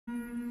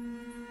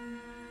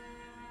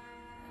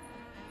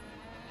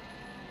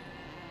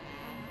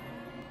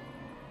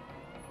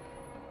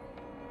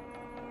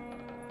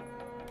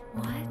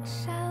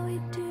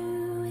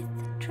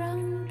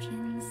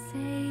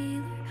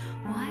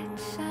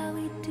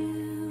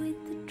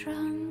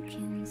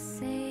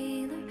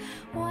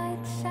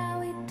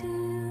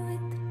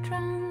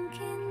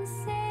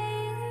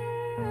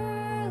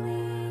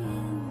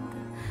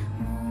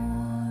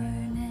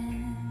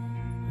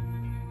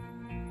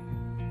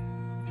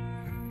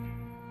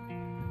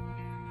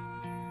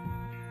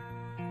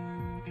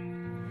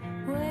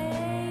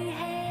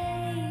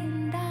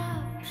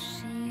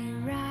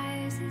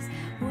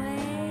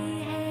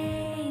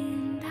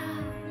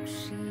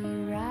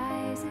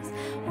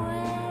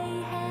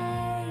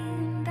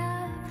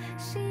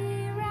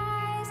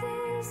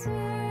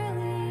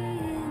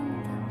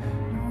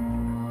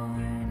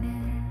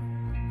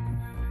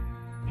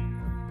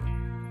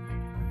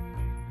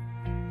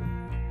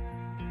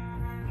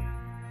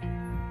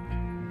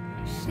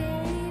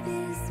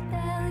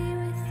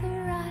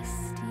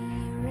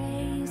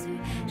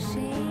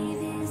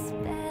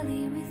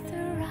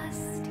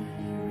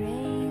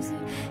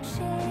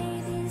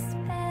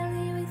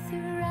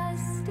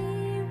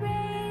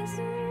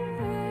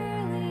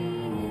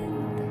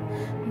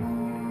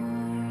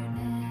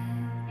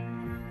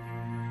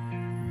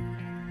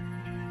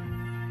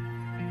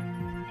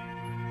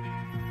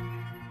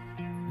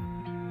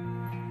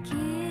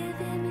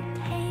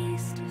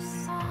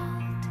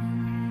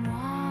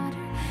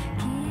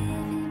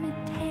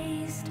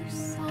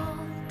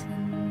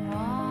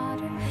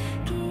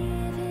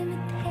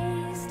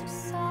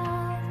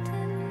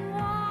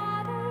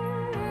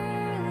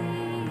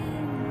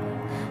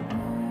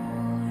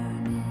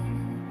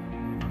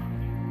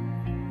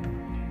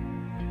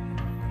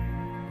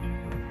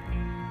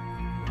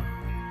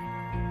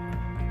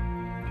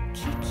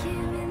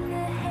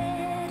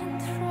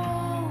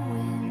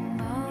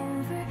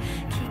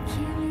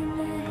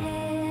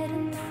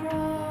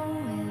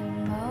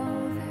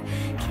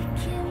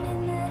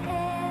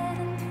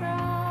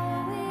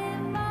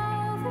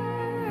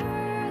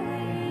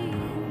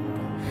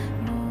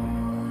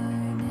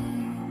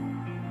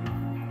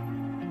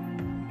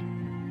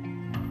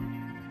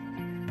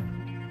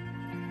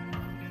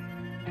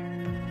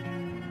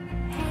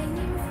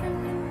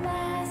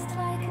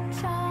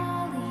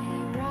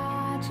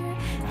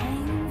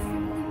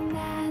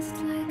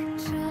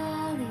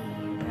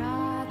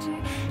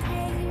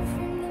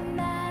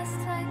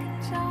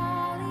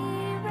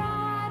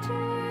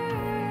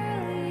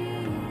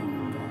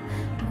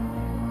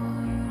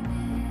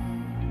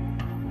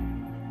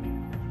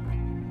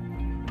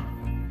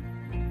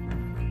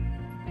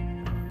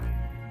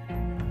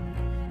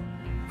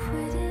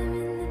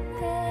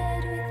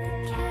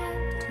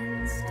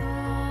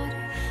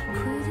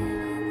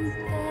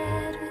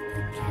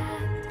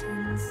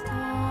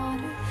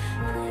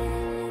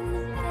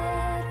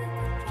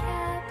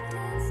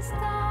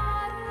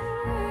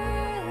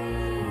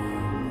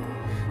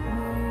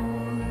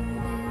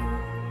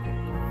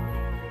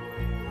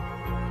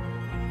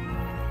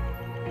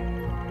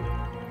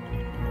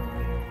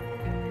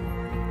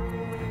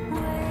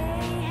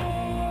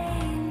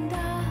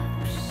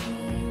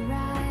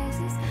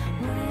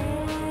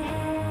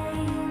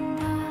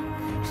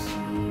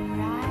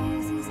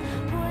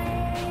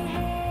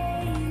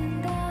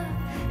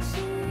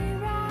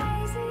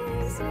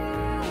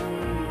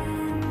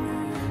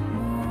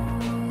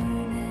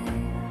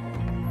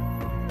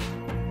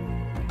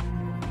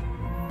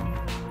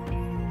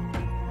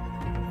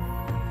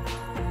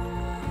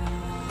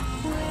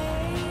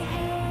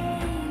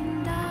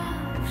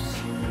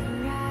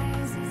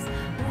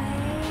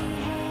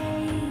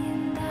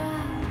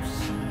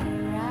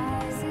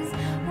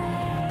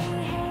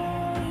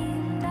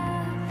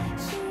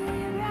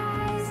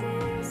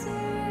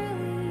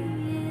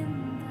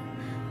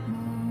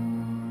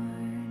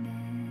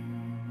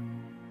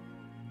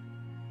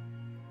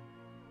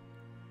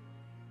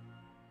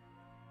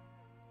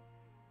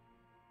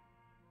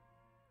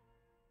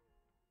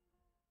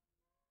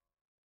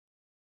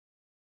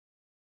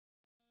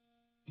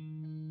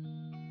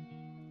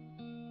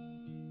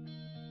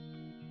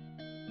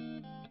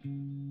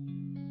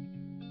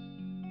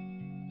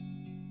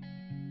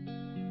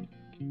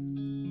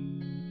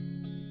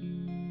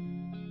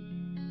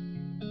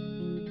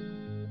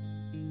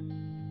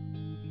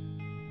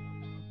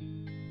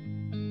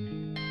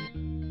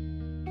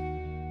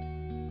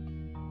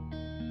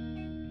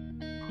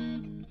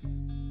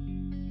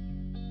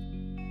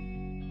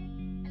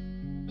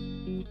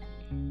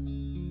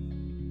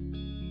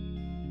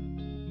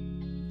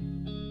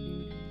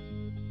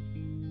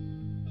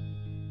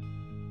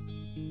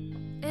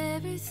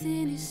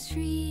Everything is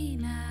free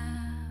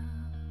now,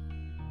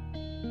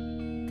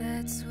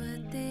 that's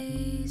what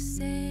they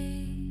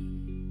say.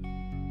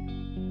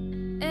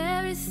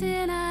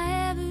 Everything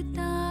I ever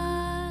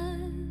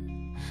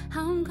done,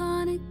 I'm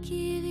gonna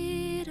give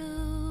it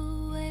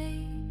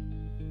away.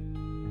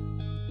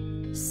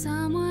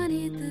 Someone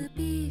hit the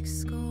big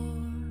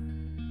score,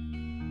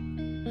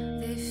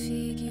 they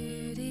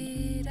figured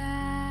it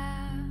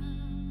out,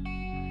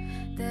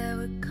 they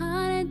were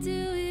gonna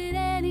do it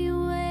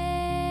anyway.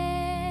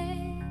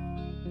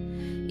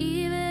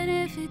 Even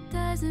if it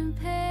doesn't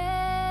pay,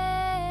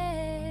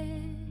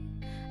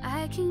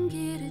 I can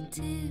get a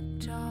tip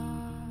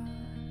jar,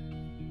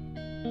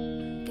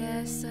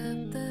 gas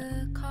up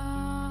the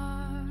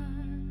car,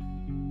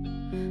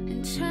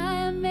 and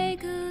try and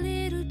make a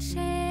little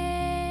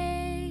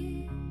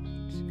change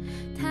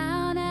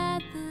down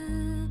at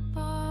the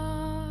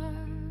bar.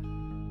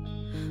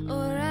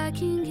 Or I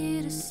can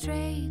get a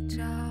straight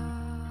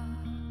job,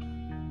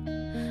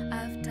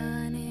 I've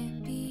done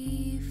it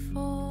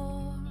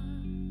before.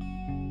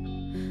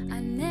 I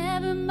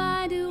never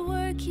minded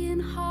working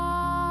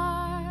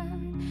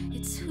hard,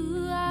 it's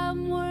who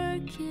I'm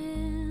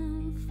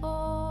working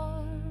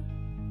for.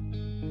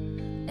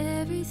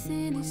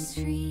 Everything is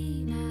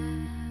free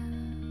now,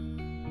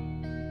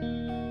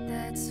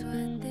 that's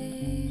what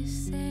they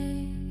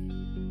say.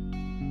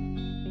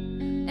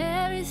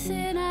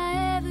 Everything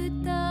I ever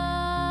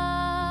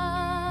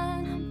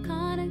done, I'm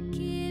gonna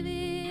give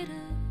it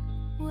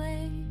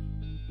away.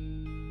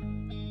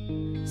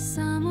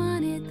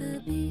 Someone hit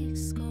the big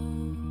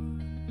score,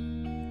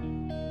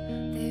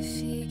 they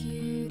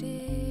figured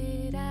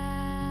it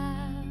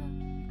out,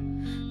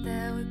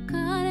 that we're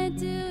gonna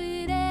do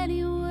it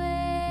anyway,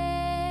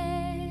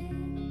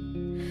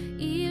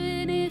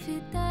 even if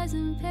it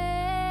doesn't pay.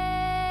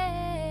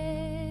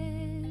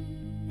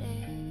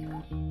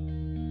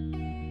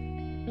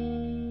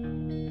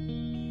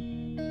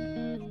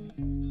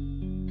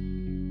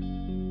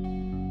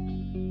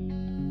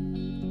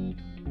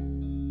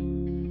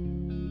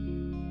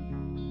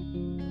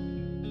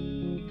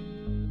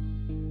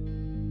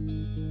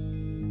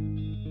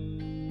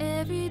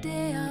 Every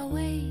day I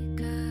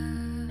wake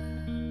up,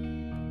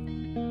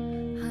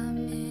 I'm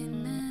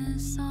in a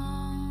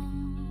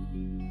song,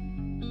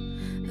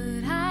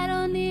 but I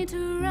don't need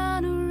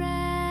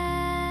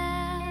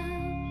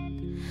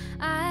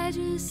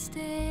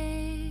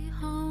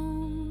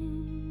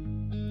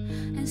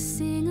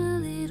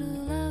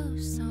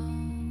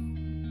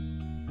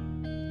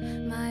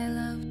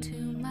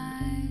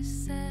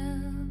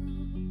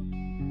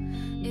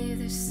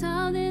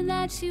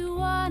that you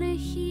wanna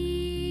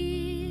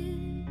hear,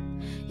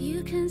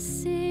 you can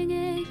sing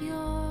it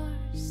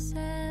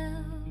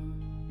yourself,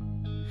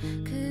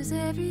 'cause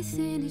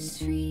everything is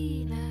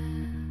free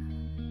now.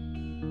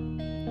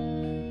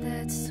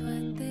 That's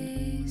what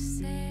they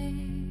say.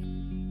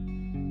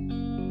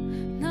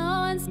 No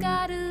one's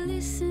gotta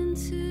listen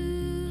to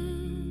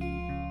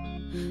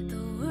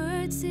the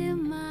words in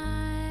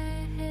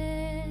my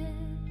head.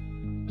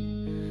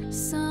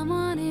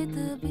 Someone hit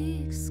the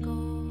big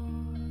score.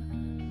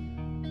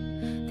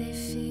 They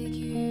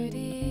figured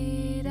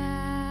it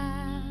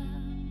out,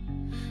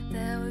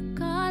 that we're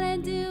gonna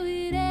do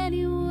it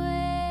anyway,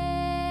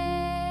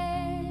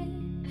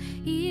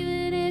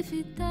 even if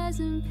it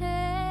doesn't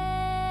pay.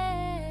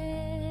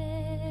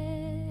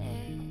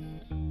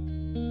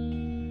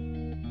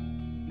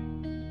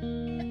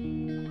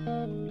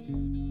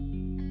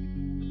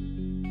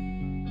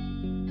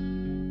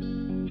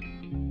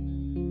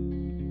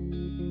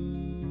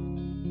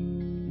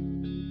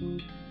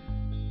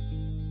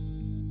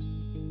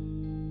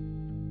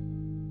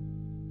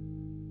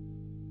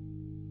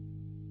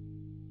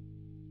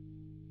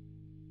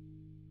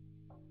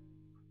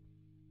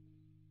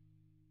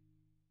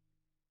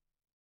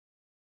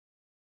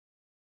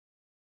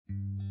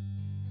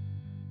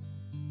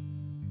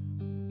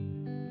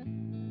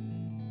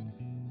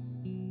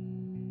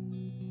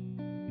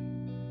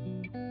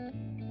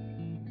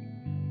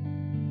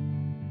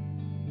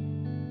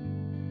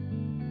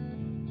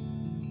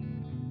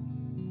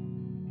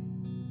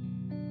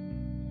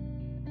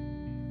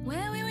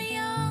 When we were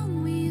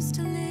young, we used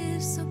to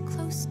live so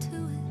close to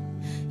it.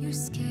 You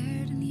were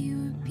scared and you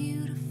were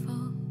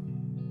beautiful.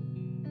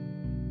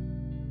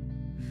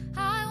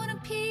 I wanna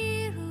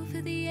peer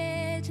over the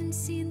edge and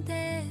see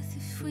death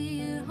if we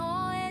are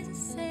always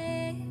the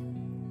same.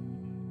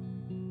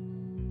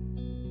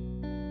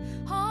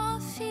 All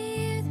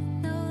fear that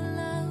no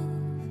love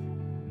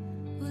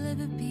will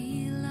ever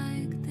be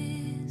like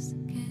this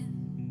again.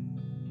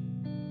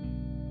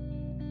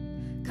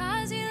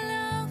 'Cause your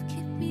love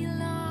kept me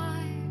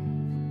alive,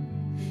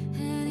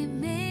 and it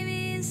made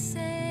me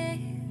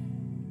insane.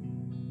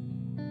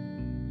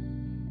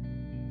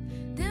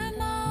 There were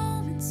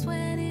moments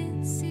when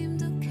it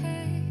seemed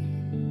okay.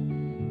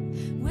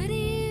 Where do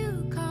you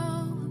go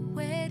and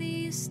where do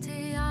you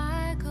stay?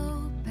 I go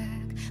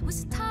back.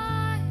 Was a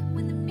time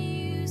when the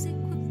music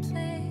would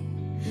play.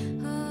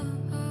 Oh,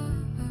 oh,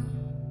 oh.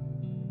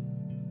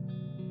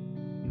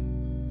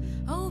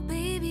 Oh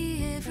baby,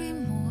 every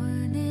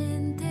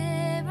morning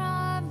there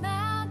are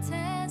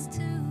mountains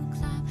to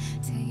climb,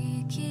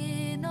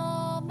 taking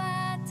all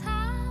my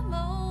time.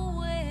 Oh,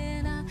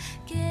 when I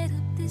get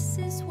up, this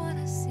is what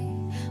I see.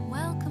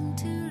 Welcome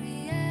to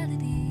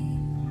reality.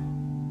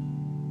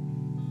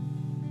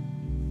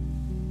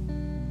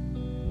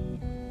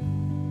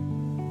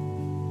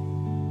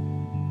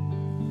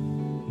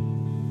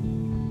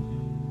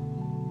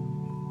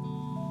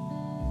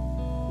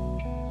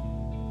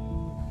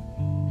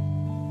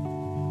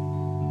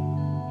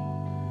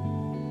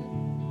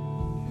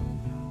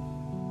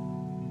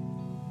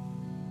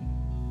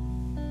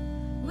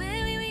 When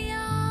we were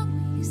young,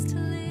 we used to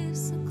live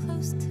so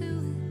close to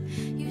it.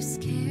 You were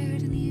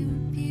scared and you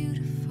were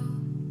beautiful.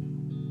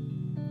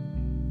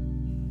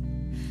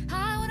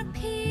 I wanna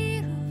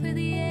peer over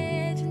the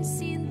edge and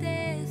see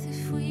death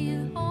if we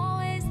are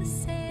always the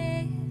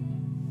same.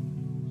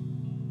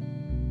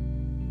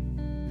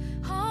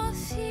 All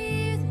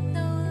fear that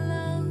no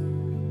love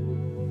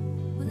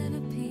will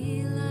ever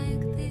be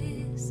like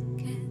this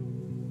again.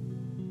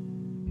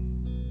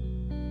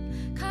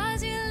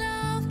 'Cause your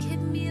love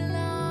kept me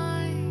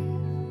alive,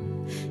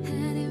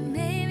 and it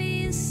made me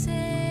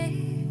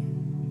insane.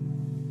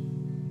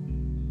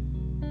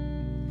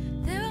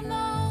 There were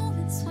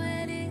moments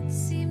when it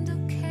seemed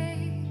okay.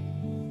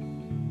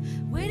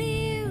 Where do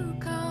you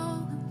go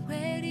and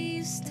where do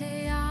you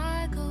stay?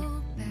 I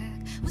go back.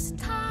 Was a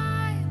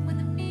time when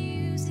the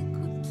music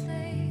would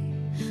play.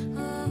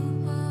 Oh,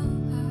 oh,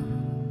 oh.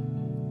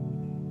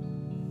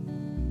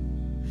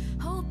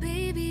 Oh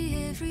baby,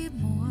 every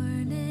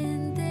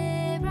morning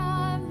there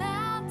are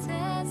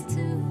mountains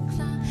to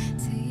climb,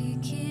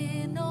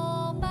 taking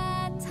all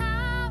my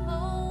time.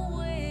 Oh,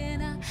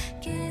 when I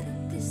get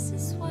up, this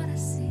is what I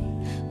see.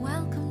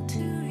 Welcome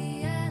to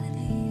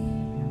reality.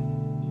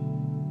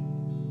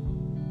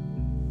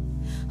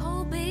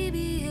 Oh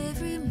baby,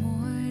 every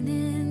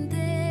morning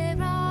there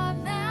are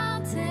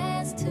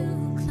mountains to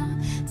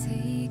climb,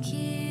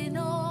 taking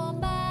all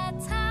my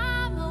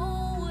time.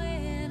 Oh,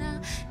 when I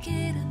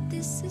get up,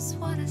 this is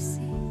what I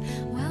see.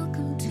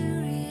 Welcome to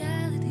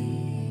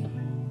reality.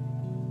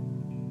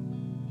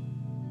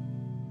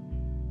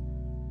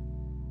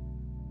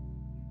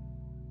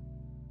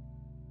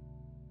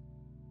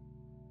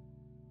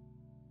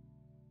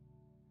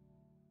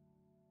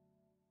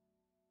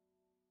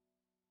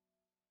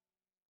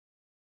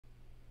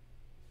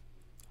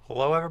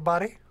 Hello,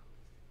 everybody.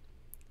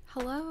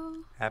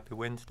 Hello. Happy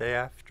Wednesday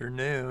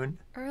afternoon.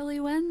 Early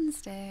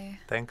Wednesday.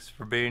 Thanks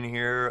for being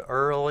here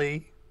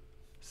early,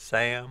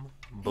 Sam.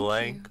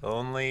 Blank,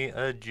 only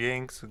a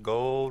Jinx,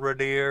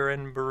 Golradier,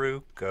 and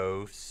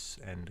Baruchos,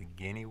 and a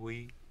Guinea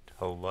Wheat.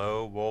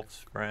 Hello,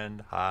 Wolf's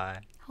Friend.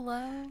 Hi.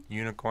 Hello.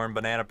 Unicorn,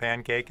 Banana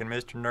Pancake, and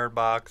Mr.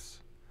 Nerdbox.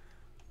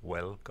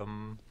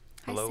 Welcome.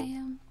 Hello. Hi,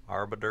 Sam.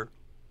 Arbiter.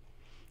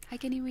 Hi,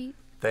 Guinea Wheat.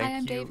 Thank Hi,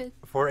 I'm you David.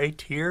 for a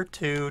Tier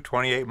 2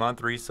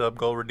 28-month resub,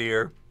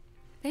 Golradier.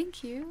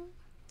 Thank you.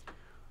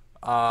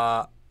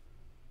 I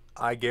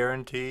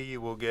guarantee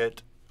you will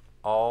get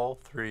all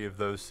 3 of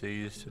those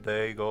C's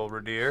today,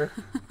 Golradier.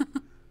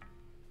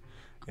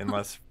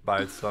 Unless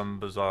by some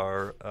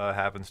bizarre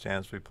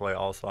happenstance we play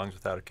all songs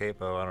without a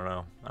capo. I don't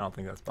know. I don't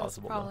think that's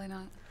possible. Probably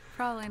not.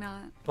 Probably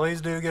not. Please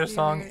do get a Be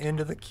song weird.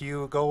 into the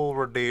queue,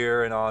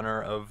 Golradier, in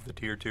honor of the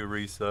Tier 2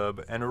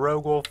 resub. And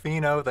Rogue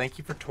Wolfino, thank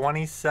you for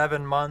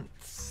 27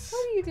 months.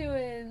 What are you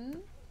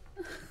doing?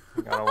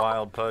 Got a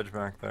wild pudge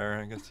back there.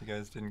 I guess you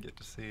guys didn't get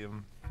to see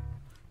him.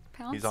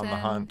 Pouncing. He's on the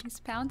hunt. He's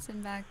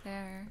pouncing back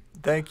there.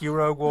 Thank you,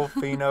 Rogue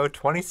Wolfino.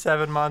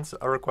 27 months,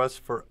 a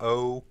request for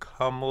Oh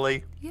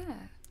Comely.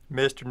 Yeah.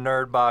 Mr.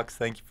 Nerdbox,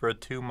 thank you for a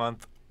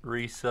 2-month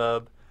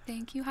resub.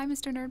 Thank you. Hi,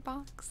 Mr.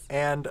 Nerdbox.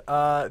 And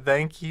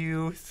thank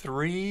you,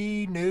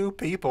 3 new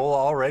people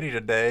already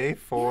today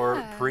for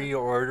Yeah.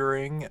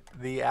 pre-ordering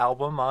the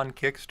album on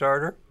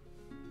Kickstarter.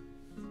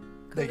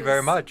 Thank you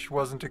very much.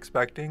 Wasn't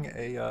expecting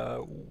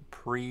a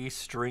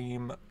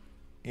pre-stream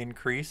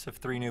increase of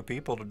 3 new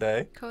people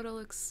today. Coda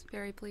looks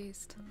very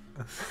pleased.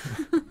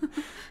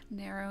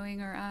 Narrowing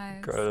her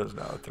eyes.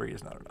 No, 3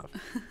 is not enough.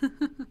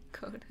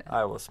 Coda.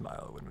 I will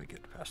smile when we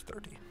get past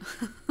 30.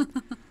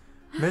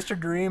 Mr.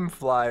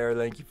 Dreamflyer,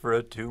 thank you for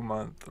a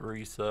 2-month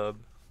resub.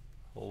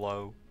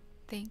 Hello.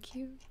 Thank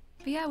you.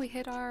 But yeah, we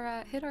hit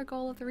our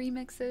goal of the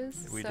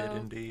remixes. We did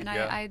indeed, And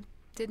yeah.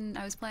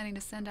 I was planning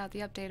to send out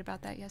the update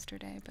about that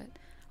yesterday, but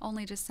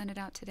only just sent it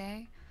out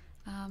today.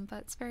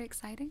 But it's very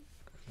exciting.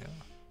 Yeah.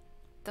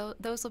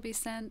 Those will be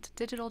sent.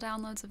 Digital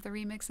downloads of the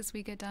remixes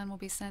we get done will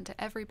be sent to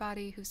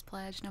everybody who's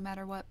pledged, no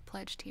matter what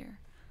pledge tier.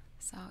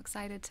 So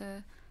excited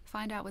to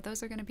find out what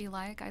those are going to be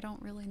like. I don't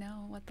really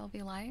know what they'll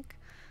be like.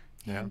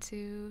 Yeah. And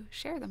to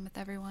share them with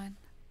everyone.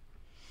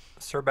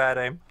 Sir Bad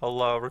Aim,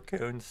 hello.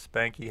 Raccoon,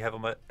 Spanky,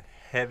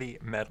 Heavy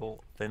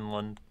Metal,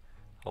 Finland,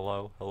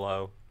 hello,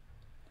 hello.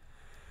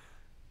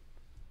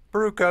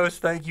 Baruchos,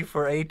 thank you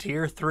for a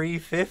Tier 3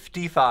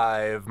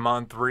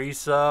 55-month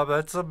resub.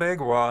 That's a big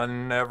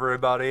one,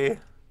 everybody.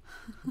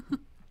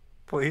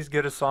 Please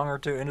get a song or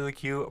 2 into the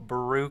queue,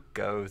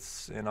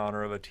 Baruchos, in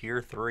honor of a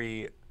Tier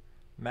 3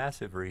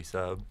 massive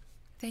resub.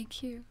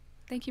 Thank you.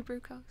 Thank you,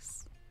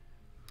 Brucos.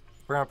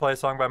 We're going to play a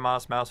song by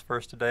Moss Mouse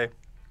first today.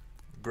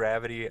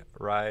 Gravity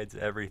Rides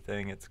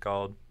Everything, it's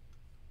called.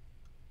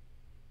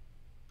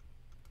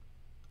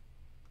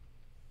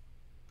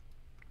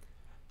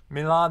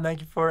 Milan,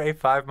 thank you for a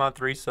 5-month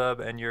resub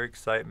and your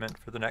excitement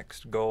for the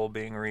next goal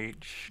being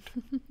reached.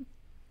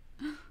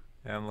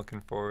 Yeah, I'm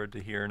looking forward to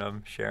hearing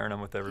them, sharing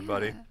them with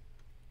everybody. Yeah.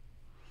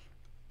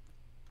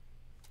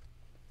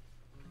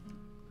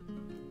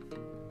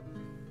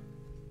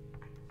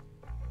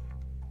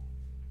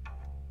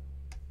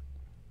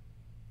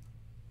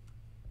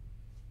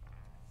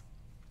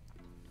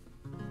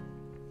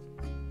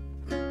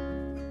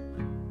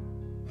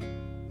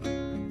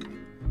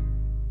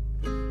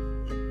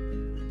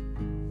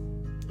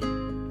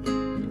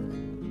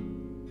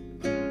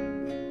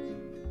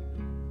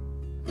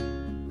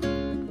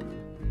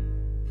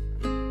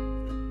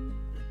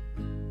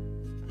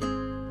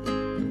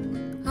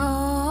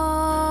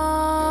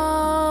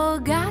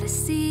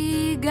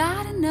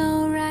 Gotta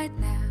know right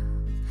now,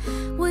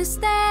 was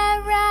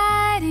that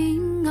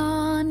writing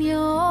on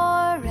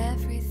your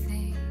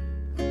everything?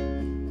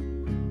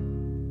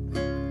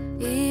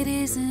 It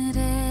isn't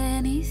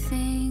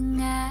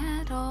anything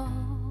at all.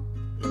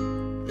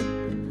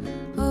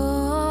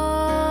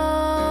 Oh,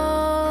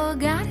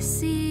 gotta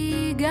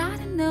see,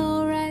 gotta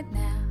know right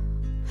now,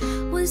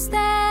 was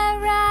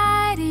that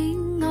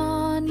writing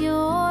on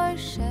your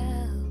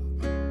shelf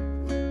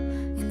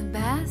in the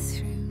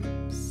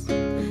bathrooms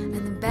and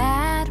the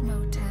bad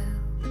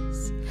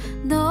motels?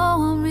 No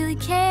one really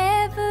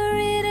cared for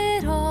it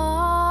at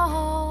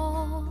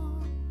all.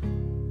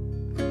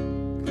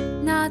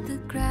 Not the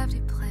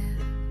gravity plan.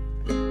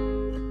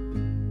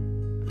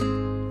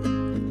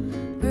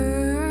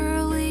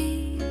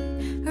 Early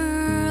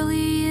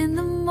in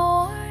the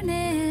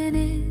morning,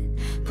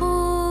 it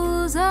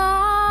pulls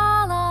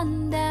all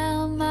on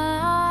down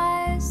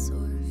my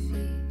sore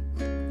feet.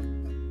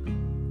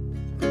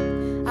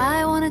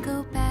 I wanna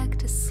go back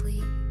to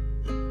sleep.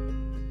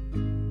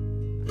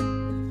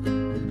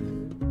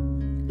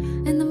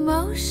 And the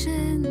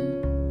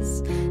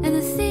motions and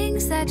the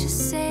things that you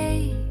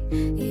say,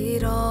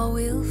 it all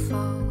will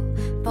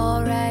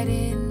fall right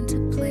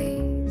into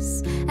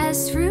place.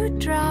 As fruit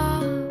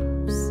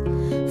drops,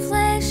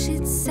 flesh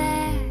it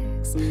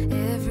sags,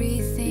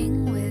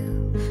 everything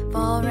will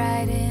fall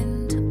right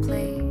into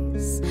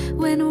place.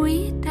 When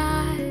we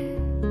die,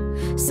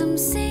 some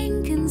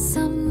sink and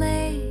some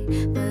lay,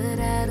 but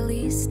at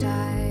least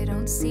I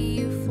don't see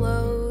you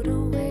float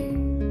away.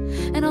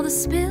 And all the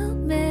spilled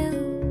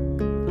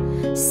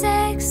milk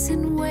sex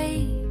and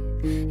weight,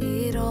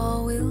 it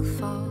all will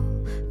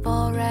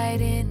fall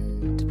right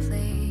into place.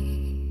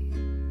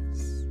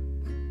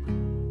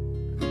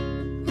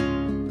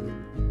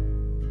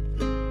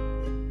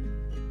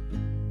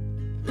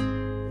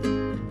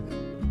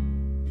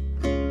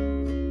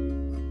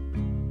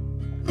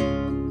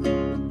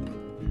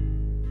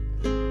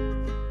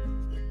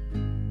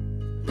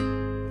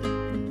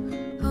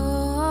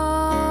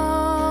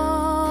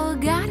 Oh,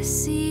 gotta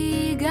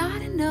see,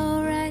 gotta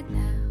know right now.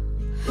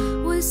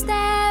 Was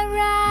that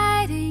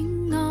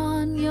writing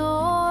on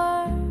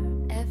your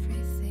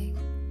everything?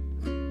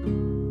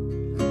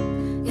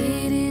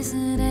 It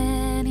isn't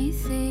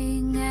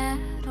anything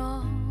at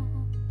all.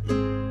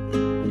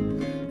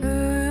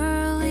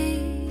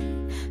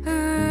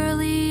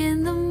 Early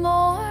in the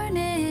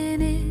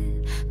morning,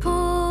 it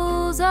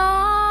pulls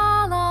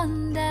all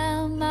on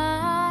down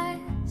my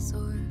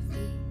sore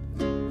feet.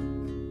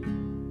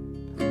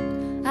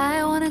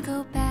 I wanna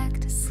go back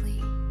to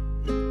sleep.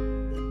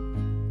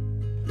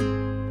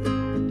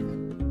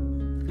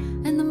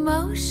 And the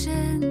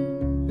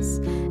motions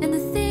and the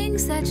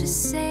things that you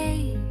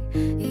say,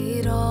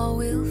 it all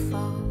will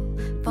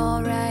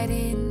fall right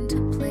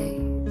into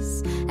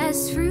place.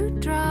 As fruit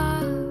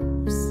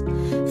drops,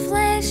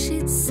 flesh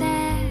it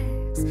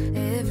sags,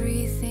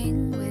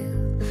 everything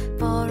will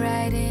fall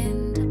right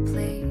into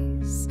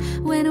place.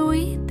 When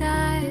we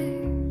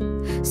die,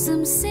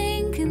 some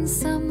sink and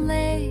some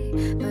lay,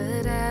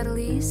 but at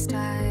least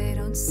I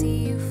don't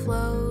see you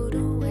float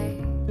away.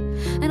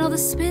 And all the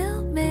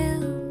spilled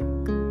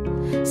milk,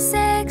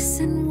 sex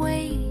and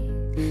weight,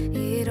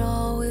 it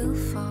all will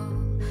fall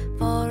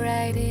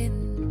right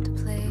into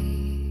place.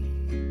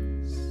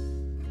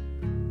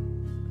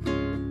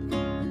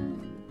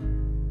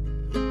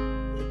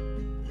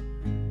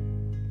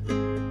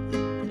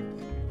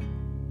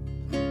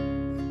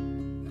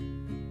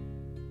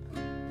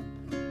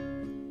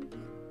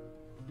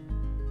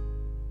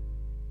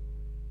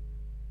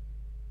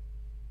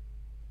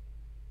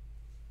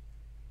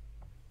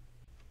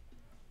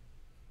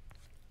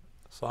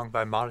 Song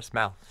by Modest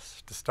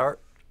Mouse to start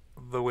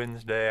the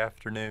Wednesday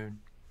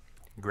afternoon.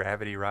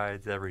 Gravity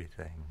rides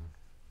everything.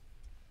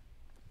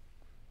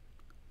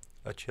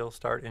 A chill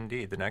start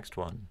indeed. The next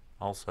one,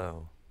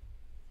 also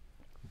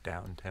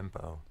down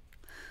tempo.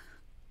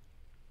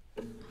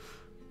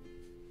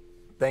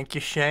 Thank you,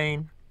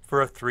 Shane,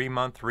 for a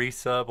 3-month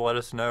resub. Let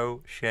us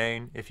know,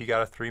 Shane, if you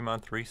got a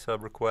 3-month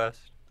resub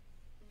request.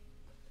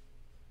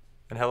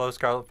 And hello,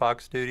 Scarlet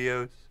Fox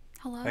Studios.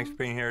 Hello. Thanks for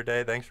being here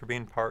today. Thanks for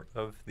being part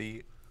of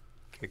the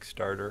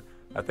Kickstarter.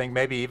 I think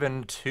maybe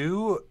even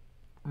 2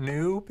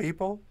 new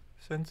people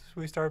since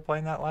we started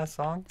playing that last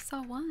song. I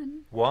saw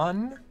one.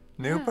 One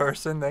new Yeah,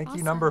 person. Thank you,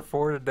 awesome. number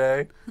 4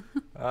 today.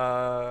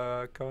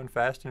 Going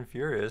fast and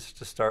furious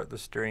to start the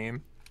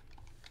stream.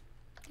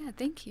 Yeah,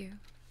 thank you.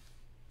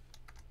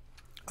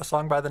 A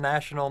song by The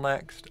National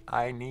next.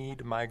 I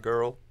Need My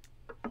Girl.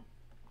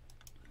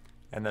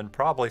 And then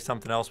probably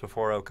something else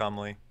before O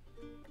Comely.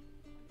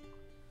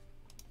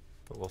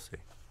 But we'll see.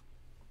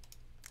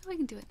 We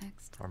can do it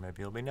next. Or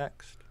maybe it'll be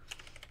next.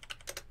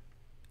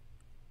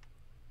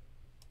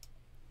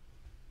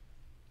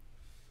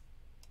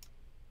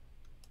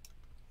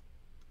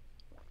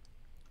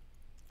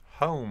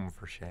 Home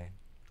for Shane.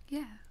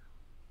 Yeah.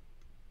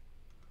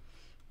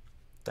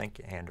 Thank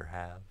you, Ander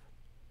Have.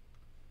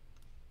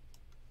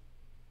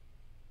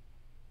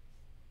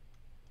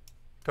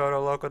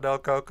 Toto Loco del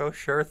Coco,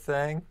 sure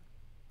thing.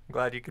 I'm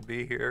glad you could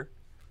be here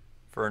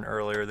for an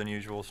earlier than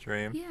usual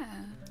stream.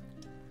 Yeah.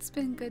 It's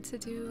been good to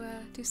do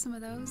some of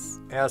those.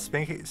 Yeah,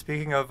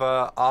 speaking of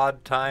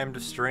odd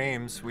timed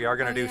streams, we are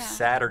going to do yeah.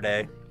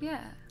 Saturday.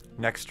 Yeah.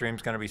 Next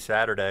stream's going to be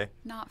Saturday.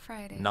 Not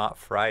Friday. Not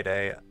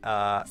Friday.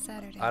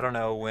 Saturday. I don't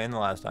know when the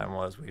last time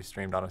was we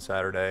streamed on a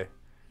Saturday.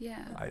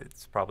 Yeah.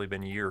 It's probably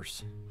been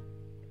years.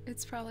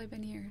 It's probably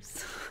been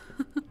years.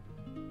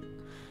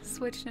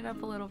 Switching it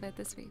up a little bit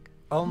this week.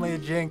 Only a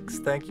Jinx,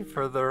 thank you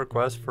for the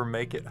request for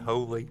Make It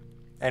Holy.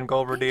 And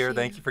Golverdeer,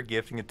 thank you for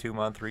gifting a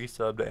 2-month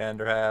resub to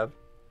Ander Have.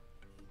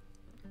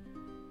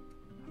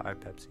 Hi,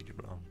 Pepsi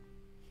Jablon.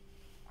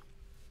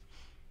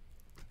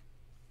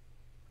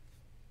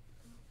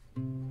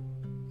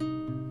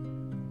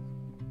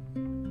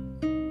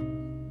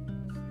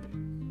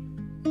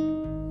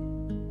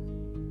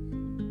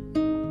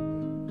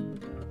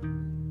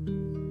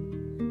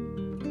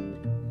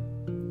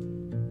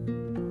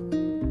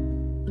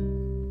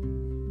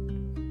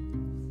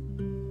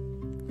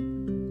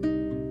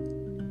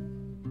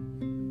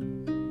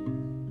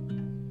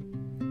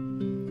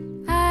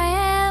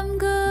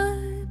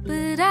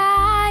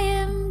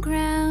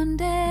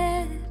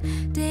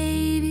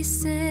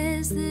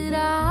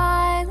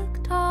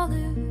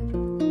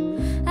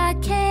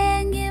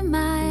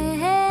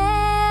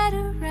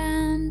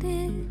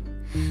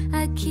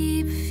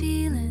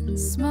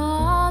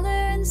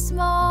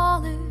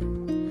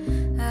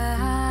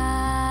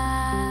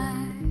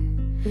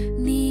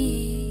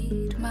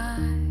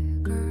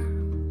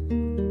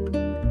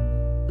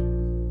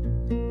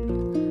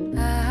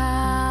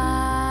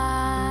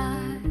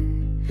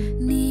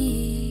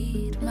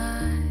 Need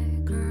my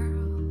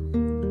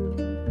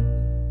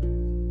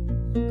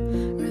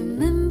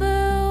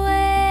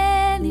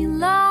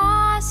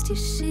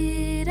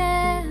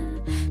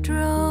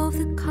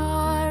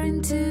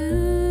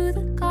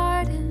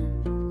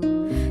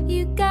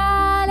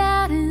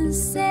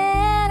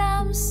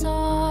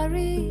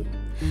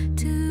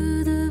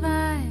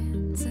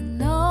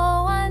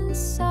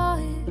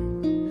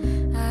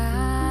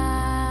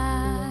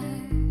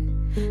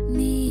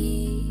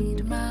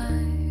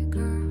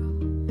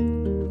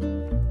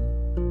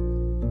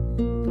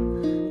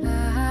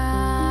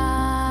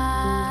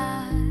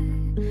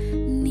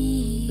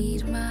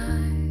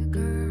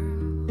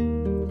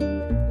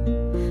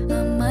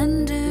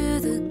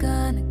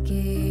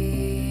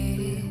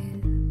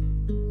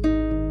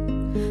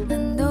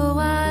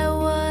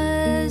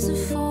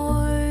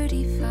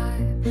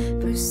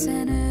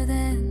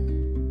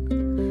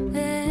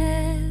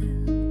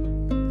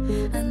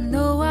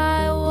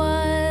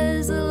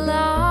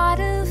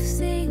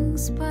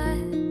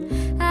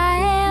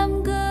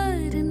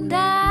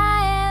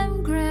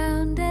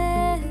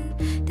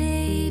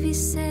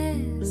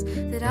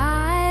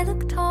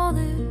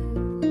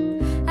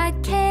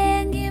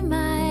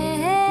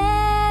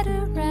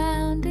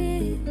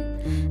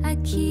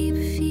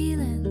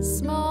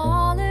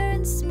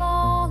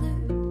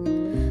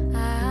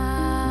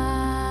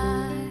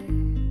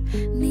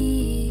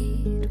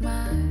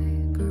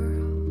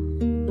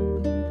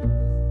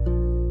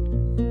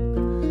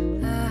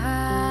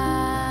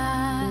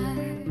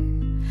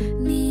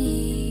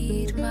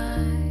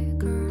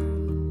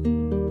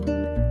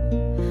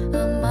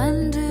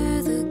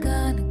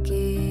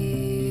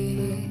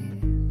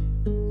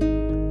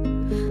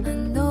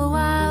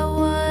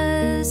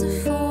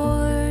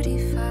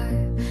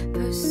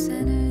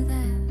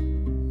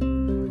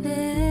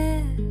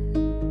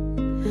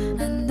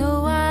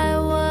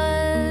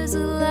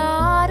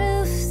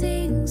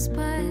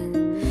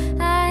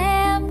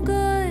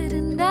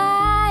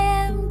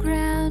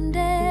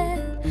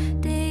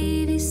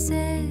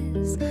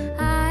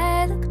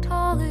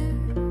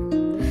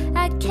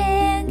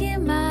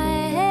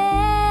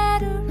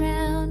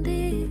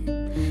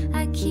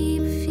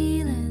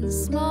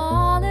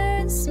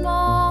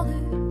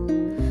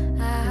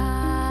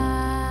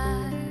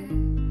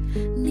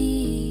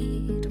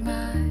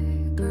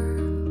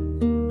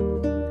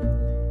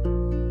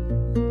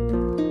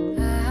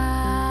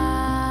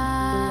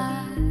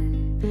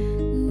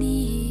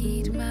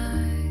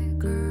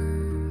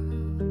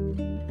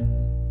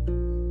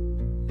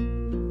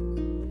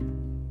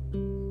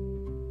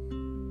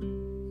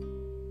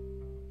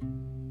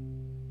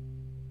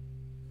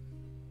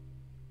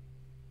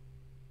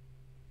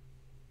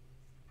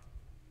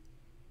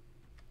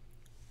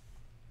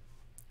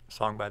A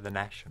song by The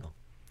National.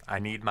 I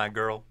Need My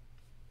Girl.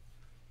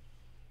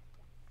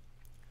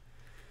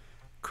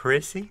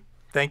 Chrissy,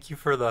 thank you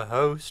for the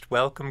host.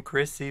 Welcome,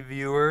 Chrissy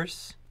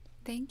viewers.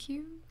 Thank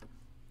you.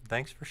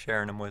 Thanks for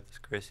sharing them with us,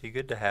 Chrissy.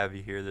 Good to have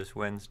you here this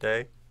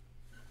Wednesday.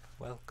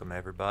 Welcome,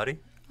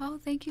 everybody. Oh,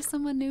 thank you,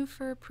 someone new,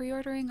 for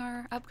pre-ordering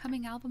our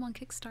upcoming album on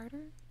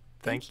Kickstarter.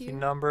 Thank you,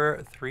 number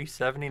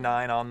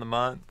 379 on the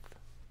month.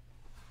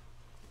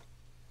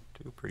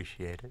 Do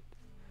appreciate it.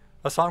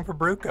 A song for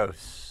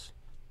Brucos.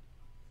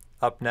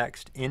 Up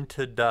next,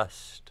 Into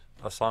Dust,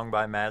 a song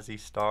by Mazzy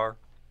Star.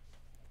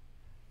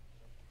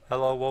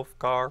 Hello,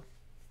 Wolfgar.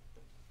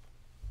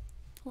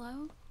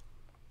 Hello?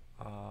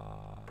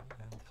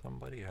 And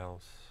somebody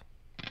else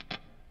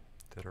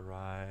that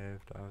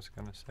arrived I was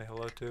going to say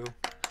hello to.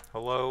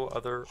 Hello,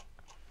 other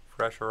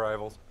fresh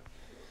arrivals.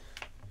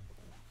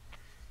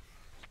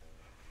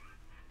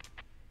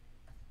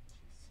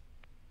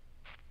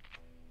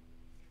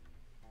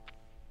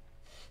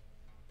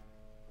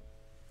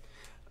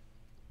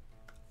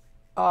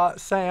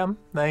 Sam,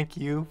 thank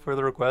you for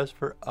the request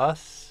for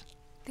Us.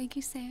 Thank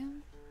you,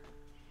 Sam.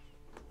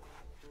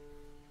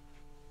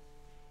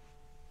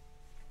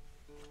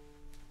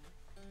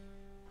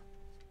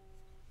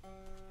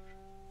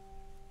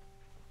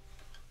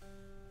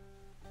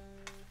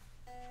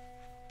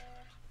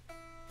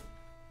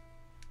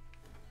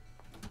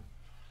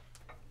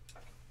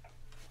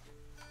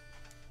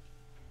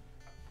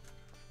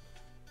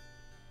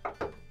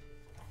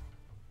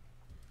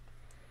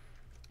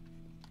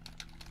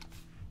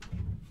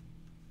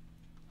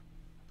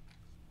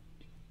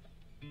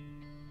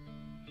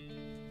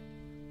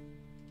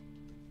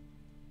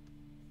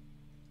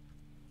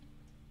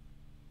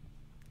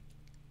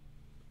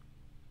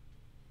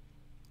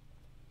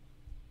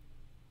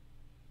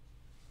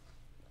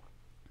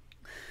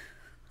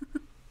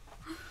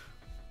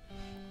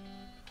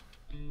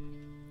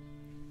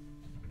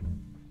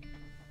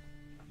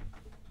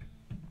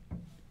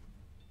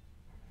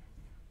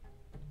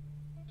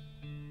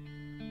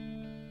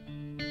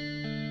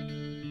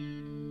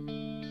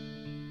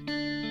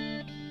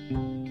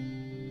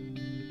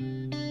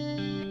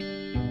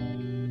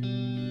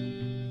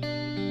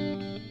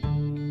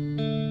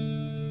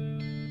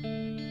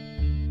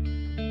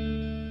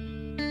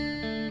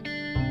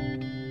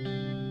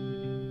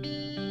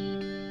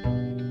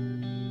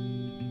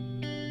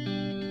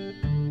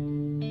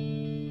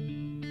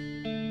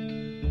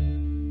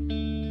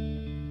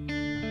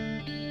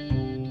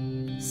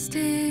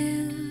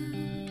 Still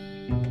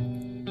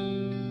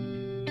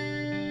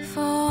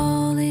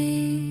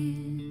falling,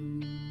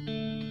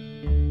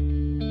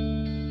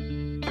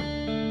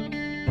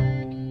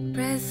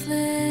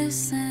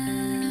 breathless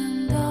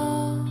and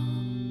all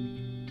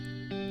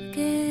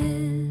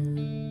again.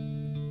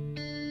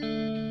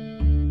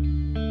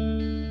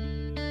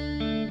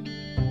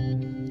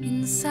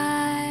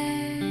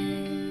 Inside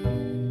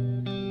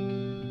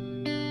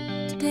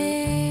today.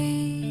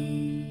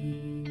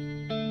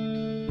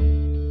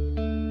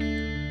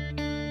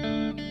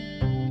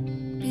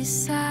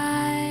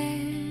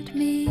 Beside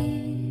me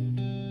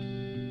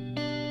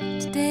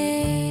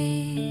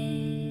today,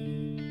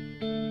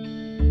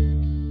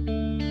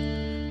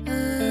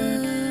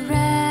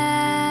 around,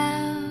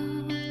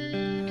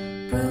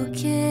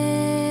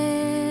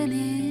 broken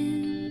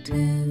in two,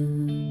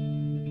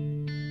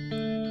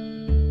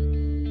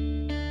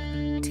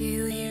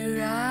 till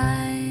your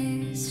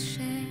eyes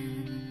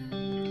shed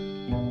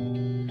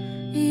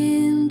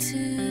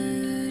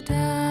into dust.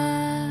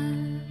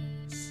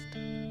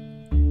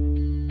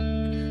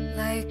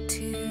 Like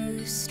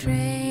two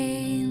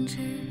strangers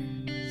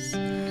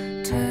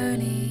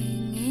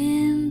turning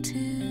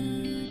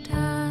into dust,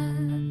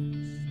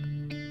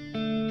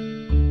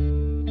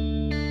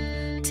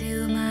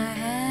 till my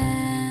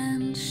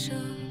hand shook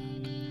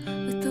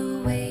with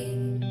the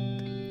weight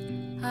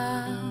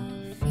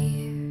of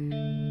fear.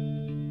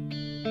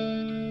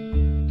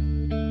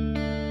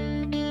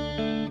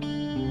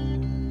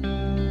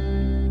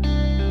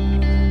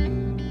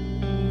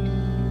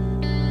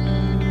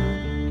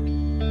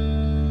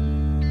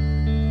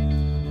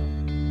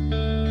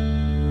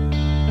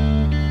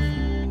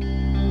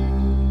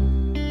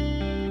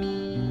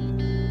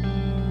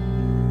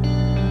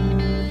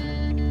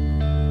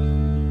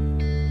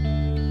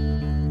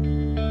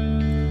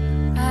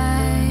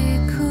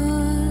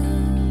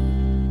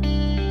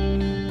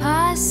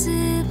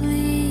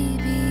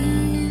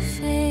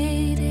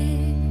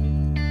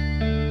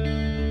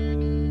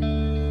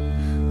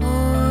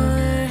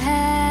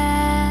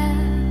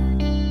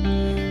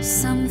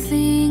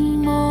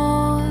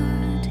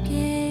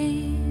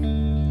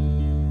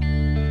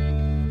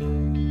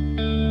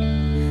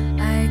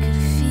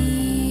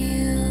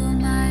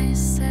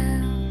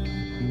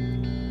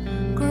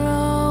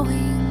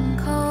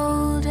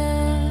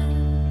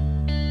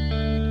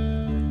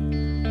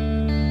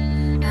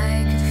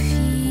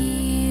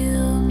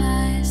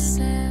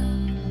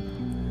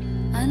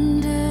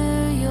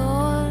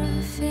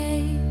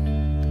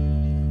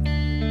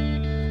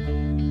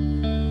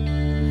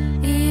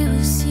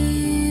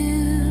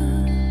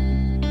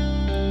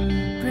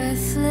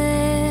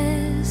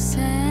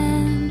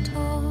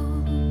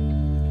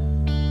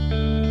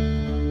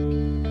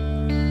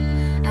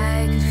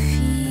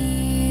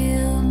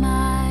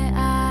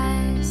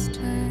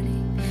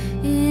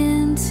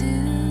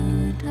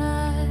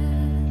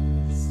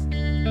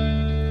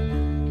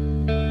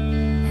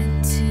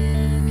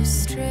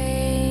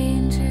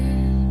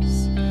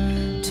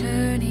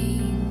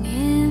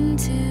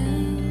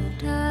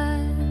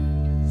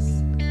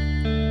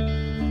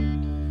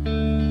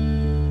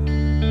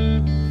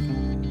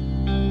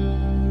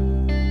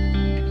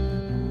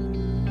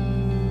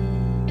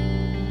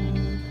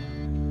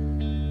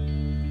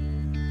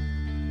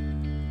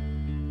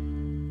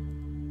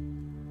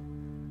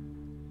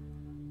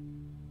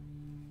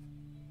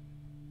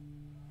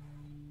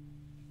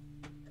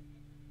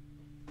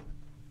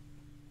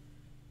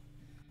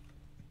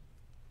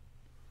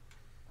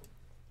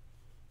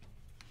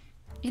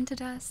 Into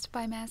Dust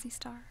by Mazzy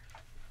Star.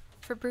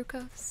 For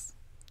Brucos,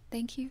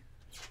 thank you.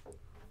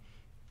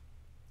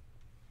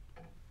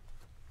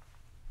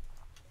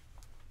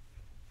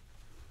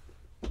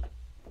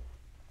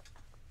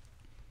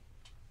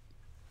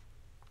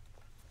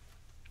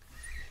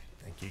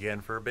 Thank you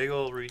again for a big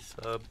ol'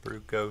 resub,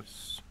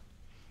 Brucos.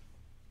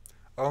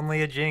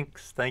 Only a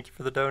Jinx, thank you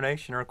for the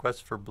donation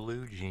request for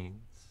Blue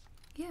Jeans.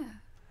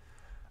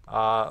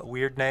 Yeah.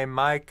 Weird name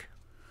Mike,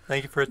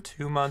 thank you for a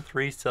 2-month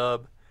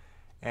resub.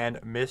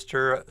 And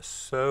Mr.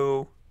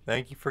 So,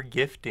 thank you for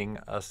gifting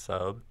a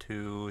sub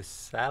to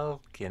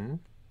Salkin.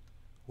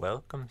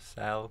 Welcome,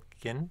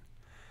 Salkin.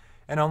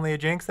 And Only a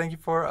Jinx, thank you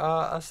for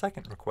a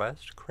second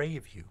request,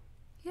 Crave You.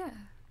 Yeah.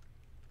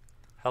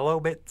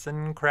 Hello, Bits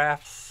and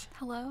Crafts.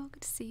 Hello,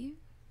 good to see you.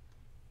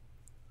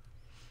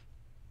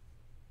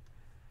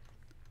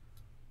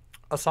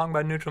 A song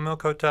by Neutral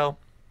Milk Hotel.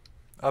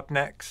 Up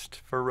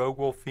next for Rogue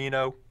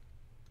Wolfino.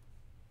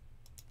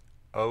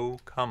 Oh,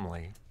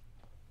 Comely.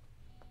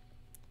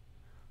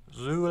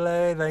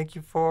 Zule, thank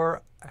you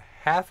for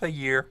half a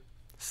year.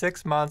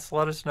 6 months.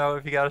 Let us know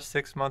if you got a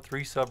 6-month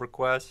resub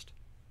request.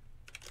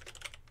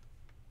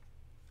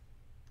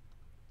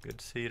 Good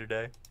to see you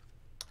today.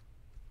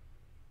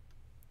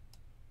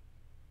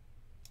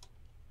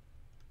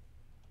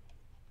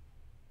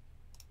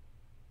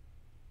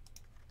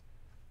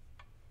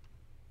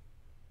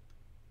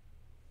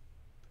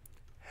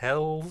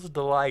 Hell's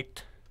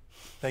Delight,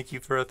 thank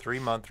you for a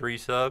 3-month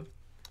resub.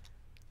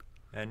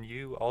 And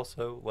you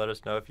also let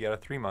us know if you got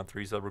a 3-month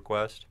resub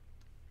request.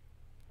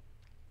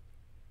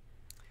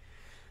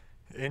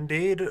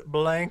 Indeed,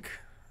 blank,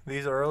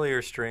 these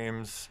earlier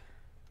streams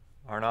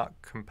are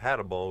not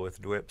compatible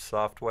with DWIP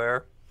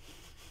software.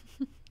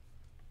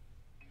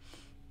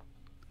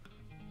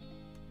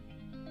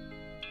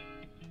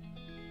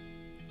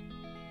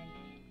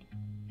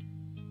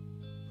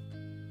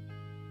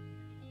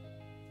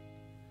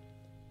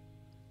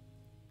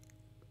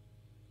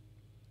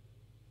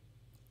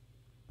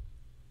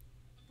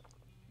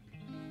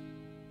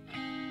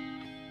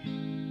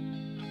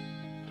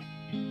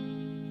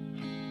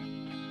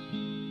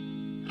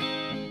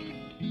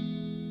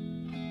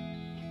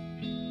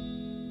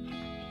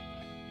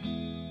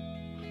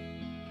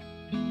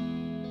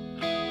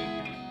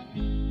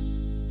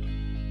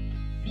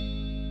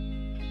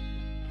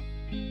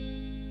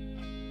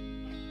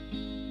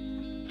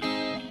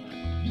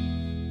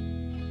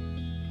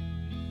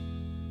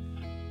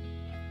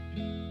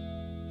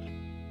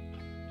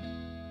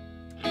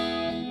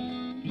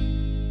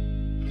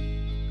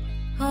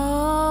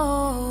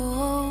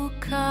 Oh,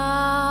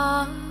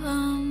 calmly,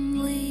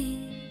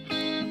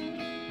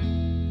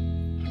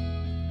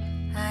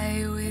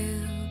 I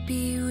will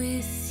be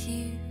with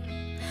you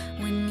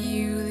when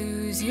you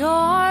lose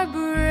your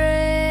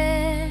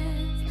breath,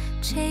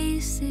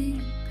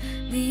 chasing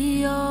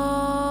the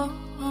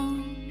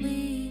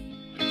only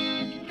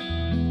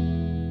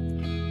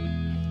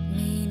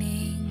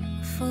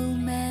meaningful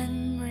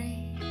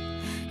memory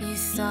you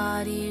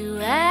thought you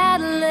had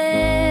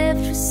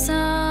left for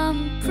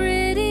some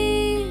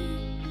pretty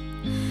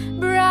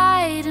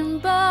bright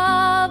and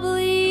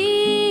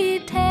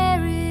bubbly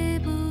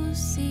terrible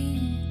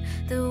scene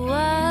that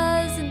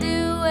wasn't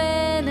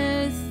doing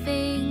a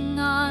thing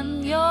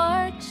on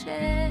your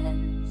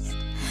chest,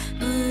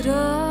 but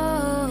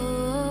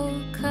oh,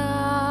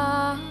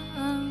 calmly,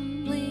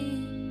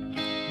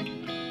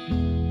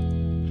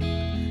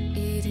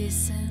 it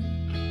isn't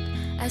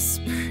as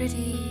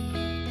pretty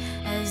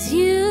as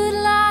you'd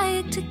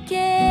like to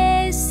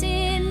guess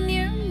in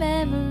your memory.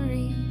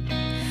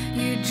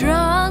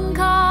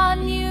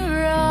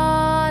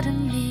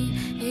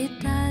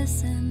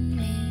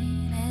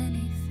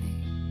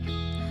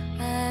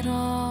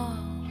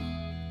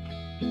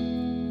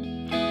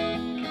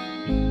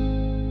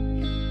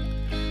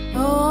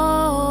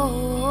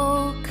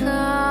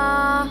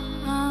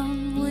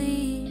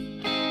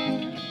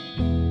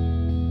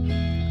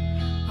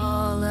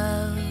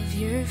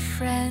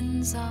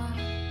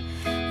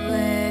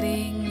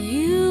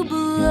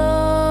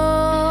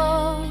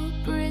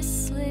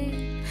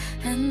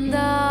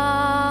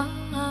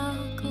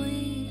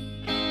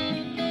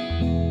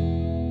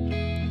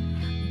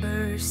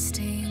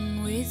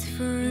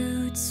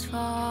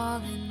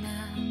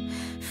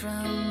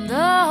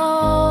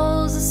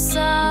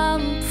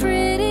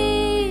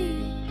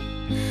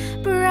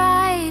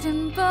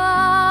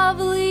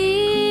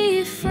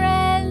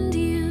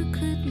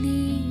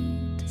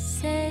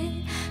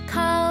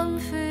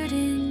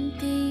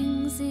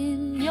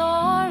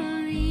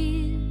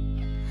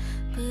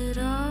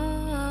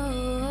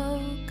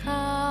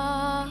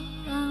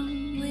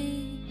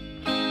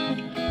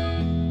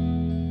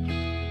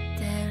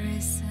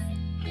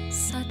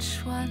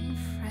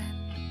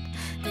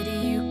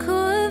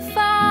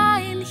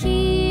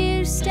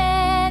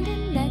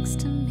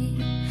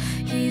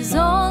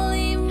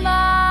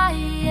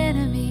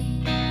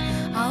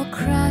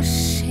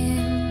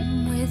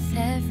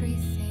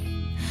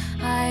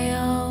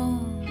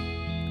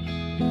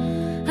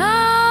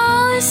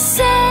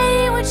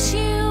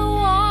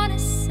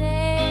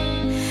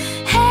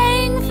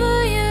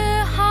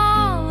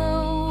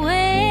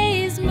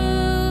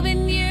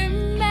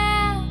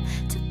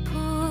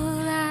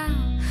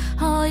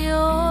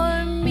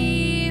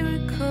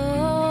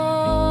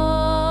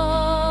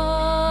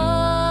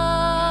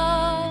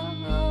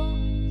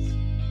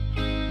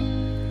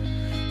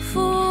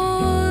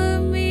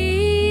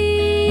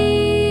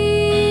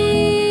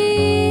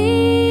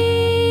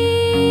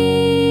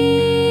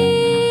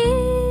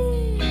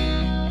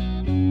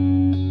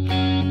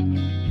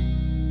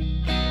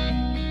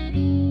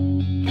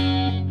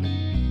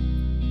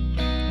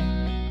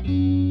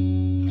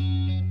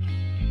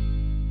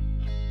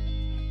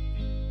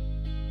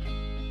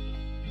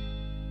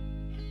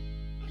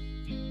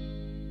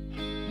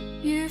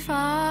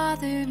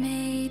 father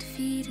made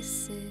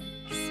fetuses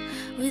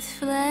with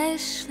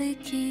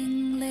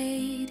flesh-licking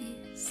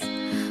ladies,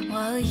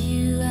 while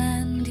you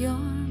and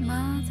your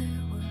mother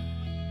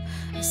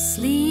were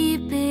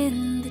asleep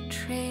in the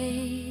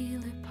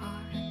trailer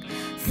park.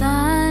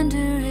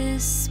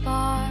 Thunderous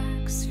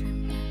sparks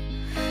from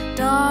the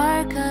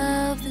dark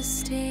of the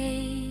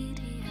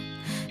stadium,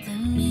 the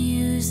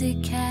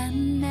music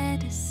and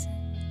medicine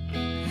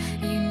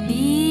you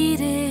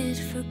needed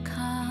for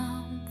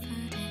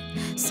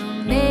comforting. So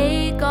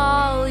make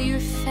all your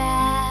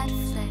fat,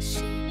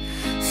 fleshy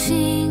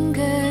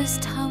fingers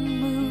tongue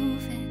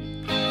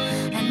moving,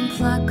 and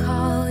pluck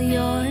all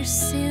your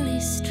silly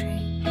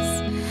strings,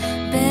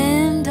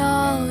 bend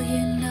all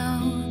your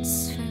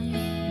notes for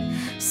me.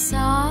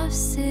 Soft,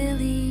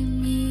 silly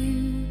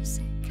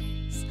music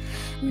is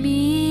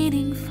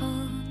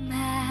meaningful,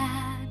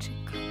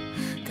 magical.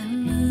 The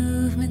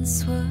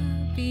movements were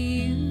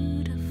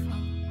beautiful,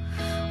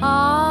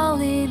 all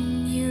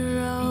in your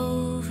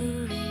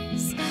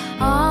ovaries,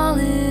 all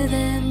of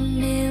them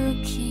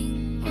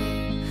milking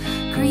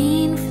with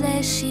green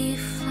fleshy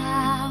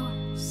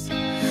flowers,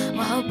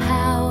 while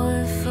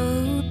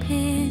powerful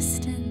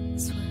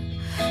pistons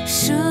were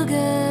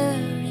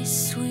sugary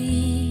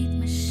sweet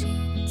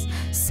machines,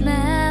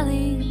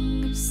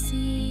 smelling of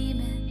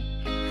semen.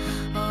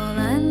 All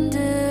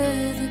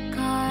under the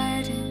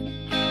garden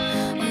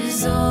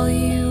was all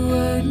you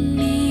were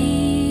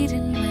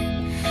needing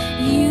when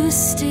you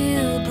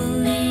still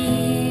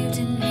believed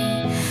in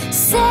me.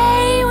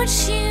 Say what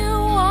you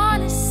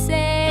wanna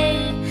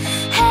say,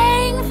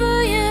 hang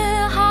for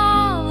your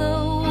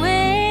hollow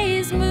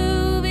ways,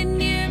 moving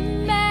your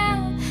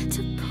mouth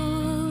to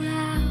pull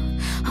out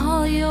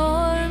all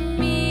your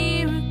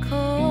miracles.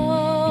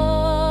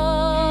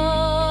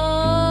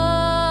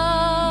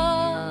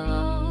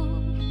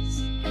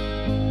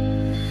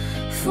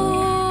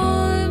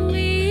 For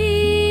me.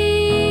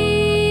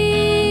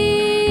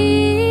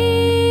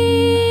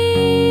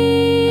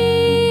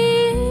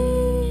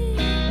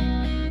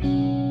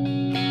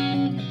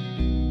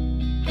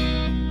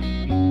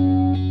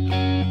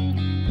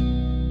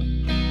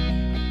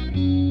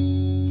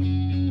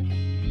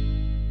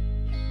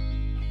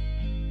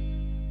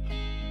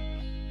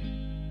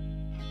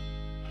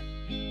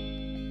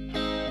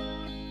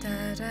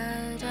 Da da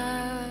da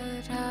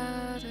da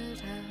da da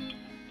da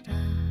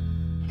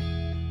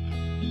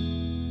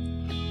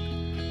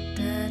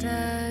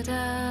da da da da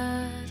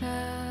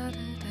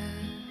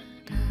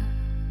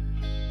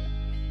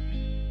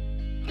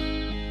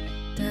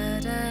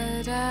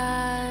da da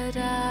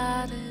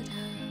da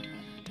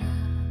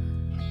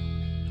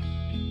da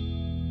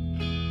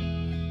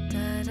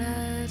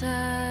da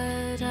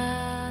da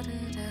da da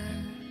da.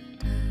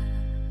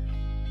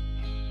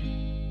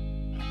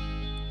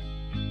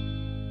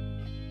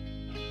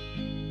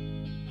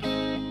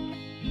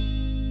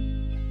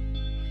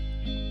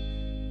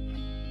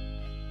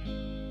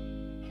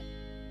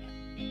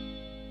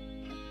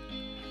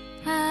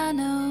 I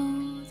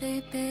know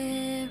they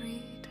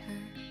buried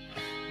her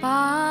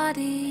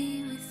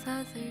body with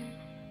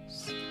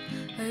others,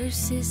 her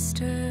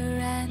sister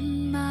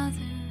and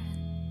mother,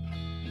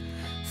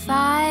 and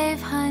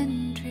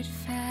 500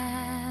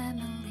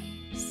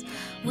 families.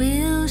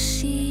 Will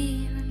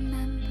she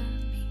remember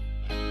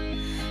me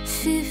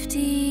 50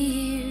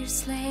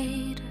 years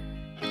later?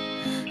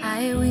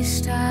 I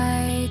wished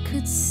I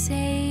could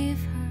save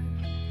her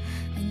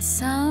in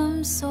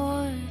some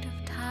sort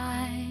of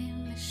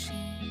time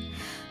machine.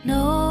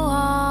 Know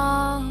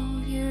all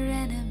your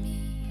enemies.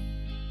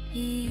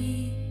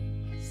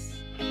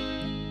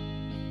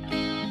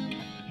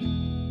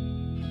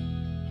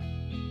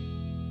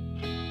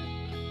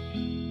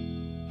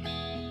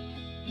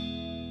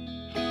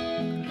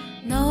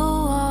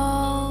 Know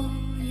all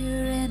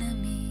your enemies.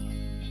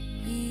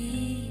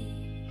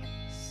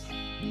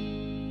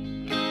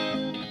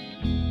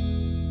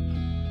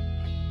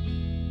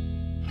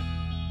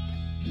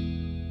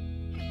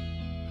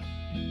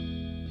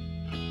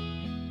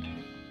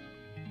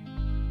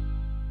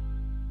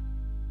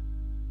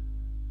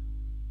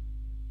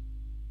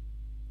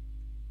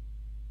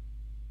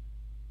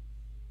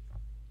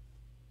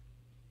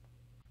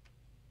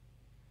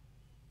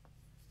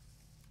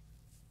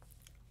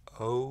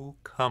 Oh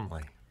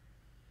Comely,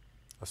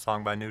 a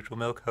song by Neutral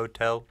Milk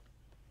Hotel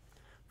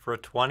for a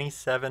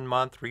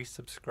 27-month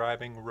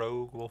resubscribing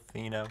Rogue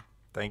Wolfino.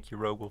 Thank you,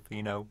 Rogue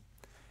Wolfino.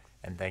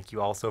 And thank you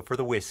also for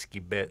the whiskey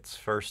bits.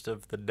 First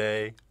of the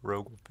day,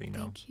 Rogue Wolfino.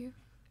 Thank you.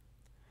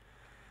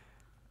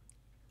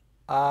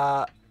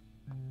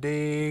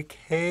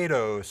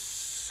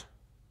 Decados,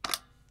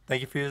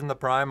 thank you for using the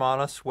Prime on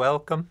us.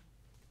 Welcome.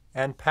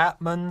 And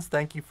Patmans,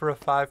 thank you for a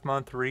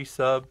 5-month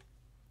resub.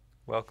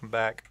 Welcome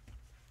back.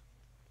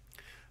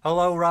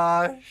 Hello,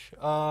 Raj.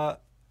 A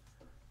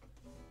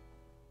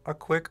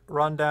quick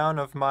rundown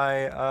of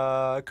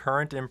my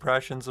current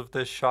impressions of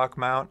this shock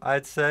mount.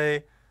 I'd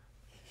say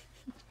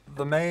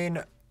the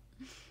main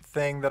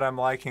thing that I'm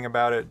liking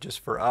about it, just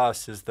for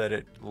us, is that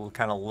it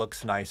kind of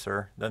looks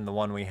nicer than the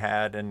one we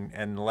had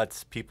and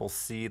lets people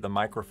see the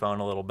microphone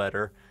a little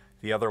better.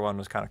 The other one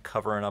was kind of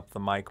covering up the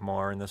mic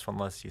more, and this one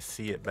lets you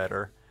see it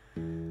better.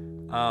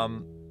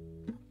 But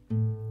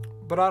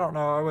I don't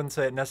know, I wouldn't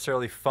say it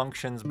necessarily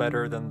functions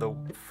better than the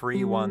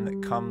free one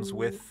that comes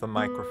with the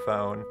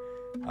microphone.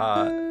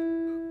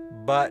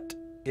 But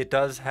it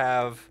does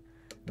have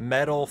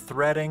metal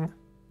threading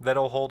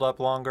that'll hold up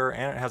longer,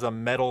 and it has a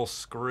metal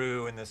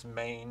screw in this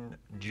main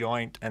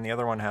joint, and the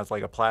other one has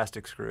like a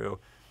plastic screw,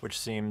 which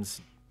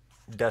seems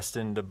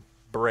destined to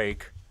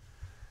break.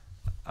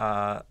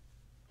 But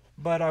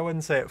I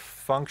wouldn't say it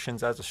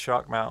functions as a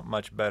shock mount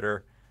much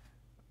better,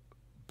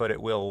 but it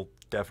will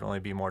definitely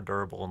be more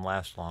durable and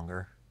last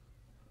longer,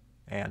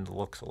 and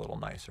looks a little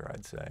nicer,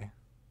 I'd say.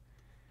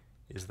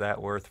 Is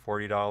that worth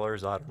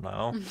 $40? I don't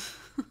know.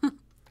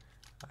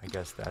 I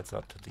guess that's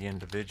up to the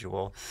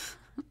individual.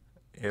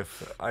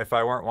 If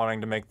I weren't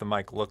wanting to make the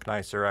mic look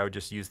nicer, I would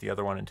just use the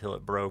other one until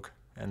it broke,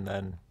 and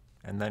then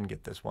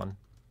get this one,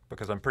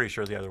 because I'm pretty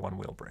sure the other one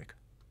will break.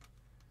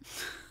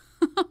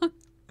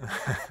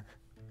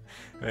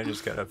 It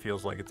just kind of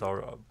feels like it's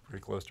all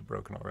pretty close to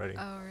broken already.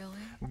 Oh, really?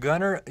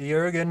 Gunnar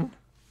Jurgen,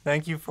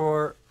 thank you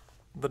for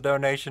the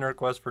donation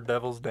request for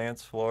Devil's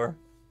Dance Floor.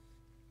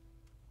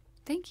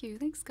 Thank you.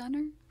 Thanks,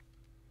 Gunnar.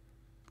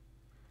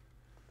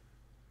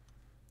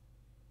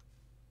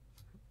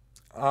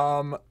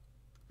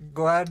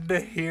 Glad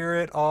to hear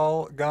it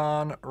all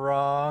gone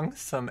wrong.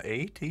 Some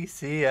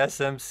ATC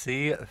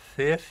SMC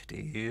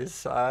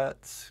 50s.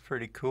 That's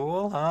pretty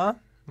cool, huh?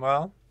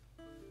 Well,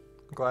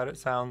 I'm glad it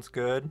sounds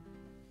good.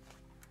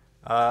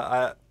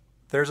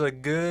 There's a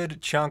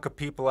good chunk of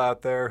people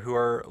out there who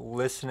are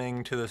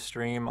listening to the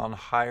stream on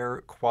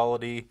higher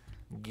quality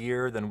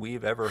gear than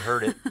we've ever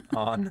heard it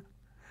on.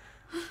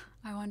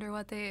 I wonder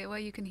what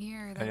you can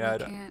hear that Yeah,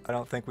 we can't I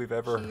don't think we've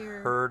ever hear.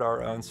 heard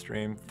our own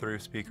stream through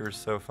speakers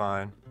so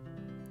fine.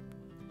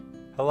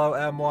 Hello,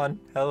 M1.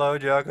 Hello,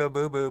 Jocko.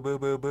 Boo, boo, boo,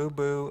 boo, boo,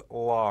 boo.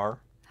 Lar.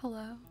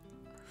 Hello.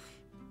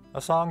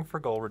 A song for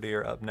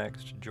Golradier up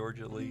next.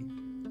 Georgia Lee.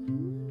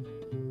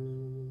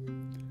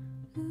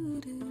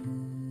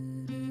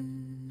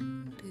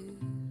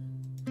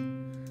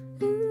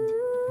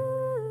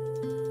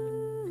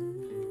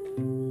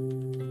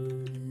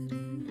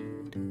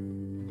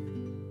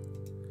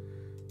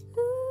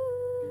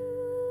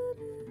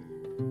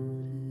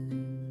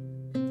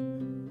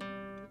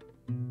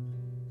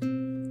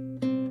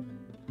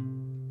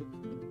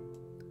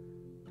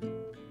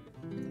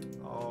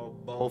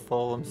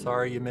 Full. I'm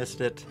sorry you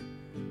missed it.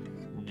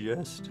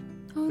 Just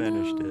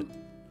finished it.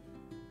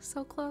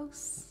 So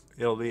close.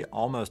 It'll be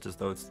almost as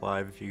though it's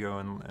live if you go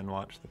and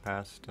watch the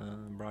past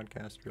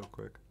broadcast real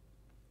quick.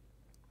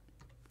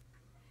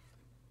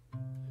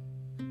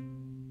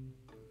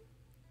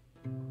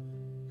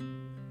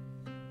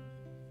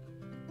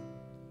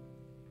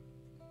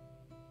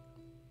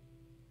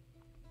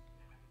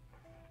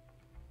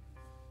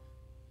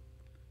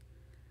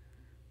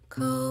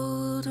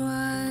 Cold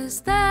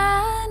was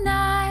the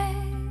night,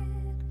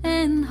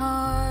 and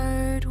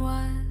hard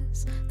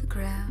was the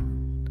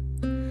ground.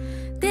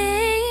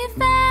 They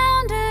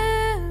found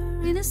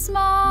her in a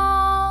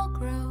small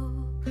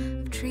grove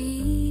of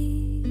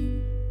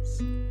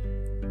trees.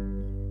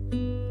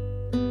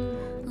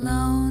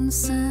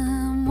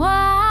 Lonesome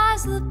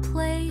was the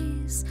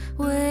place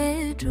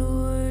where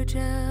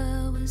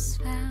Georgia was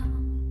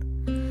found.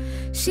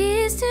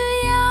 She's too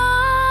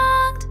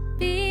young to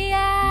be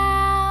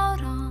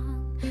out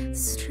on the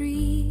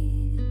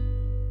street.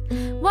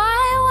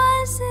 Why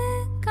was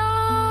it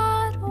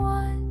God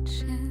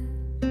watching?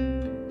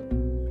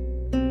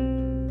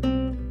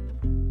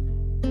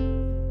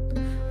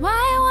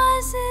 Why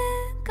was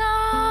it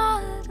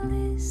God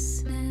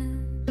listening?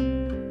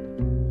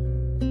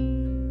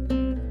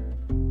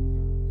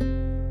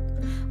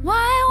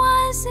 Why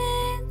was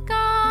it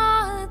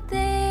God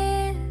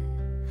there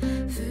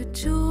for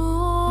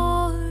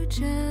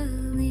Georgia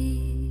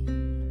Lee?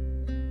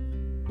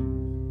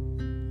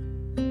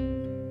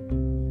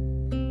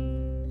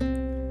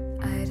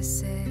 Ida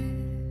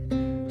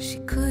said she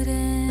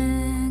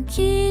couldn't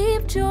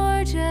keep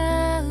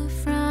Georgia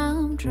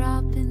from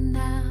dropping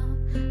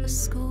out of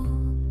school.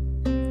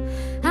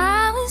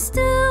 I was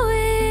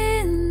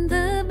doing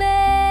the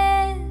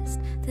best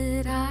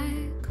that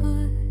I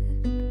could,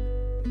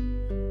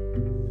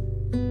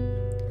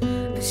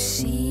 but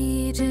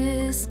she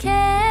just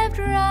kept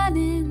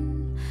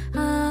running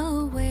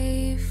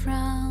away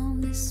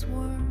from this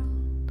world.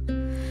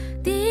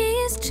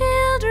 These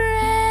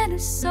children are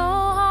so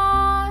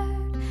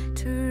hard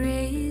to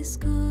raise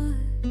good.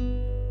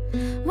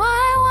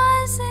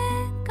 Why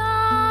wasn't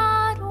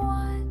God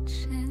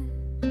watching?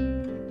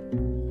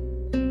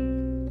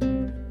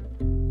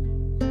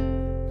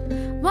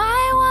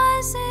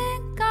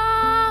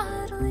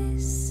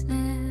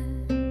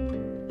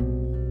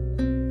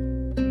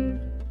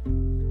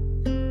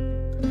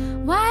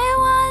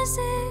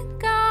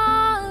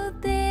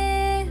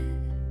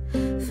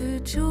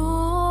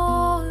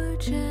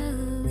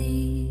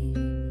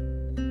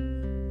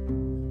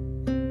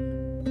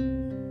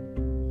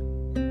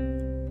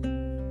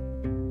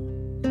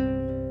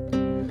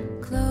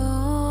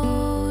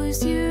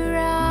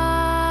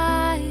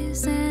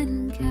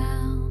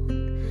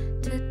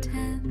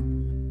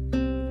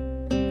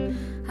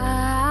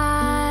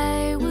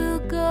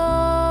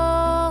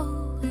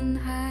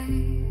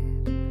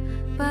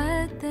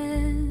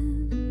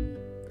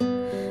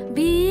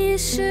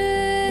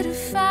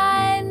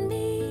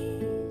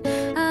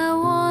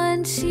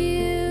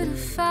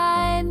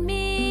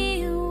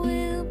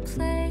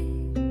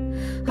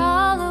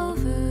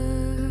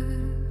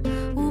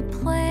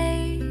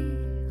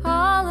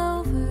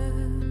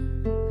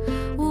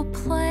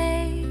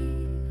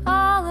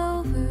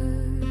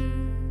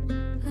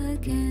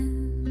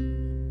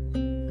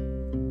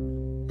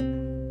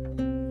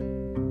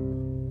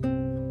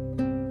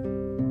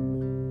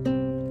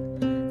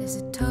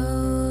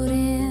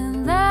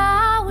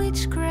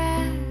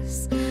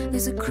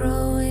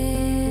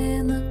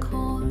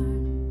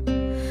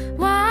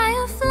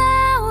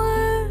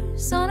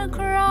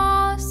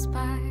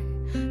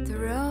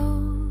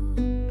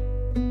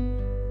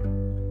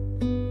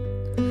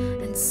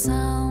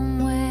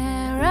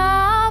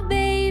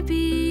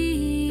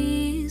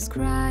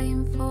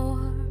 looking for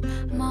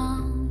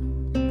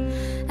Mom.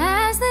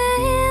 As the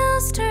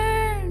hills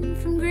turn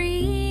from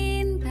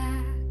green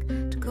back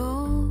to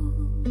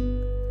gold,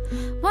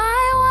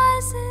 why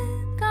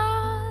wasn't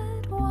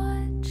God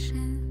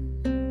watching?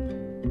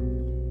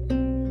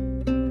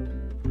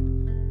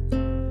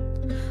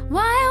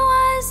 Why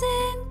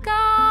wasn't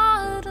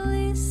God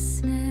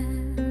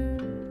listening?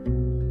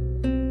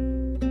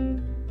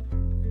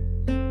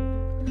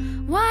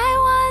 Why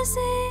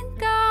wasn't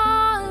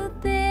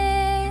God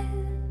there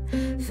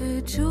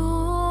for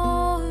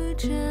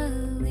Georgia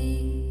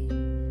Lee?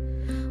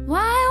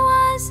 Why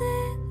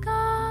wasn't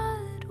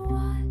God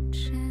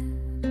watching?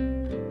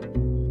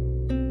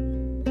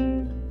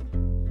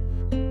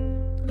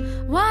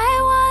 Why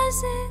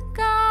wasn't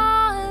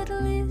God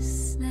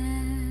listening?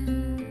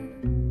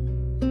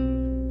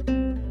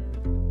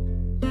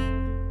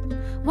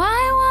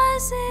 Why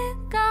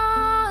wasn't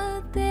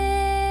God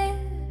there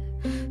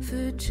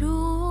for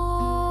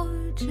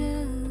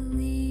Georgia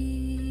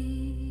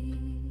Lee?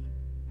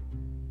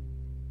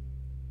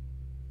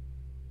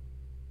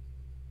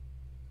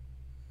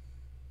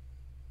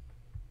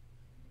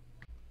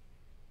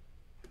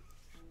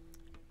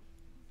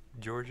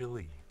 Georgia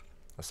Lee.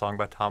 A song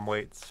by Tom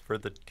Waits for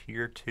the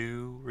Tier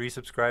 2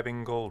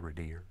 resubscribing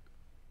Golradier.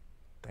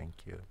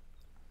 Thank you.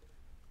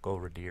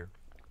 Golradier.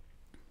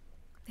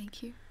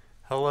 Thank you.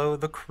 Hello,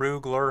 the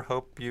Krugler.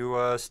 Hope you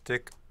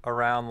stick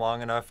around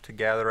long enough to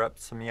gather up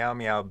some meow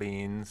meow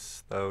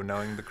beans. Though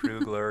knowing the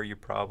Krugler, you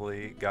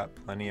probably got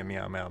plenty of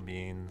meow meow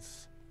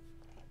beans.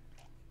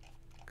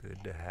 Good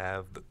to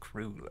have the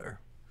Krugler.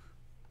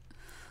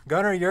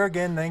 Gunnar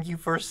Jurgen, thank you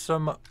for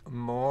some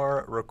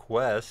more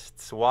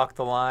requests. Walk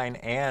the Line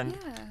and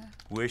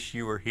Wish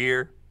You Were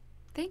Here.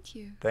 Thank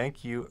you.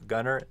 Thank you,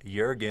 Gunnar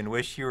Jurgen.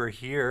 Wish You Were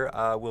Here.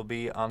 We'll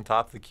be on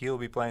top of the queue. We'll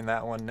be playing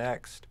that one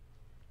next.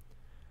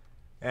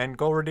 And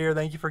Golradier,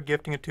 thank you for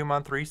gifting a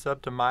 2-month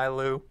resub to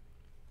Milu.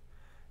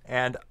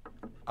 And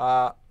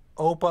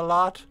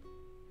Opalot,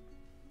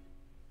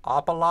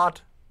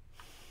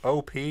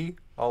 OP,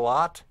 a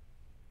lot.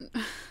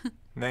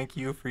 Thank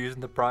you for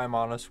using the Prime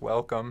on us.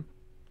 Welcome.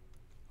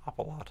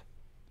 Opalot.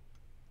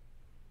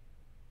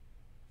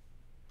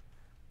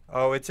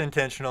 Oh, it's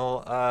intentional,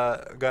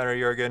 Gunnar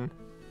Jurgen.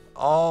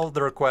 All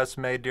the requests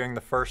made during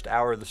the first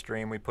hour of the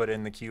stream, we put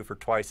in the queue for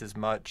twice as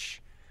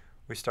much.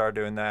 We started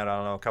doing that, I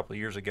don't know, a couple of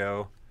years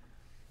ago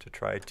to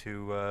try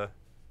to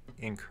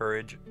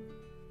encourage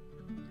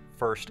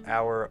first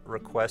hour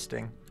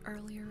requesting.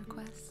 Earlier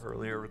requests.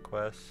 Earlier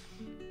requests.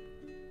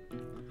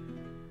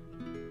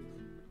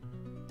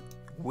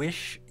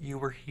 Wish You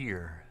Were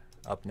Here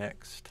up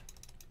next.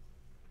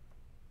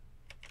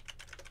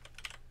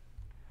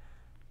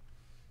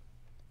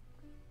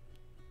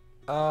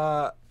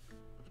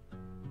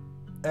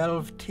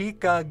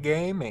 Elvtika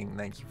Gaming,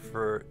 thank you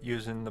for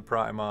using the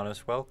Prime on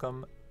us.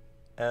 Welcome,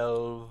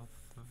 Elvtika.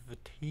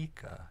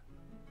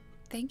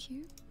 Thank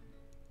you.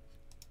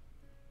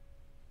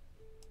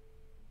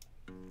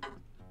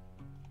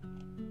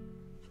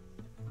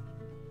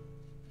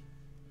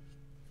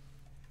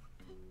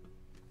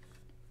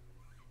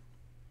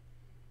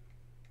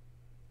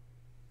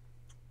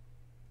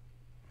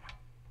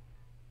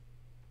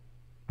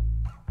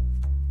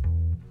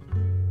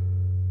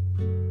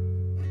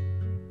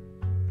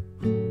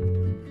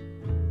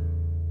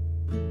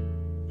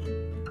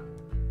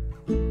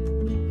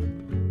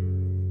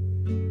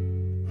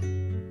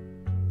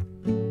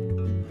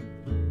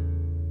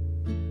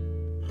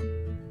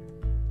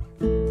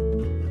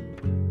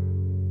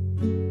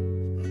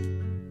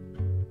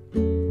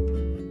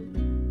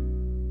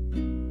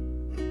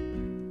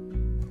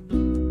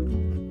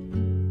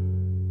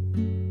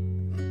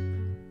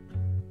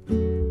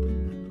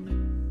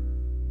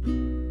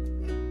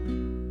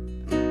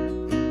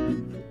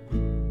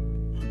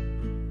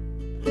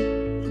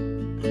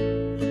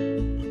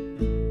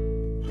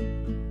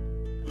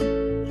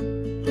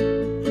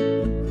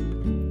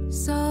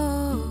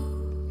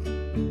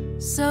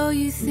 So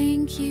you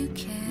think you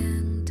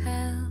can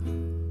tell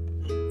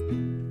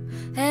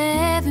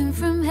heaven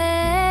from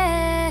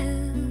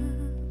hell,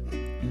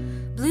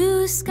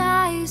 blue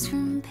skies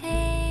from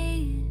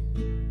pain?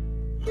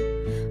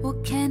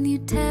 What can you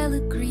tell a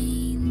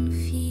green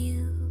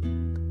field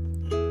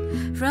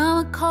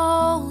from a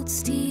cold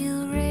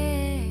steel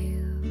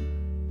rail?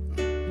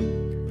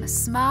 A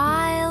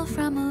smile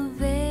from a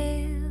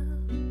veil.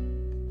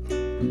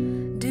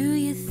 Do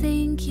you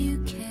think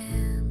you can?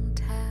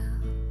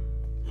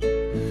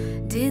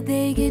 Did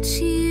they get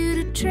you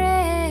to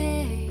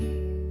trade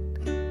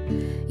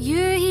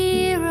your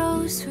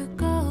heroes for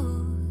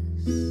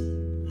ghosts,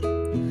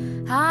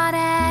 hot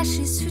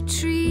ashes for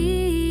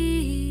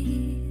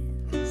trees,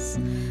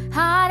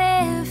 hot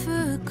air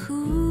for a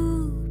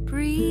cool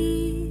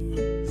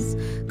breeze,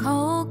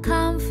 cold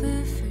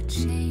comfort for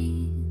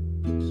change?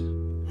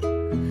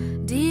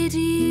 Did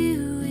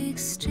you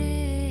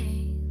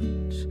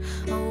exchange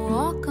a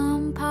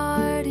walk-on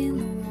part in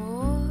the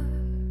war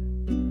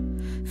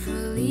for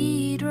a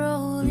lead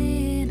role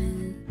in a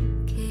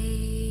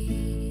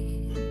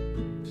cage?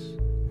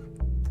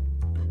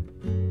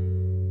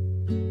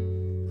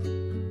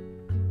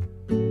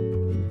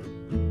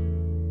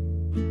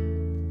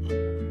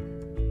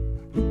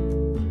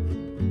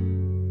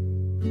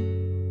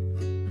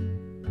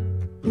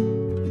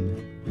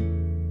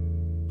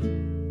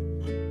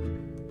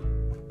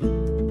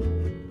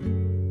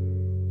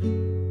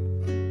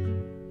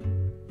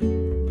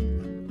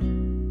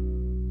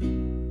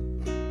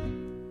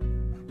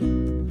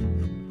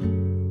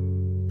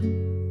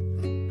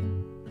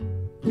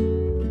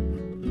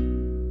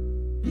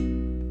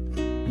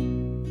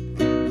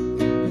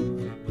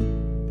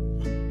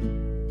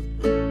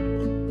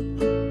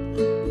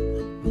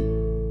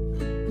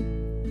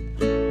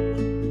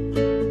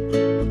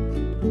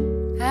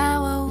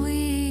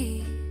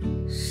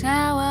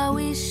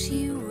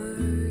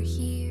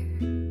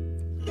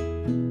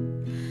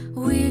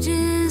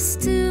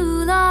 Just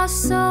two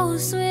lost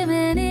souls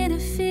swimming in a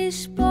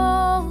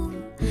fishbowl,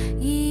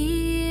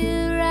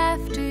 year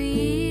after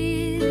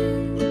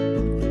year,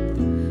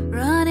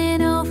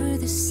 running over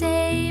the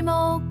same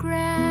old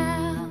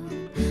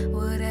ground.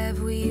 What have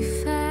we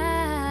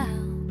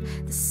found?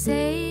 The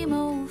same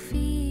old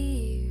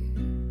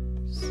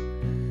fears.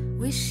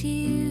 Wish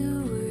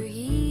you were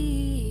here.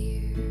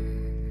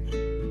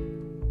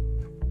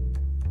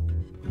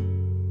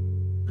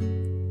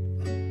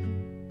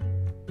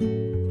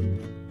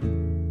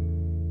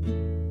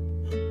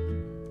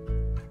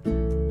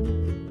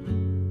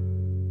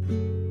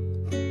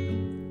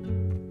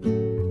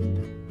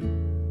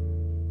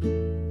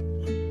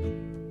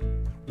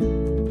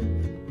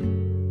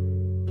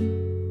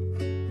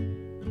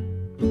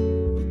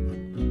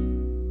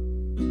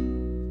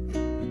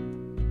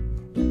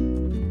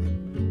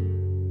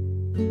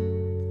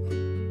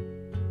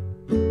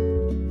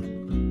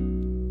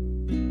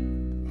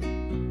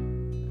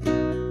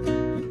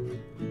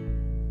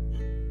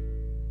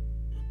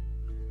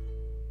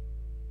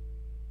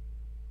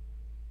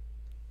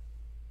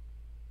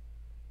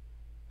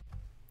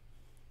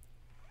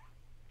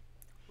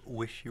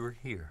 Wish You Were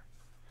Here.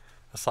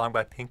 A song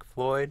by Pink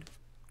Floyd.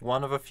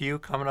 One of a few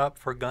coming up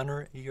for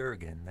Gunnar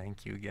Jurgen.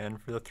 Thank you again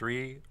for the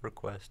 3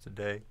 requests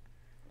today.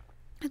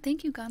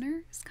 Thank you,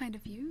 Gunnar. It's kind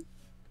of you.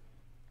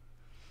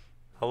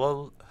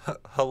 Hello,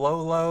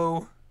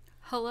 Hello.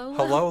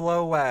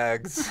 hello,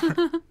 wags.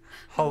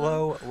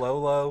 Hello,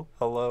 Lolo,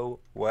 hello,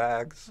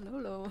 wags.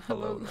 Hello.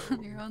 Hello.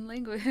 Your own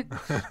language.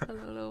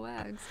 Hello,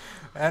 wags.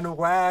 And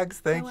wags,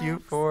 thank Hi, you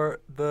Wags. for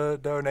the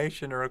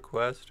donation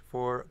request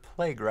for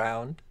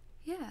Playground,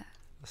 Yeah.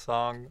 a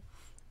song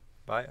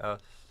by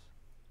us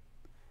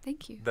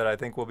Thank you. that I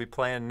think we'll be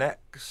playing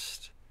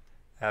next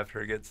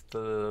after it gets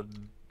the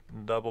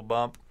double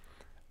bump.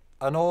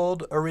 An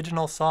old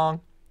original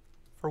song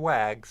for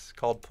Wags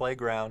called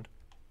Playground.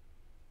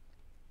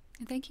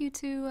 And thank you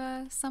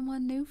to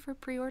someone new for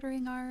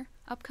pre-ordering our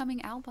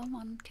upcoming album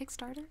on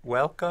Kickstarter.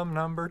 Welcome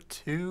number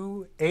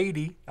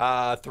 280,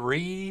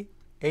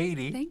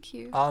 380 Thank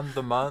you. on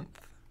the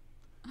month.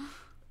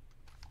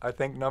 I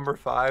think number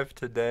 5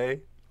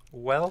 today.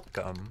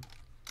 Welcome.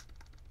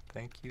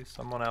 Thank you,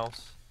 someone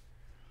else.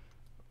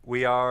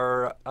 We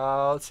are,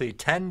 let's see,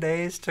 10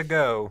 days to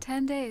go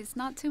 10 days,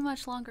 not too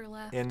much longer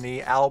left. in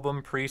the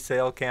album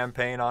pre-sale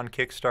campaign on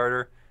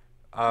Kickstarter.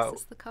 Is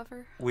this the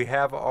cover? We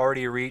have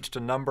already reached a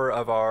number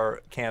of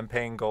our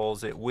campaign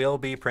goals. It will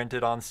be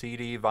printed on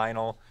CD,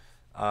 vinyl.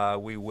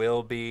 We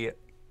will be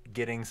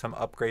getting some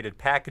upgraded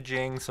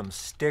packaging, some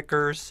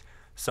stickers,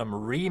 some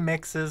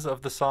remixes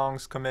of the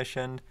songs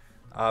commissioned.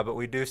 But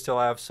we do still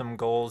have some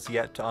goals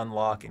yet to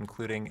unlock,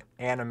 including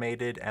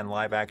animated and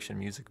live-action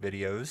music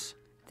videos.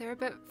 They're a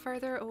bit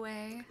further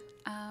away,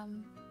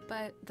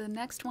 but the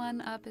next one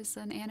up is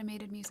an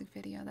animated music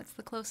video. That's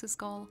the closest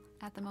goal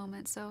at the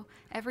moment. So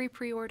every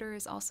pre-order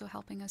is also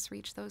helping us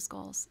reach those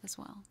goals as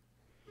well.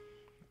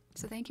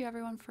 So thank you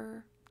everyone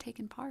for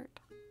taking part.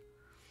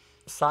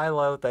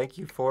 Silo, thank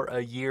you for a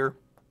year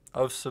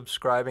of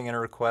subscribing and a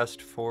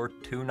request for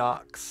Two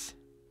Knocks.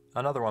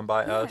 Another one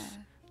by us.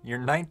 Your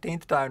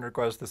 19th time to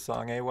request this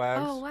song, eh,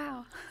 Wags? Oh,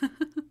 wow.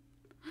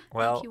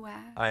 Well, Thank you,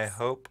 Wags. I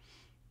hope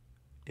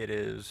it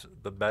is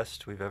the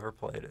best we've ever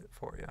played it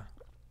for you.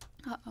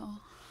 Uh-oh.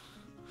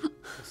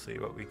 We'll see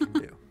what we can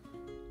do.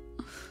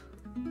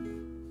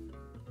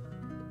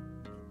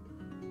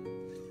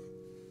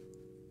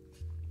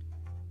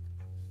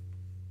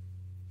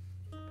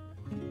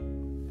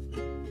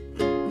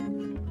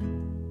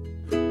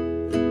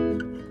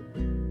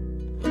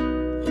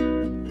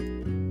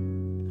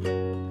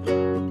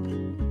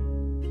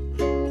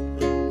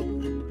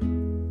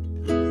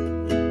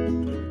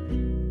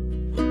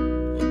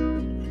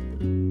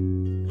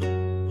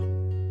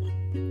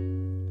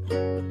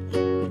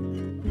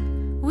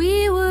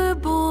 We were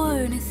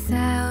born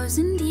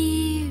 1,000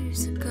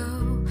 years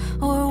ago,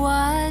 or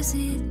was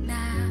it now?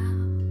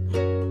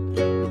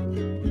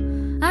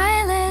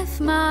 I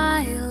left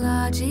my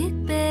logic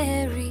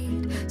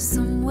buried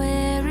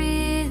somewhere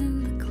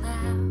in the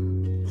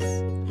clouds.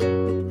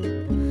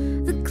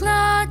 The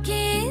clock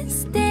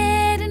is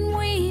dead and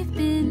we've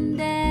been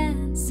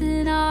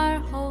dancing our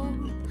whole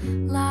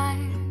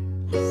lives.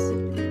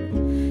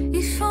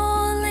 If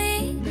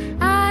only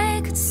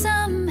I could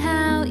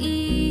somehow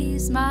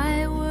ease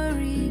my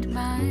worried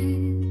mind.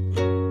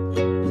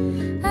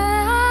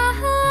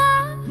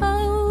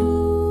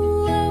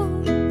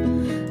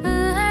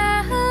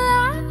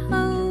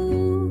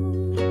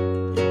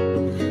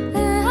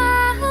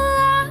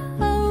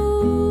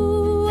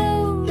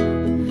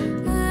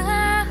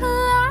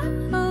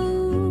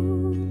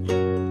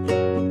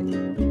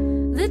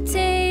 The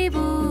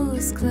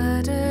table's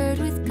cluttered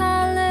with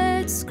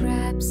colored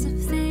scraps of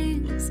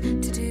things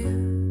to do.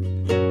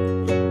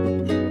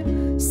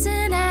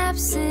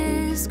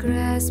 Synapses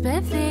grasp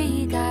at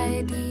vague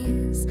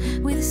ideas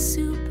with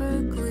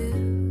super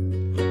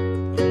glue.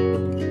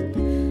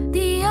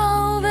 The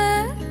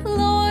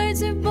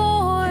overlords are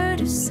bored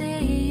of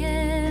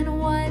saying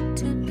what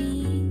to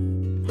be.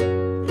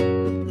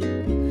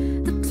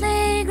 The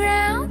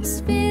playground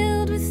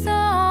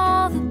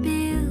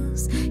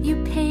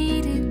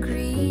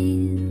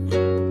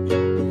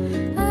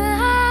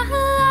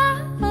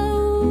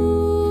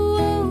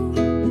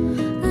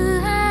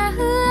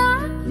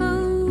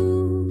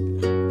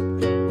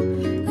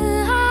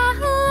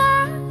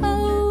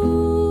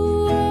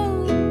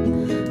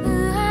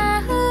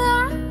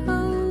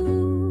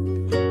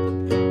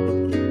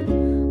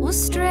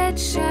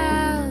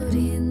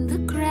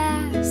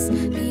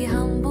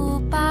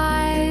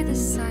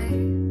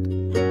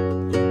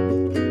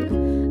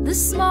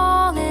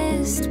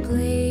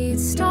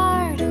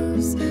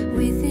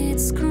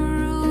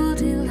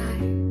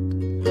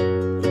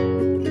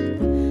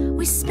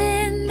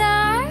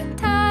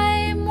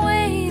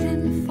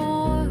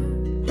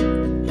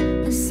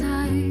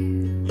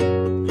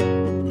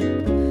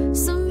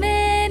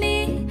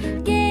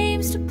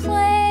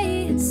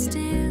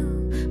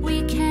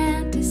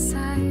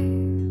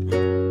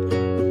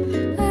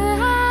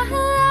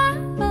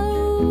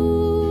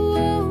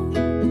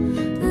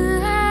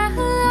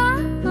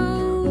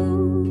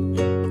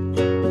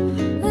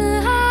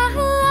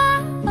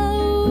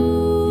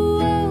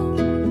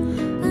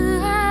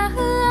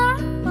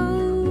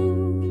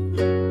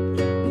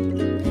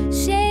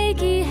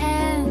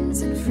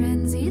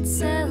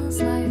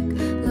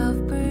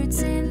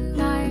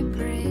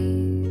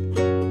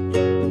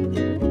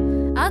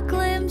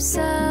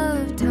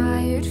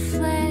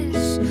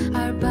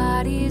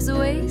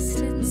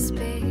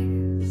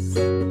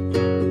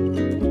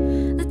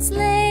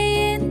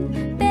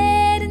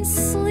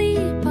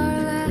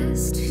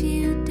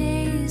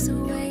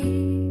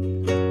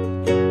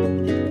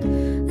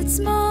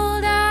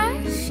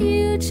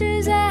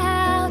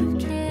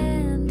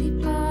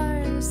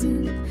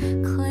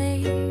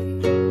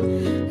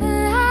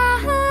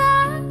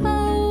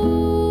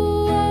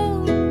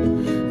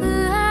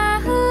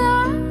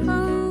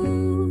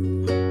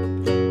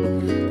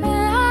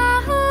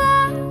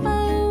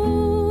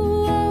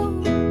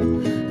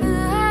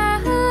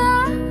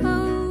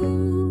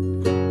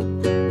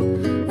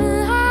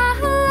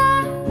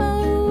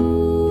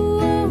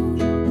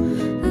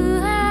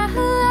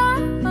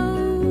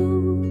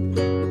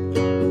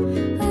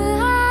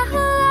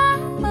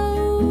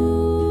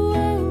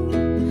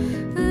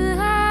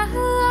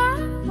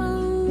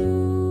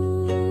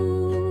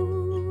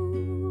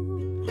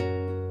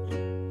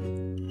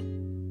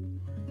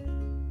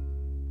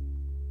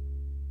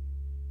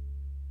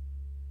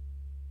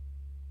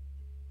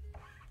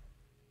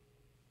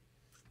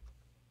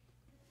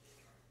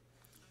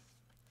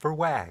for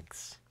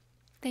Wags.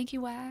 Thank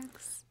you,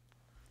 Wags.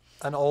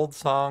 An old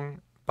song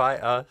by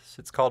us.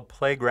 It's called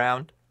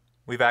Playground.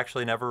 We've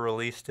actually never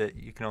released it.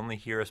 You can only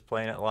hear us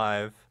playing it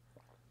live.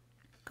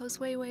 Goes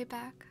way, way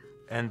back.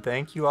 And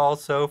thank you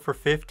also for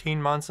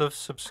 15 months of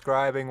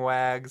subscribing,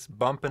 Wags,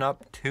 bumping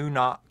up 2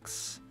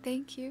 knocks.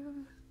 Thank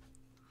you.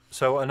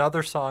 So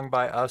another song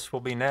by us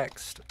will be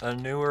next. A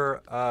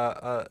newer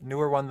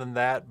one than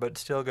that, but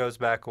still goes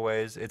back a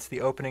ways. It's the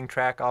opening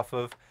track off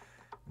of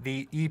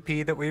the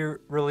EP that we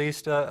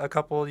released a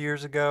couple of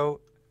years ago.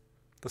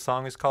 The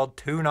song is called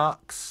 2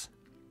 Knocks.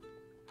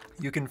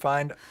 You can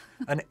find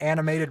an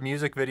animated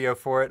music video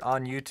for it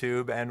on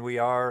YouTube, and we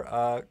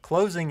are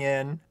closing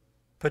in,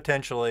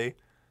 potentially,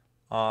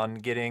 on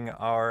getting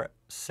our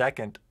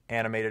second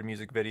animated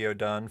music video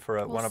done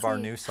for one of our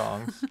new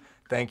songs.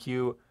 Thank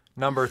you,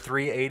 number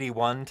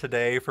 381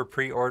 today, for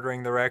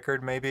pre-ordering the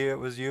record. Maybe it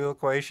was you,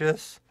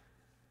 Aeseaes.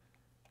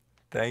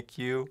 Thank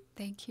you.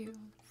 Thank you.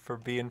 For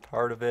being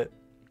part of it.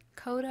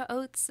 Coda,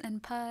 Oats,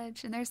 and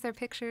Pudge, and there's their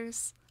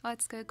pictures. Oh,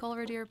 it's good.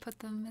 Culver Deer put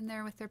them in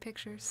there with their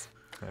pictures.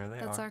 There they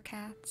are. That's our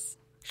cats.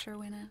 Sure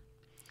winna.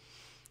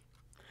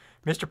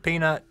 Mr.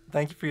 Peanut,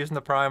 thank you for using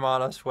the Prime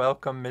on us.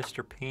 Welcome,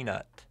 Mr.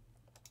 Peanut.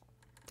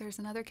 There's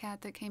another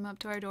cat that came up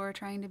to our door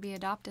trying to be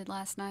adopted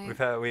last night.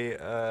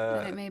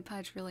 And it made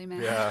Pudge really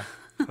mad. Yeah,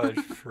 Pudge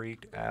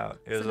freaked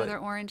out. It was another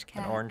orange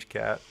cat. An orange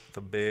cat with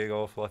a big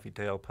old fluffy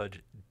tail.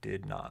 Pudge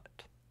did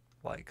not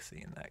like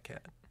seeing that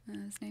cat.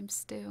 His name's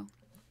Stu.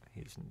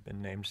 He's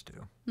been named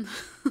Stu.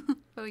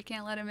 But we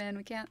can't let him in.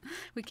 We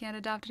can't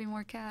adopt any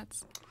more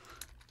cats.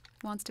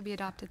 Wants to be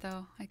adopted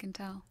though, I can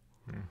tell.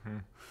 Mm-hmm.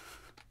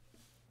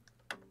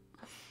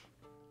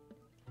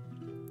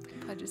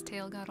 Pudge's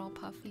tail got all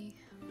puffy.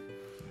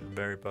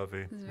 Very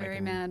puffy. He's very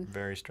mad.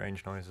 Very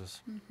strange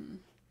noises. Mm-hmm.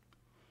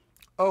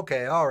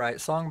 Okay, all right.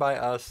 Song by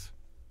us.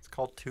 It's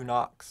called 2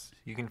 Knocks.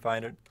 You can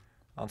find it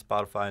on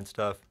Spotify and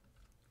stuff.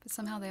 But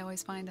somehow they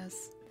always find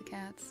us, the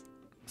cats.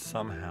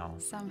 Somehow.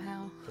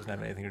 Doesn't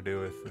have anything to do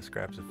with the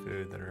scraps of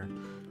food that are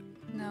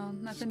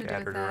nothing to do with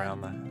scattered that.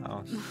 around the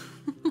house.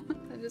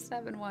 That just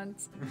happened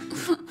once.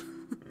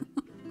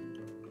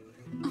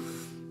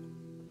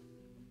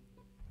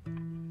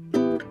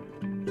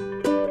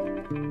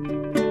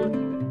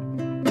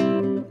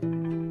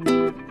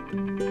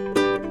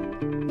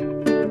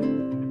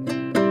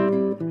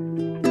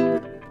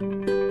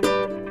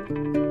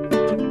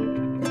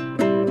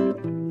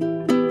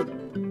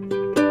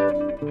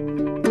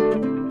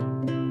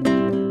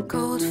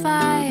 Cold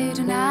fire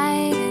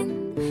tonight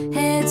and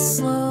head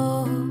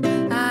slow.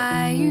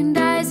 Iron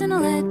dies in a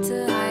lead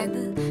to hide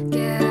the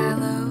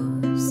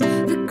gallows.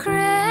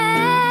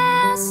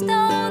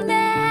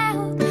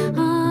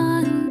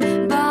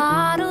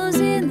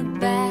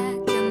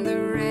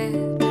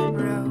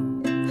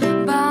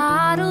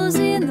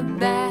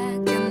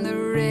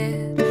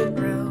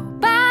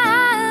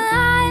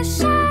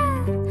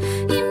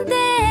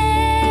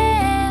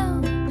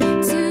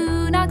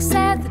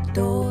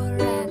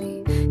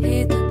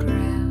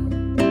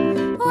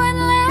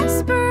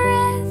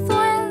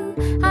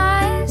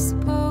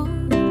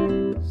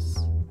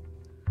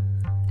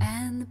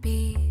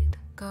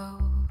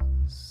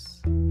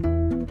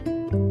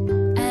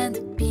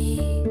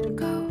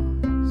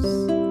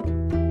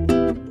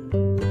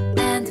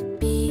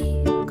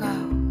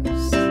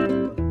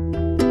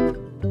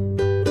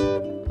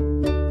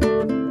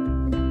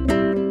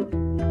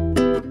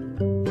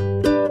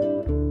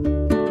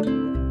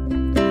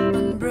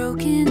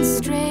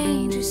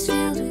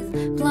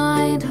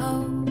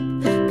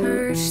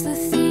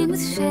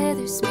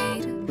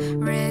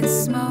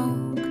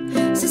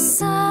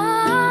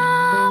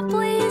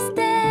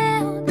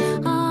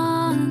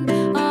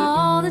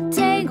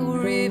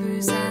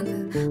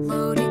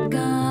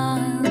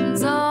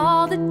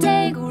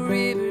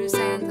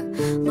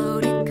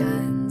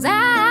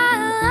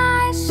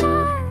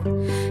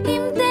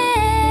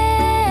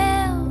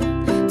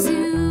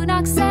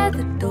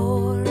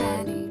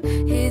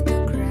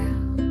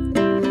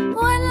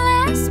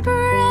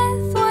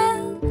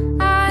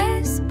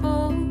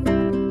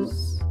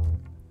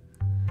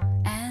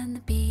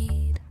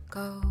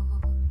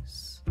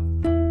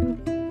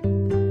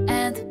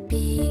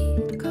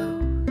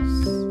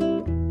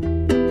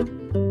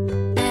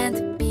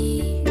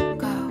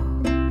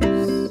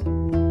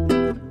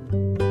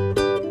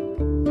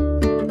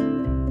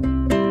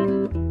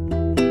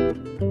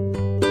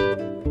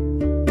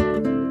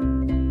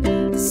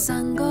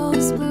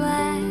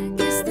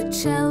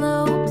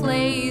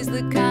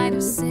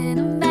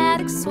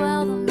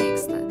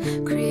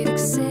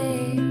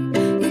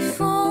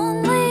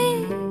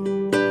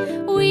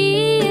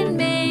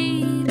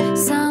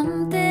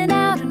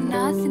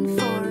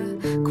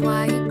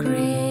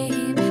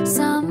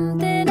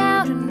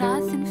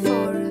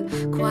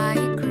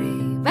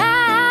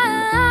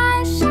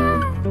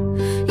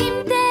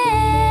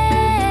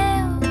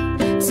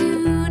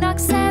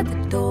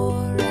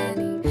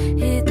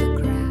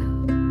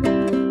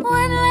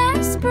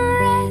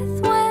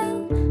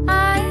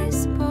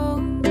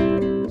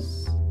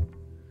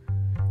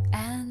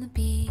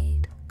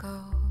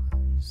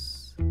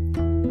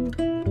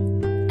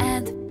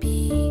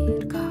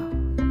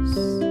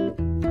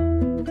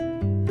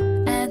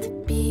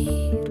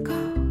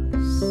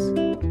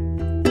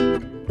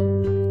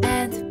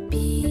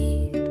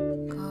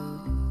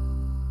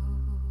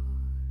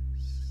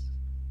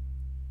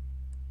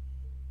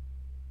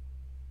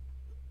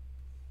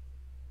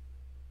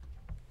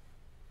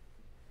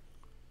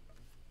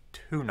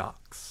 Who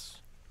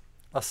Knocks?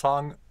 A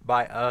song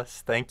by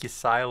us. Thank you,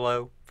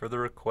 Silo, for the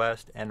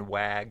request, and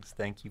Wags,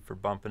 thank you for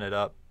bumping it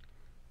up.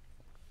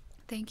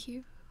 Thank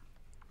you.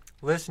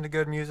 Listen to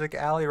good music.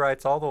 Allie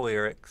writes all the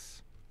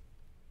lyrics.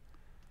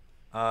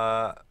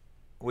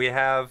 We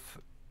have,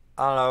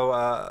 I don't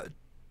know,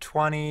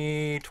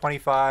 20,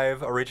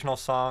 25 original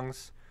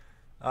songs.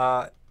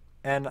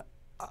 And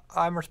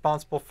I'm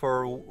responsible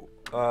for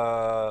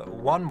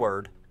one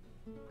word.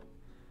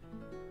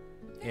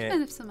 There's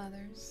been some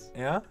others.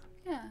 Yeah?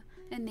 Yeah.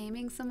 And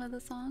naming some of the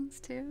songs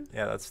too.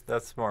 Yeah, that's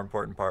the more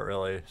important part,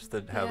 really, is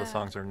how the Yeah.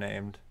 songs are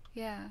named.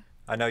 Yeah.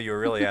 I know you were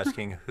really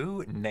asking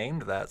who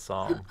named that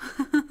song.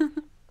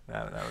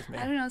 That was me.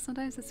 I don't know.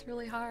 Sometimes it's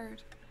really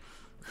hard.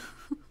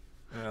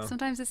 Yeah.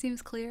 Sometimes it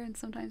seems clear, and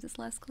sometimes it's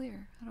less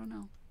clear. I don't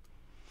know.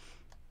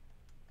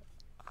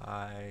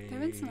 I There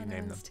have been some other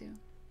named ones them.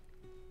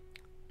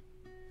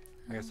 too.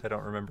 I guess I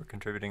don't remember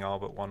contributing all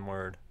but one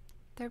word.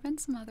 There have been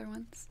some other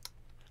ones.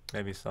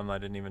 Maybe some I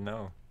didn't even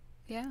know.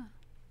 Yeah.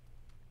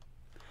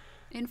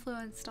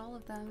 Influenced all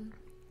of them.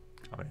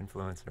 I'm an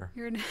influencer.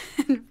 You're an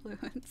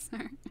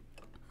influencer.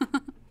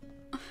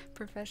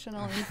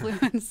 Professional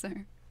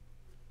influencer.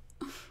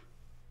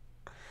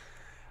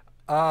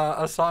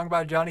 A song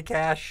by Johnny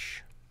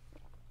Cash.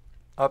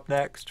 Up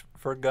next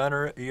for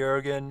Gunnar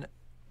Jurgen,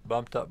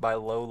 bumped up by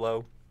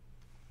Lolo.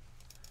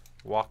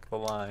 Walk the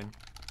Line.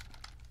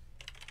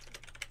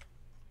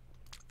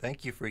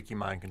 Thank you, Freaky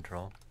Mind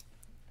Control.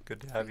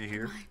 Good to have you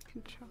here. Mind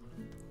control.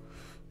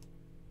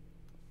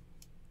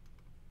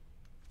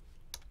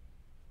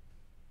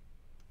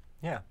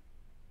 Yeah.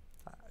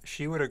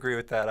 She would agree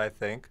with that, I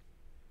think.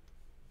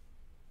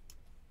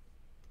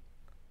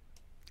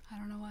 I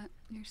don't know what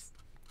you're.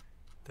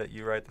 That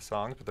you write the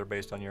songs, but they're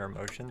based on your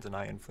emotions, and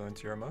I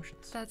influence your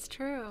emotions. That's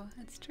true.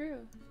 It's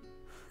true.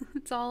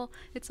 It's all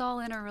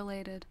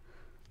interrelated.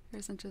 There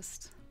isn't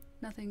just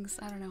nothing's.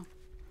 I don't know.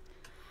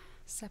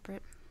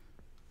 Separate.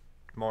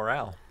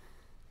 Morale.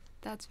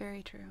 That's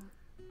very true.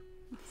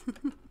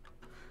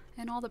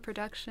 And all the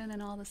production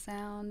and all the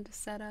sound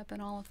setup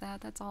and all of that,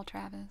 that's all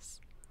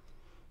Travis.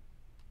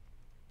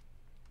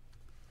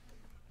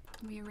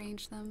 We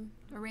arrange them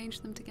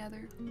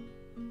together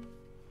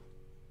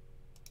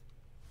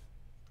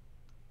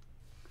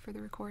for the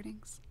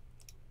recordings.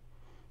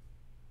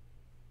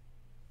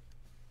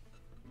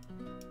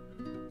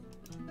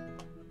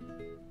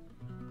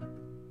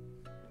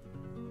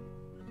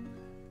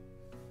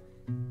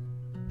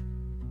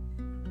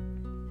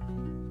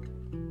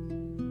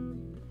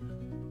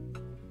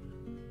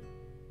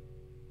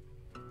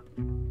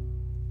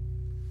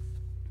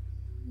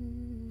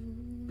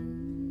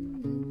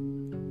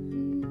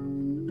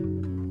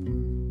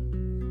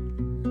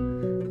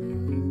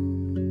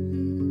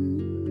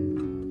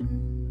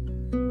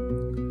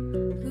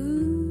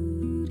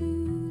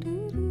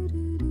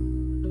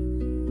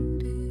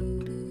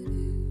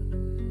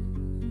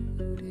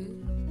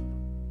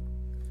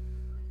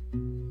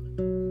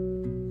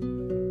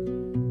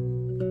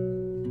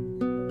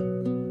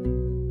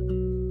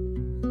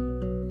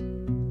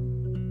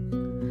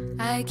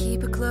 I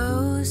keep a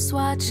close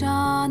watch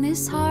on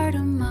this heart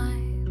of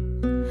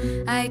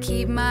mine. I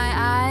keep my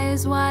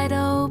eyes wide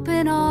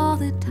open all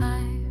the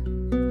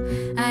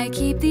time. I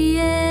keep the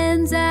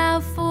ends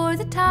out for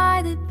the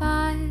tie that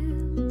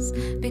binds.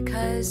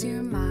 Because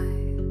you're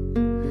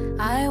mine,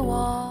 I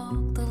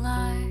walk the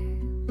line.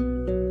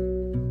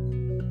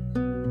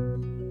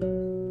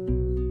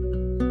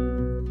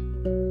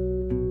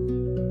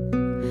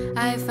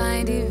 I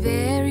find it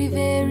very,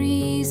 very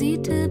easy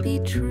to be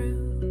true.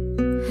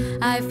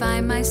 I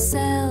find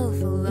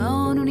myself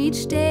alone when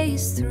each day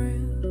is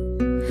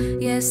through.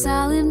 Yes,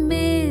 I'll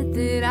admit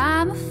that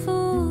I'm a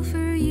fool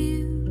for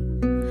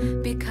you.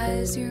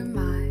 Because you're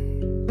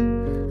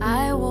mine,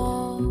 I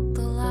walk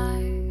the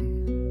line.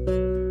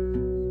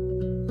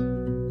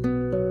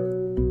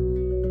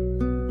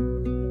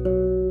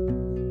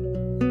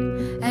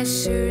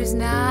 As sure as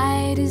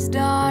night is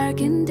dark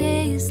and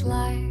day is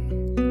light,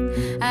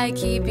 I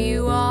keep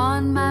you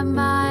on my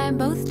mind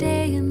both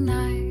day and night.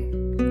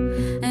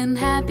 And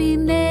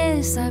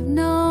happiness I've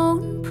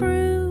known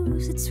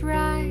proves it's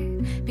right.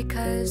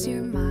 Because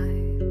you're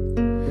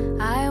mine,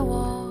 I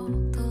walk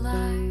the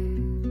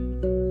line.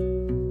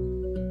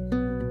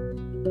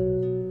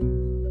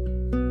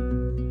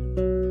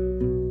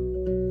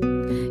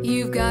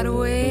 You've got a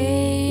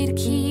way to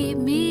keep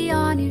me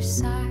on your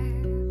side.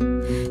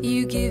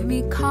 You give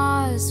me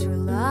cause for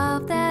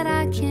love that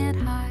I can't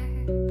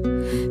hide.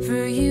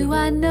 For you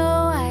I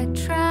know I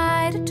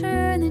try to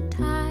turn the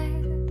tide.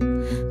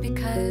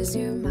 Because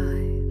you're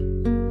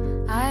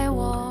mine, I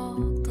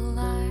walk the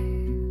line.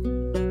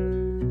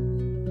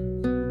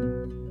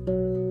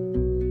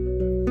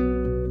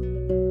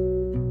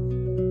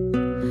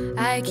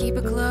 I keep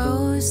a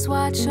close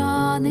watch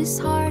on this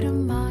heart of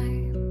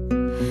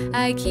mine.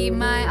 I keep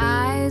my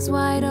eyes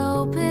wide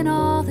open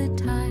all the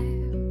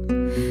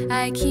time.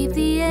 I keep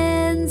the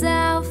ends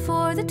out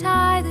for the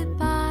tie that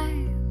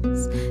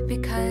binds.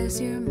 Because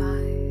you're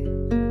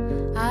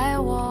mine, I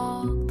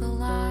walk the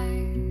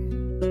line.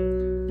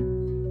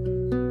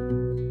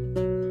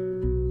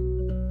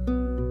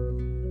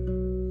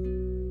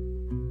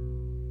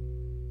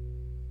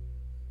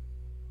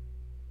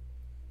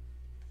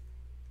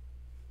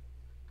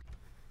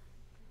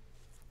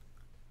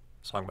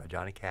 Song by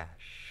Johnny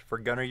Cash. For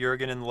Gunnar,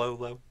 Jurgen, and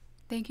Lolo.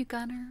 Thank you,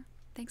 Gunnar.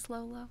 Thanks,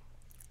 Lolo.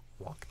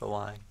 Walk the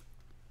line.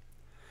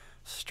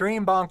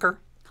 Stream Bonker.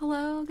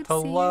 Hello, good to see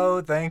you.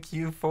 Hello, thank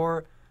you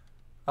for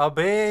a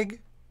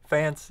big,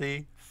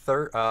 fancy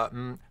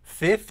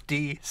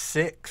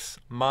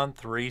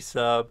 56-month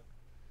resub.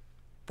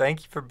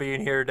 Thank you for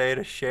being here today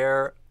to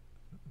share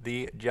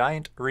the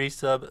giant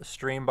resub,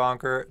 Stream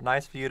Bonker.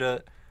 Nice for you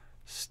to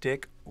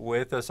stick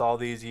with us all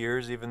these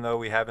years, even though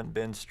we haven't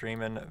been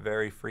streaming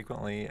very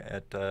frequently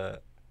at a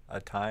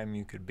time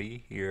you could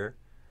be here.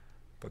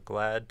 But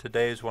glad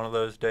today's one of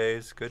those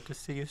days. Good to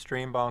see you,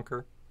 Stream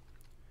Bonker.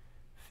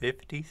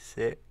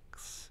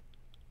 56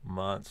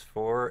 months,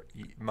 4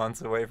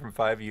 months away from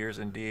 5 years,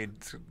 indeed.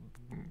 It's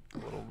a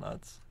little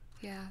nuts.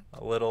 Yeah.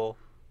 A little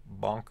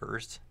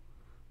bonkers.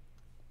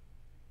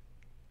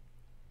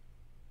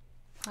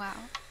 Wow.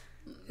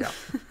 Yeah.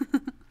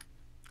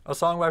 A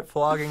song by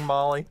Flogging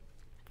Molly.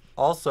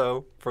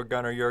 Also, for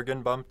Gunnar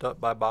Jurgen, Bumped Up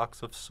by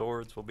Box of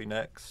Swords will be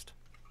next.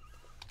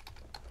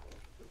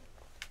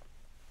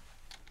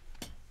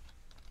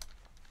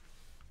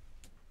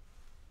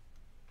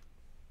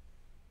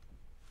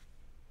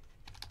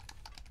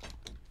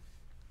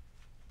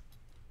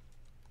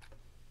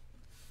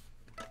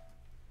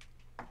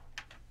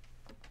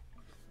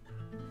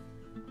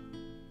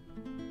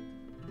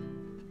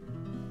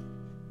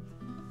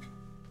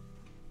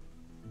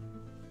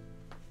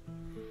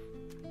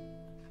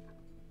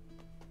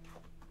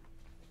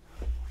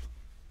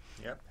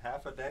 Yep,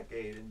 half a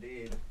decade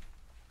indeed.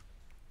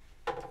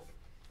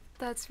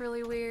 That's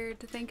really weird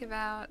to think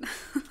about.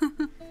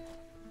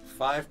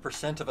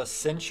 5% of a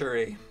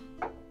century.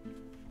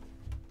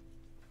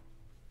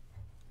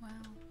 Wow.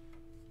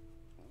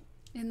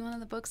 In one of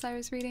the books I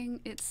was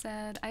reading, it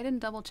said, I didn't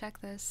double check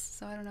this,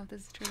 so I don't know if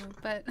this is true,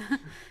 but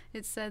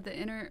it said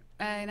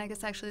and I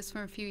guess actually it's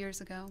from a few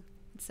years ago,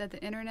 it said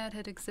the internet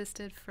had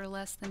existed for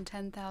less than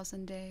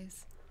 10,000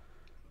 days.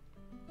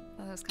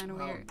 That was kind of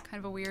weird, kind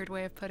of a weird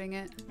way of putting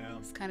it. Yeah.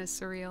 It's kind of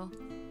surreal.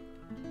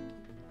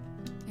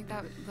 I think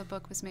that the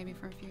book was maybe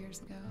from a few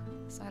years ago,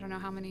 so I don't know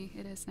how many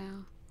it is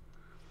now.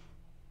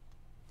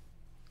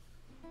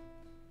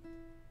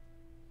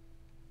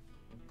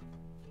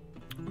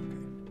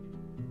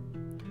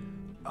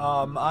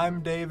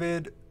 I'm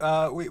David.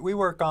 We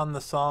work on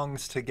the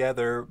songs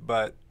together,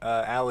 but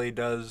Allie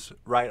does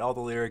write all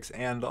the lyrics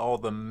and all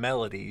the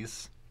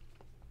melodies.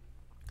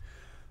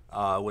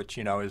 Which,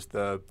 you know, is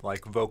the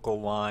vocal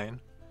line,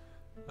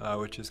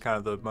 which is kind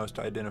of the most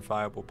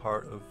identifiable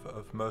part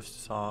of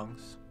most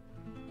songs.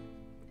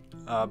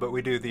 But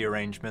we do the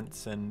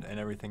arrangements and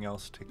everything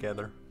else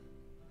together.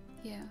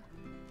 Yeah.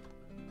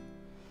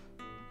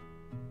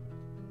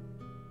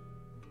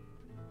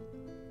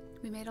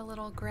 We made a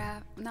little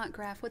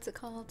what's it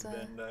called?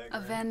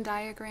 A Venn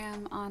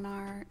diagram on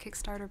our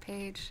Kickstarter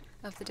page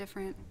of the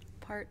different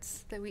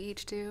parts that we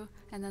each do,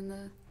 and then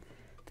the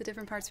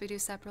different parts we do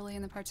separately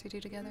and the parts we do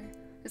together.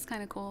 It's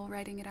kind of cool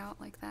writing it out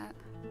like that.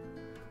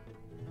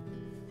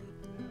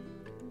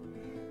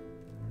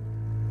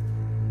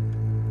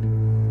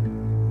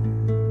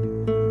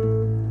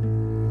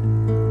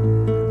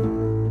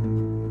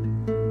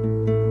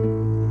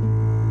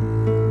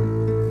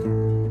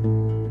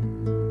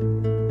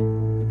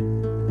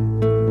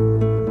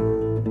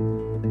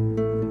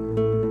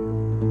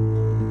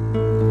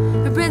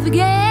 Her breath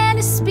began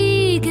to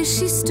speak as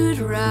she stood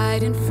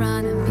right in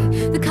front of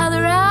me. The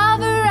color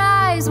of her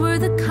eyes were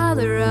the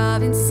color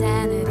of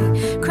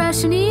insanity.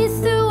 Crash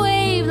beneath the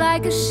wave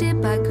like a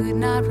ship I could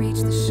not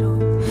reach the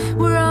shore.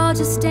 We're all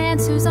just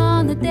dancers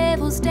on the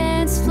devil's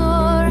dance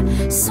floor.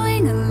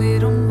 Swing a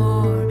little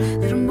more of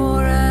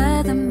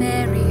the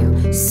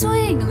merry.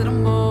 Swing a little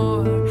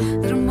more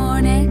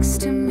next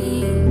to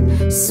me.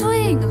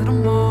 Swing a little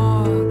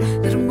more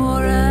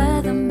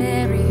of the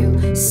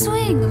merry.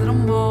 Swing a little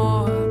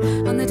more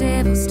on the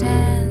devil's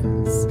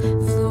dance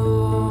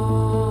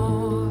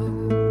floor.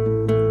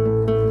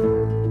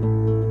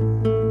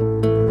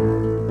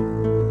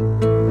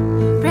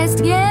 Pressed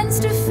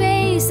against her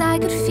face, I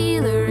could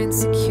feel her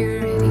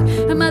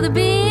insecurity. Her mother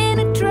being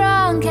a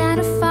drunk and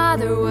her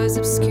father was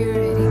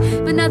obscurity.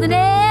 But nothing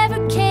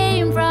ever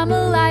came from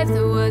a life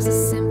that was a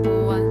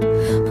simple one.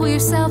 Pull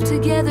yourself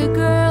together,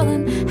 girl,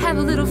 and have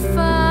a little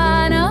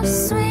fun. Oh,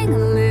 swing a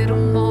little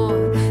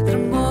more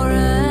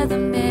of the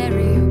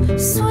merry.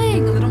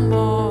 Swing a little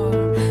more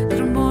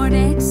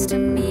next to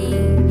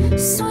me.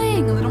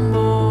 Swing a little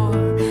more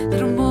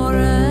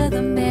of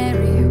the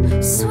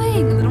merry.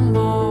 Swing a little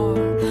more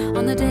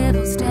on the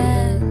devil's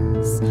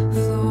dance floor.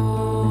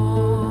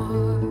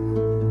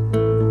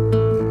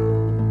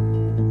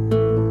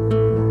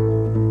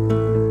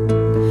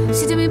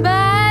 She took me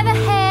by the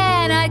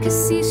hand, I could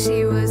see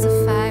she was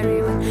a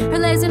fiery one. Her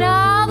legs went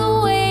all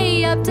the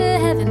way up to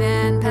heaven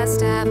and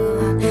past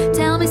Avalon.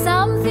 Tell me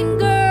something,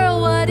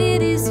 girl, what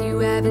it is you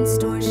have in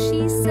store.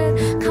 She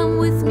said, come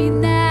with me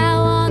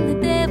now on the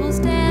devil's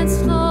dance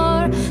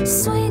floor.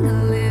 Swing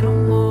a little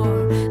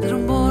more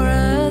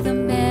of the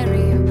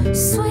merry.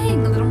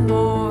 Swing a little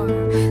more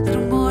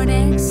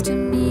next to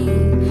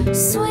me.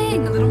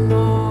 Swing a little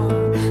more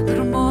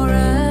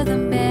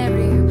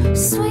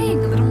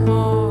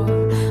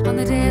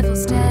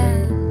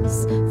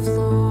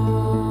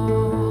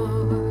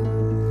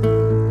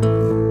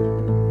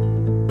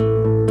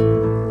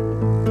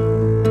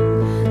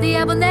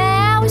apple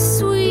now is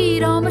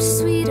sweet, oh, much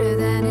sweeter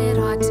than it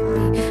ought to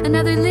be.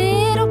 Another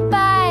little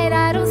bite,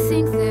 I don't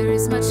think there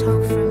is much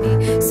hope for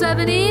me. So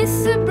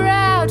beneath the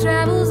brow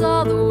travels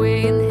all the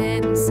way and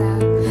heading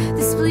south.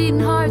 This bleeding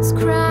heart's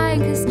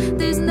crying 'cause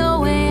there's no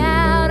way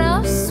out.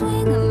 Oh,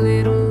 swing a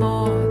little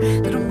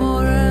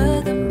more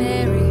of the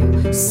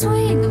merrier.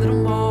 Swing a little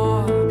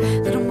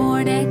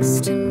more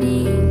next to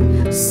me.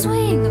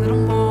 Swing a little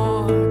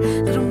more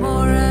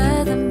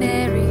of the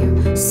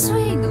merrier.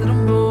 Swing a little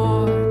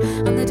more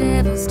on the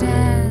devil's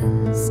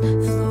dance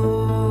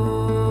floor.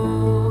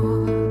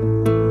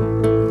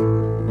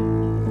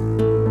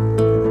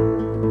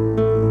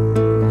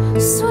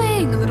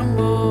 Swing a little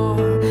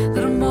more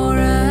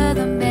of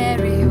the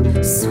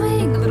merrier.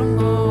 Swing a little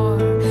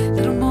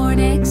more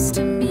next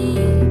to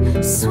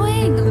me.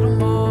 Swing a little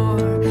more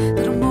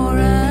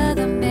of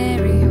the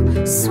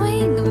merrier.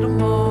 Swing a little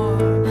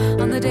more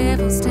on the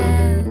devil's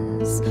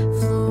dance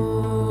floor.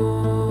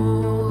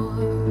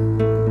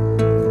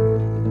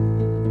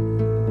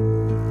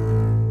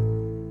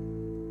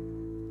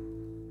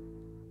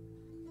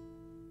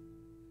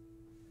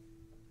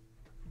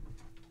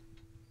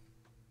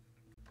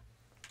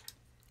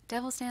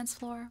 Devil's Dance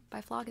Floor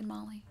by Flogging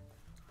Molly.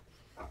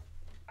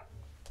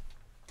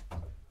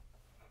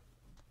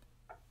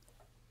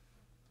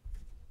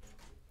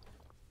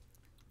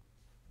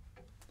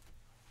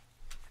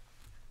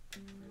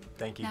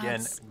 Thank you Now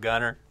again, it's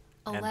Gunner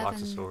and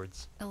Box of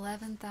Swords.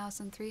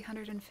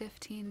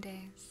 11,315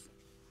 days.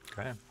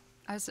 Okay.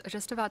 I was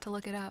just about to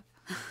look it up.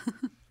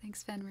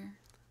 Thanks, Fenrir.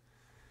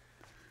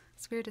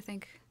 It's weird to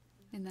think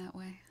in that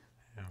way.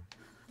 Yeah.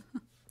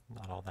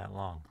 Not all that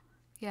long.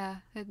 Yeah,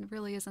 it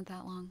really isn't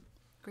that long.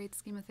 Great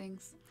scheme of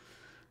things.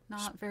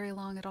 Not very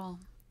long at all.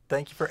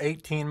 Thank you for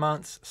 18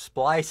 months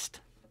spliced.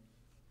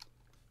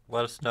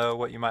 Let us know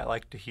what you might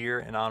like to hear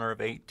in honor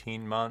of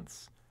 18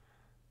 months.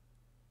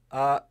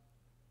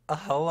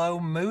 Hello,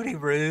 Moody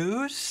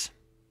Ruse.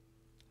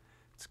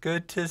 It's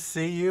good to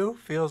see you.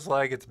 Feels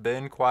like it's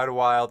been quite a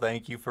while.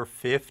 Thank you for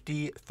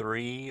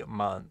 53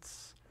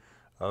 months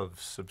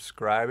of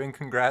subscribing.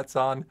 Congrats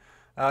on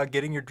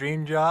getting your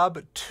dream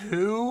job,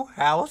 2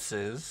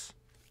 houses,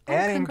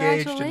 and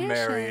engaged and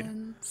married,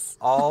 Congratulations.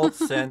 all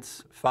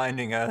since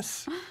finding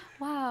us.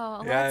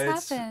 Wow, Yeah,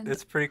 what's happened?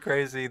 it's pretty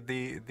crazy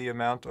the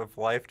amount of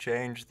life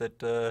change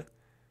that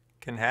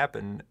can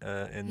happen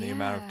in the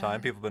amount of time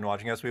Yeah. people have been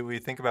watching us. We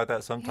think about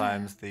that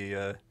sometimes.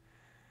 The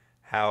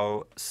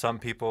how some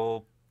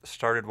people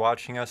started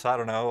watching us. I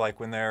don't know, like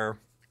when they're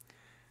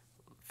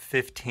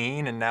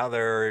 15 and now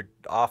they're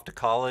off to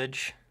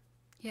college.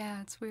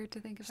 Yeah, it's weird to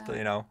think about. Still,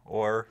 you know,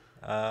 or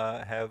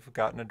have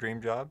gotten a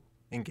dream job,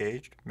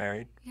 engaged,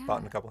 married, bought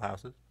in Yeah. a couple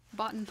houses,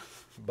 Bought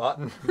bought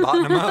them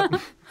up.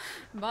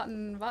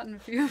 a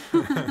few.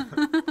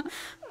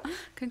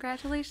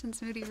 Congratulations,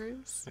 Moody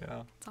Ruse.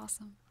 Yeah. It's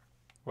awesome.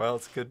 Well,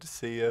 it's good to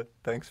see you.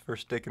 Thanks for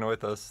sticking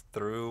with us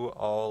through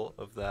all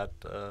of that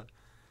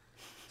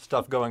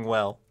stuff going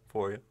well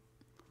for you.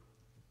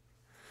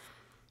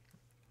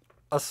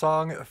 A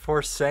song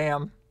for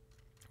Sam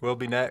will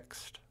be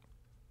next.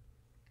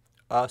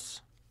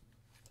 Us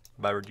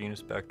by Regina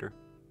Spektor.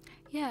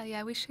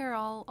 Yeah, we share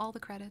all the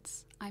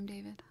credits. I'm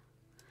David.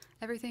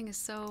 Everything is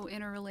so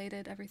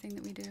interrelated, everything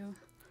that we do.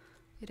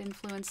 It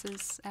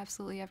influences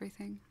absolutely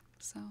everything.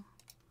 So,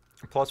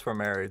 Plus, we're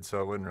married,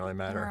 so it wouldn't really and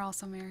matter. we're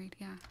also married,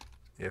 yeah.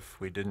 If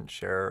we didn't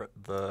share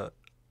the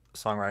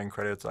songwriting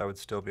credits, I would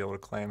still be able to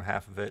claim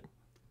half of it.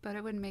 But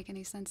it wouldn't make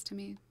any sense to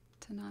me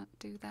to not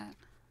do that.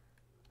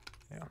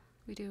 Yeah.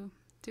 We do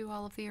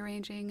all of the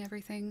arranging,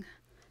 everything,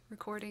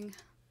 recording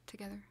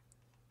together.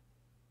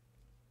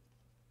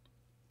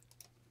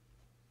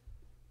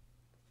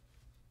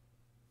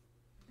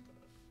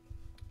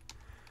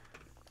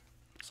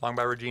 Song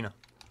by Regina.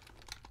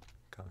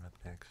 Coming up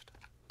next.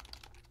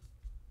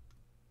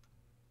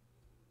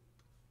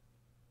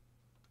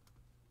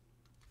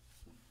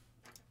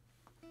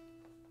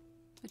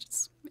 Which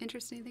is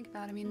interesting to think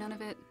about. I mean, none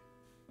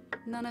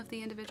of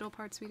the individual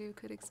parts we do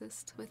could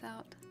exist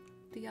without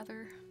the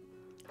other.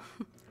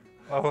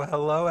 Oh,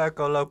 hello,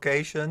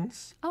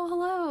 echolocations. Oh,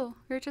 hello.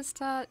 We were just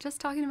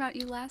talking about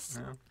you last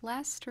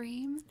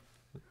stream.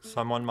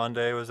 Someone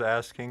Monday was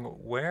asking,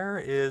 where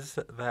is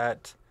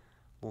that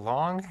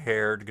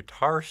long-haired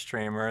guitar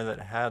streamer that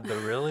had the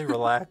really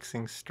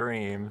relaxing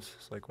streams?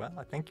 It's like, well,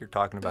 I think you're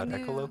talking about Who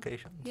knew?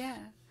 echolocations. Yeah.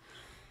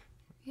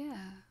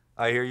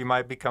 I hear you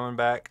might be coming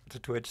back to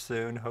Twitch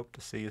soon. Hope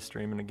to see you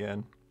streaming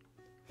again.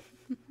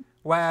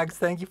 Wags,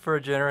 thank you for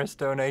a generous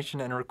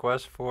donation and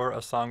request for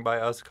a song by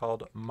us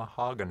called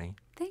Mahogany.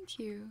 Thank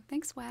you.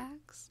 Thanks,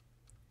 Wags.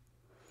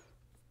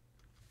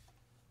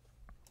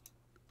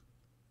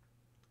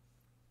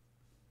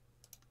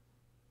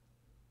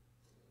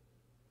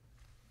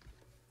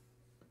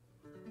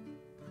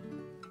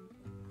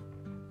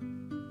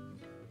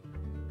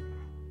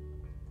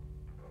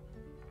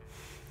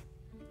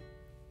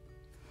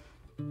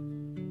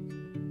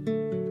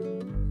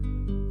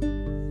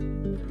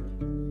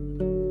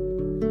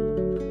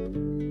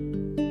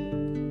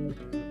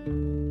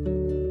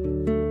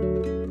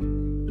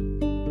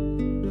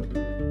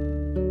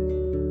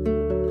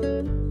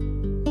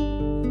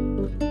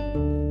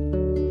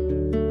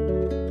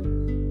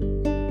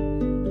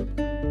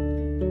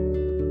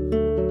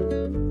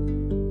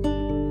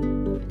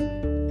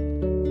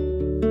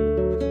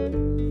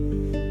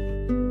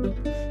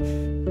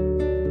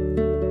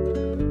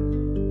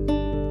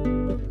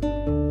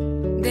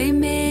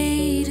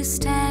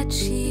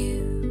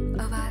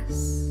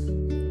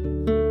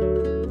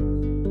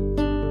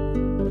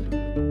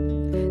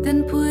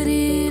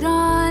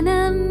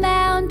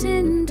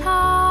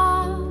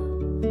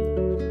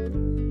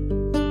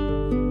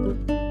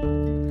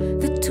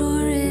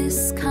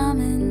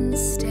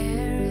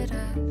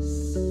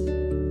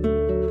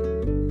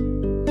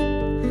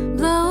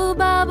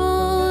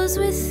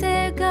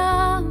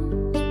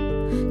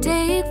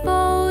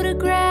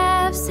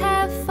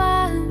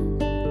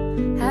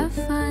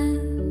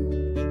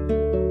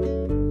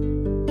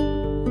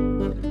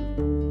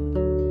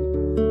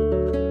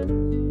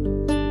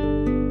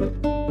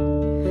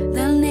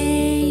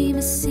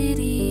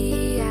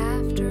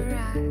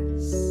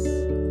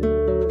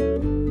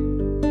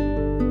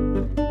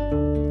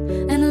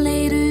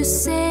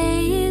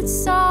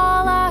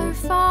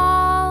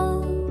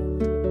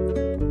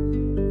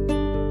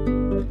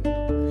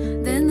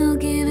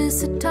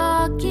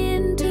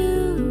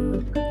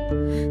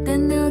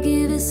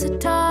 us a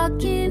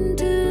talking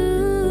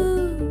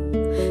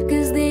to,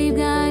 'cause they've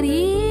got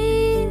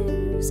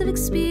years of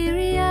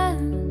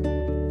experience.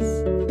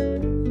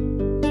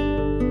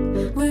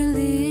 We're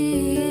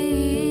living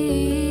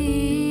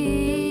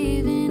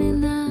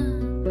in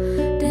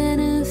a den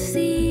of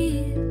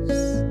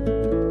thieves,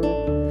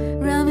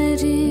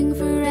 rummaging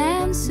for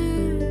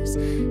answers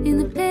in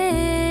the pages.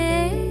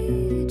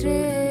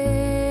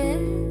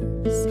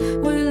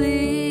 We're living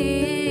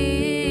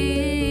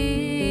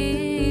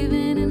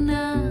in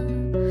a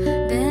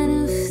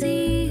den of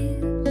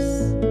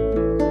thieves,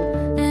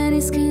 and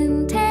it's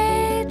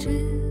contagious.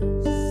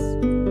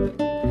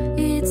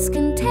 It's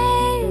contagious.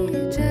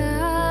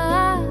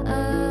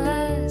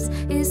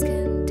 It's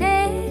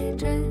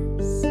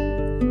contagious.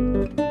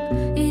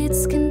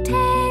 It's contagious.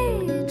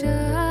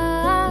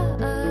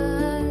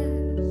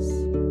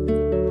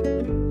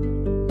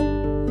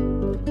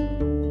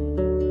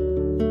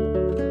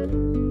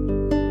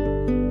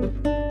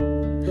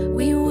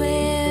 We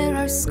wear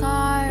our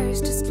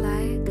scars just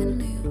like a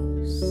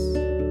noose,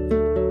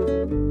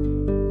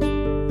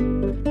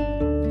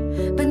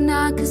 but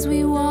not 'cause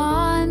we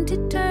want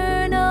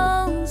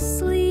eternal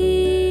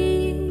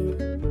sleep.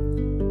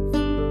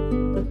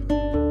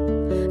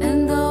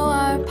 And though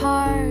our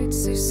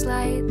parts are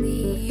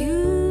slightly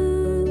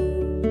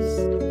used,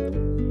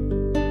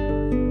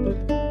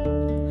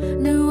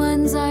 new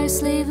ones are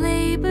slave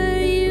labor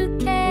you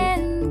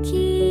can keep.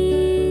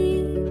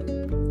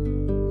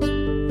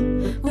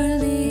 We're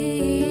living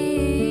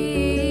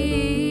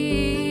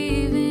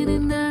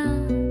in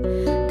a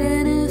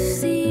den of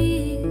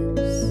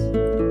thieves,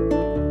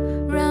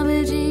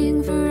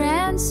 rummaging for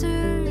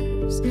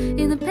answers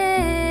in the pages.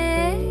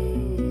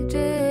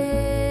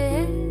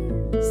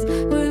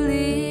 We're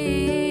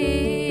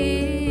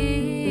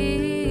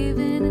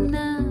living in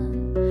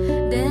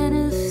a den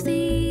of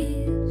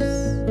thieves,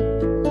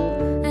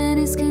 and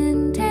it's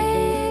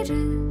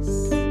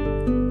contagious.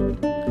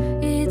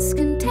 It's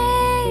contagious.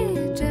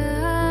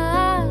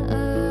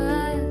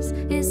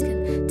 It's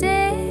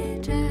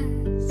contagious.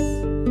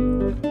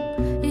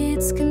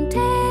 It's contagious.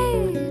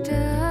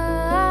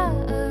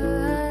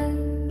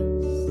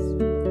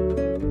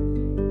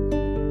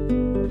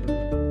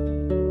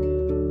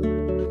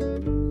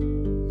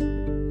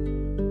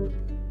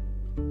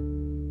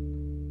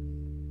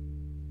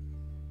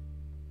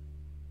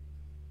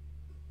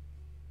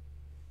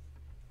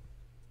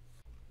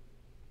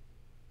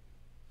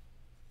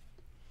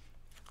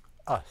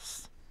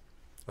 Us.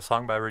 A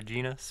song by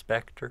Regina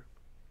Spektor.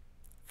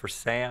 For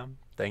Sam.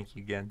 Thank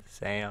you again,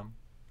 Sam,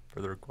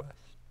 for the request.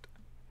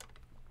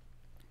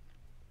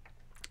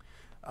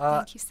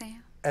 Thank you,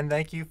 Sam. And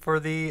thank you for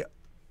the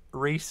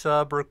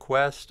resub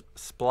request,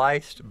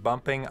 Spliced,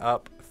 bumping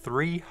up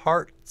 3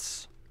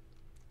 hearts.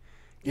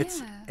 It's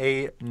Yeah.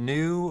 a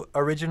new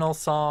original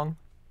song.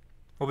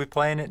 We'll be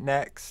playing it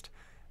next.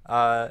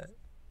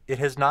 It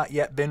has not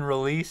yet been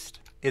released.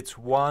 It's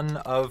one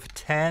of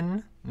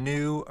 10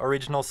 new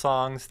original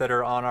songs that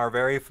are on our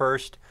very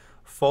first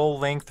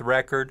full-length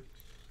record.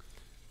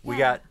 We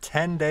Yeah. got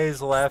 10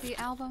 days left The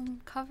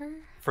album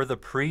cover. for the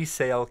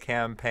pre-sale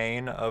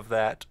campaign of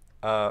that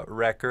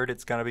record.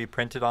 It's going to be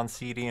printed on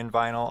CD and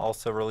vinyl,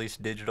 also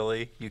released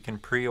digitally. You can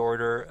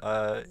pre-order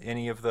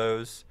any of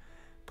those,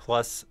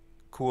 plus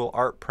cool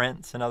art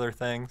prints and other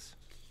things.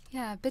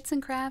 Yeah, Bits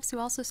and Crafts, who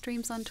also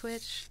streams on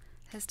Twitch,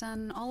 has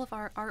done all of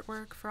our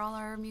artwork for all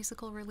our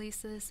musical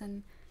releases,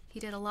 and he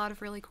did a lot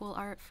of really cool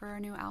art for our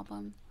new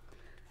album.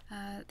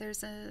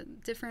 There's a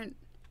different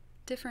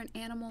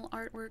animal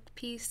artwork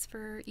piece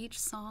for each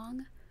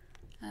song.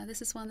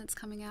 This is one that's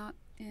coming out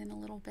in a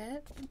little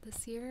bit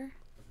this year.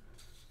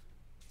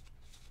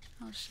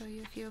 I'll show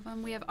you a few of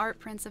them. We have art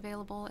prints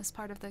available as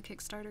part of the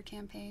Kickstarter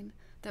campaign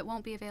that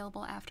won't be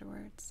available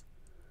afterwards.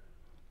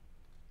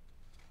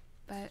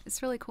 But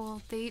it's really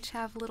cool. They each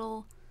have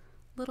little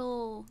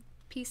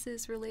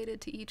pieces related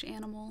to each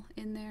animal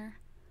in there.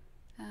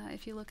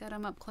 If you look at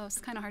them up close,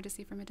 it's kind of hard to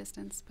see from a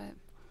distance, but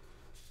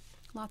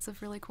lots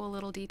of really cool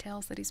little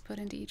details that he's put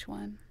into each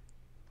one.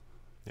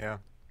 Yeah.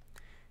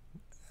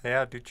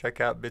 Yeah, do check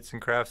out Bits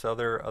and Crafts'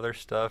 other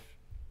stuff.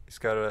 He's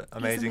got an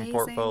amazing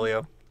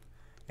portfolio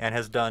and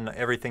has done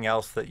everything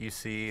else that you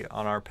see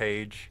on our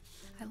page.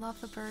 I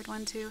love the bird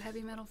one too,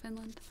 Heavy Metal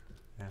Finland.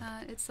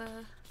 Yeah. It's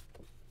the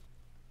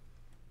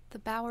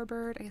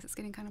bowerbird. I guess it's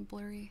getting kind of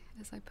blurry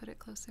as I put it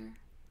closer.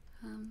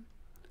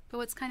 But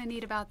what's kind of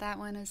neat about that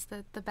one is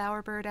that the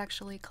bowerbird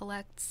actually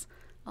collects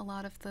a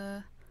lot of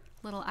the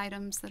little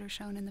items that are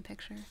shown in the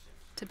picture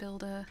to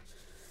build a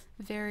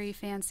very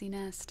fancy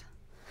nest.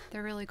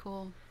 They're really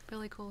cool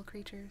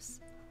creatures.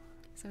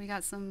 So we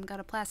got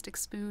a plastic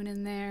spoon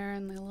in there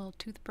and a little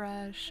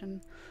toothbrush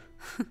and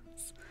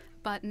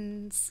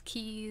buttons,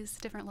 keys,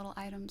 different little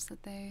items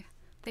that they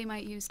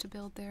might use to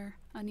build their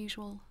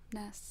unusual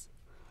nests.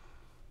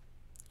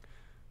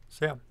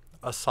 So yeah,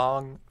 a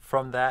song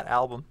from that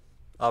album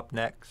up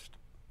next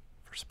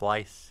for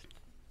Splice.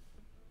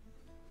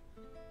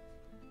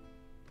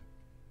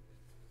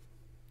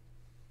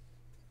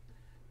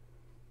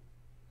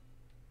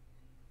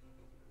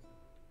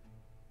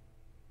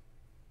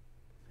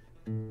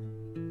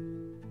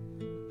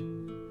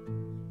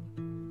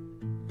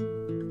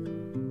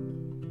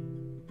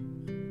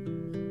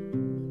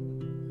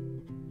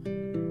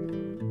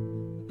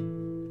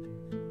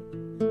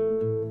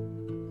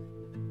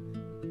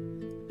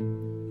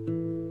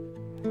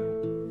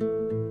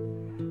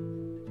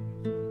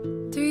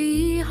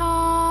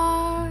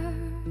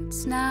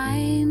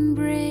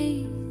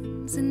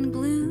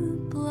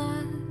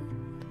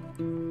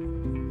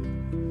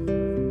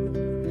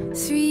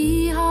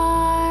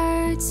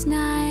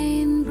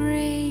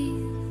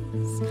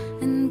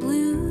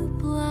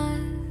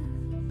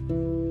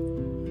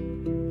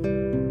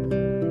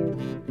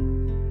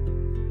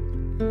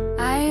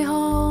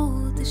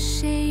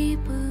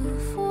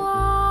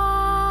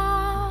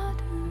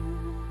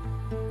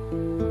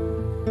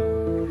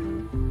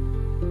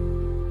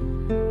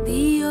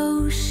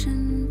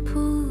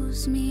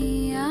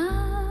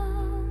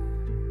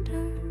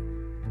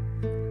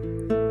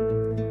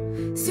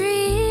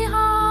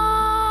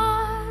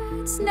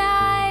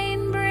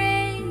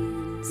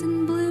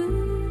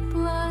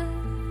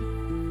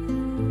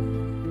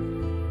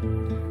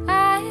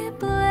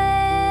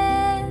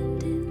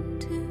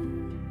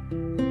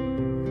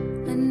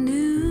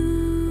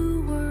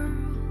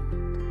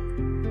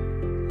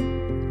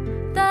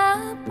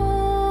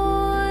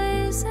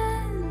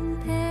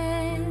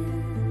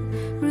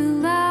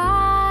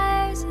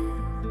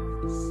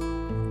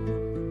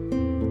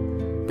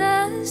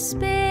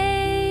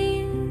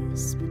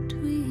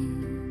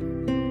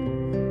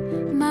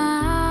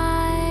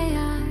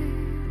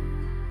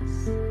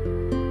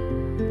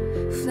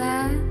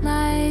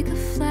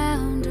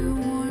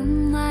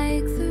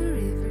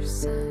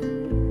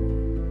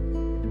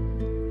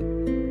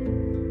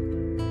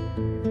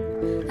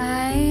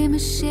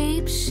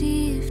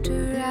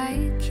 shifter,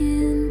 I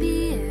can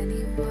be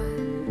anyone.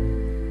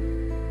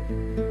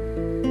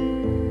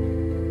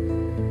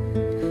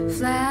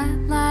 Flat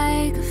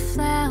like a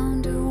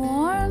flounder,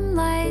 warm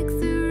like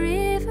the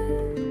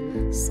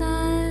river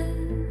sun.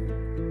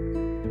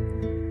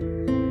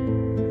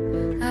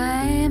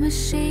 I am a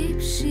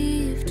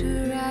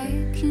shapeshifter,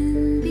 I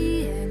can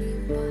be anyone.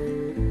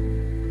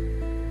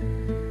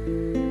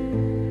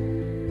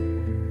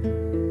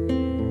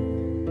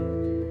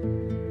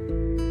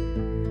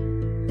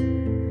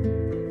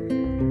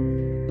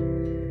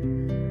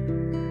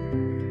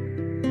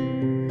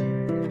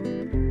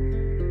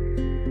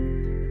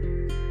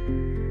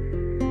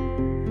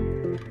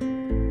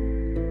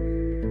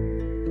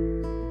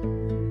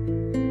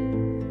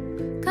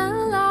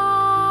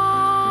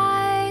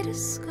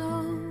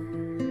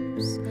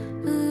 Kaleidoscopes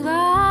of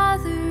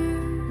others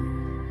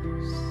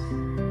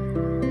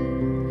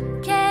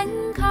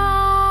can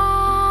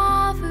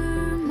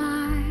cover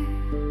my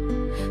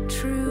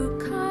true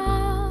colors.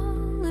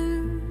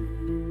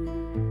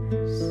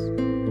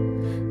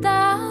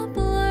 The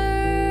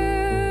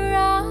blur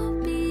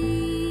of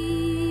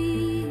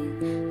being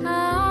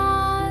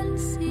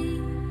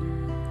unseen.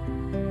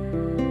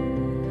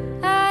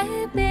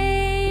 I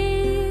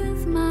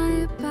bathe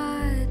my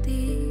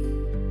body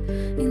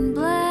in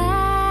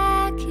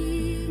black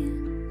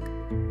ink,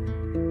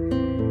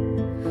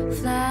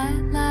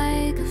 flat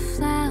like a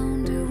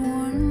flounder,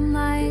 warm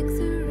like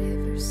the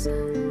river sun.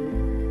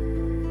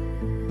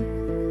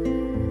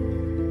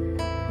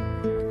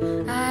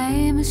 I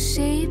am a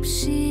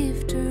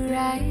shapeshifter,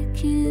 I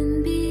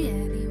can be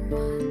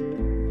anyone.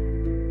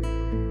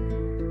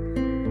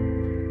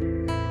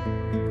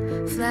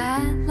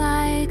 Flat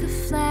like a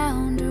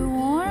flounder,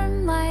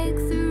 warm like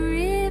the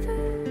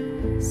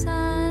river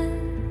sun.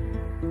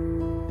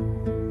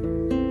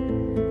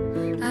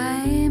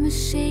 I am a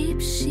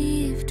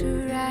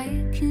shapeshifter,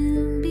 I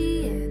can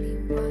be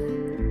anyone.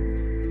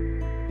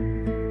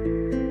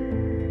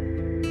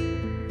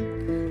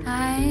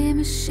 I am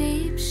a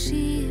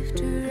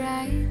shapeshifter,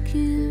 I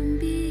can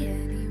be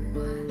anyone.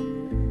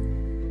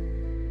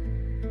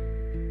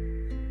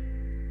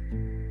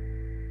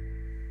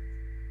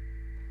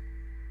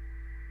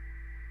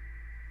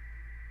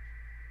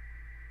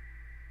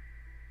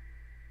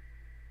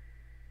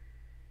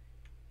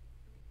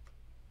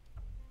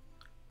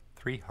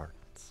 Three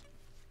Hearts.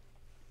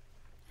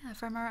 Yeah,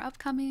 from our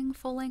upcoming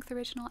full-length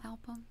original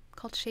album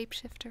called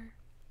Shapeshifter.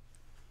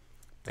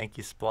 Thank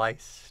you,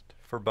 Spliced,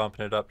 for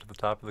bumping it up to the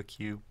top of the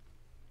queue.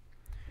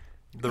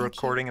 The Thank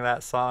recording of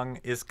that song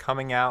is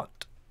coming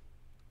out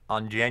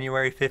on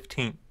January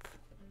 15th,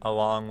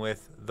 along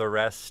with the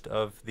rest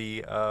of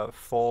the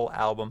full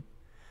album.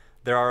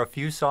 There are a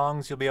few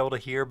songs you'll be able to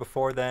hear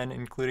before then,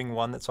 including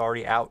one that's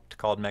already out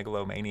called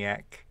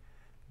Megalomaniac.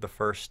 The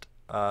first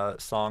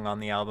song on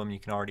the album you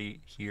can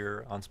already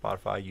hear on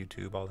Spotify,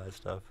 YouTube, all that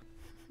stuff.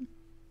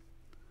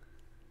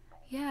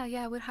 Yeah,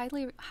 I would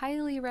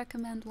highly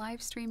recommend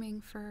live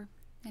streaming for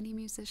any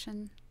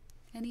musician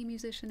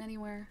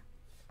anywhere.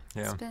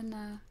 Yeah. It's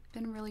been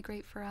really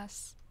great for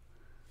us.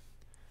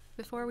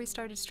 Before we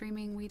started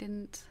streaming, we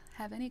didn't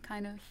have any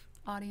kind of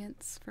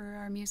audience for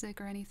our music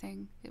or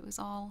anything. It was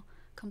all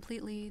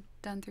completely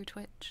done through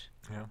Twitch.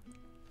 Yeah.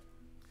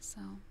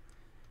 So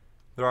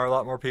There are a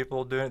lot more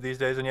people doing it these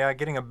days, and yeah,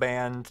 getting a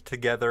band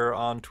together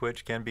on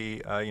Twitch can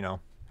be,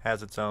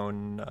 has its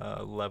own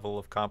level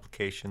of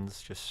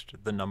complications. Just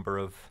the number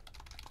of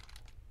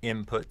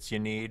inputs you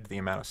need, the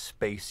amount of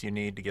space you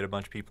need to get a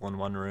bunch of people in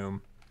one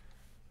room,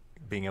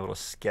 being able to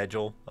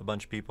schedule a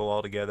bunch of people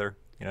all together.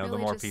 The Really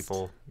more just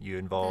people you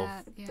involve,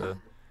 yeah. the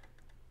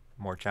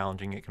more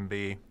challenging it can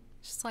be.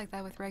 Just like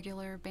that with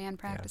regular band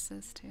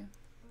practices too.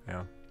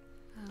 Yeah.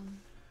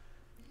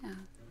 Yeah.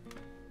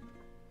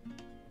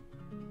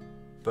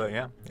 But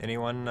yeah,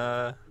 anyone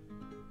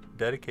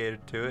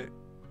dedicated to it,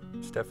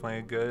 it's definitely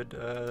a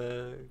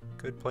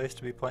good place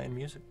to be playing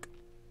music.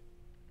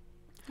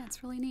 Yeah,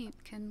 it's really neat.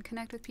 Can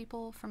connect with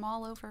people from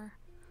all over.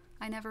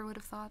 I never would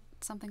have thought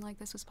something like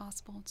this was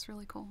possible. It's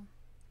really cool.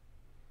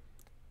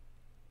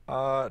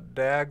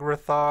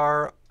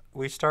 Dagrathar,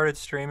 we started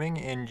streaming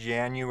in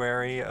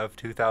January of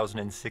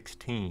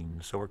 2016,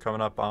 so we're coming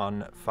up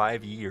on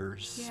 5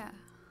 years. Yeah.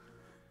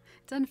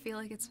 It doesn't feel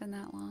like it's been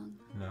that long,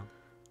 No.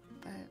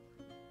 but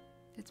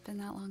it's been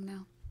that long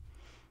now.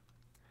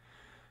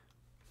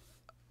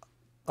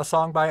 A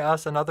song by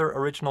us, another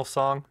original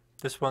song.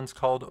 This one's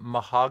called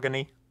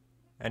Mahogany,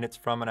 and it's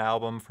from an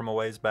album from a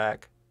ways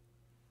back.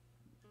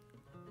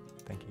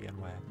 Thank you again,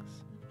 Wax.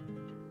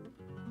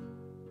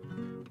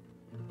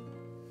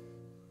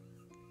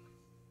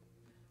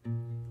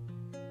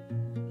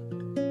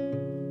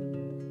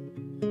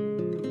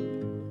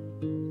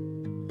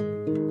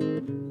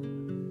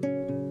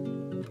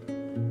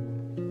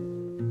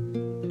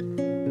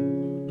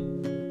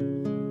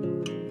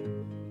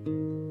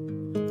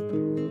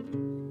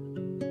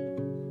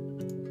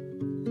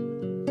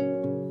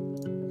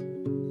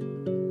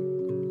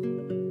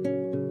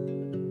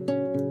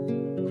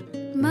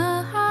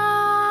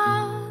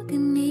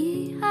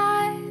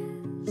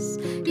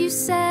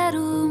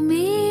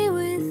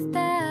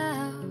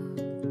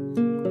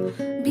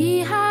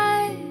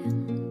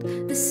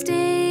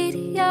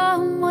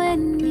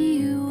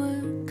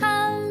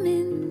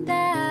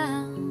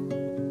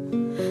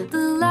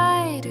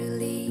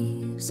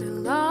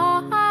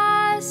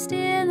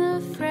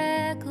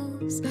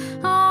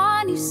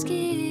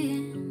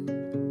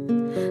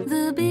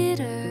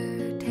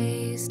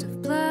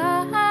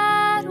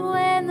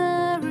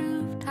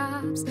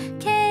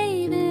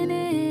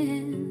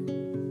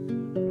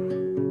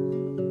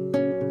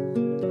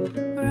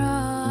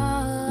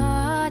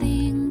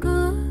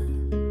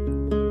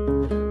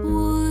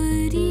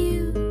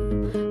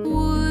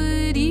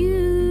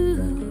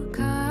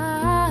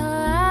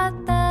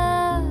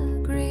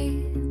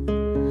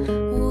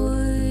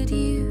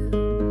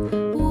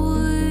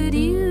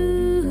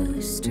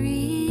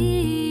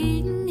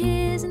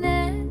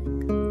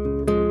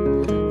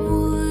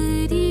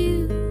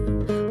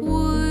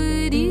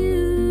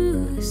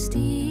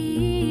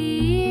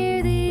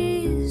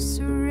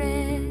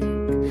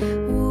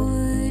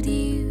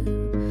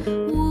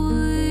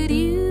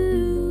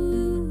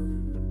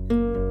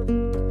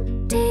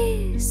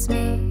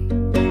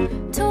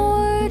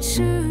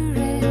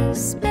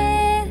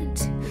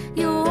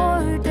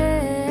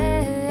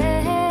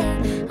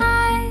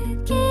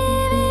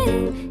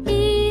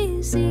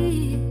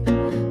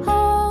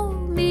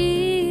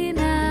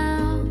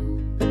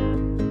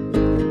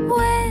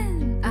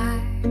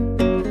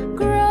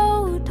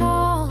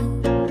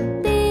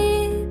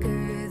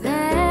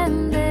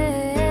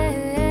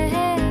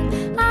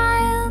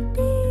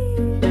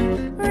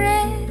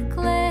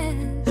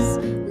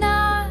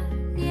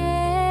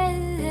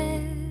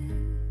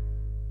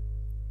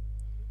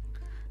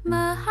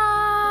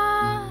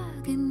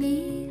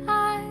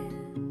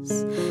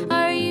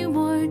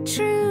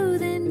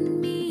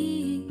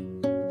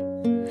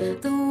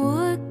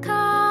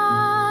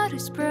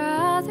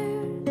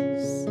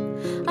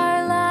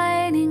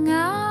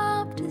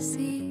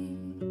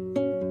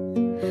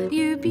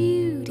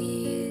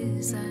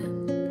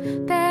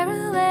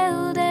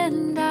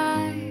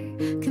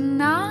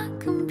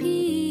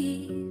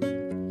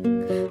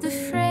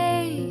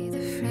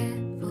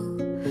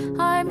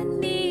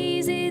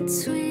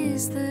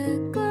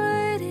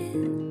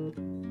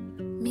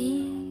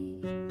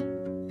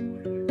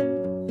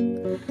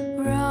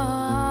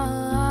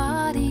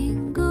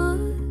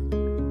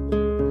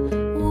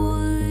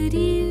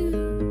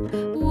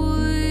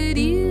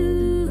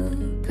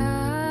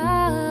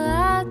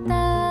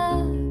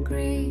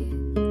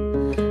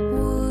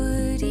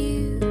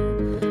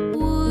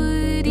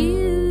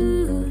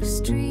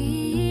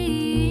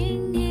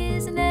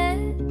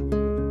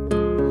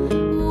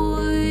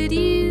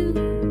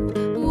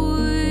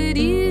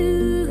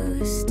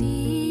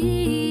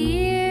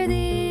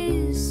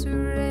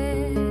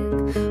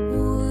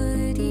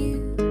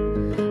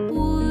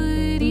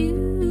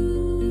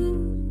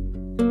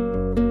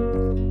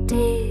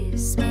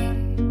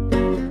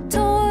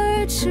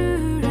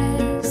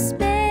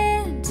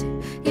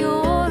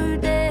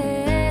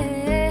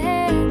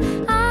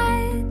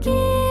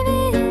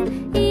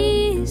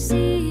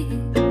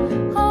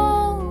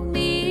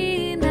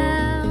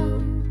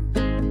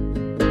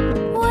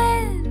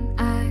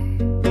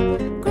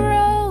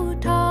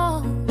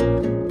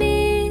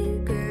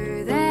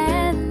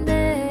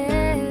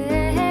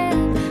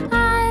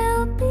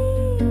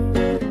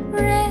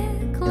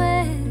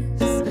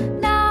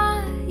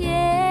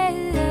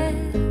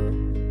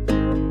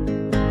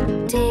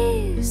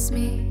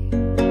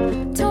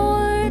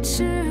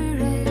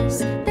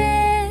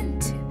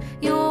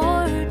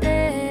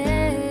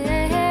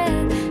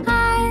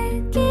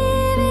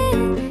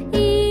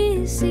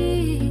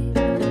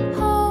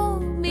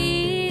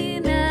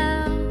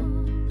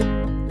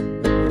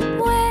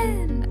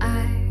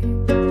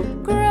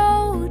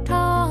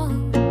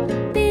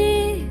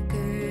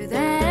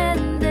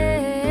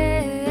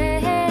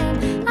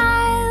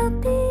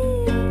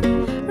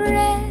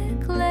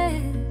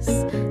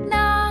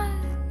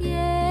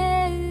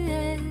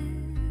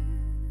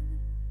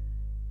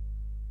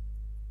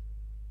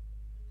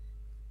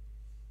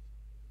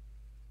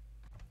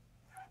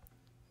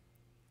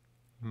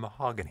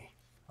 Mahogany.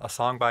 A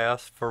song by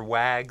us for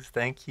Wags.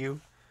 Thank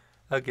you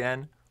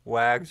again,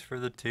 Wags, for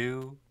the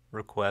 2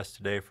 requests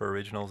today for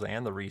originals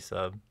and the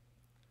resub.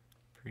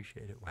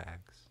 Appreciate it,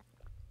 Wags.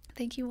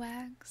 Thank you,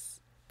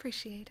 Wags.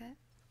 Appreciate it.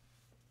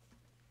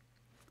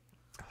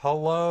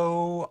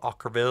 Hello,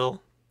 Ockerville.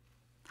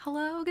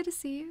 Hello, good to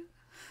see you.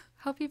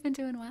 Hope you've been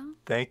doing well.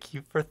 Thank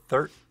you for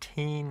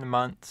 13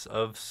 months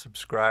of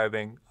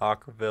subscribing,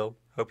 Ockerville.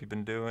 Hope you've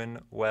been doing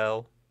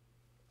well.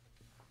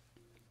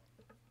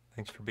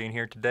 Thanks for being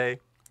here today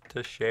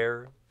to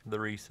share the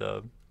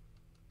resub.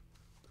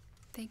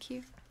 Thank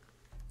you.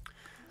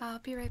 I'll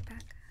be right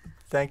back.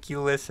 Thank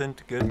you, listen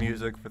to good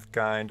music with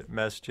kind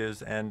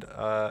messages, and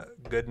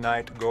good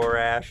night,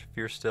 Gorash, if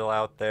you're still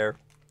out there.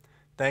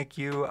 Thank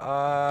you,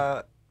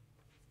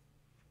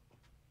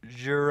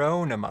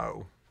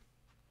 Geronimo,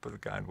 for the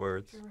kind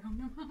words.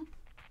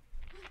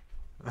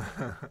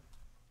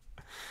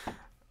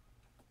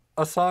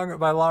 A song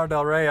by Lana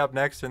Del Rey up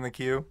next in the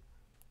queue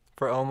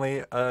for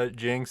Only a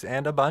Jinx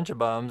and a Bunch of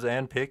Bums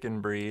and Pick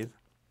and Breathe.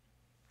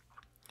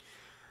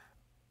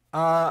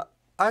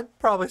 I'd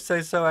probably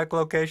say so.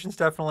 Echolocation's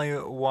definitely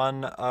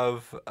one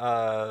of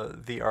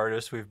the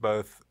artists we've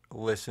both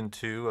listened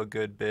to a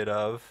good bit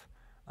of.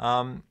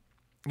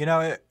 You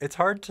know, it's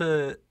hard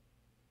to...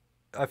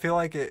 I feel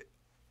like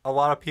a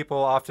lot of people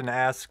often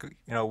ask,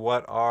 you know,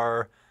 what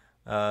are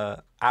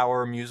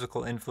our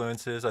musical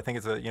influences? I think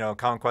it's a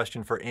common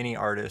question for any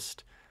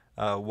artist.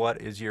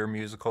 What is your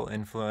musical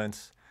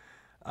influence?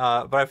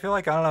 But I feel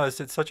like, I don't know,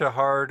 it's such a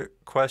hard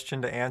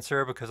question to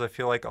answer because I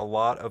feel like a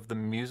lot of the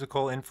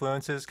musical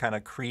influences kind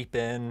of creep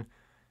in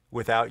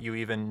without you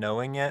even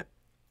knowing it.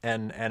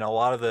 And a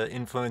lot of the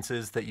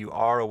influences that you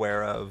are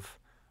aware of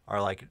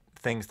are like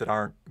things that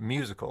aren't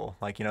musical,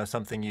 like, you know,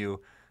 something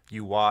you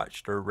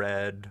watched or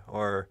read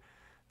or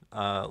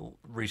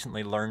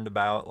recently learned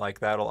about. Like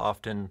that'll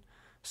often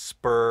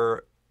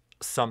spur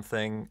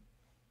something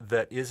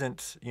that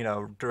isn't, you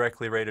know,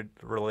 directly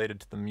related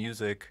to the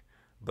music,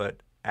 but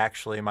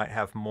actually might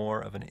have more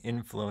of an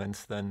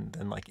influence than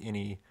like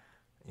any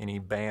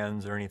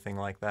bands or anything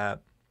like that.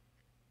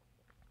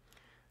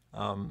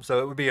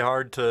 So it would be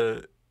hard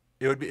to,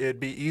 it'd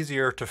be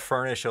easier to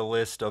furnish a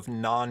list of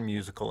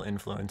non-musical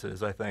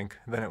influences, I think,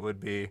 than it would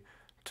be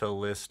to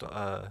list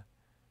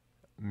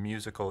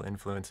musical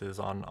influences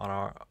on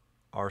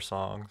our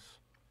songs.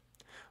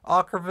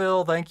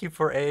 Ockerville, thank you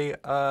for a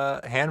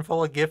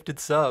handful of gifted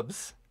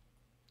subs.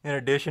 In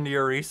addition to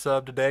your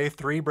resub today,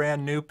 3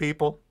 brand new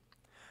people,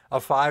 a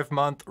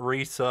 5-month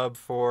resub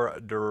for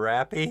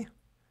Durappy,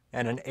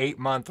 and an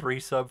 8-month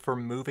resub for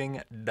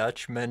Moving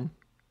Dutchman.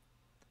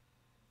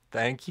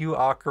 Thank you,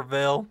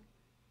 Ockerville.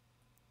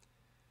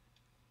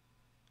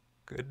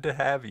 Good to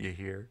have you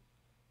here.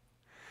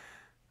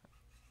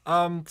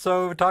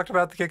 So we talked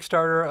about the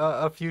Kickstarter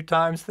a few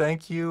times.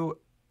 Thank you,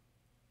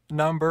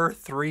 number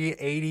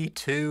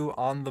 382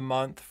 on the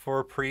month,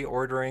 for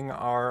pre-ordering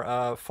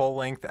our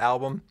full-length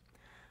album.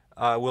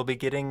 We'll be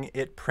getting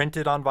it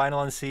printed on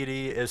vinyl and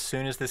CD as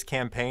soon as this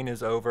campaign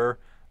is over.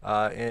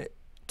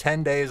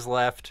 10 days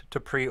left to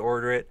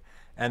pre-order it,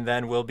 and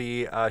then we'll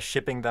be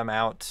shipping them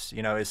out,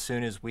 you know, as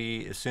soon as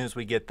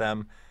we get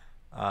them.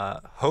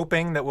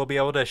 Hoping that we'll be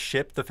able to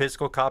ship the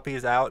physical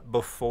copies out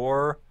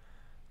before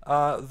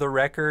the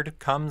record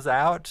comes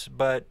out,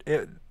 but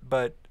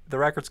the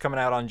record's coming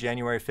out on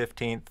January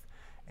 15th,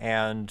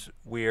 and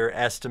we're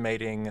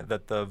estimating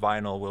that the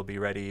vinyl will be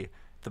ready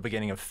the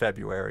beginning of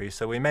February,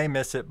 so we may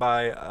miss it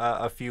by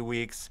a few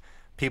weeks.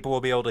 People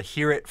will be able to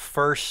hear it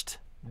first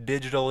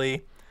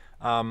digitally,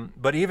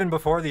 but even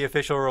before the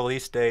official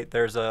release date,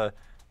 there's a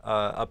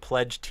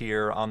pledge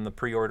tier on the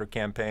pre-order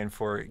campaign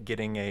for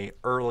getting a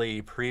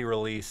early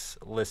pre-release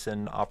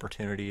listen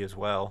opportunity as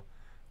well,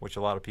 which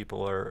a lot of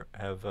people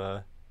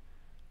have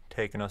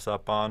taken us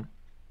up on.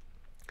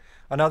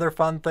 Another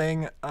fun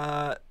thing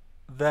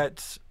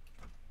that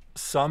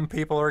some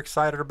people are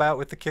excited about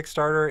with the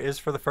Kickstarter is,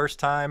 for the first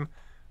time,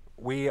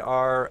 we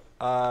are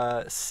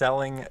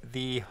selling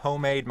the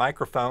homemade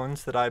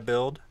microphones that I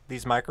build.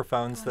 These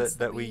microphones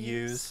that we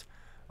use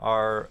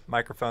are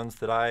microphones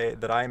that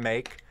I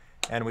make,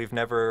 and we've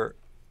never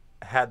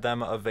had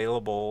them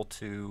available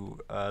to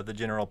the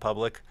general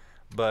public,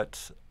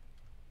 but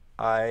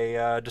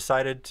I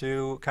decided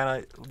to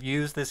kind of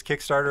use this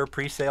Kickstarter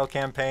pre-sale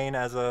campaign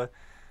as a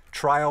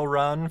trial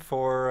run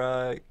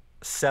for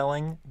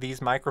selling these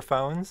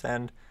microphones,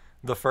 and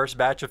the first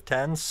batch of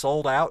 10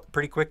 sold out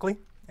pretty quickly,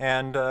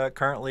 and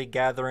currently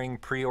gathering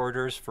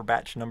pre-orders for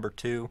batch number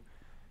 2,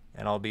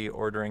 and I'll be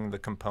ordering the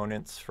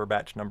components for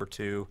batch number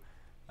 2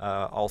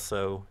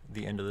 also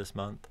the end of this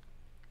month.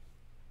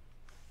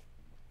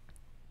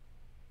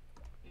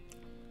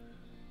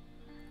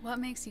 What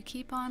makes you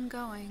keep on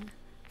going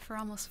for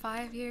almost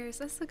 5 years?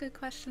 That's a good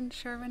question,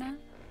 Shervina.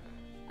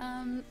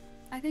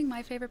 I think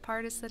my favorite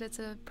part is that it's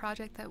a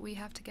project that we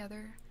have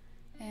together,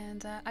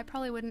 and I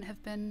probably wouldn't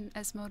have been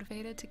as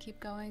motivated to keep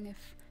going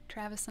if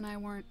Travis and I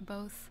weren't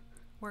both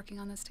working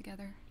on this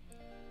together.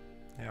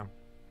 Yeah.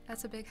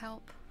 That's a big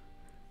help.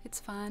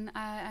 It's fun.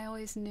 I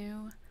always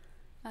knew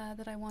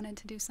that I wanted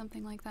to do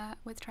something like that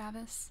with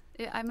Travis.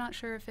 I'm not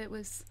sure if it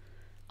was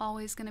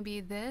always going to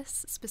be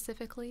this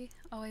specifically.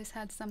 Always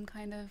had some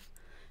kind of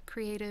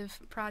creative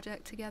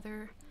project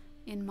together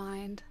in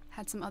mind.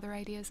 Had some other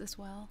ideas as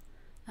well.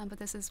 But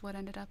this is what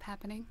ended up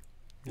happening.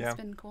 Yeah. It's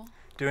been cool.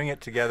 Doing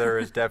it together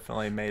has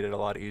definitely made it a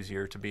lot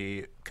easier to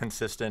be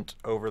consistent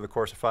over the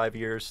course of 5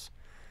 years.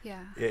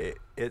 Yeah.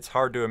 It's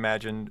hard to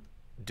imagine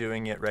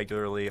doing it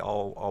regularly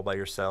all by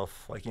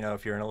yourself. Like, you know,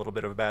 if you're in a little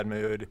bit of a bad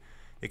mood,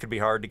 it could be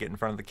hard to get in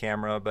front of the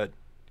camera, but,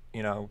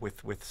 you know,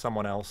 with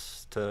someone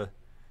else to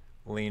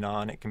lean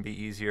on, it can be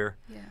easier.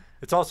 Yeah.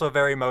 It's also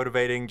very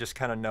motivating just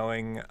kind of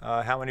knowing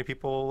how many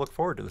people look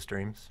forward to the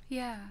streams.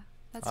 Yeah,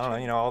 that's I don't true.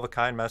 know, you know, all the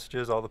kind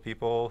messages, all the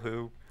people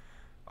who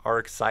are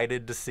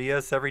excited to see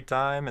us every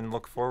time and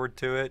look forward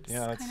to it. You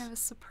know, It's kind of a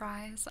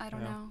surprise. I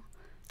don't know.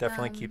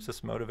 Definitely keeps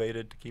us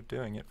motivated to keep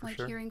doing it, for Like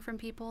sure. hearing from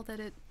people that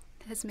it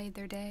has made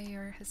their day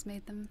or has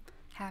made them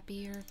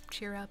happy or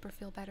cheer up or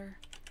feel better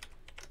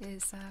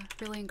is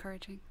really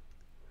encouraging.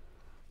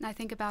 And I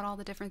think about all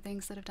the different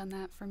things that have done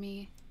that for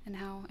me and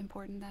how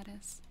important that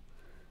is.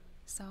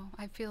 So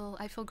I feel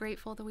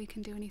grateful that we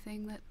can do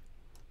anything that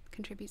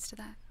contributes to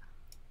that.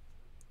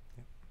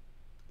 Yep.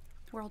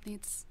 The world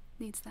needs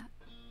that.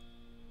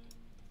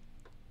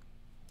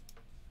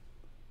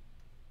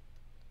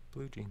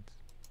 Blue jeans.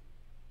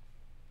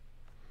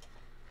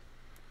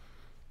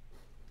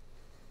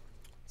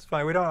 It's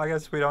fine. I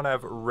guess we don't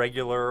have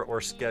regular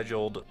or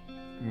scheduled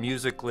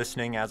music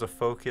listening as a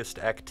focused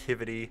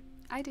activity.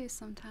 I do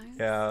sometimes.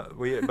 Yeah,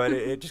 but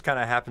it just kind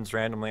of happens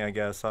randomly, I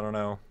guess. I don't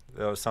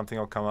know. Something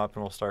will come up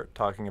and we'll start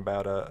talking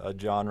about a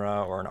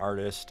genre or an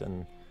artist,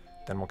 and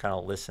then we'll kind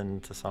of listen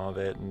to some of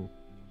it and,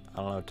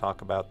 I don't know,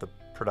 talk about the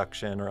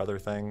production or other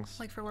things.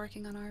 Like for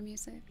working on our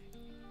music.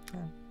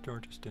 Yeah, or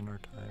just in our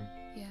time.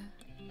 Yeah.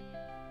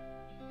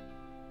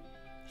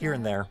 Here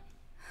and there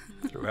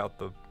throughout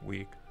the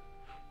week.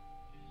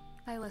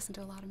 I listen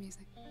to a lot of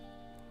music.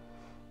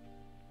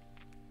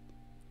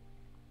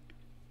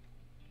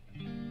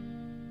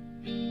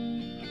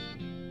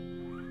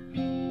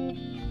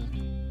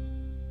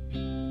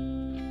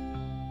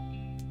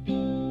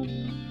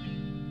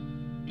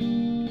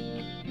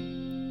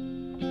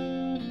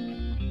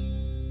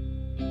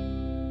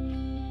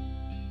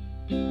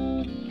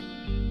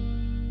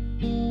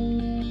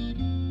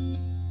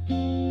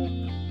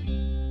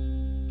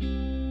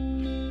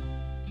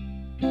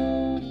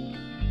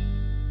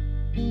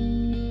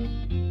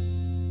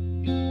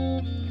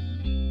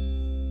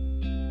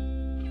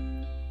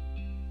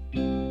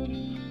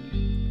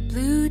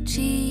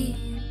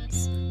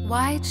 Jeans,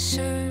 white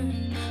shirt,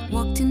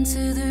 walked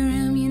into the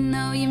room, you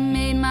know you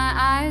made my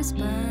eyes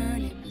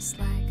burn. It was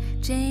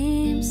like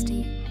James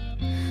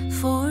Dean,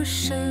 for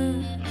sure.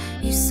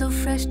 You so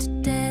fresh to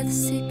death,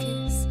 sick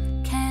as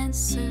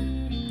cancer.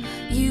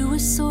 You were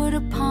sort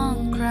of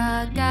punk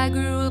rock, I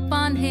grew up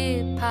on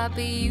hip hop,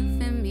 but you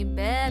fit me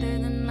better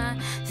than my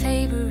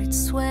favorite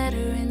sweater.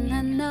 And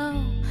I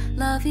know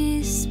love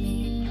is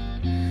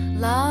mean,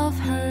 love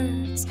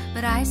hurts,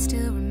 but I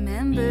still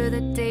remember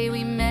the day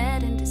we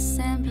met in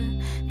December.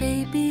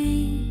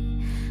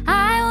 Baby,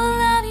 I will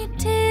love you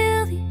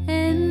till the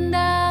end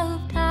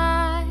of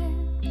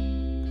time.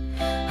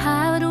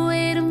 I would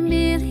wait a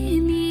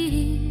million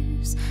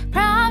years,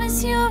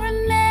 promise you'll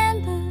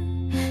remember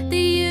that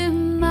you're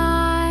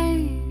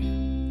mine.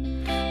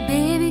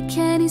 Baby,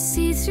 can you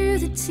see through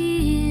the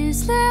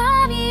tears?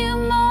 Love you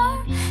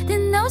more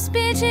than those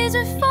bitches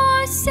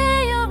before.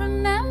 Say you'll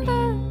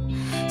remember,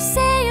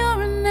 say you'll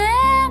remember.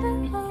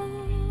 Oh,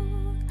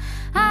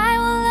 I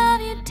will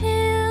love you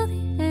till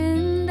the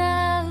end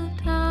of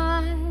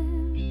time.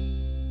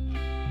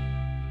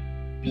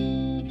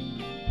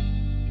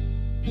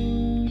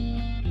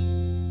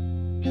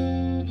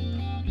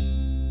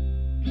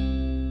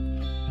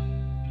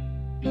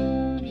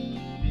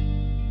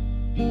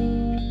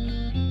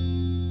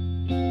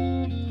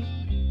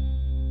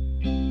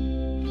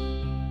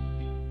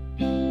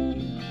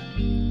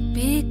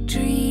 Big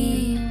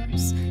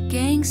dreams,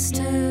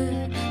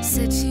 gangster,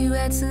 said you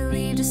had to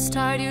leave to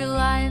start your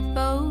life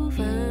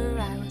over.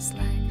 I was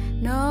like,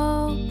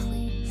 no,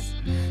 please,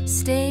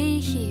 stay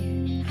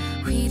here.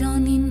 We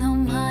don't need no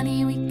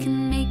money, we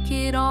can make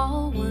it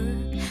all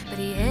work. But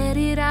he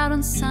headed out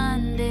on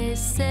Sunday,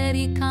 said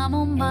he'd come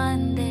on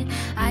Monday.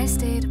 I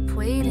stayed up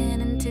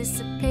waiting,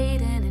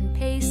 anticipating and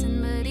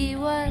pacing, but he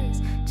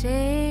was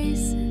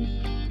chasing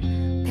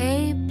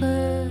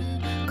paper,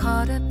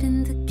 caught up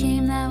in the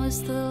game, that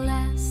was the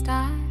last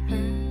I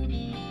heard.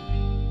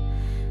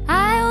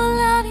 I will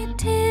love you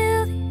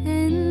till the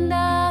end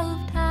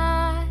of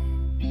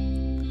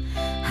time.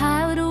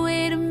 I would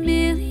wait a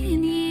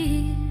million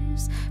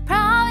years,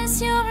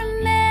 promise you'll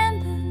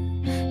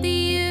remember that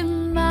you're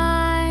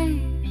mine.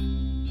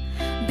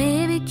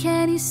 Baby,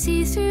 can you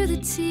see through the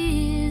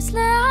tears?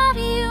 Love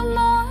you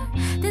more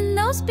than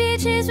those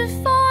bitches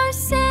before.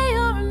 Say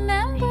you'll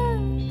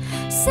remember,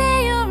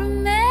 say you'll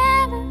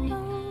remember.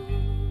 Oh,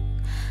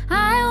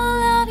 I will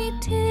love you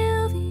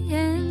till the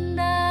end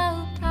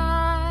of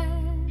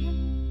time.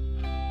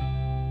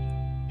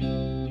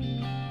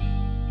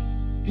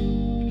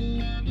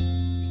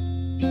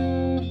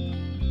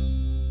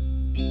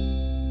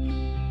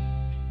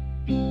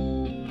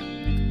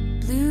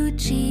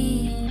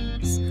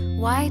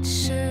 white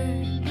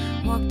shirt.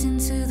 Walked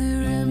into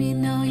the room, you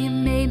know you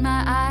made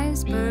my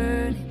eyes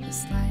burn. It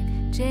was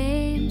like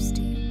James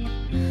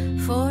Dean,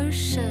 for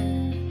sure.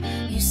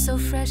 You so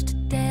fresh to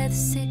death,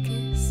 sick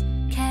as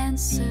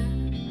cancer.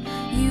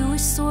 You were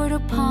sort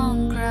of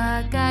punk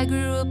rock, I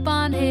grew up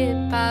on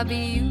hip-hop.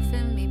 You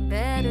fit me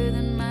better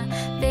than my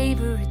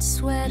favorite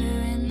sweater.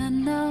 And I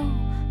know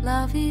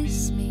love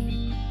is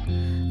me,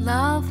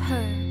 love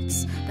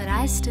hurts, but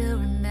I still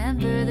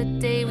remember the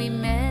day we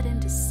met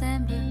in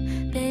December.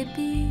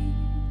 Baby,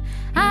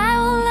 I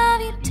will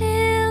love you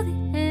till the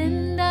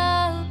end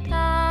of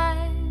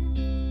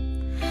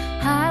time.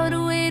 I would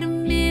wait a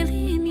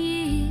million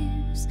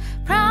years,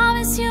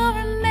 promise you'll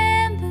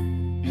remember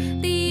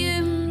that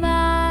you're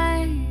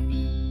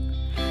mine.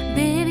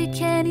 Baby,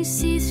 can you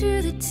see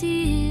through the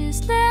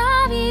tears?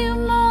 Love you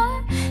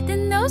more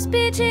than those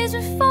beaches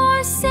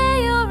before.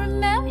 Say you'll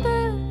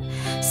remember,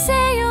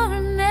 say you'll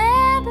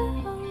remember.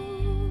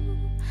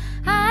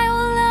 Oh, I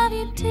will love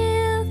you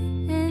till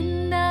the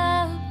end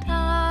of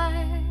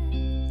time.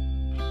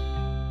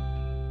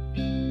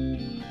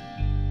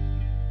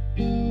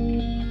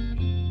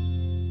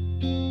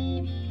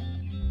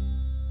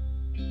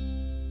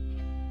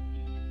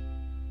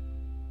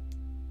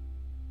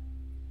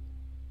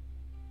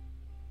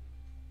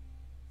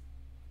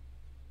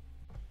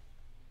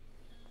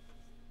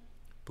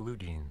 Blue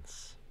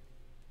Jeans.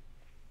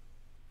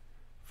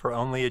 For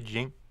only a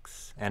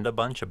jinx and a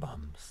bunch of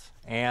bums.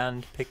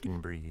 And Pick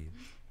and Breathe.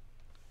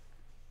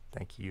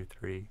 Thank you,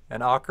 3.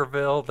 And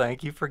Ockerville,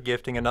 thank you for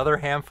gifting another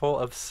handful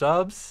of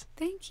subs.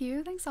 Thank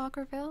you. Thanks,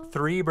 Ockerville.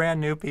 3 brand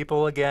new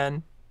people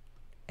again.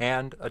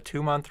 And a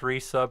 2-month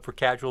resub for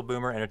Casual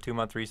Boomer and a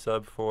 2-month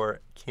resub for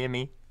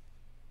Kimmy.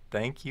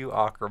 Thank you,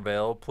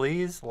 Ockerville.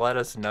 Please let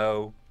us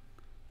know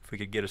if we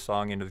could get a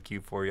song into the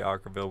queue for you,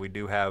 Ockerville. We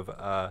do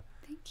have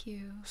Thank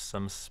you.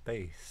 some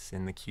space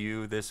in the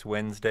queue this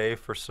Wednesday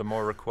for some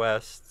more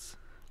requests.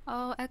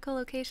 Oh,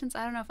 echolocations.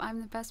 I don't know if I'm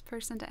the best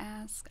person to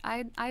ask.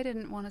 I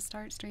didn't want to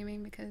start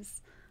streaming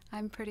because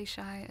I'm pretty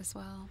shy as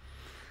well.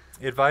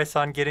 Advice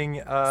on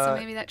getting So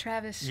maybe that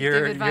Travis should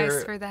give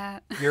advice for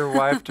that. your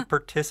wife to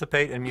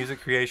participate in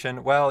music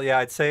creation. Well, yeah,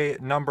 I'd say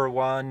number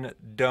 1,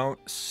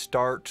 don't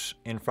start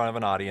in front of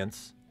an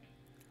audience.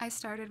 I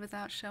started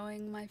without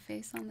showing my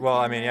face on the Well,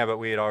 I camera. mean, yeah, but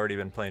we had already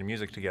been playing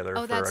music together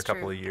for a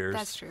couple of years.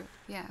 That's true,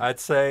 yeah. I'd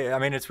say, I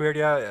mean, it's weird,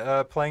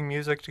 yeah, playing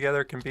music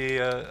together can be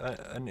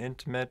an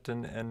intimate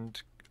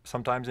and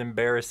sometimes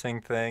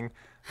embarrassing thing.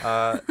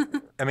 I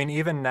mean,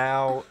 even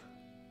now,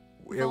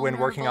 when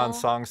working on Vulnerable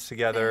songs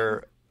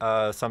together,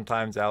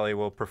 sometimes Allie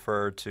will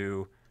prefer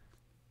to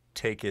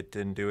take it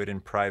and do it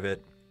in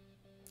private.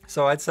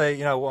 So I'd say,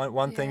 you know,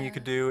 one thing you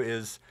could do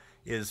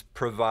is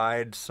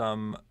provide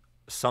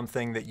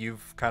something that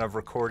you've kind of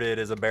recorded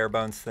as a bare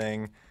bones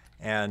thing,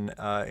 and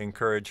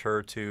encourage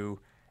her to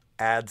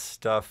add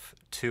stuff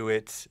to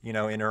it, you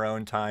know, in her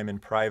own time in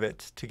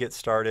private to get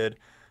started.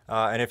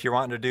 And if you're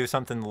wanting to do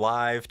something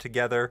live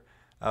together,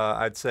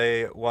 I'd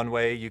say one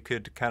way you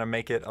could kind of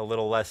make it a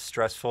little less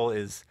stressful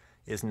is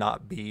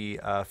not be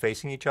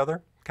facing each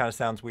other. Kind of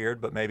sounds weird,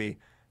 but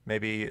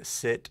maybe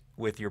sit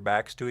with your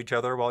backs to each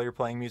other while you're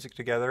playing music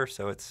together,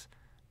 so it's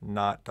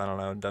not, I don't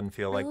know, it doesn't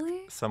feel like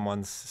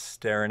someone's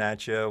staring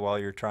at you while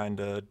you're trying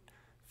to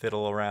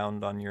fiddle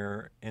around on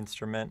your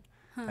instrument.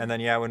 And then,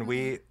 yeah, when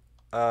we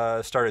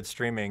started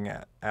streaming,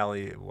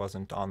 Allie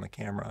wasn't on the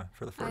camera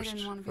for the first, I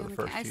didn't want to be on the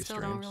camera. I still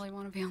don't really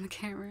want to be on the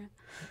camera.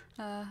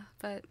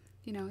 But,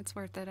 you know, it's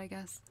worth it, I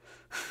guess.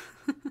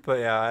 But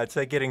yeah, I'd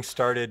say getting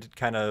started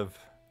kind of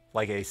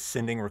like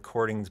sending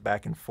recordings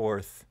back and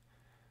forth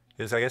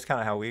is, I guess, kind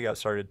of how we got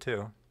started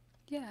too.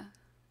 Yeah.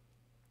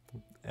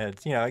 And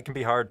it's, you know, it can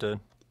be hard to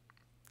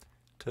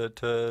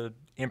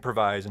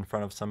improvise in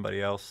front of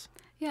somebody else.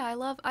 Yeah, I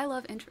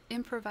love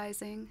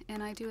improvising,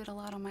 and I do it a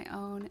lot on my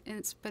own.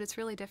 And but it's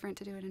really different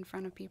to do it in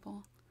front of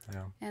people.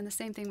 Yeah. And the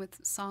same thing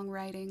with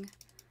songwriting.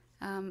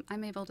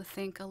 I'm able to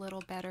think a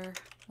little better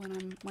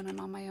when I'm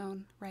on my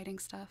own writing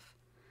stuff.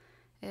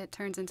 It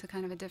turns into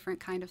kind of a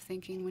different kind of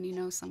thinking when you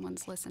know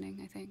someone's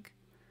listening, I think.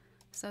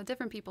 So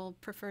different people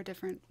prefer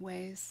different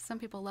ways. Some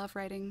people love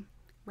writing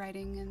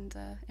and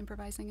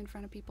improvising in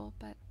front of people,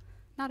 but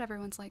not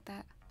everyone's like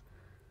that.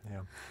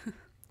 Yeah.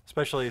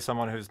 Especially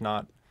someone who's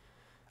not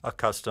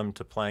accustomed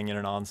to playing in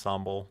an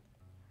ensemble.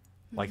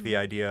 Like the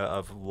idea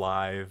of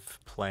live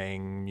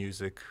playing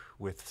music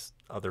with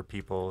other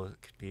people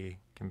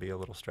can be a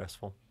little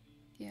stressful.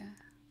 Yeah.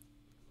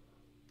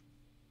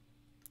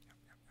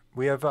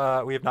 We have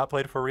not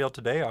played for real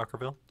today,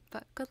 Ockerville.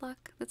 But good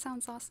luck. That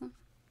sounds awesome.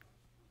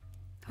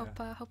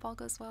 Hope all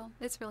goes well.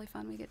 It's really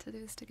fun. We get to do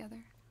this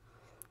together.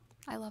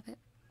 I love it.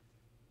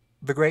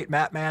 The Great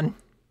Matt Man,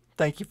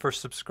 thank you for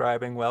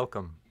subscribing.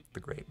 Welcome, The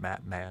Great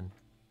Matt Man.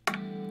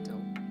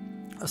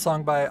 A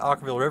song by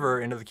Ockerville River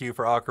into the queue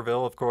for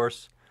Ockerville, of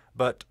course,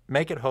 but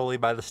Make It Holy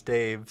by the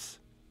Staves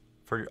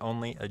for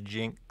Only a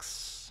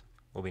Jinx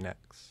will be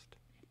next.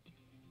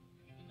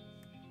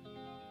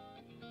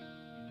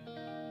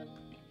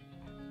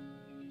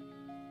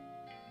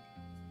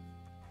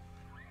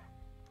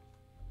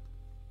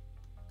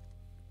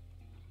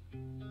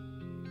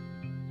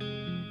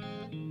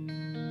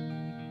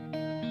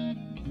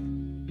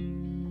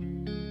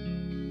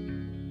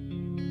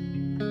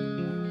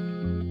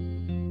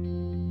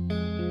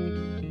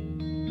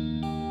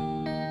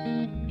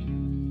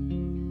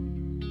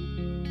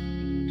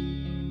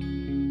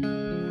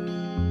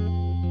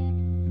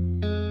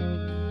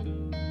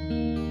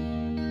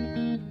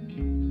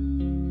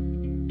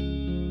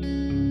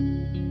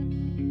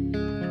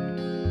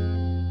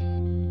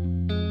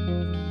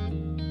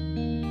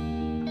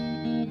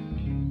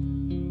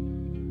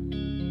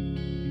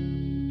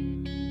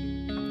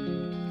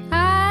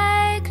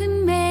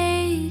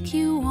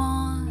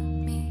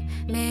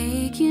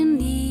 make you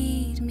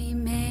need me,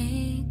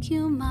 make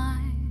you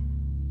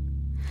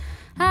mine.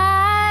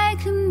 I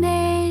can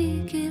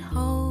make it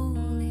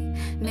holy,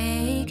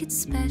 make it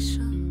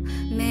special,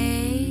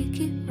 make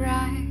it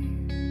right.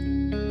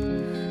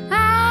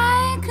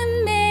 I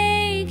can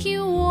make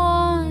you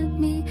want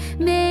me,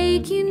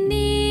 make you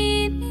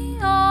need me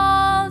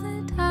all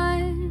the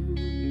time.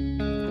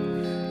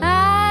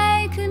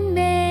 I can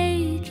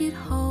make it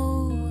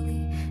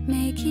holy,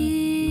 make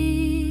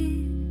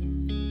it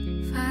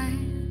fine.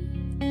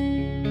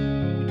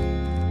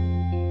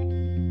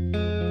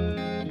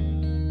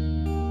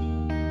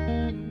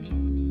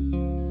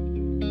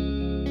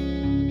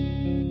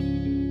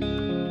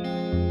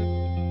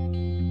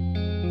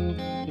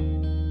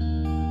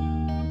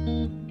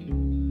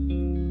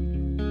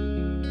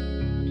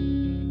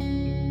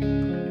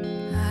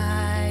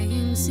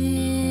 Irons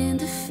in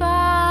the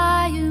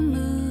fire,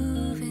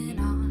 moving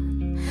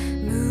on,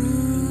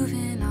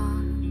 moving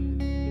on.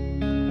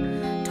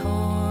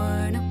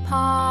 Torn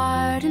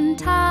apart and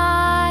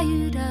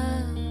tired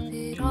of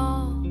it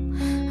all,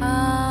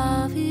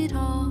 of it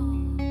all.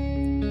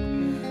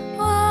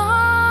 Oh,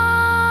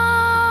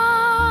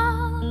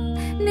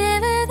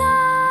 never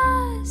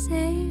the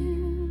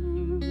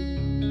same.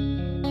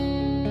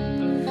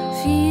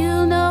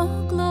 Feel no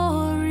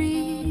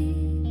glory,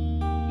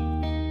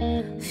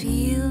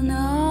 feel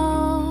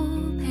no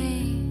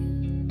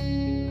pain.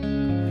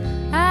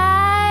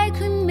 I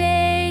could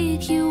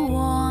make you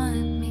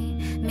want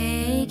me,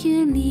 make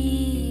you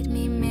need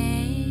me,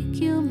 make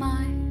you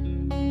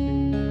mine.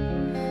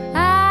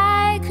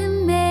 I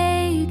could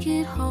make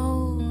it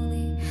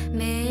holy,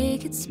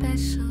 make it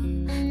special,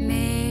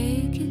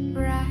 make it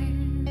right.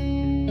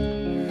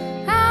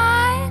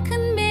 I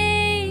could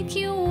make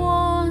you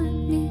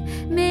want me,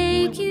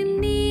 make you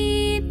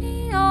need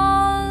me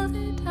all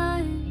the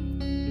time.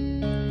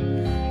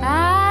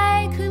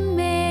 I could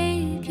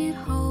make it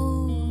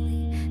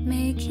holy,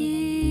 make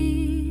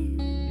it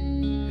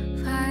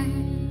fine.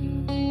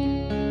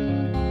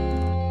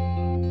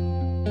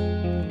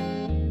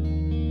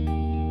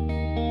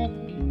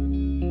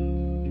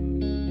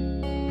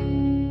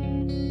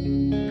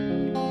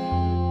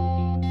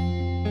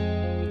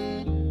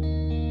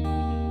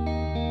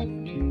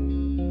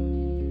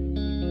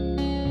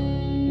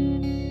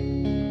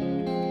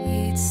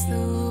 It's the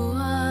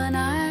one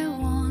I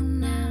want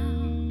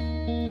now,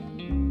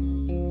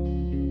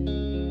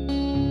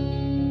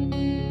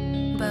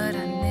 but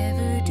I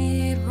never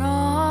did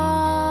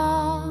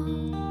wrong,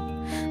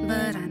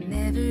 but I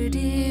never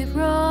did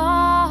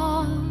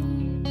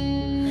wrong.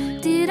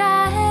 Did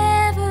I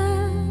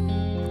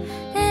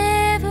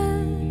ever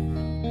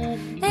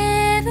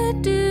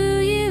do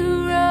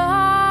you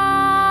wrong?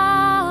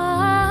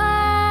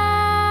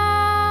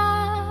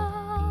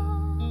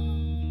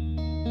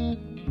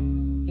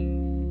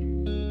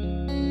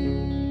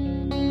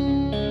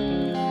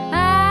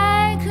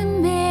 I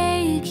could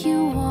make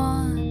you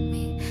want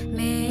me,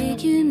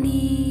 make you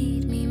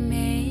need me,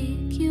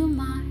 make you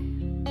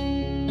mine.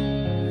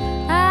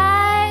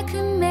 I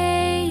could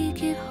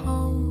make it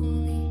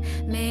holy,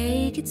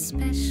 make it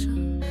special,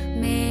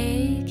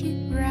 make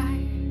it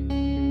right.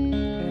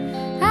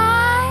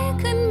 I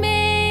could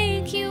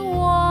make you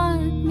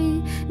want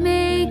me,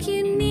 make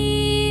you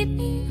need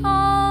me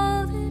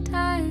all the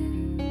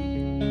time.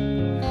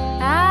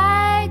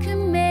 I could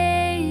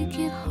make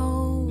it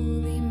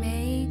holy,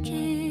 make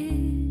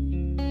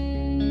it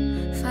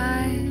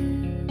fine.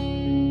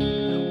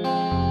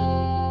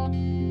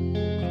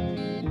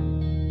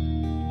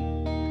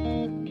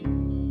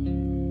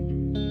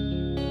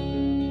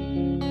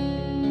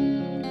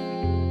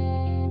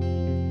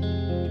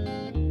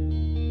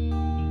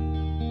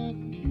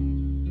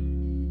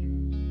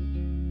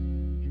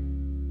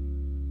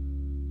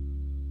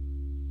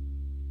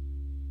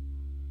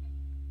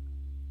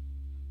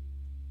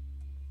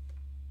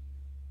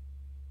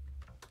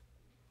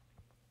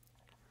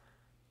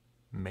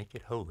 Make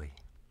It Holy.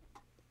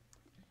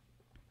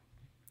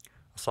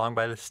 A song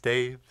by the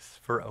Staves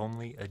for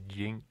Only a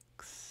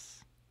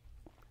Jinx.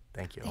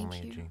 Thank you, Thank Only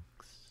you. a Jinx.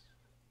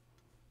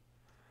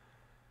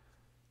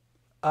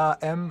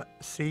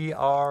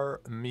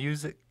 MCR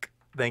Music.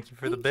 Thank you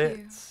for the Thank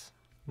you. bits.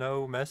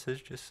 No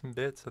message, just some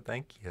bits, so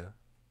thank you.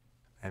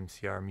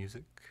 MCR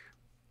Music.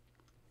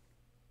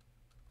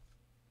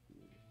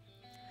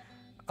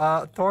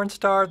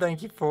 Thornstar,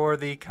 thank you for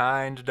the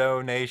kind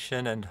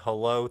donation, and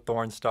hello,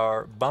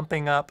 Thornstar.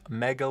 Bumping Up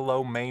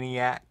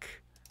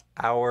Megalomaniac,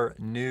 our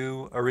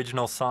new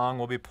original song.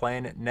 We'll be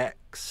playing it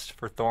next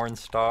for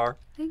Thornstar.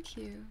 Thank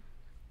you.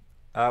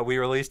 We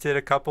released it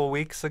a couple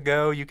weeks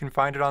ago. You can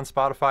find it on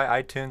Spotify,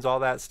 iTunes, all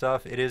that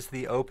stuff. It is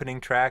the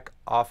opening track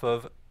off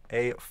of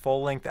a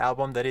full-length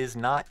album that is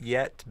not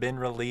yet been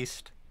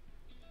released.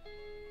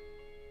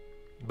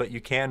 But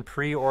you can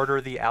pre-order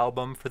the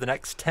album for the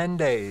next 10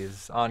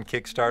 days on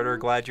Kickstarter.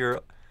 Glad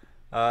you're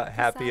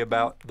happy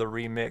about the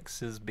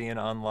remixes being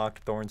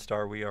unlocked,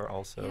 Thornstar. We are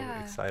also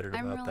excited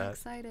I'm about really that.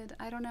 excited.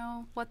 I don't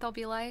know what they'll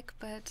be like,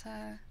 but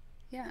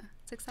yeah,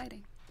 it's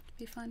exciting. It'll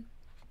be fun.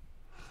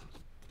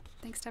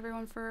 Thanks to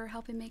everyone for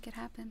helping make it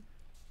happen.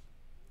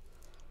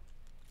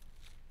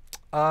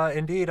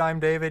 Indeed, I'm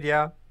David,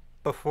 yeah.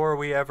 Before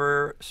we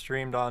ever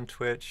streamed on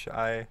Twitch,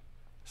 I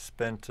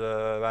spent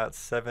about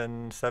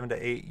seven to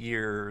 8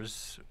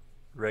 years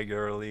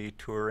regularly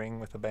touring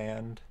with a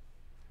band.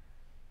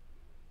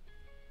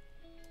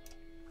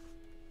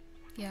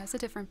 Yeah, it's a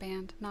different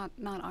band, not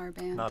our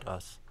band. Not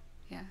us.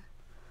 Yeah.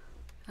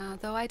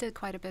 Though I did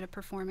quite a bit of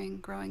performing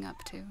growing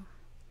up too.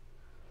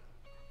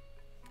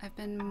 I've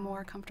been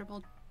more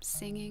comfortable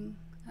singing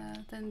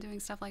than doing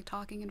stuff like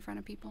talking in front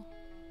of people.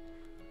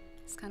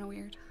 It's kind of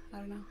weird. I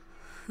don't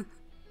know.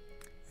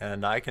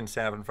 And I can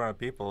stand up in front of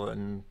people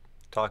and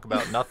talk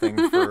about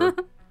nothing for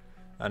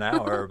an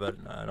hour, but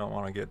I don't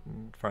want to get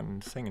in front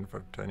and sing in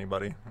front to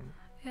anybody.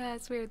 Yeah,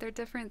 it's weird. They're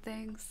different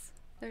things.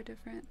 They're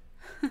different.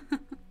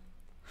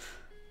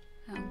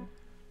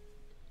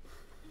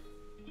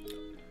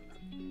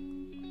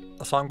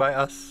 A song by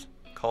us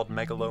called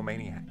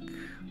Megalomaniac.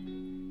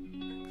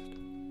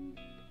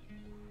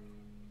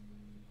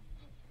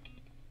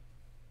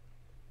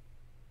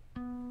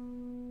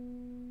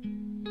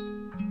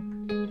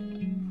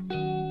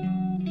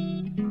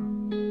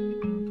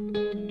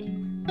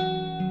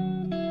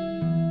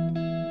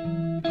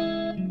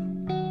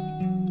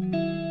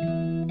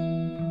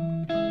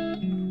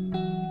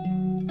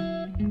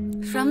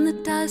 From the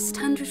dust,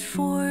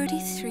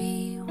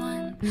 143,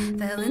 one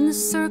fell in the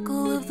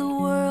circle of the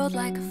world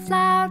like a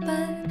flower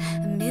bud.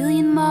 A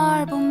million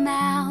marble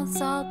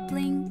mouths all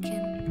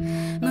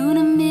blinking, moon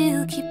a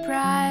milky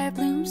briar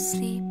bloom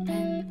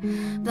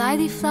sleeping.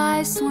 Blithely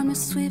flies swarm a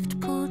swift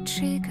pull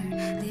trigger,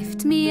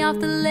 lift me off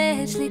the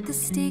ledge, lick a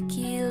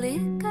sticky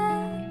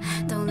liquor.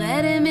 Don't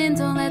let him in,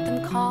 don't let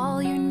them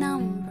call your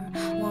number.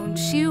 Won't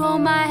you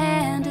hold my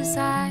hand as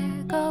I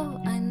go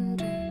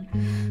under?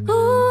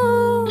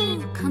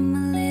 Ooh, come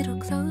a little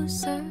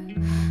closer.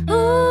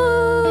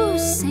 Ooh,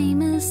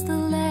 same as the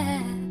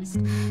last.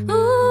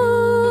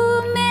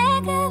 Ooh,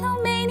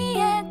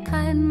 megalomaniac,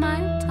 cut my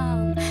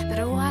tongue.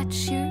 Better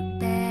watch your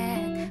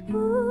back.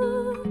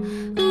 Ooh,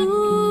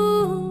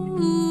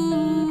 ooh,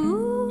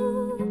 ooh,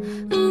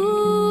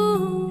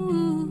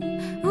 ooh,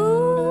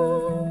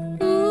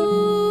 ooh,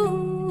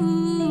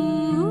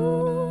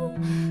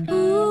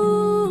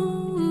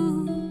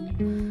 ooh.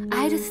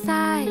 Eye to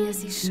thigh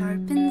as he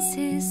sharpens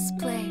his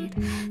blade.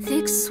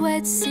 Thick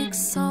sweat, sick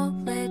salt,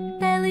 lead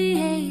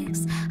belly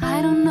aches.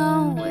 I don't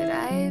know what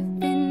I've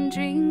been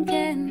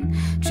drinking.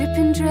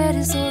 Dripping dread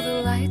as all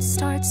the lights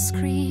start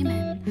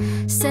screaming.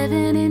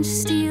 7-inch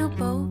steel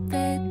bow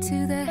bed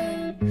to the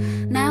head.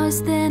 Now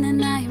is then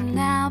and I am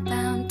now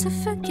bound to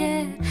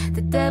forget.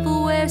 The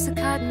devil wears a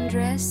cotton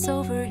dress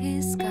over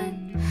his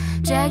gun.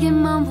 Jagged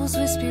mumbles,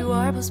 wispy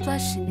warbles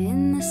blushing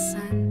in the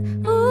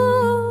sun.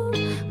 Ooh,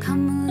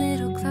 come a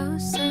little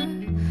closer.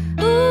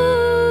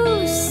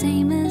 Ooh,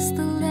 same as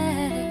the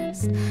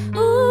last.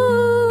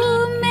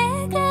 Ooh,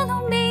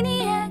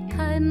 megalomaniac,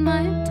 cut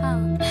my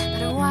tongue.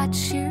 Better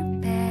watch your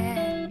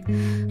back.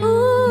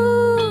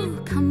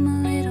 Ooh, come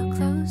a little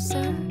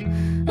closer.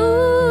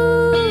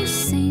 Ooh,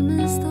 same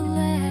as the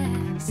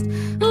last.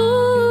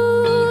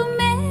 Ooh,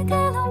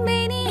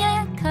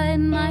 megalomaniac, cut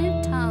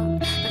my tongue.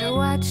 Better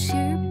watch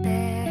your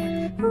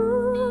back.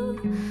 Ooh,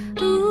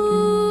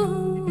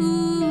 ooh,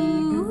 ooh,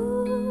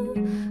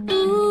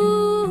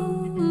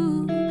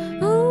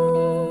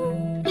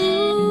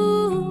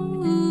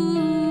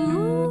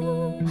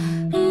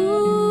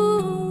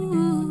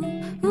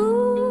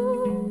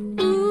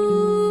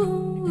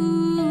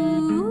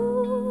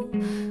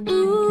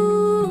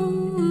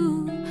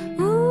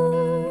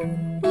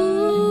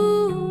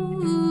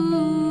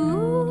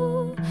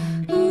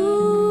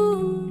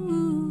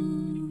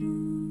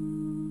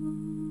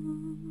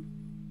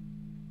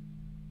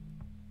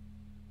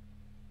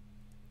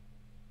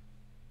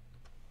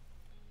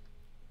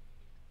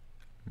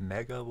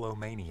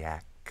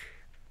 Megalomaniac.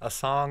 A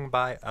song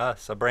by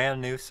us, a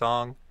brand new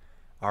song,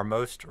 our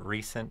most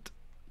recent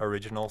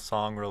original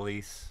song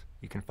release.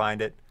 You can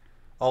find it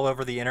all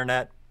over the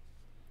internet.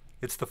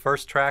 It's the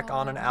first track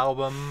on an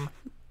album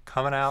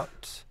coming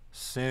out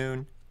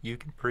soon. You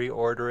can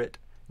pre-order it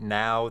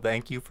now.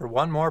 Thank you for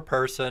one more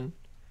person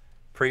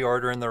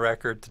pre-ordering the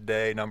record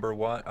today. Number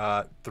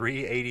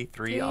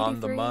 383 on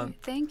the month.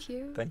 Thank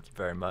you. Thank you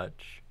very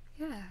much.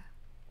 Yeah.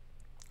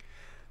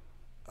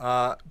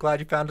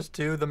 Glad you found us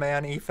too, the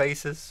man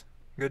Aeseaes.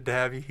 Good to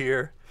have you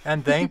here.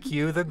 And thank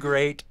you, the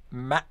great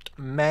Matt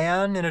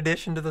Man, in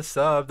addition to the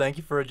sub. Thank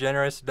you for a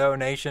generous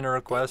donation or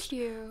request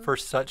for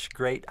such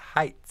great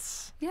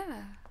heights.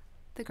 Yeah,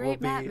 the great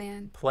Matt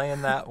Man.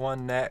 Playing that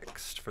one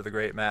next for the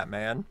great Matt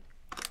Man.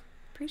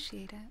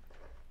 Appreciate it.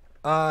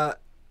 Get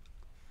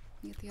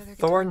the other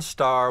Thorn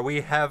Star,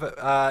 we have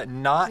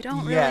not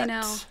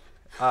yet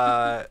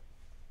really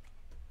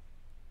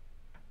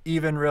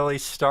even really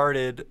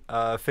started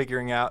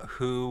figuring out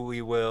who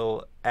we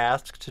will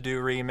ask to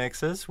do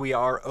remixes. We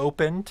are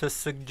open to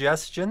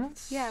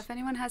suggestions. Yeah, if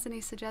anyone has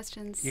any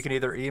suggestions, you can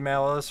either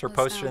email us or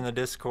post it in the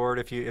Discord.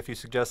 If you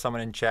suggest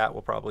someone in chat,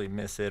 we'll probably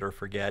miss it or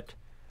forget.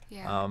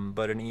 Yeah.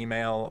 But an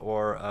email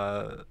or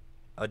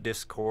a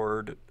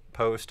Discord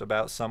post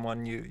about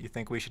someone you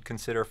think we should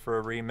consider for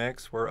a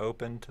remix, we're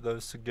open to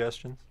those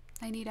suggestions.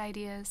 I need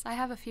ideas. I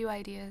have a few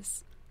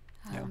ideas,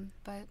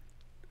 but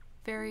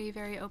very,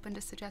 very open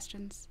to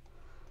suggestions.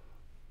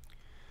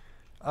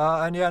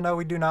 And yeah, no,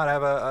 we do not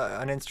have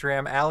an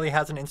Instagram. Allie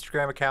has an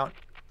Instagram account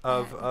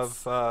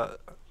of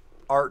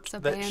art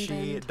that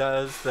she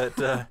does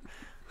that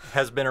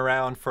has been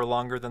around for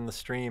longer than the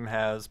stream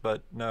has.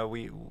 But no,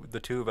 the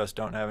two of us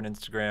don't have an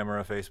Instagram or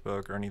a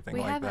Facebook or anything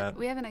like that.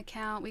 We have an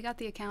account. We got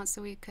the account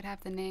so we could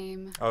have the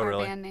name. Oh, our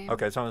really? Band name.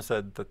 Okay, someone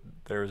said that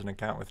there is an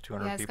account with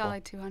 200 yeah, it's people. got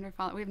like 200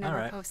 followers. We've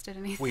never posted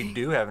anything. We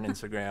do have an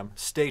Instagram.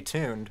 Stay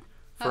tuned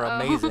for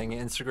amazing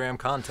Instagram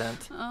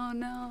content. Oh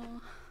no.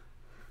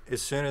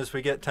 As soon as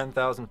we get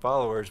 10,000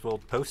 followers, we'll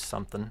post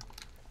something.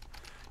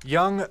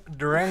 Young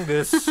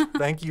Durangus,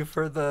 thank you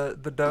for the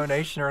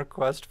donation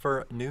request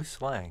for New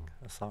Slang,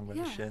 a song by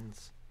the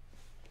Shins.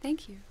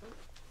 Thank you.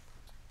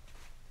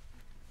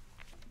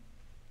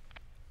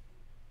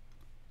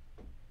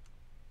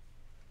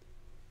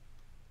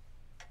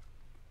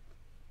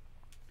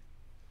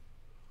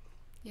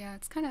 Yeah,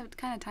 it's kind of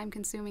time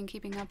consuming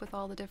keeping up with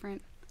all the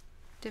different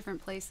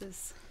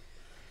places.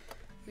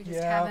 We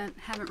just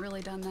haven't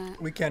really done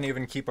that. We can't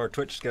even keep our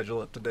Twitch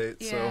schedule up to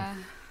date, so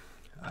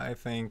I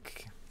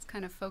think it's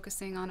kind of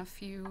focusing on a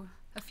few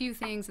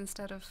things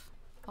instead of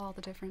all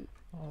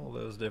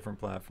those different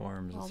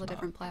platforms. All the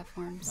different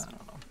platforms. I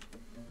don't know.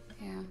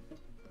 Yeah.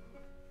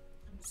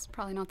 It's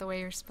probably not the way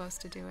you're supposed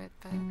to do it,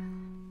 but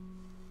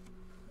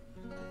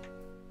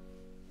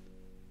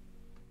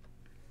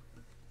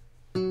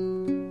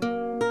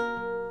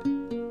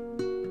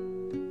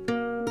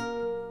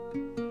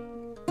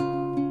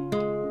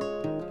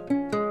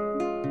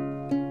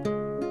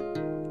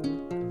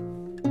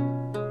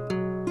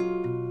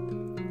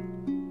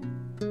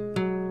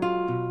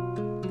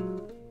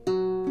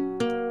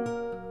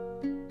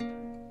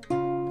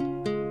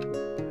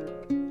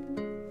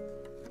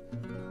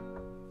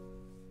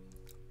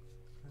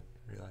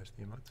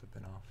The emotes have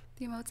been off.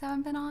 the emotes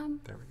haven't been on?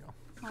 There we go.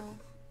 Oh.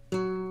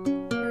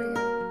 There we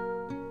go.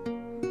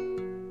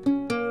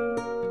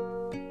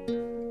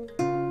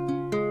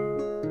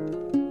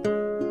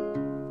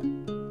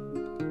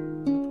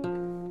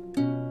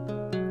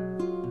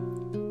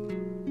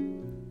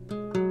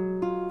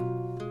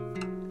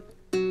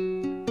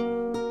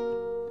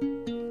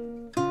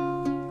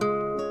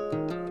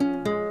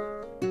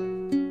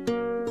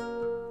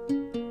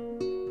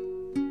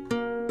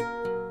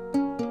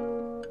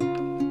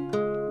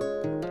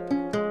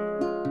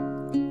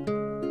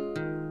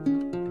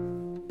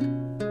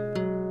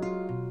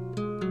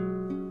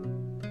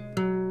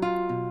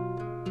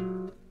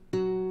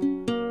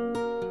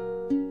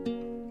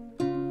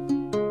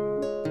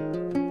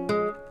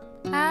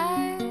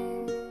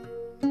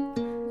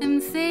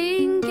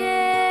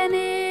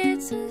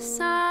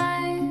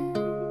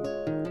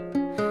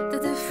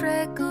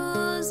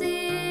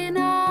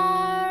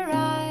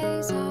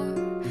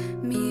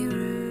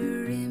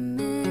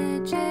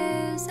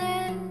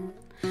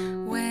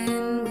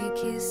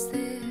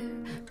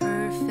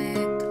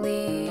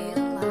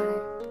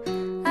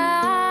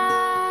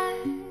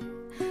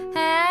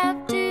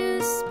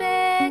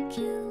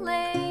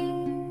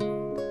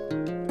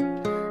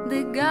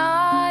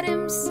 God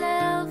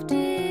himself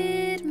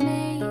did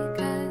make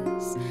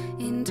us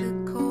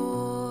into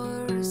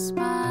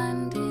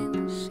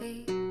corresponding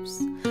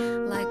shapes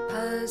like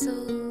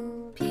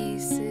puzzles.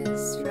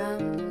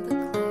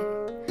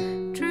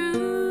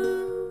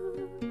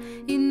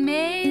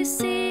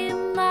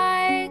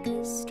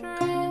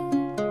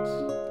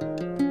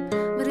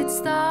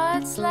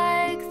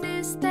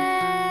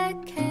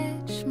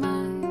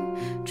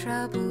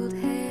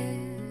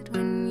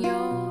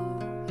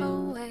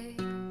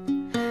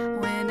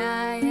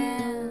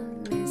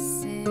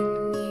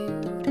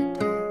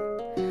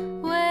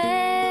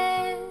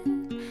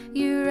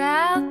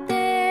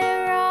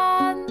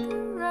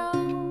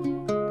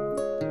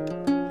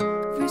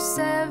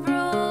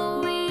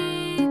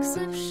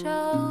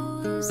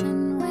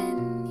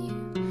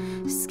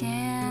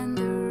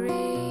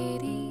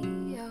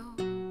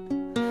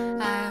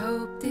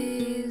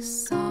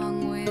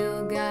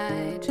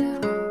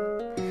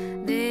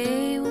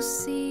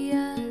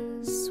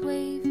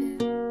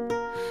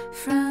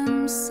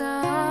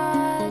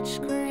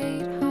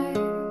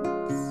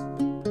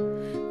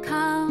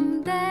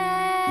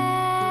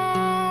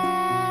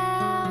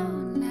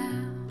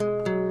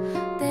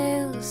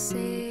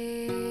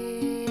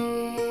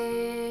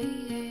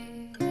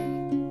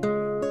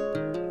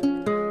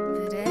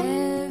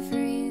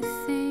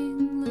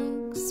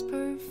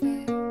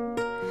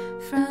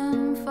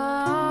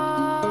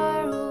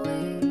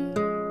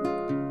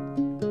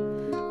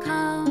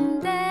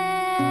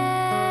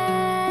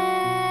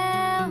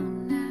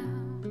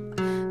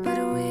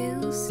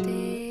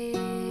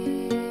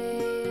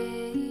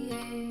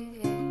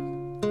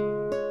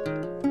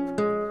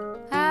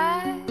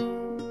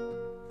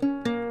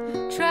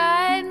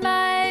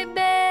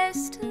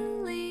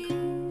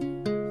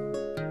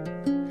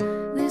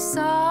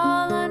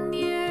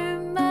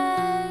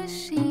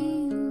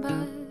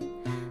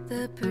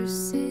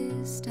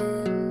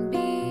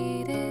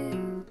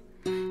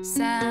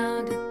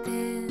 sounded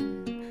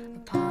then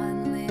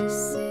upon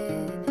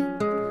listening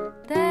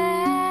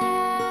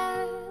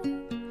that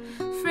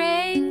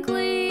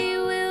frankly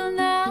will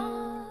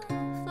not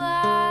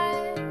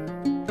fly.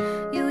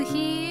 You'll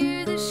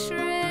hear the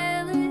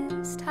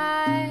shrillest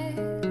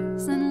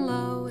highs and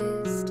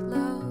lowest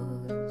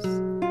lows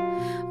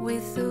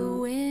with the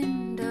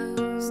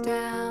windows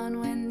down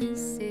when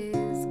this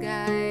is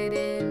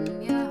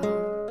guiding you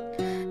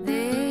home.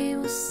 They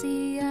will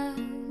see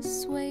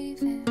us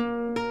waving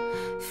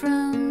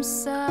from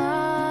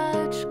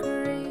such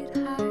great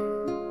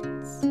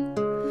heights.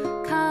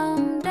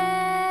 Come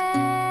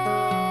down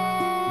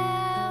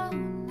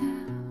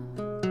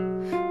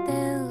now,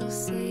 they'll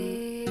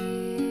say.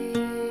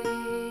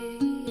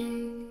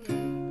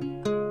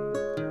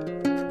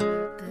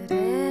 But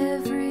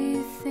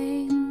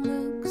everything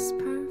looks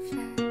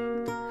perfect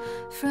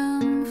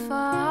from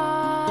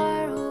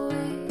far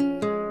away.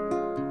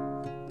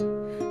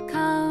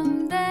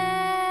 Come down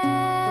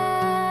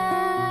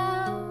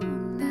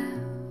now,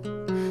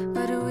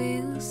 but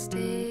we'll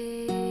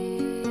stay.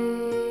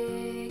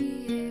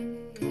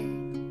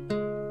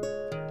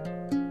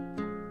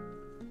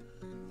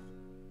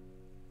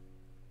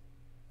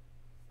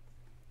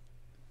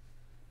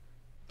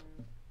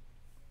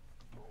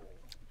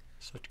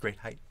 Such great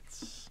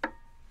heights.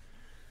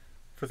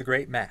 For the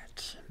great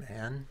Matt,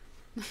 man.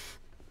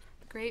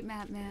 Great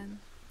Matt Man,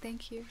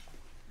 thank you.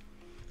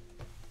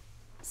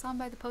 Song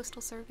by the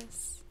Postal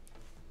Service.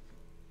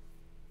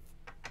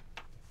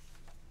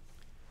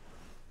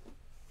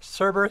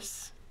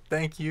 Cerberus,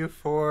 thank you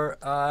for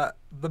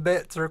the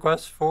bits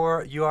request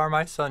for You Are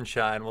My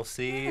Sunshine. We'll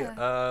see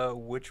Yeah.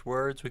 which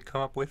words we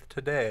come up with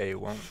today,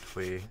 won't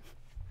we?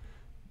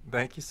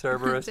 Thank you,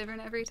 Cerberus.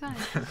 Different every time.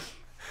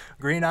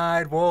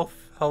 Green-Eyed Wolf,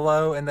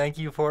 hello, and thank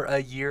you for a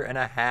year and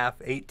a half,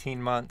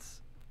 18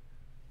 months.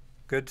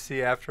 Good to see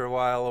you after a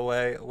while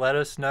away. Let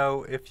us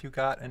know if you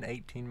got an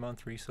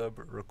 18-month resub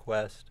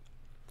request.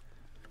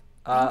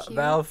 Thank you.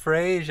 Val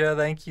Frasia,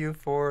 thank you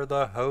for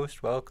the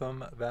host.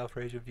 Welcome, Val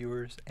Frasia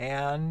viewers.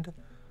 And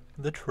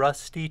the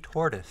Trusty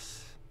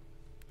Tortoise.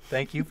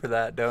 Thank you for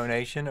that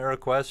donation. A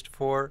request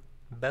for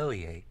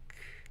Bellyache.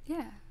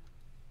 Yeah.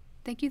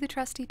 Thank you, the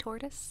Trusty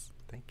Tortoise.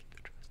 Thank you,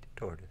 the Trusty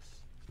Tortoise.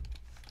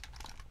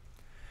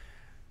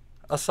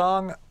 A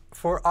song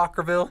for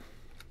Ockerville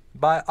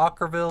by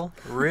Ockerville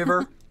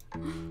River.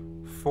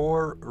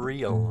 For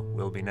Real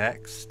will be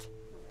next.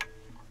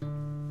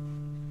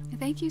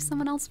 Thank you,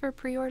 someone else, for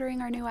pre-ordering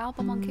our new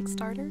album on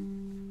Kickstarter.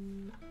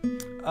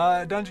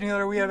 Dungeon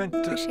Healer, we haven't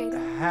Appreciate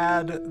it.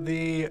 had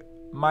the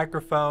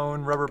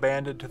microphone rubber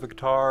banded to the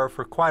guitar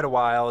for quite a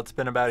while. It's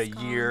been about It's a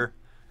year.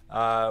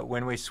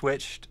 When we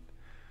switched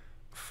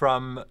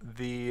from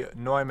the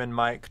Neumann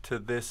mic to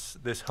this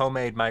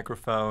homemade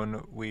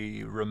microphone,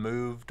 we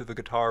removed the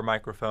guitar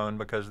microphone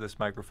because this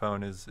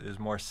microphone is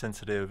more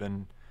sensitive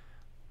and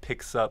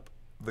picks up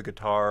the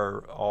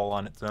guitar all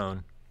on its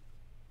own.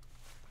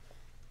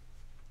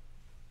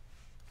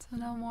 So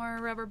no more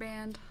rubber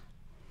band.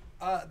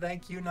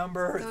 Thank you,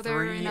 number Though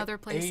they're in other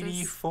places.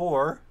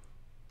 384,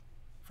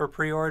 for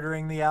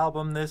pre-ordering the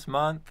album this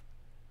month.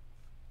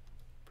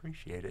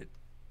 Appreciate it.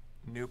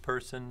 New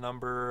person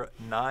number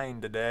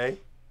 9 today.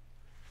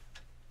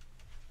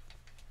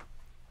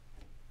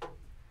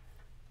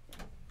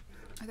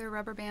 Are there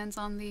rubber bands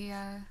on the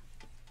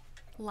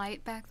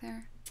light back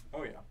there?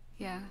 Oh yeah.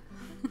 Yeah.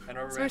 And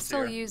rubber So we're bands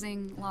still here.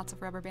 using lots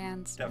of rubber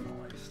bands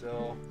Definitely.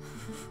 Still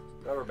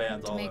rubber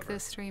bands to all make over.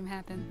 this stream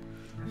happen.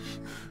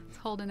 It's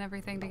holding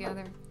everything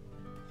together.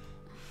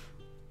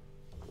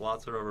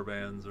 Lots of rubber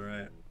bands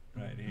right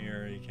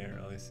here. You can't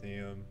really see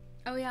them.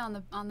 Oh yeah,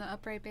 on the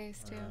upright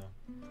bass too.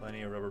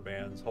 Plenty of rubber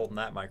bands holding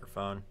that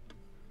microphone.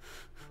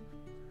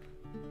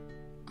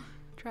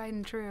 Tried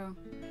and true.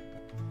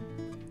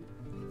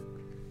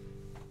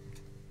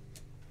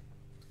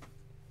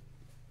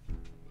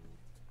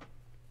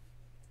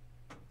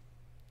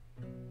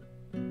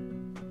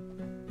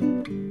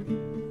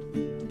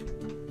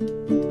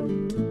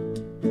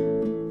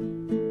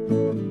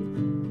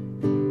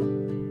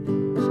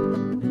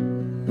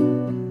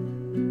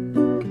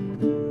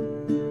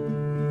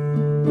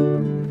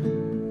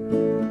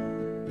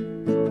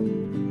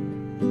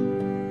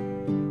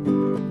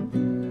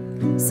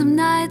 Some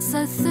nights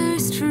I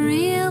thirst for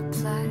real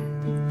blood,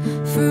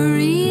 for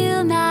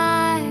real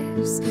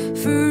knives,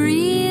 for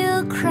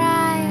real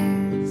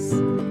cries.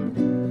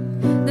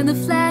 Then the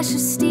flash of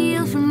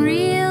steel from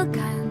real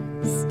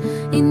guns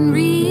in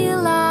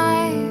real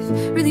life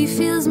really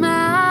fills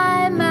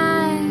my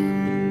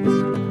mind.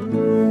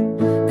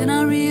 Then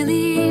I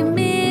really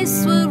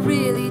miss what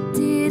really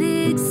did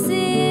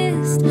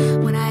exist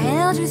when I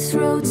held your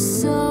throat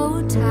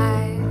so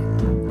tight.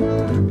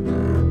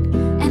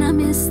 And I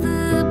miss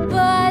the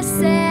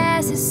bus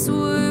as it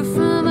swerved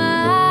from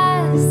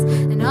us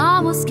and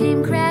almost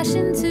came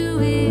crashing to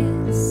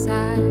its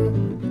side.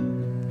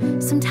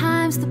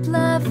 Sometimes the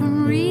blood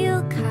from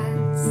real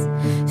cuts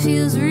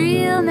feels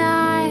real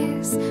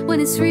nice when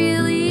it's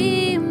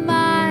really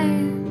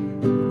mine.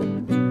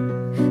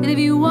 And if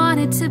you want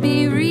it to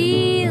be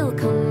real,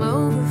 come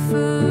over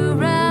for a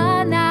ride.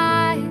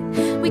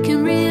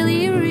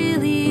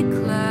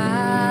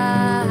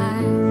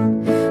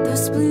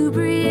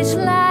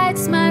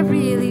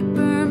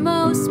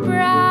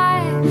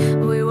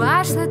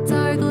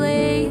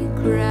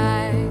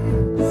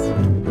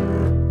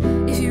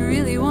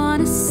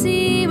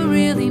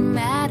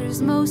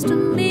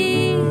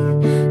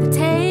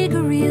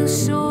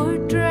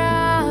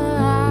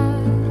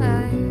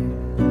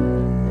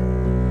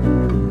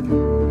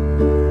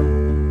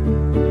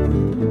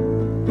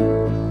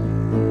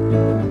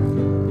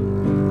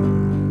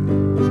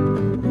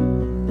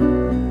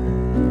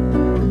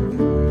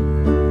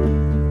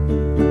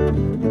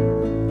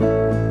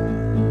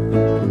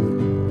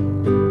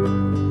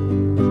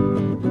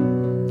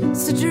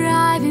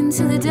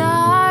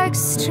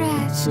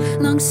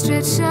 long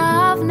stretch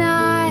of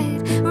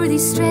night where they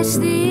stretch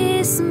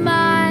this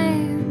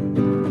mind.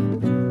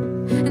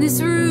 And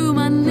this room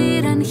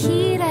unlit,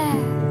 unheated,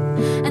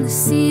 and the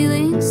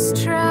ceiling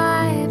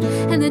striped,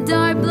 and the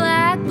dark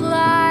black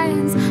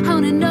blinds. I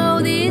wanna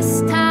know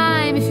this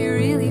time if you're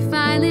really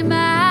finally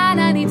mine.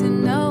 I need to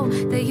know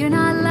that you're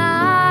not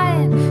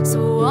lying,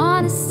 so I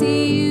wanna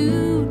see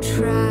you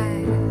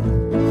try.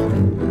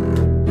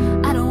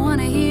 I don't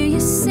wanna hear you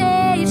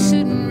say it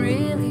shouldn't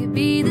really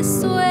be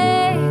this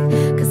way,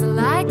 'cause I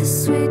like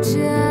this way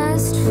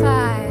just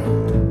fine.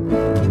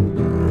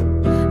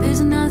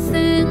 There's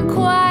nothing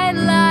quite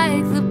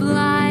like the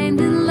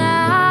blinding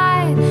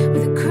light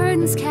with the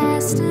curtains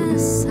cast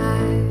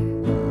aside.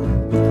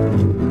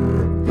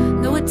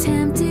 No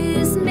attempt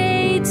is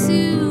made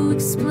to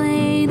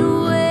explain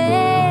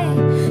away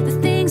the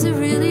things that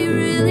really,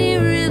 really,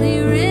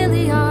 really,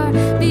 really are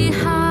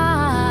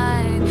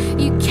behind.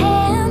 You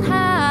can't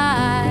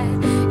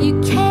hide,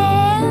 you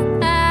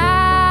can't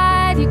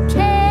hide, you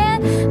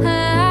can't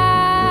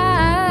hide,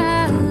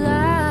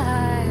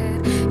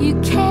 you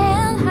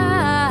can't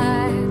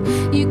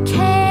hide, you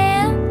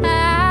can't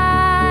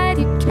hide,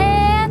 you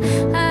can't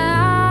hide.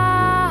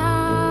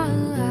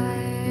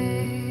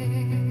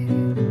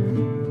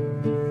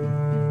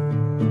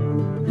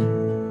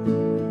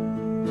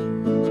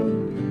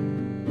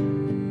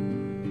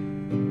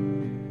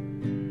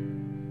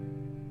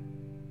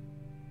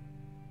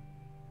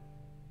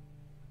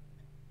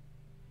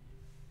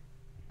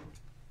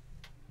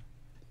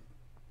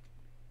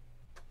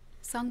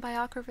 Sung by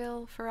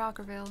Ockerville for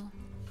Ockerville.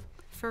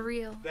 For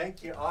real.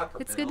 Thank you,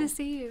 Aquaville. It's good to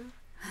see you.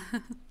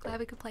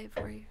 Glad we could play it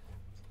for you.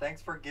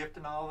 Thanks for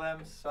gifting all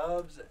them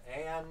subs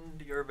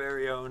and your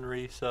very own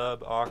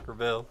resub,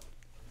 Aquaville.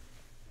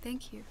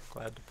 Thank you.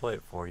 Glad to play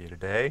it for you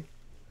today.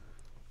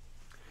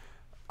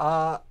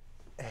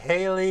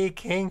 Haley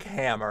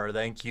Kinkhammer,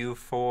 thank you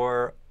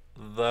for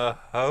the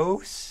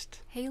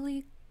host.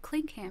 Haley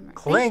Klinkhammer.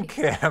 Thank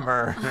you.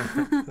 Klinkhammer.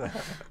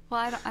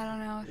 Well, I don't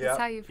know if that's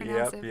how you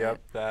pronounce it.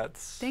 Yep, but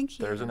that's. Thank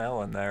you. There's an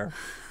L in there.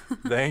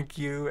 Thank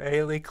you,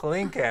 Haley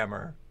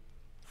Klinkhammer,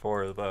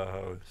 for the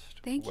host.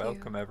 Thank you.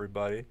 Welcome,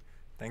 everybody.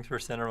 Thanks for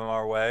sending them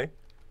our way.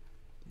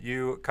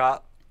 You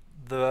caught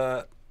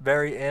the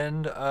very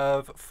end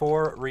of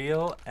For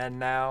Real and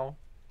now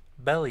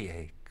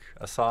Bellyache,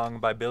 a song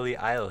by Billie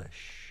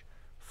Eilish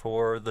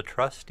for the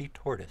Trusty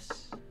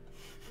Tortoise.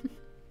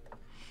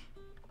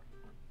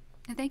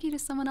 And thank you to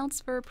someone else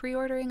for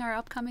pre-ordering our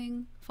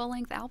upcoming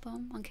full-length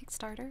album on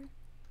Kickstarter.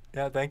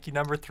 Yeah, thank you,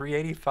 number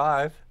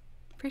 385.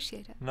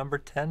 Appreciate it. Number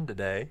 10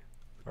 today.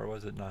 Or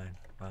was it 9?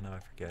 Oh, no, I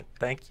forget.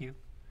 Thank you.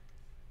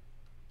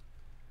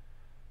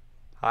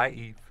 Hi,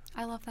 Eve.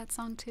 I love that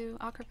song too,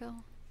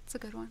 Ockerville. It's a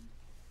good one.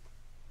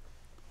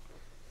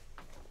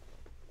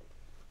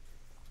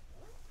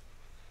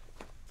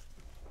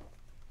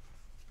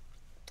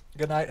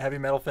 Good night, Heavy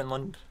Metal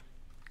Finland.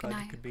 Good Glad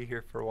night. you could be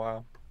here for a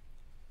while.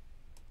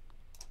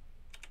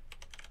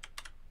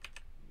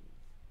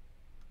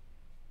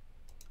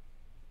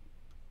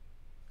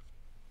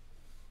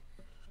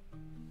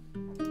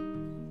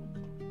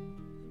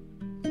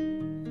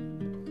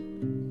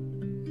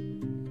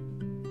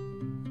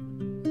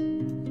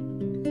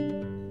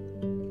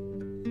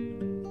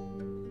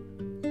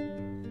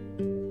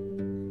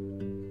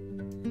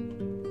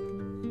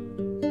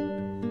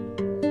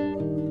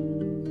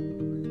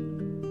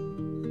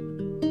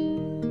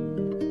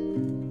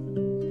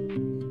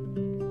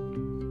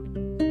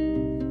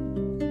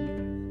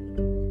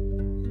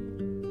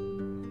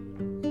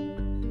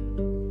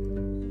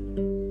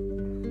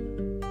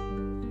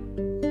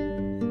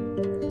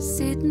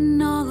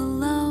 Sitting all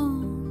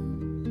alone,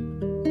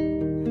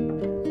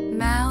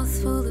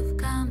 mouthful of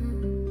gum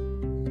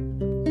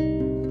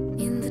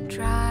in the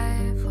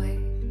driveway.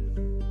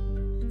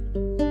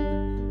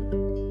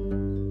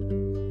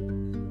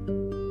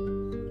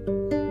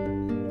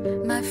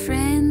 My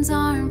friends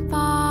aren't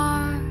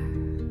far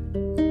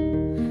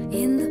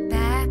in the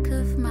back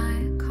of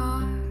my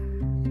car.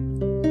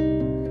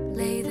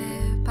 Lay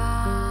their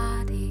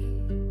bodies.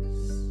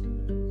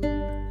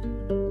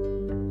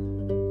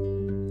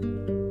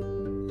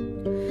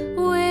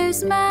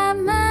 Where's my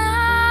mind?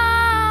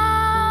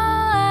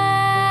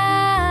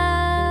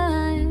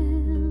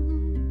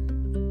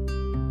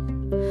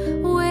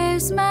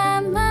 Where's my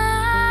mind?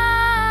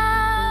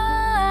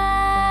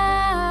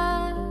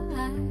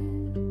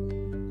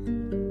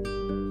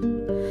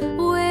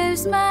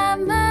 Where's my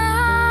mind?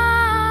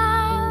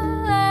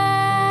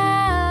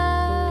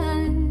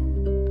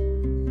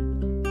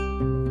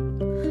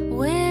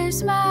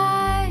 Where's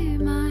my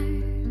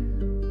mind?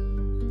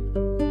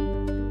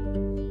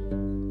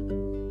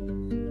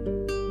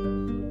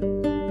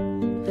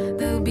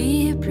 They'll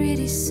be here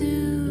pretty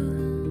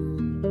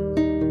soon,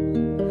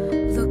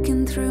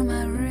 looking through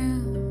my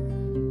room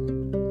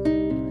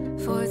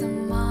for the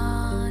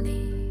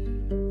money.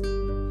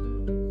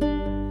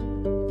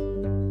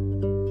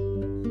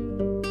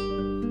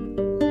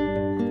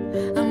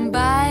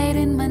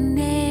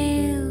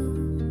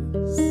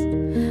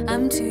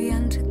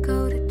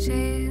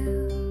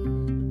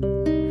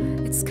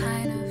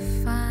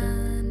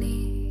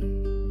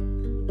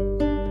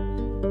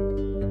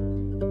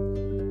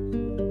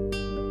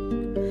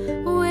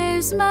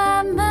 Where's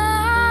my mind?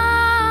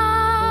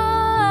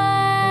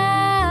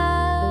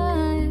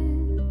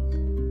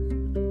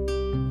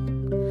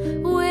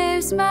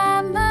 Where's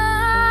my mind?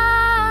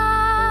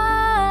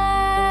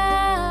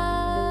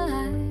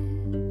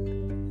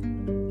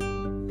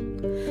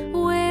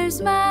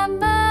 Where's my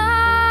mind?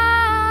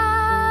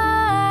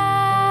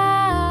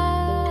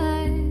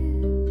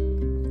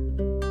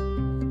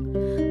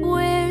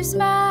 Where's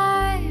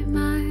my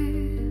mind?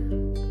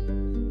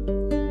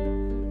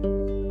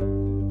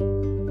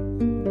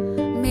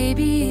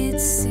 Maybe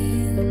it's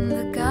in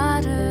the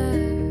gutter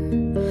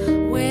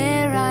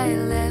where I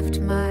left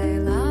my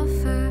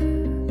lover.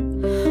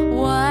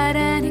 What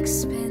an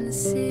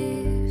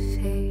expensive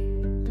fate.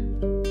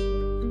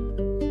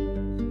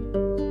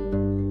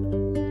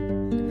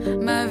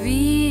 My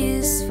V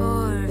is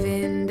for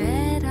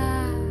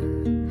vendetta.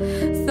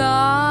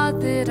 Thought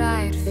that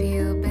I'd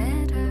feel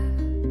better,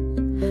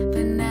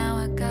 but now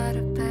I got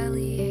a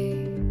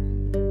bellyache.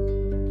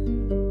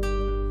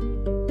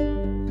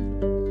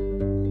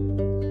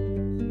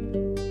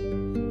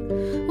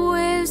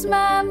 Where's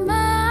my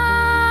mind?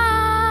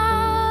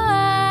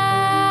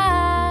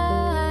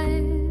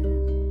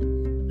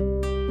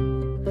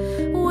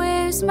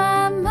 Where's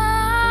my mind?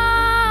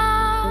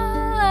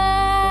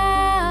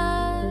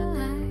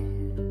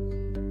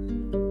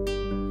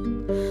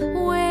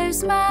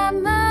 Where's my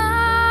mind?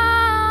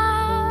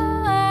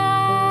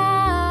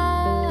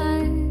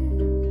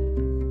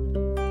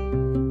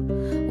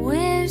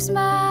 Where's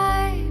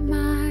my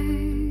mind?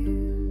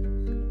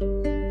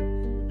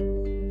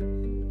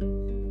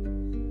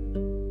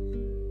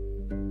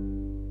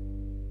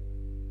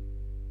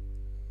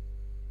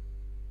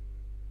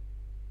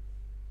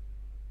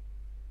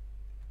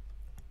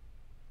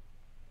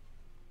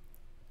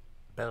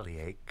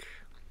 Bellyache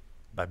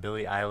by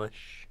Billie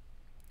Eilish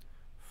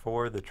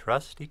for the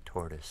Trusty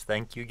Tortoise.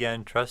 Thank you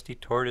again, Trusty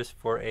Tortoise,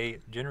 for a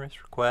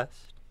generous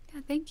request.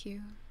 Yeah, thank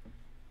you.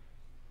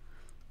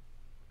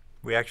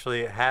 We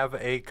actually have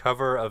a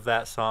cover of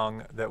that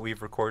song that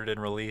we've recorded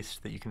and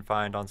released that you can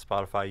find on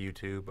Spotify,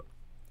 YouTube,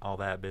 all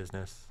that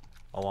business,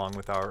 along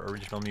with our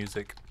original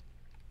music.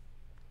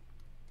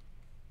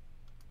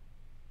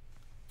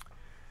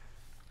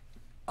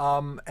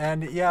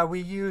 And yeah, we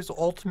use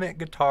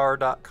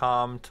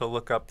ultimateguitar.com to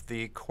look up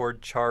the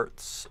chord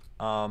charts.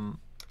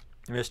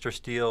 Mr.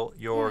 Steele,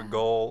 your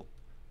goal.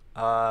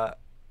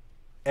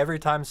 Every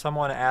time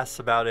someone asks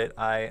about it,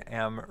 I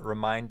am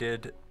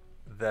reminded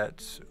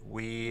that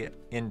we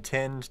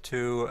intend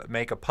to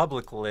make a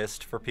public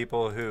list for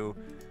people who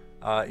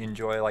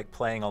enjoy like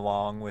playing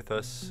along with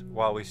us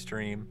while we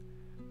stream.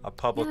 A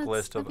public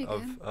list of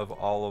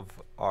all of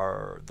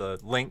the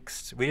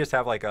links. We just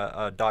have like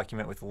a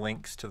document with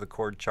links to the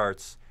chord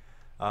charts,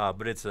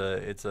 but it's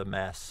a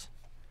mess.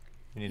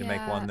 We need to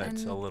make one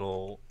that's a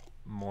little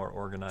more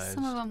organized.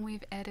 Some of them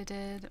we've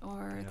edited,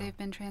 or they've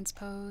been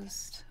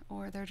transposed,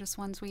 or they're just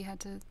ones we had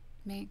to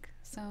make.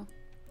 So.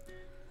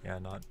 Yeah.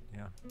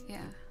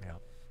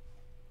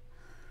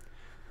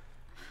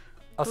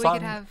 But we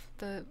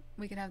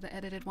could have the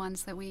edited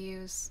ones that we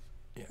use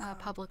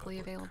publicly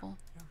available.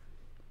 Yeah.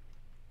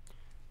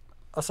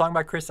 A song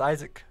by Chris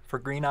Isaac for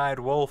Green Eyed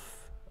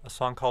Wolf, a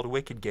song called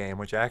Wicked Game,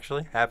 which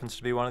actually happens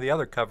to be one of the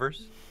other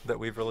covers that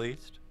we've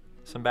released.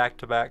 Some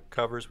back-to-back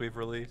covers we've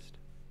released.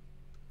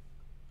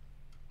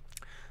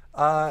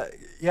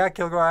 Yeah,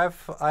 Kilgore,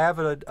 I have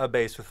a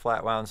bass with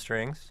flat wound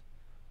strings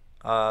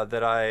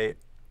that I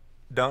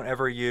don't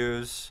ever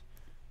use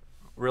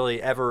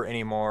really ever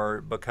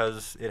anymore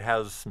because it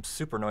has some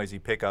super noisy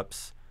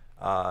pickups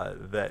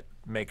that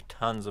make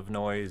tons of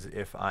noise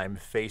if I'm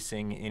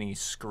facing any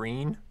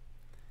screen.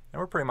 And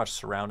we're pretty much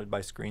surrounded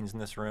by screens in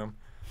this room,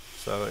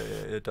 so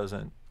it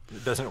doesn't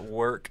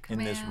work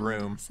in this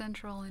room.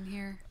 Central in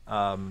here.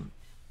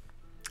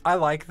 I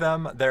like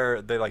them.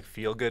 They like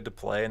feel good to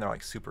play, and they're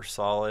like super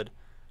solid.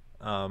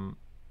 But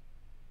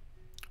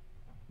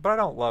I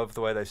don't love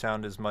the way they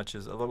sound as much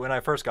as when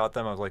I first got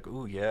them. I was like,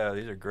 "Ooh, yeah,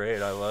 these are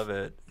great. I love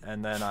it."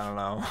 And then I don't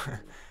know,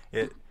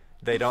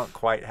 they don't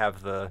quite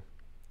have the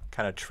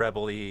kind of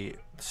trebly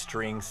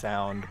string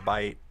sound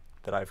bite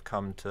that I've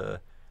come to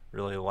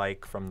really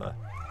like from the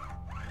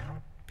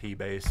P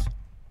bass.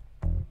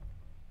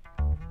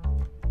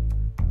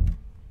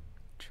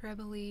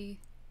 Trebly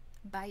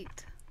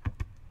bite.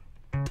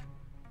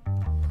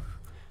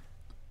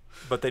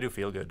 But they do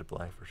feel good to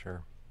play for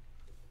sure.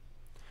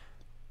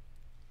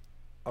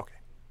 Okay,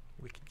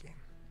 Wicked Game.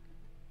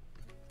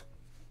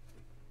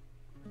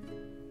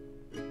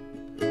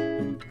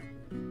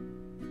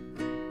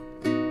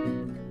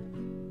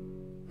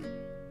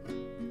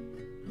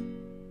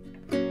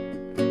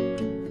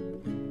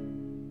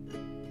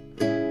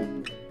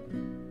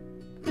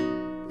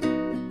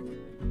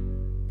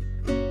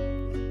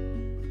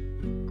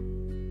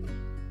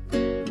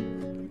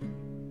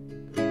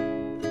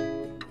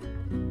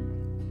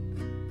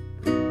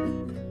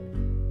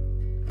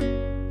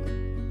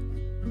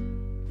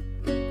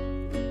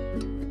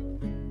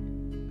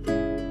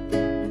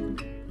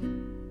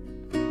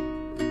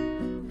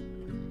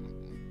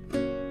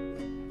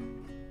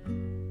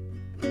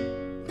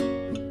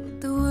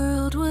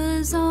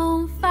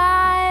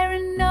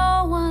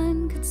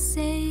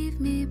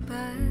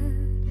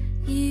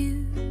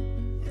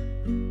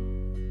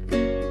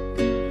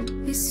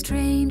 It's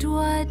strange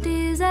what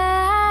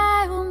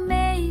desire will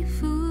make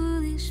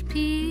foolish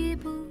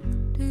people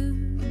do.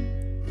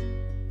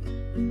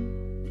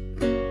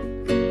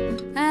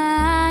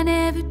 I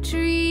never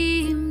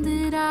dreamed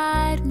that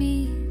I'd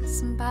meet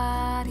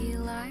somebody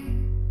like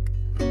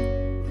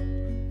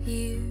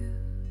you.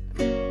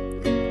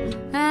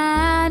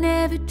 I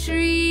never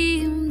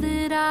dreamed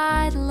that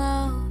I'd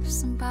love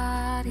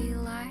somebody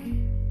like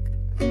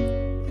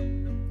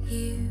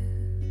you.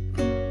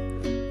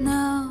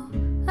 No,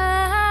 I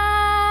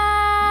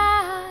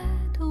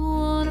don't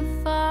wanna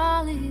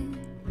fall in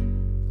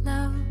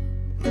love.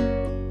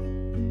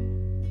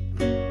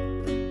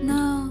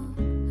 No,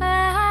 I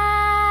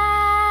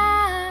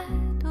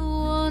don't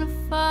wanna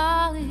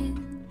fall in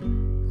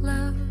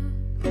love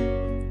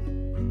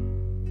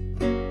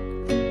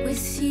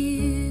with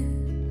you.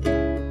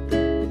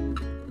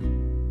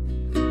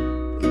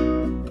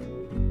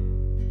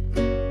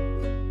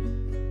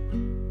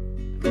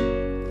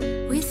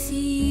 With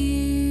you.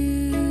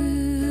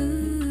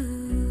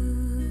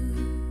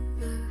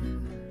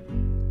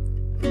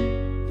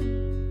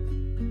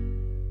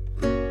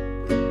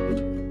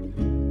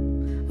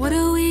 What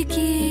a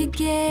wicked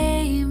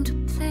game to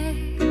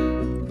play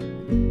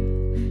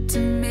to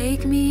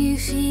make me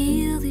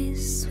feel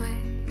this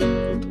way.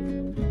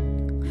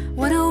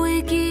 What a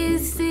wicked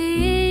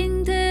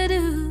thing to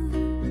do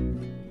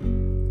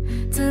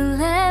to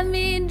let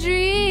me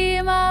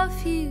dream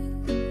of you.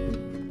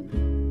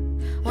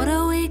 What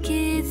a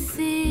wicked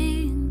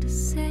thing to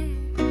say.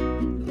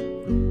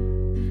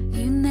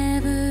 You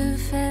never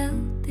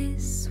felt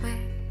this way.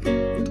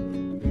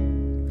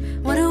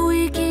 What a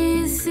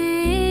wicked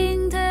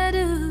thing to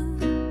do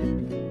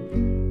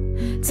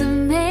to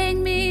make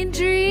me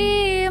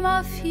dream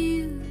of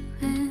you.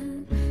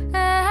 And I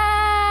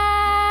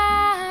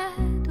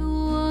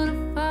don't wanna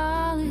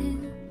fall in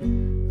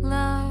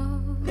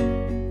love.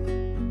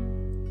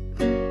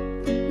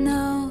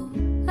 No,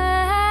 I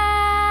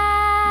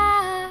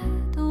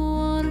don't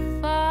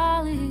wanna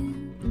fall in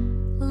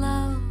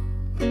love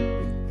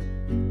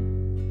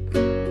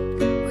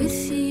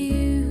with you.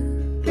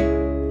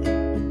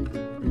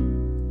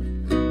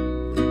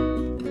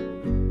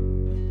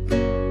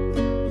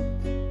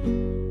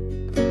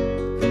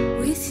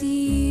 With you.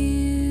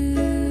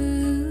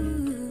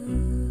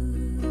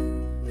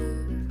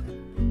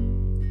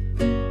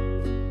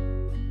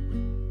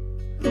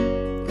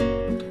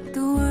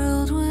 The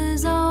world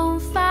was on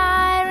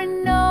fire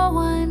and no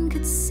one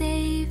could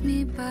save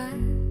me but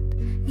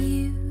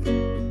you.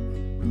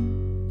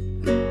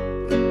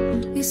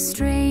 It's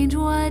strange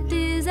what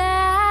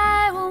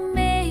desire will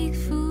make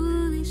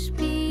foolish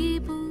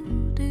people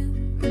do.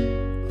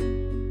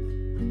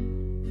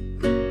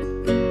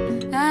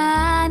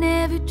 I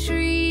never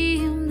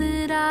dreamed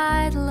that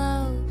I'd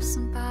love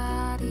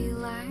somebody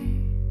like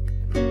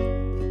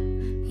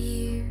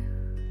you.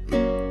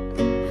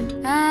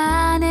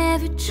 I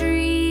never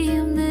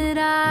dreamed that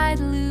I'd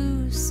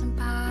lose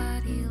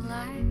somebody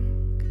like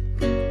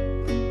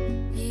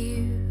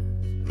you.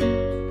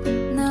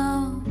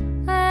 No,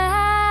 I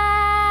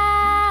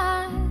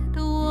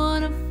don't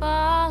wanna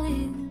fall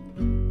in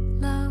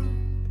love.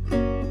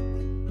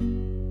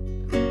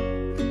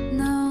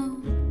 No,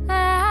 I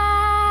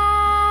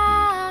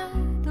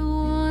don't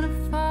wanna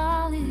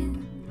fall in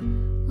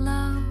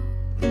love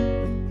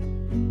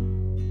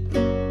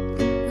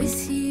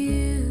with you.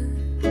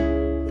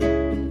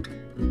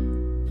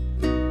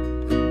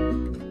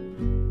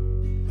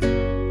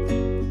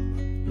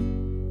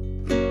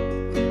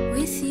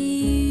 With you.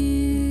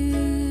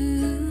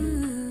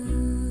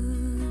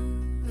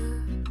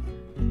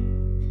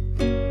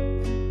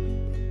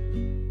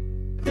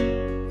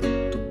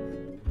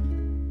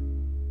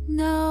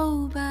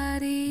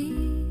 Nobody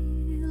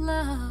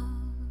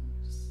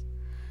loves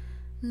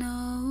no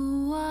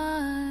one.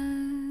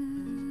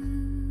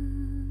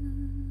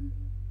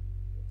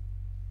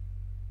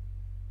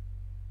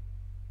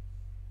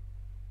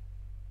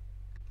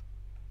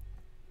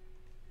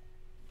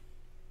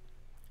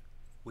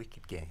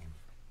 Wicked Game.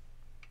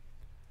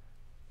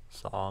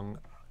 Song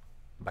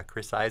by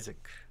Chris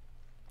Isaac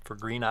for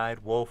Green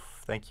Eyed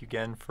Wolf. Thank you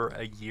again for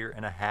a year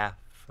and a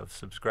half of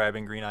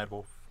subscribing, Green Eyed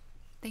Wolf.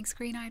 Thanks,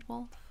 Green Eyed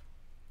Wolf.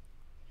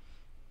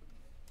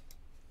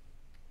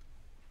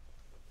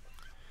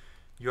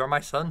 You Are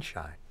My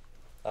Sunshine.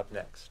 Up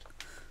next.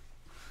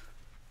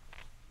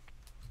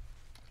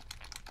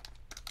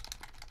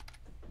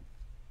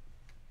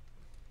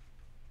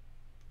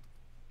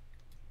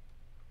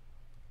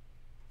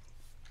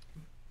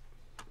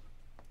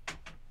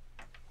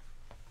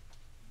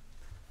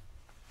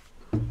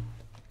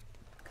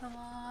 Come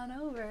on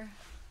over.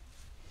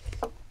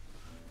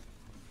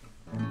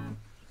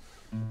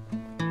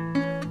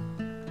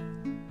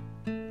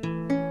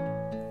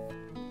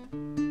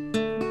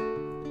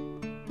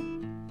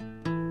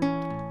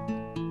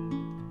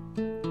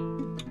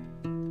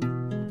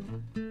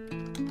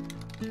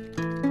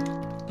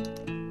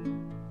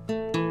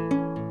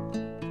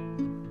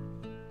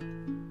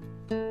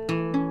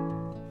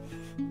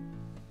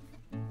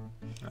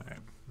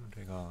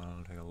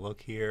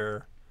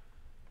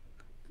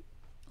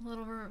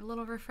 a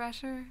little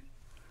refresher.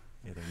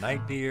 You're the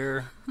night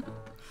deer,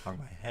 hung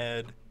my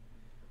head,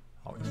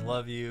 always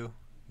love you,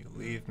 you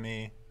leave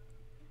me,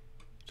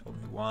 told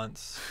me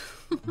once,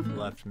 you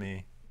left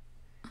me,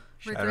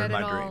 shattered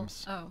my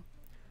dreams. Oh,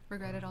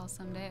 regret it all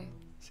someday.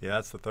 See,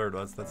 that's the third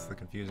one. That's the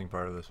confusing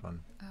part of this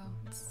one. Oh,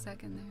 it's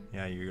second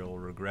there. Yeah, you'll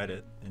regret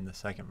it in the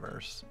second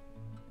verse.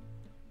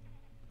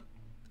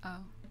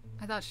 Oh,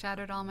 I thought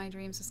shattered all my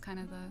dreams was kind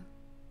of the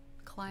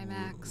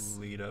climax.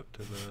 Lead up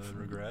to the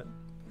regret.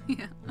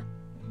 Yeah.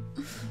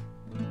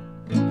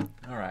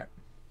 All right.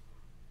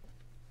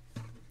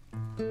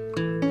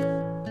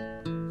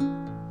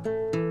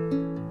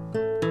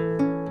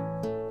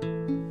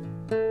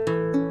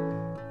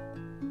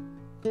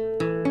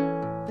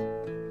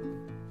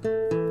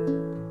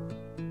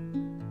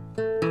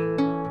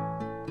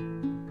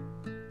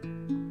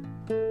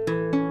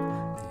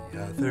 The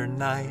other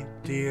night,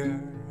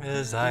 dear,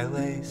 as I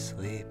lay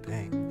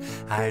sleeping,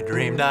 I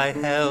dreamed I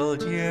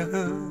held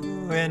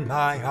you in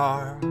my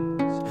arms.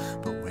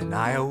 But when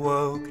I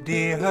awoke,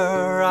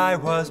 dear, I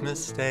was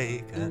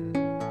mistaken.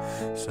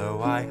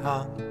 So I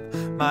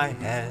hung my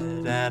head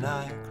and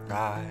I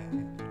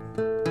cried.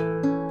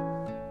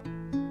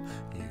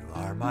 You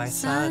are my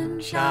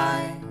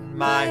sunshine,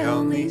 my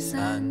only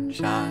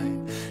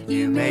sunshine.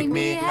 You make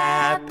me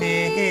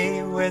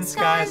happy when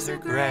skies are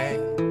gray.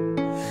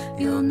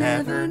 You'll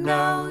never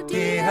know,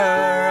 dear,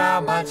 how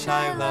much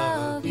I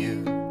love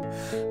you.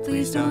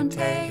 Please don't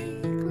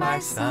take my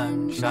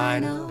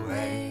sunshine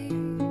away.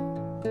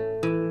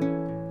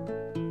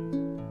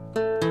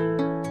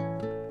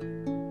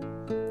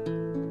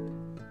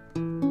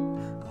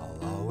 I'll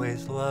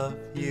always love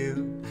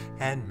you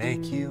and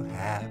make you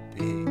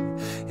happy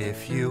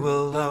if you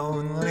will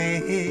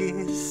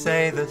only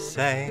say the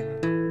same.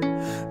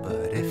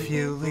 But if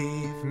you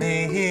leave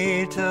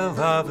me to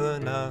love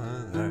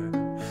another,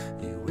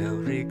 will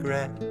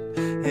regret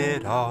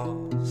it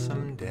all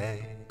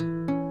someday.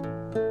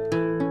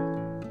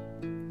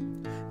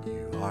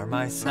 You are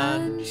my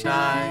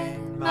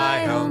sunshine,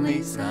 my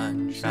only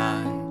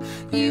sunshine.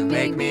 You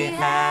make me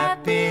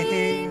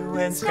happy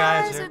when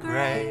skies are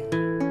gray.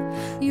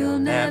 You'll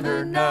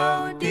never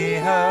know, dear,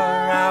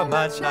 how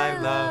much I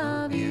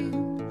love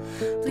you.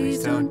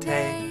 Please don't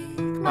take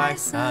my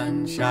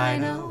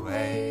sunshine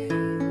away.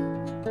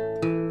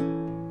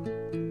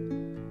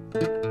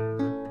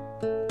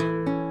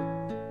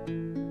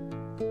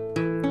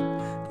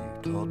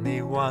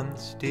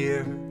 Once,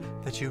 dear,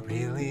 that you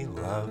really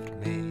loved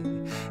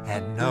me,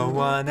 and no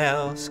one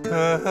else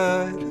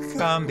could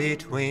come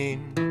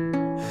between.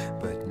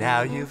 But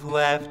now you've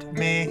left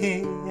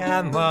me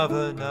and love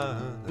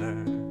another.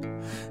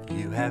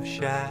 You have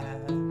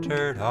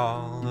shattered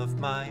all of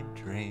my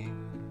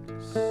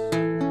dreams.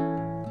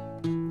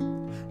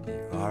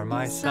 You are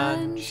my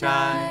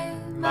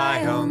sunshine,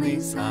 my only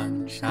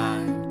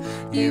sunshine.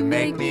 You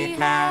make me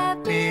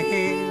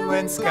happy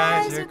when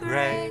skies are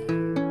gray.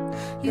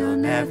 You'll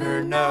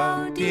never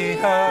know, dear,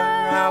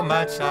 how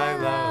much I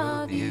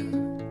love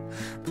you.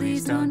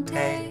 Please don't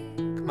take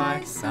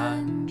my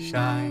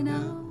sunshine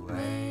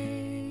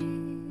away.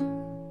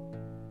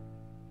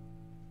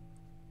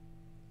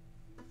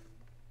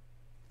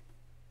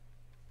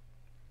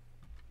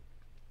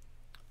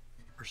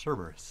 For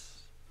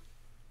Cerberus.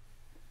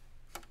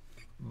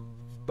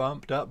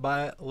 Bumped up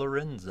by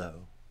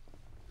Lorenzo.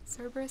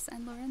 Cerberus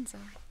and Lorenzo.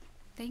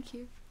 Thank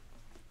you.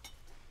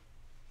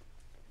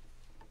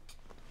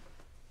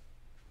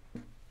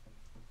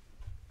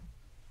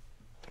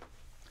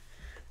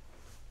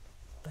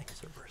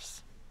 Thanks,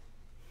 Cerberus.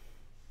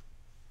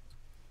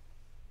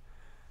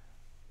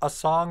 A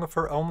song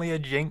for only a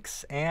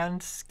Jinx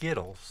and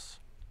Skittles.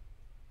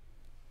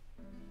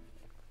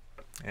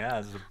 Yeah,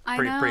 it's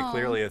pretty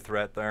clearly a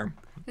threat there.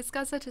 It's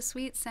got such a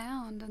sweet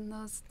sound, and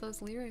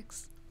those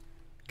lyrics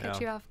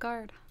catch you off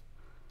guard.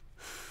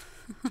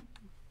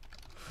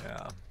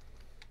 Yeah.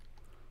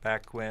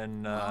 Back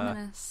when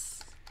Ominous.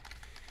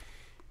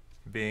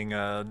 Being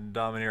a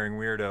domineering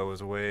weirdo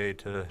was a way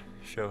to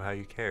show how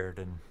you cared,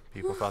 and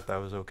people thought that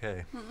was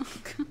okay.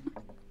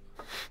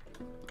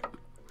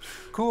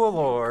 Cool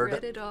Lord.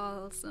 Read it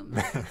all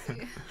someday.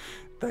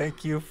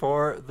 Thank you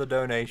for the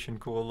donation,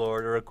 Cool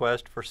Lord. A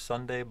request for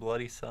Sunday,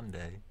 Bloody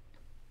Sunday.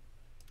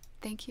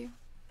 Thank you.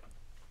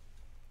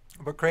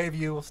 But Crave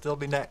You will still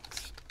be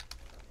next.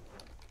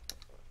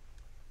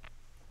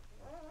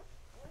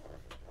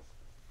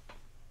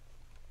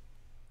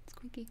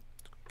 Squeaky.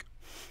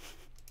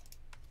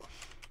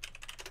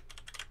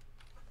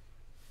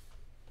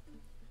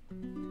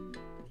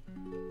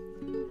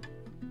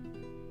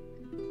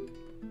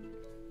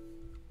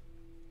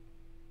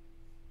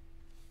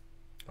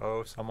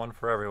 Oh, someone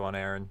for everyone,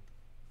 Aaron.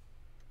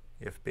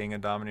 If being a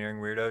domineering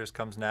weirdo just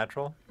comes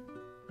natural,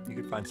 you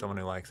could find someone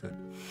who likes it.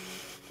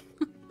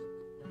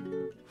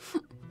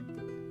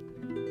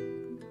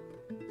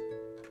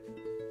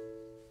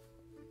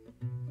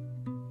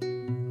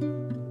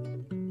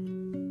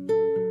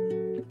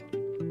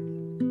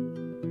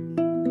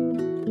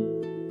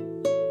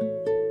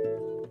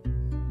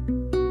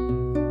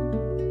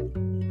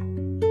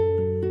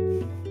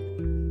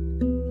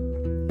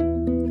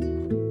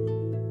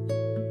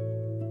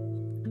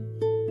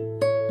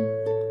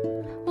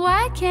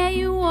 can't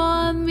you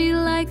want me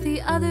like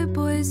the other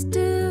boys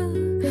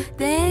do?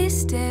 They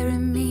stare at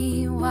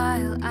me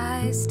while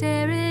I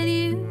stare at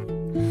you.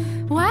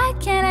 Why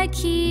can't I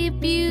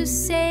keep you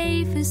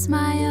safe as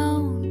my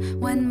own?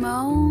 One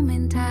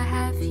moment I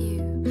have you,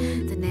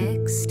 the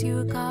next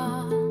you're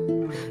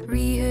gone.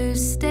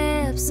 Rehearse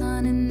steps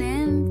on an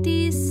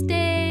empty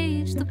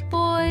stage. The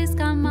boys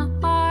got my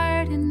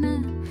heart in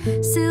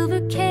a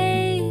silver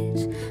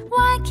cage.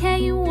 Why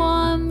can't you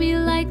want me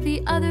like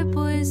the other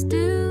boys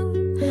do?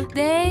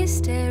 They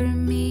stare at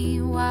me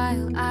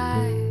while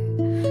I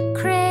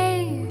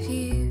crave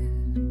you.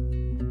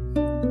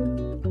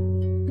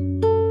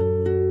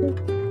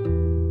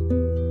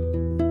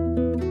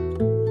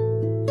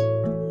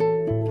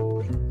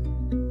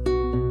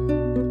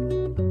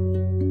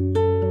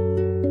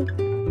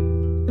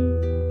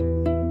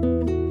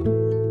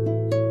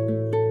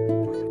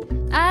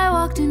 I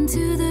walked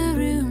into the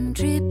room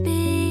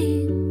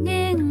dripping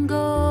in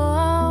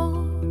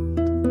gold,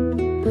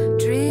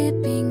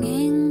 dripping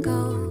in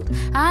gold.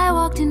 I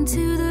walked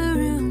into the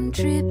room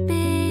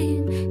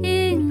dripping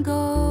in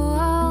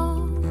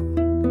gold,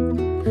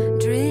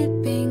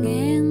 dripping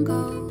in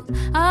gold.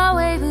 A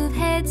wave of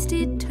heads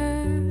did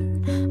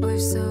turn, or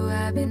so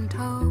I've been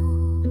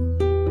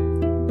told,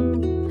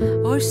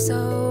 or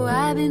so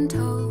I've been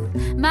told.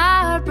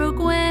 My heart broke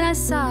when I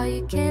saw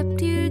you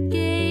kept your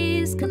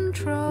gaze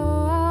control.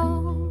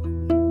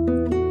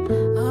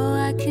 Oh,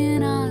 I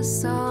cannot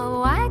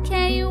solve. Why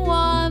can't you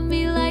want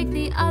me like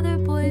the other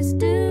boys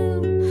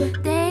do?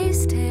 They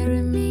stare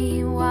at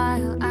me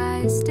while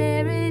I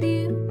stare at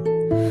you.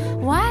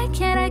 Why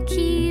can't I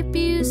keep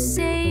you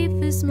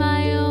safe as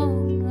my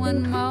own?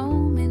 One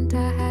moment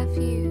I have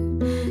you,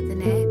 the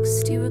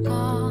next you are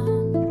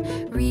gone.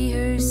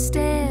 Rehearse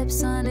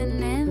steps on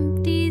an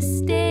empty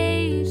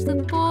stage. The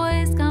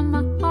boys got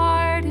my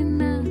heart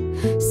in a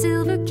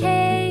silver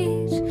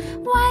cage.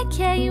 Why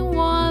can't you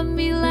want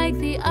me like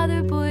the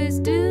other boys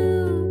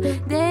do?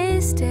 They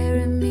stare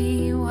at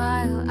me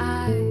while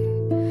I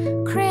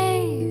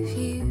crave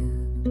you.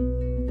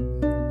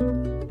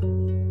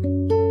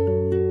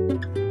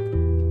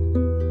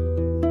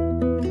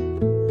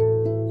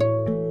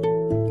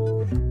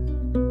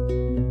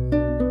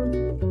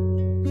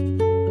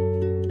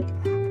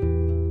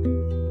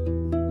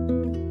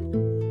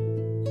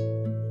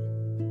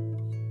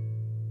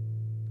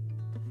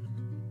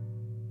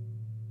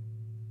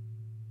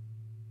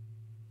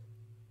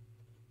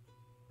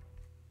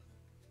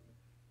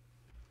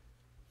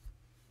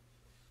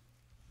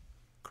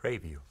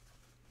 Crave you.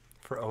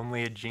 For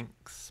only a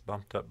jinx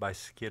bumped up by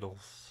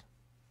Skittles.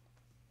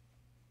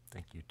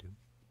 Thank you, dude.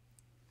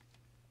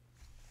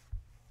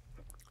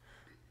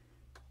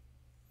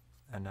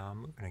 And now I'm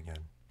moving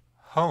again.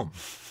 Home.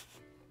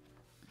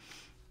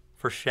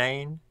 For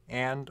Shane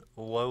and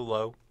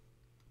Lolo.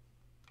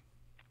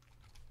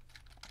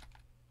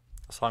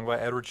 A song by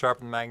Edward Sharpe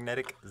and the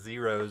Magnetic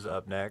Zeros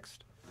up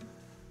next.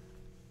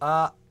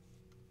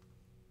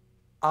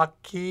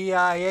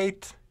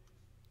 Aeseaes.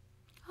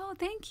 Oh,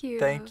 thank you.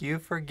 Thank you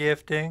for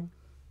gifting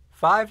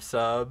 5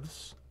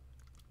 subs,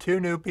 2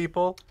 new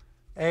people,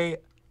 a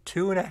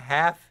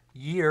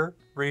 2.5-year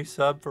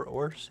resub for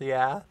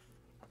Aeseaes,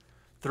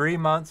 3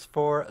 months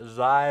for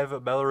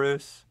Zive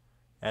Belarus,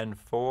 and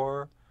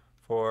 4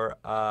 for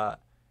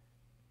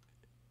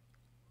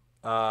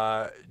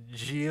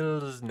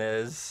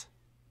Gilsnes,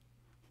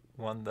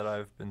 one that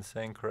I've been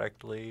saying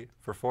correctly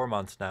for 4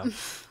 months now.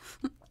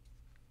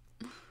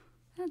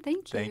 Oh,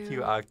 thank you. Thank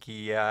you,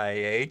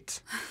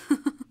 Aeseaes.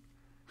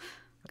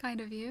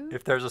 Kind of you.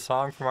 If there's a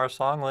song from our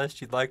song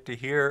list you'd like to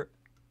hear,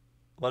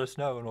 let us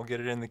know and we'll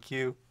get it in the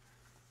queue.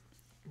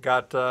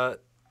 Got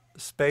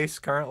space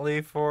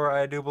currently for,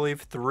 I do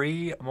believe,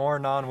 3 more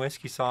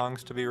non-whiskey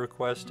songs to be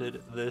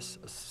requested this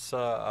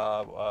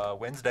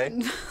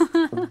Wednesday.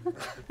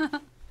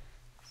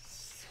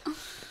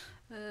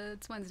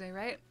 It's Wednesday,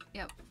 right?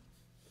 Yep.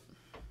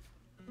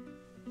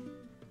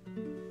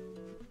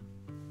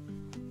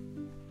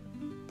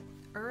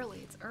 Early.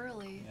 It's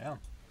early. Yeah.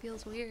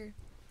 Feels weird.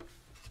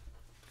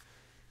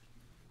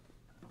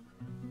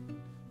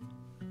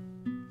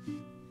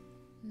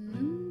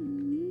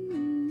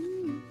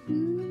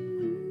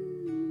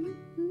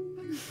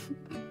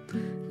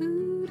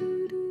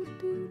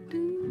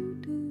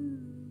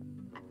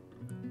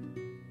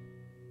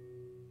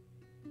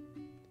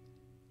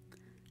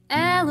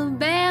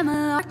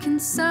 Alabama,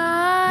 Arkansas,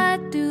 I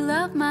do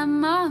love my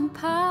mom and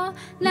pa,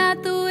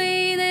 not the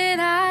way that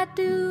I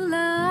do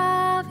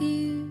love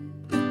you.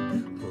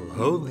 Well,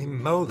 holy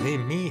moly,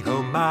 me,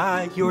 oh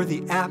my, you're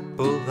the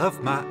apple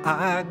of my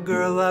eye.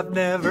 Girl, I've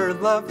never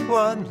loved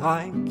one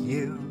like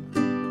you.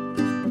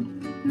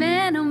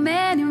 Man, oh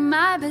man, you're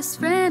my best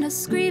friend. I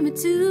scream it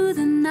to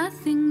the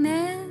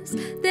nothingness.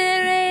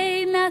 There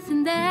ain't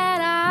nothing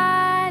that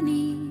I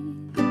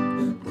need.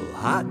 Well,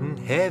 hot and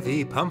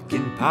heavy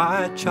pumpkin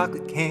pie,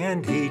 chocolate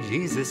candy,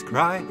 Jesus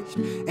Christ,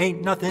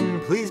 ain't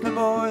nothing please me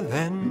more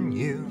than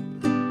you.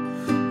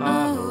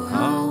 Oh,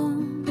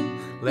 home,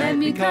 let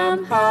me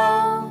come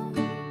home.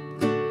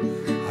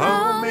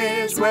 Home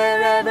is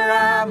wherever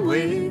I'm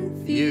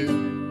with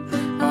you.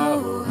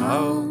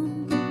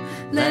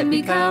 Let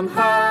me come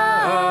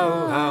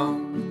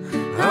home.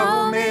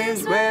 Home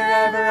is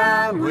wherever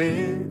I'm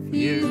with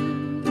you.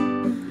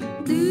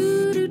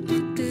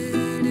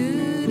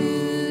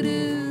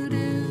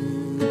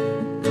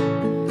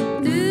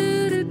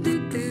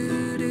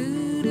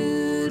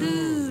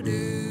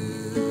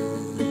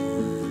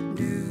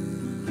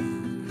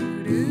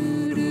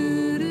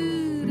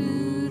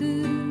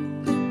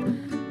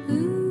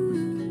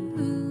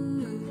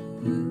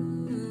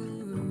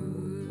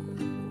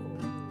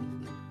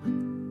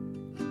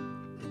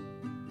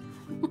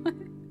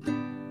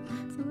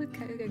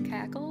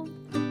 Cackle?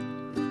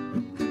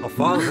 I'll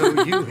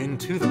follow you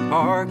into the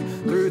park,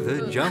 through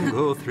the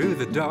jungle, through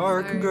the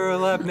dark.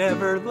 Girl, I've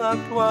never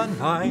loved one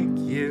like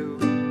you.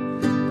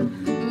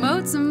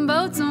 Moats and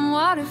boats and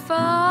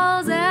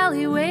waterfalls,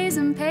 alleyways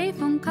and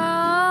payphone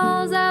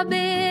calls. I've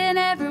been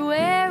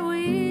everywhere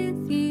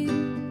with you.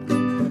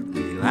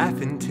 We laugh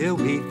until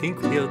we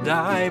think we'll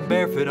die,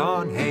 barefoot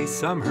on a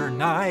summer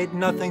night.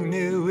 Nothing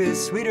new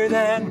is sweeter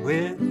than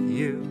with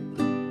you.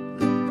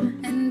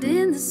 And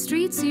in the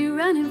streets you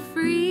running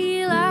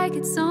free like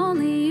it's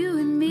only you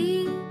and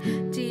me.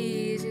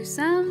 Geez, you're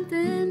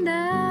something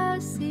to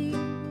see.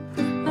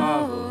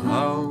 Oh,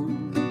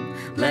 home,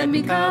 let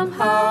me come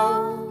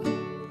home.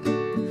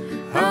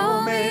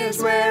 Home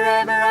is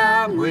wherever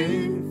I'm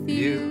with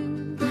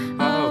you.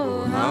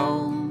 Oh,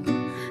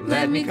 home,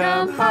 let me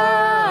come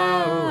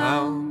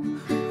home.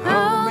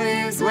 Home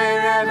is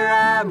wherever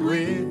I'm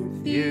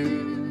with you.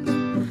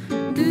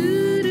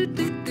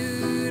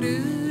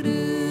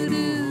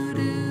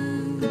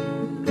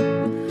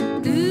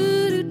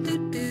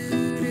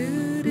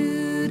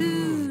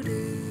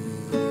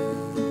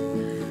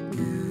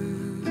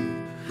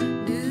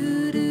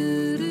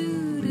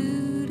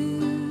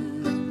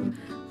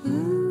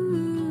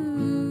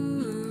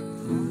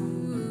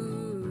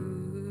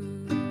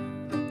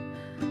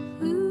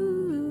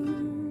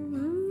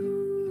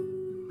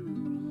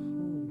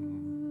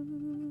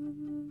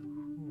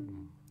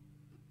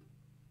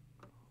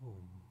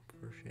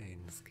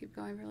 Let's keep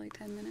going for like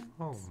 10 minutes.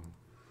 Home.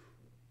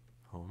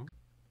 Home.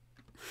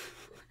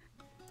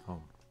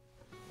 Home.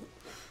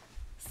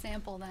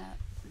 Sample that.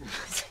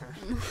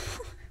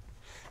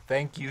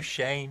 Thank you,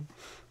 Shane,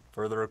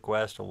 for the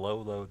request.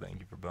 Lolo, thank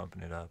you for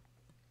bumping it up.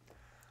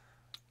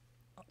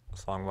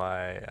 Song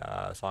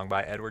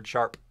by Edward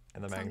Sharp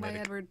and the Song by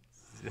Magnetic. Edward.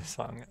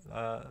 Song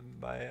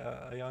by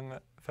a young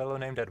fellow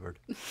named Edward.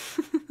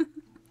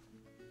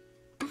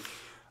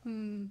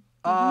 And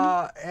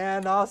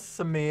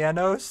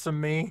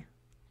Sami,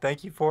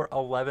 thank you for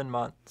 11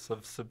 months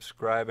of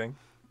subscribing.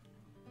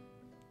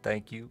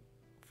 Thank you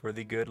for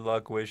the good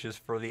luck wishes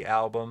for the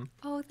album.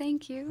 Oh,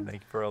 thank you. And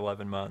thank you for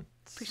 11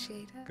 months.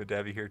 Appreciate it. Good to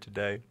have you here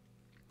today.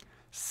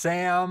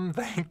 Sam,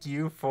 thank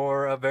you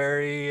for a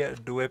very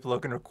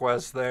dweep-looking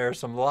request there.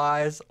 Some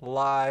lies.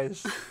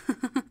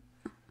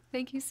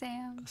 Thank you,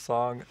 Sam. A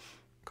song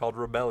called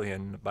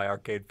Rebellion by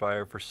Arcade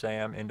Fire for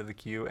Sam into the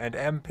queue. And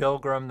M.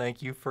 Pilgrim,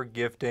 thank you for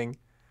gifting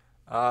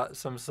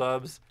some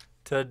subs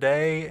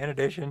today in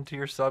addition to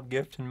your sub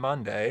gift on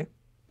Monday.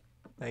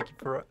 Thank you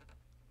for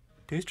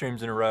 2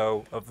 streams in a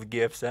row of the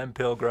gifts. M.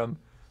 Pilgrim,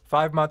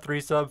 5-month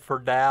resub for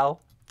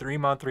Dal,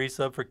 3-month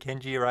resub for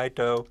Kenji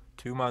Raito,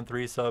 2-month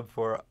resub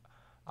for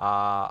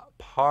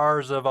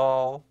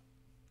Parzival,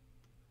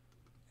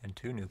 and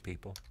 2 new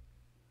people.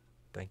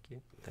 Thank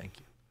you. Thank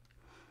you.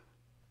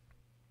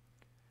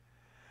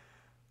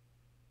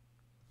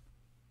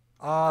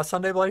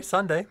 Sunday Bloody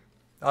Sunday.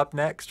 Up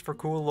next for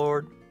Cool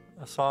Lord,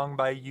 a song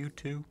by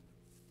U2.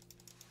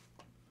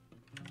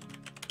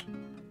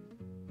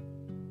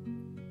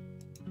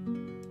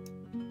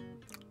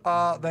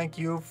 Thank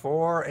you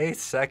for a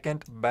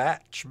second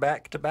batch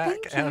back-to-back,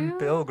 Thank M. you.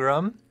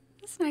 Pilgrim.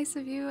 That's nice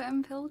of you,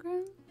 M.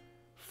 Pilgrim.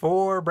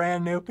 4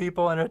 brand new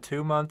people and a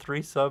 2-month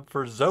resub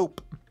for Zope.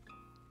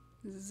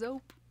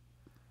 Zope.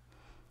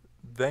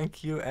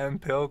 Thank you, M.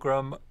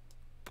 Pilgrim.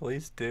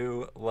 Please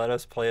do let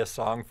us play a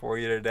song for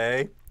you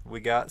today. We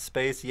got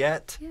space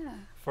yet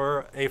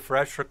for a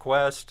fresh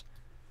request.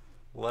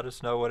 Let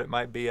us know what it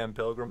might be, M.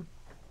 Pilgrim.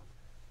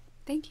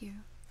 Thank you.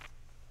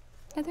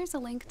 Yeah, there's a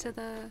link to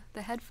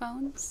the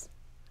headphones.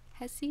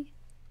 Aeseaes.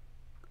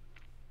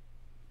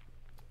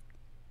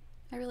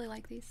 I really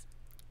like these.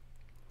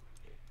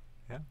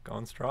 Yeah,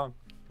 going strong.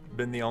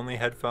 Been the only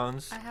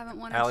headphones I haven't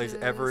wanted Allie's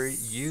to ever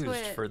used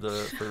switch. for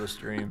the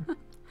stream.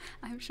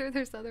 I'm sure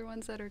there's other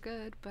ones that are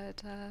good,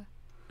 but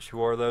She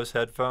wore those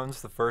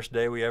headphones the first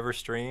day we ever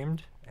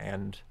streamed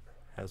and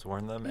has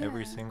worn them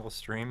every single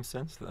stream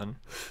since then.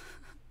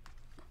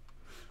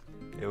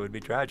 It would be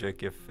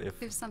tragic if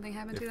something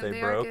happened to them. they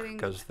They broke are getting,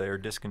 because they're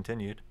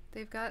discontinued.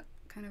 they've got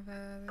kind of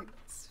a like,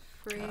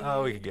 frayed.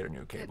 Oh, we could get a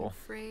new getting cable.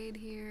 frayed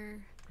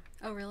here.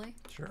 Oh, really?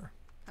 Sure.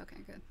 Okay,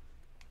 good.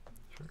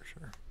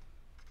 Sure.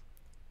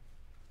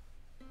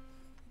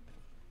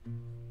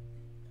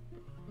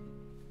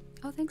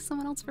 Oh, thanks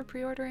someone else for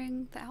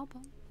pre-ordering the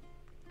album.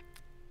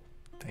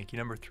 Thank you,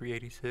 number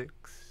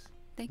 386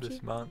 Thank this you.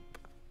 month.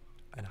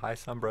 And hi,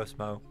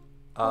 Sombrosmo.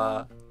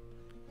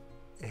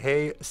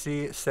 Hey,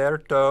 si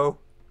certo.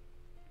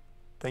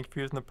 Thank you for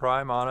using the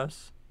Prime on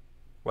us.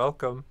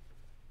 Welcome.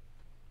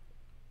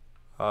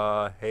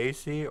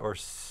 Aeseaes or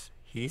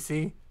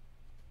Aeseaes?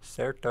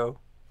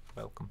 Certo.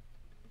 Welcome.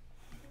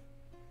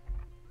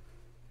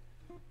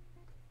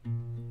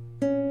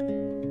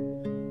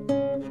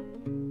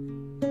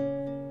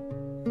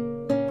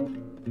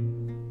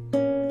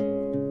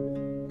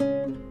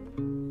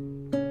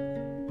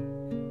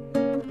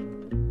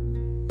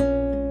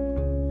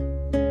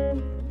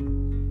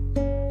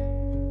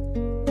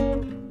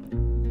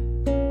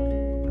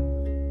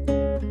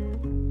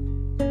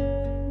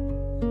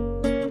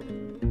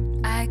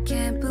 I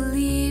can't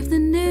believe the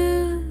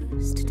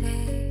news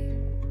today.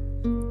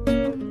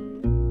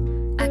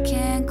 I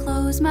can't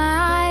close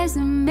my eyes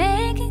and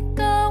make it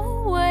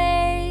go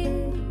away.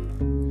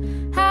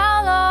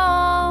 How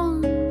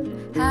long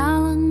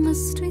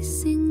must we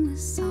sing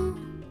this song?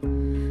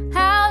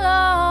 How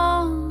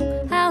long,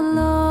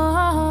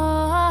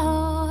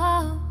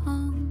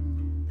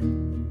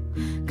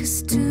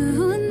 'cause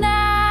tonight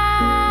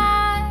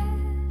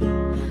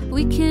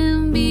we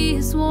can be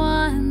as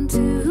one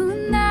tonight.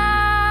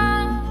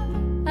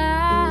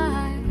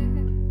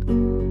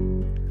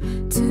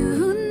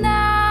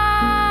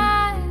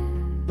 Tonight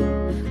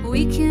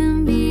we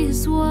can be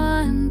as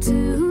one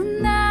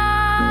tonight.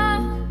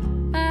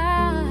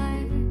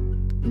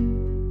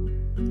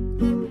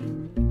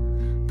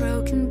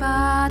 Broken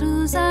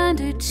bottles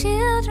under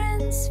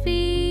children's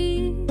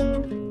feet,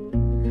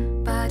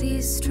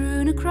 bodies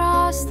strewn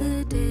across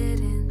the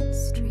dead-end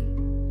street.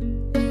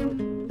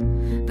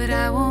 But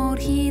I won't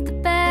heed the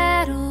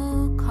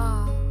battle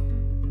call.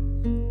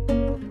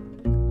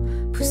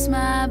 Push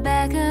my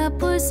back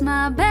up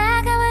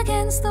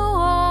against the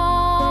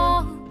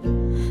wall.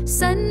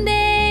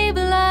 Sunday,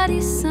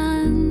 bloody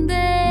Sunday.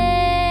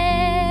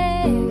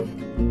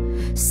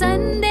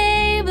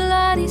 Sunday,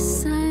 bloody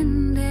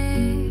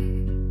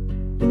Sunday.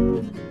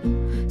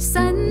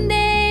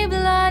 Sunday,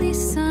 bloody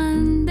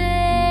Sunday.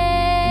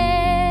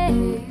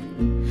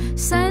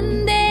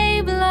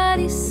 Sunday,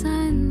 bloody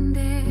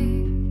Sunday.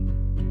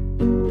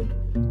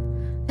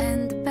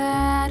 And the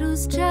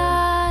battle's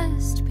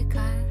just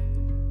begun.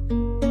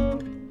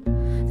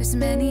 There's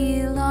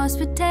many lost,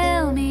 but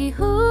tell me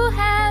who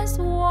has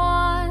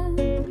won.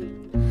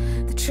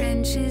 The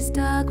trenches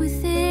dug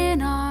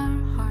within our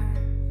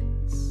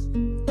hearts.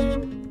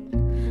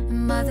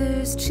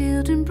 Mothers,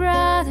 children,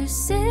 brothers,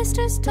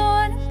 sisters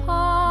torn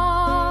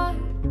apart.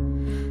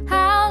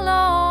 How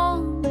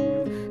long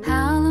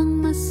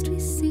must we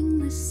sing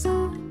this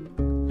song?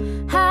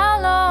 How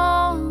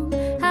long,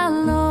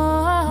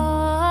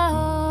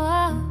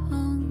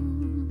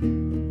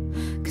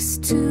 'cause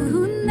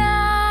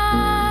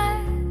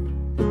tonight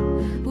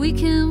we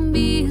can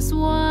be as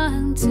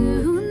one tonight.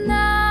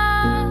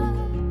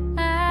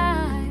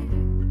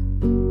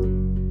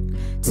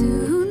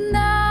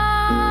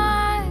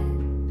 Tonight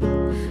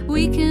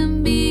we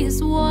can be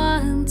as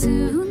one tonight.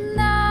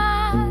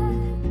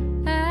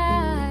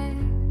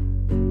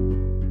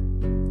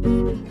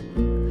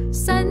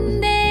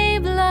 Sunday,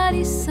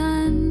 bloody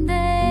Sunday.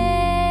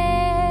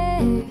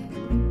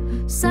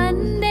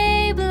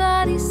 Sunday,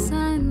 bloody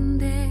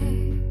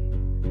Sunday.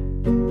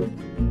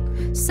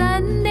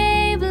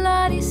 Sunday,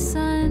 bloody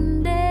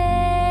Sunday.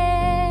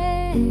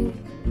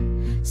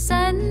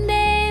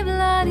 Sunday,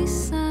 bloody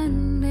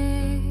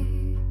Sunday.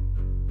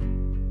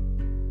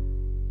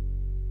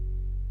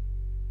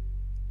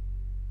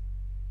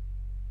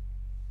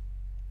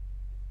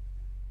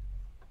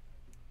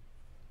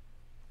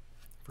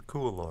 For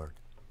Cool Lord.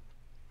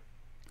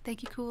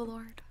 Thank you, Cool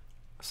Lord.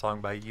 A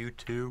song by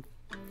U2.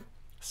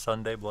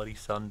 Sunday, Bloody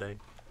Sunday.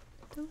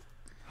 Doop.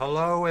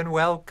 Hello and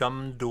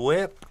welcome,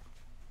 Dwip.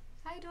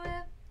 Hi,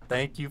 Dwip.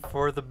 Thank you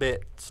for the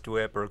bits,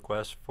 Dwip.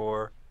 Request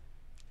for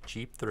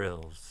Cheap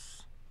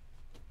Thrills.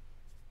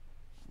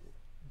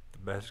 The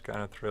best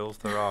kind of thrills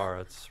there are,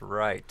 that's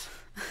right.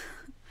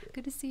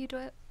 Good to see you,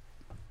 Dwip.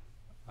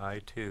 I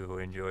too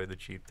enjoy the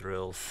cheap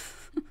thrills.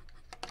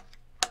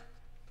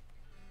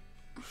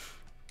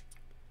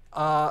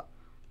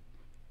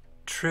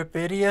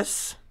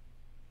 Tripidius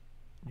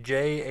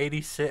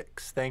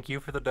J86, thank you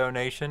for the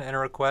donation and a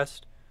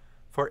request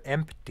for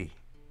Empty,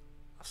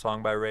 a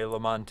song by Ray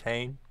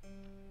LaMontagne.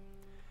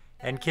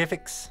 And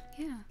Kifix,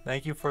 Yeah.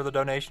 thank you for the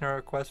donation and a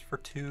request for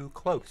Too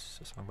Close,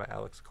 a song by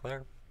Alex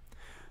Clare.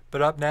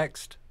 But up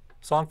next,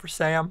 song for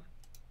Sam,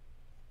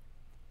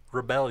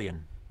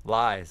 Rebellion,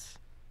 Lies.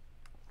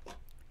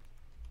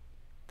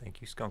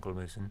 Thank you,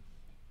 Skunklemoosin.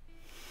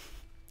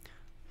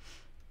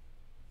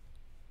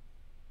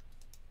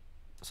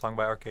 A song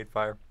by Arcade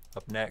Fire.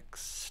 Up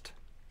next.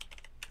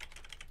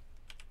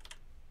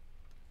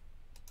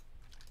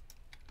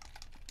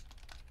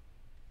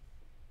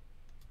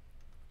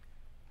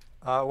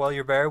 Well,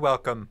 you're very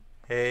welcome.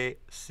 Hey,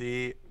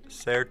 si,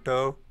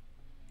 certo.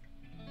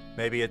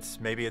 Maybe it's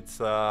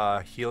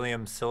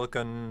helium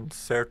silicon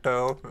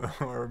certo,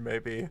 or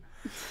maybe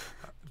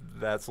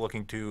that's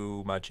looking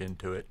too much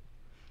into it.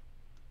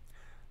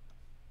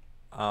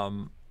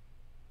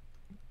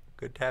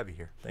 Good to have you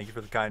here. Thank you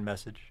for the kind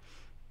message.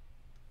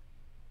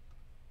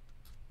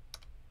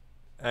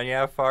 And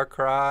yeah, Far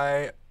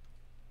Cry,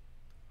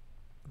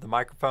 the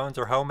microphones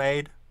are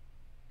homemade.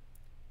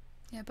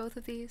 Yeah, both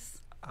of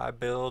these. I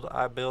build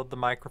the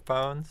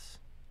microphones.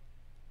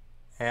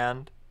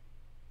 And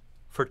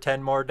for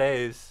 10 more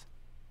days,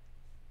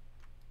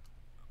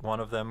 one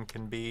of them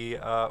can be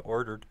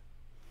ordered,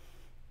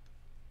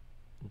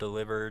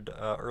 delivered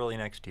early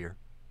next year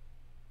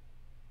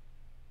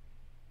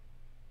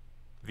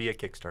via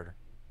Kickstarter.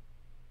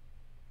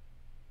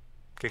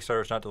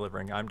 Kickstarter's not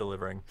delivering. I'm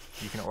delivering.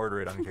 You can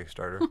order it on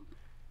Kickstarter.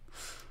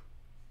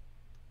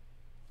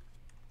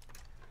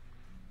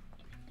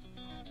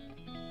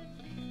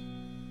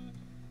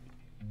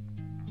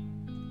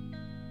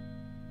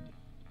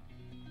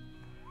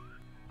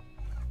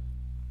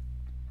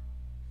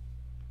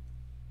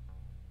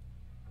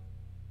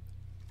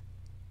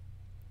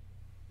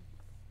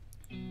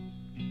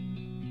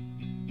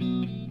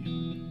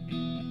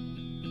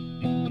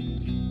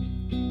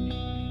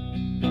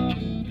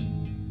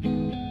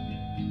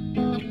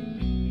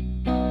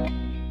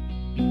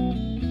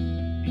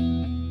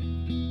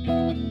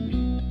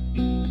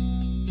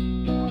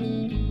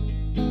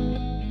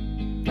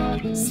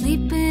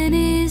 Sleeping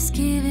is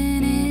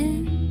giving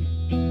in,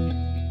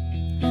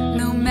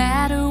 no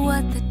matter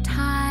what the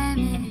time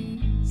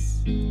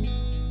is.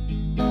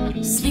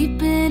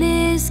 Sleeping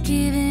is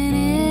giving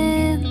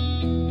in,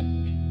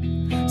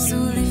 so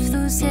lift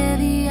those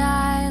heavy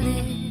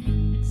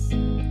eyelids.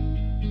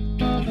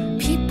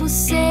 People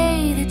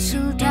say that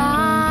you'll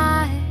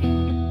die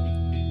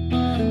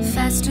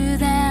faster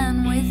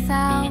than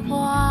without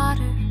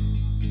water,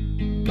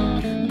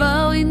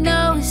 but we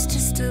know it's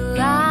just a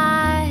lie.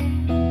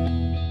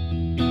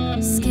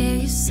 Scare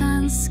your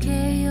son,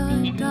 scare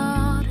your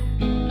daughter.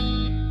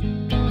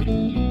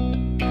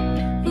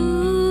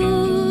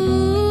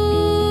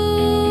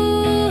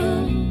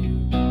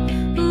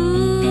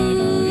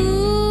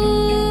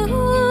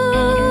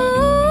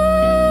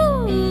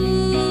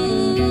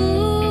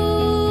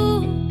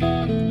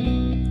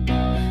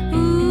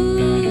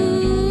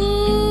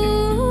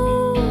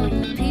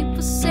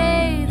 People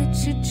say that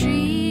your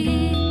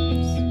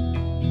dreams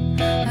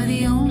are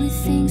the only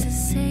things that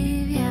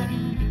save ya.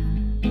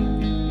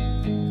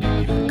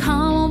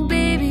 Come on,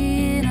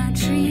 baby, in our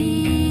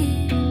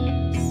dreams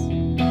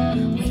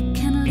we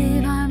can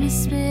live our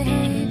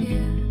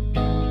misbehavior.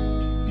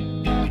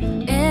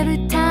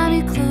 Every time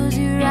you close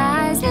your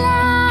eyes,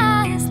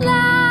 lies,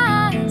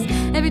 lies.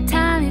 Every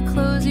time you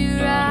close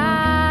your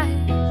eyes.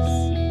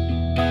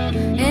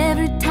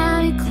 Every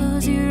time you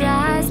close your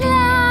eyes,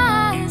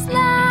 lies,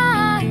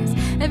 lies.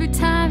 Every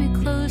time you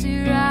close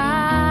your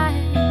eyes.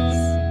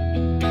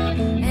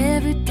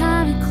 Every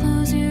time you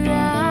close your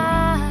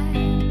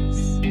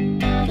eyes.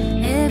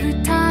 Every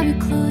time you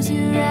close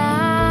your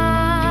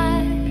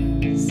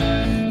eyes.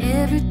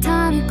 Every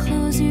time you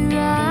close your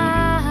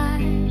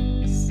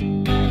eyes.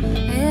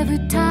 Every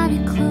time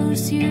you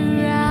close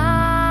your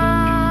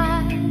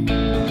eyes.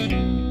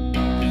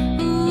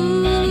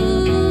 Ooh.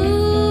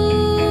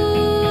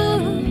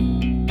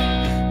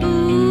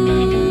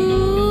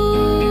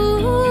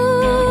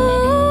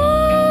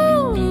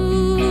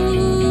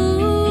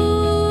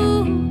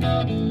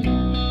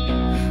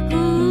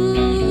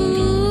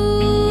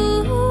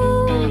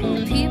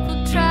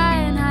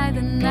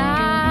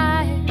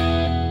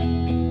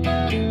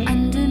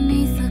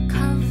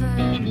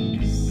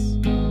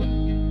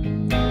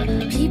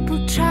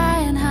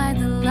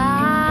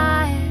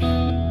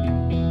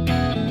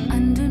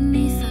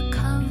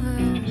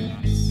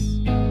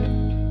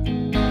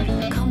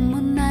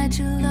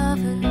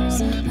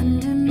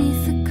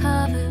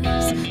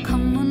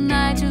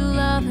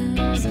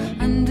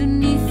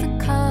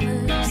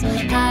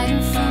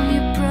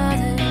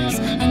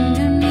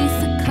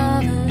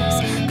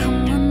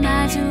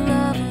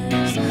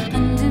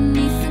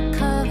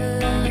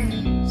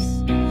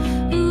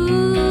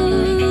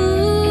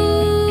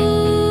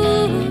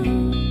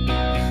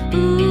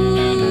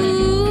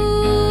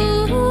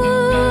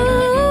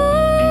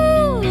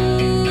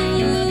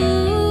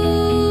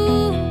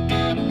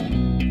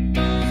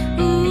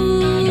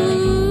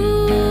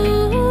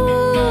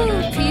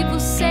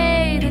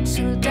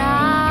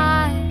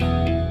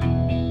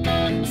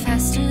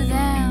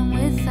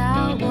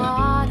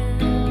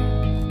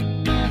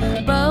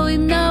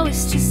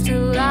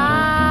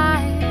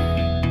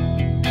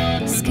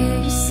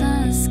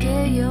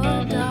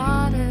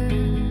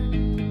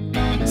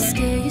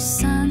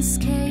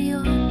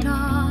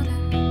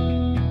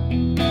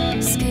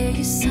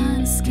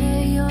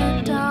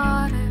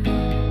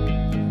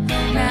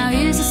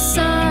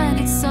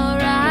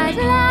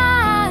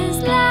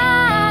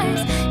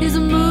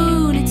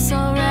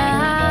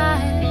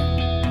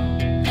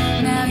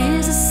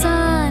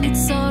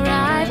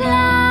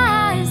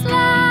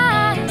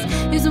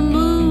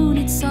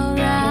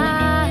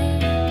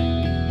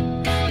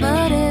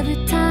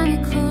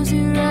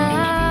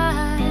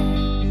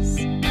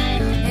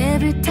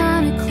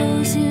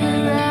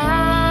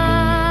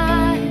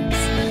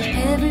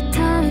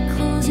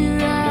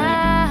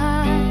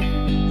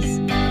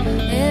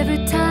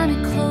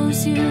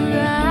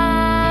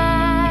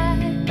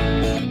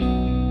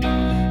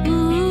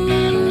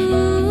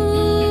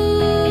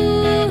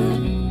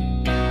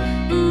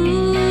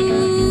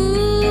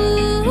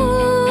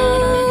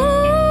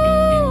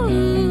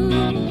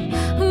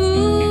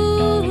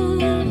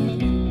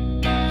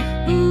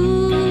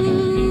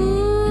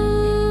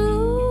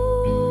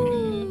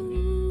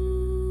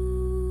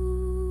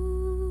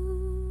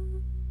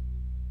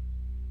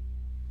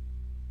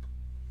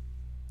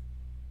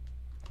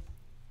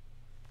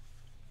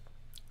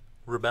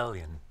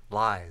 Rebellion,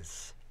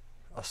 Lies.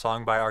 A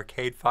song by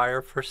Arcade Fire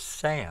for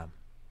Sam.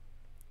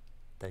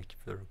 Thank you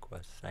for the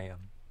request, Sam.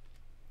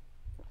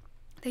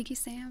 Thank you,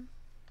 Sam.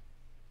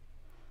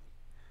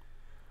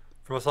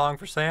 From a song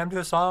for Sam to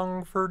a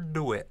song for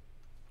DeWitt.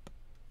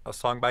 A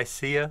song by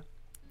Sia,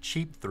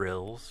 Cheap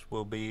Thrills,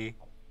 will be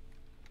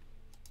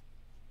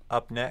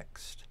up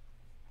next.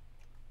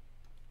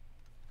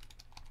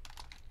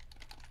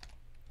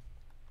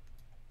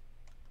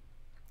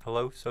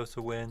 Hello,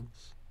 Sosa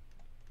Wins.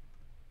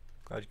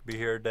 Glad you could be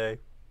here today.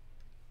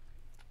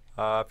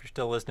 If you're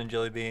still listening,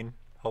 Jelly Bean,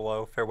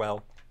 hello,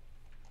 farewell.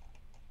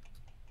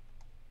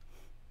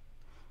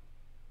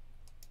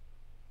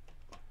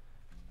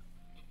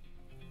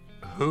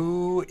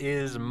 Who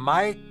is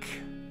Mike?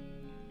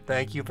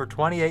 Thank you for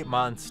 28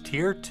 months,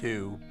 tier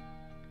 2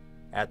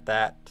 at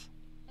that.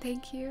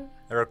 Thank you.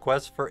 A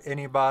request for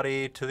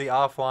anybody to the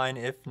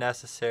offline if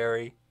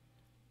necessary.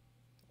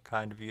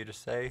 Kind of you to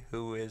say,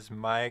 who is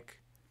Mike?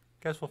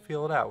 Guess we'll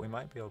feel it out. We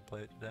might be able to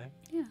play it today.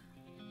 Yeah.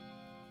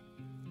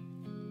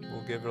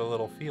 We'll give it a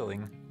little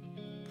feeling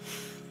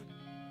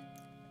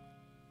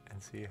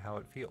and see how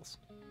it feels.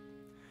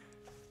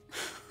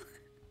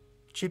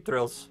 Cheap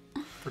Thrills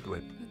for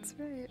DeWitt. That's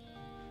right.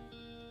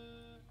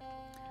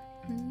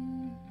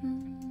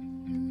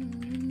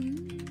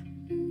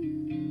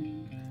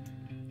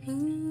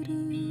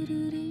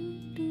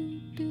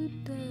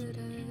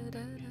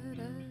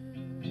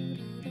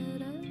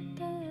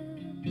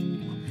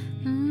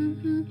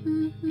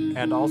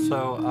 And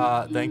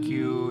also, thank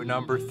you,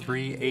 number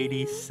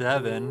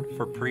 387,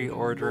 for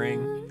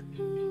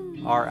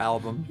pre-ordering our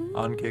album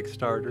on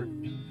Kickstarter.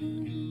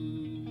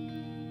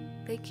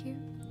 Thank you.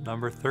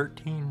 Number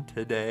 13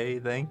 today.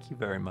 Thank you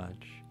very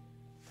much.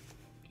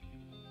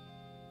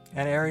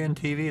 And Arian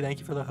TV, thank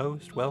you for the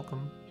host.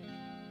 Welcome,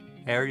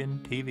 Arian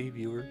TV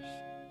viewers.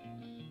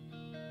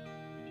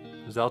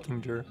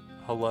 Zeltinger,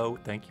 hello.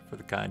 Thank you for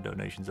the kind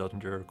donation.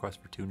 Zeltinger,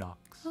 request for 2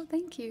 knocks. Oh,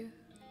 thank you.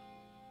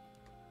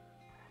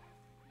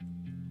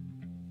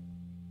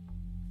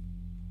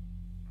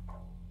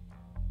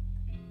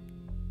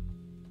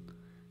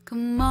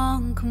 Come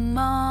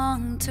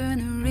on, turn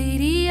the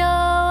radio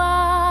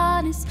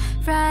on. It's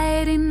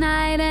Friday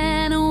night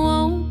and it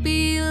won't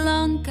be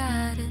long.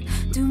 Gotta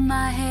do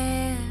my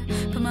hair,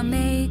 put my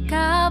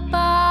makeup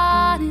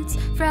on. It's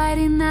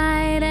Friday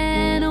night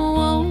and it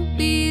won't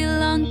be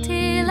long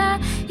till I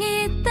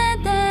hit the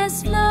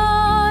dance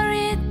floor,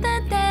 hit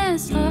the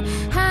dance floor.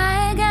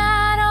 I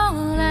got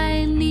all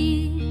I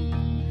need.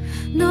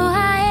 No,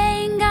 I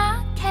ain't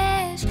got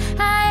cash,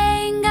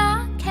 I ain't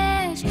got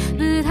cash,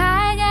 but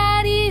I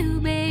got you,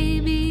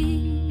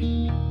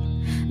 baby.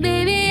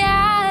 Baby,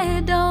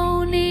 I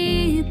don't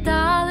need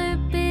dollar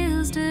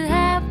bills to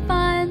have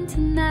fun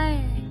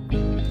tonight.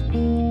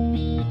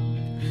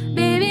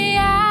 Baby,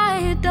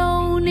 I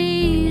don't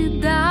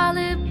need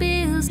dollar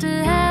bills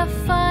to have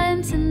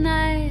fun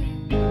tonight.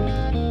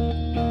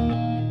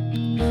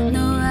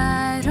 No,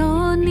 I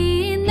don't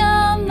need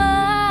no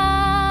money.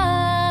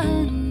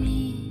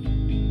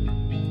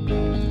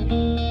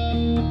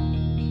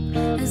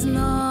 As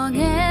long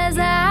as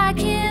I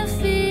can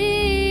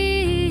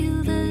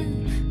feel the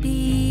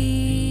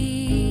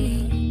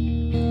beat.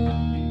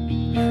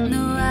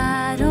 No,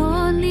 I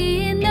don't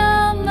need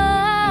no money.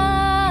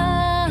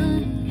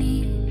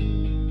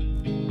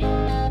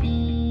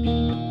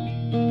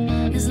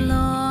 As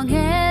long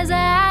as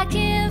I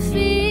can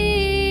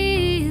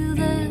feel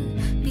the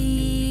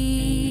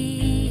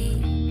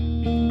beat.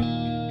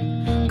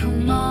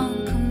 Come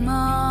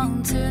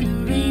on, turn the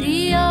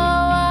radio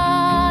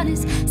on.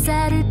 It's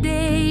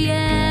Saturday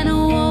and it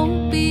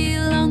won't be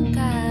long.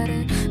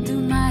 Gotta do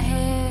my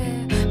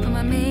hair, put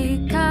my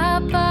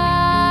makeup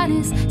on.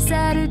 It's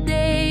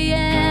Saturday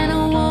and it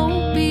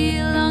won't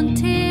be long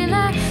till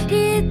I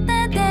hit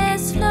the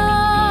dance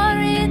floor,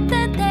 hit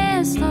the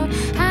dance floor.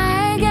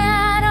 I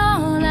got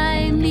all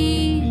I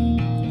need.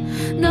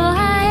 No,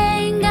 I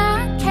ain't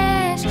got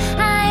cash,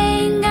 I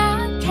ain't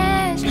got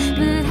cash,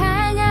 but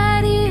I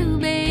got you,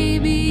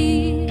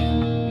 baby.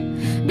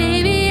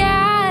 Baby,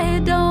 I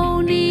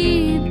don't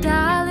need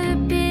dollar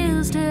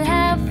bills to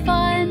have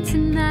fun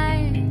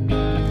tonight.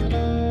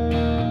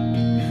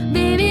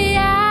 Baby,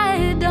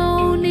 I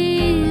don't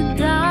need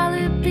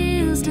dollar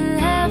bills to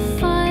have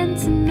fun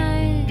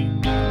tonight.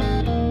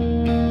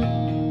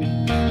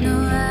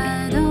 No,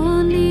 I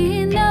don't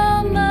need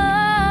no money.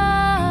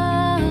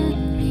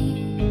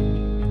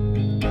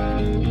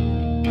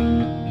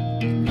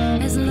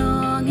 As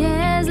long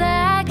as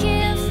I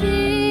can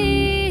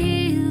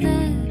feel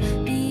the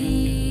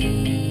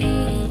beat.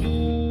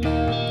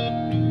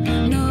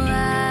 No,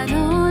 I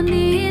don't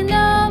need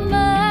no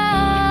money.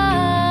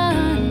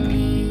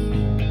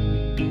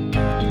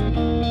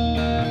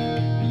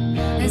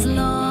 As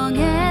long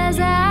as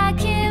I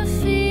can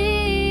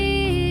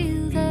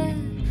feel the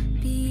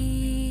beat.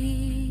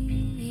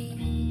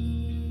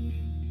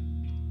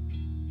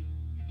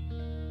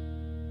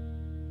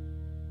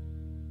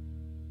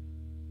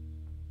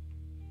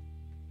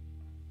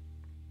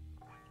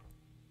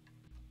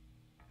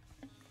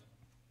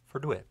 For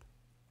DeWitt.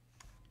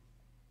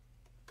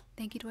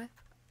 Thank you, Dwip.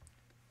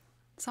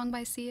 Song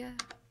by Sia.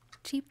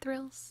 Cheap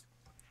Thrills.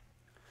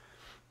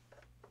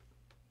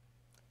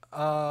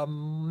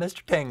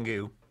 Mr.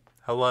 Tengu.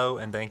 Hello,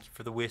 and thank you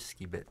for the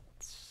whiskey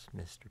bits,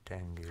 Mr.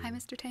 Tengu. Hi,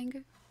 Mr.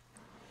 Tengu.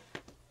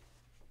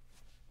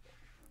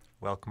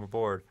 Welcome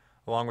aboard.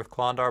 Along with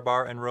Klondar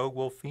Bar and Rogue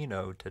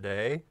Wolfino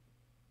today.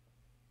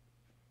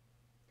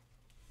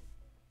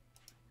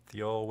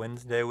 The old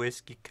Wednesday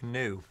whiskey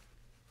canoe.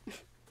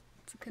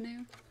 It's a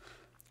canoe.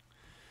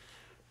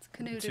 It's a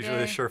canoe It's today.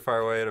 usually a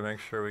surefire way to make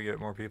sure we get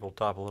more people to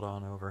topple it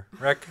on over.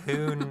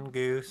 Raccoon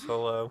Goose,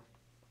 hello.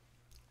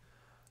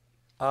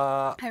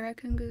 Hi,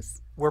 Raccoon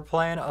Goose. We're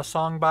playing a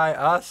song by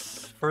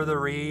us for the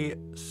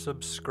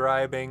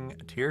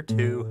re-subscribing Tier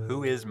 2,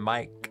 Who Is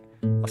Mike?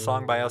 A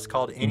song by us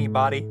called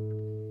Anybody.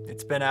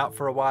 It's been out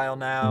for a while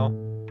now.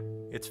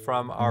 It's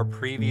from our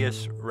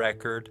previous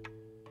record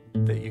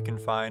that you can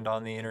find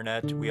on the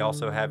internet. We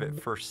also have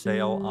it for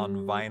sale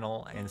on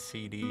vinyl and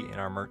CD in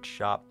our merch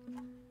shop.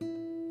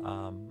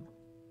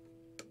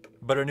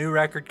 But a new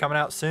record coming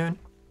out soon,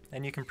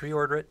 and you can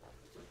pre-order it.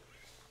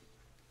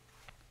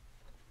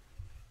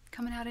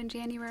 Coming out in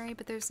January,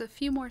 but there's a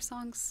few more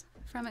songs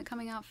from it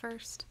coming out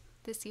first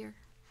this year.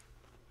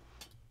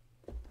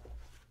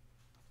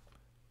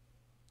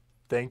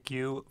 Thank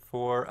you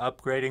for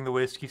upgrading the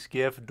whiskey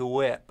skiff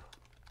Dwip.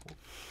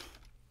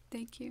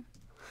 Thank you.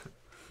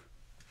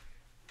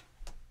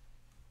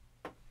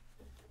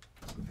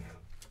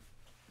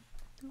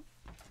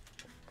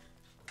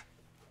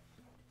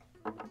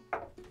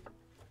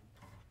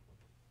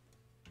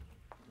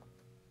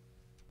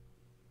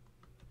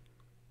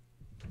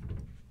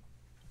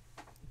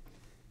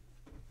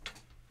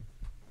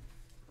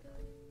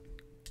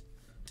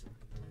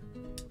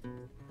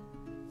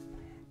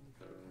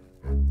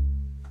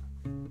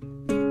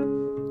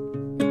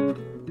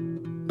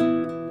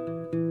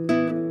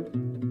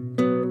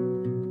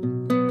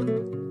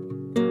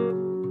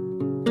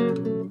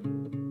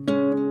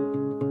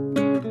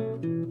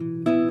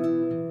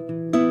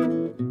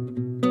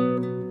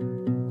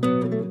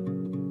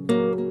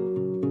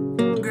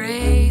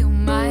 Gray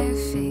on my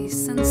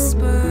face and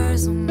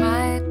spurs on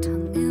my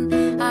tongue,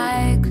 and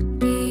I could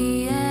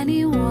be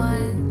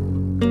anyone.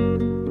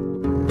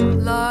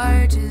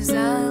 Large as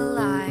a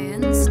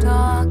lion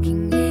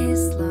stalking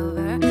his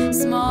lover,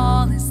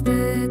 small as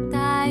the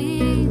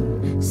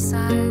dying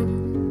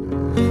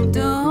sun.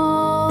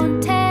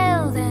 Don't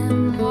tell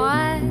them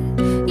what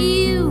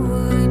you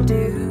would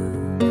do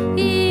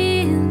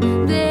in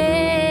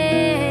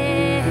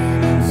their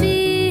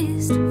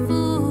feast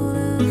full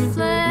of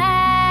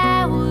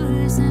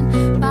flowers and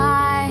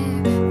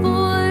fire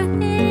for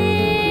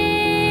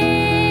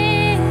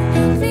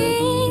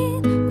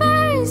feet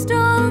burst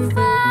all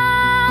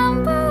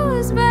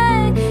fumbles,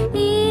 but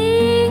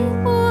he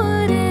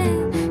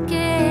wouldn't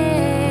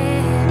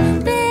care.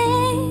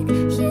 Big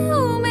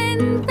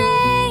human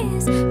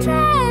face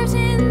trapped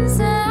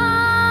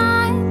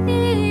inside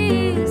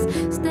his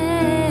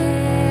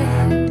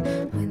stand.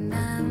 When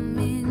I'm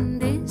in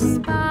this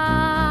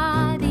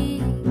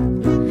body,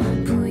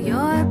 put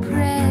your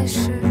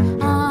pressure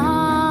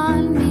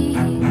on me.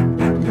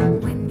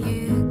 When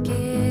you're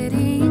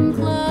getting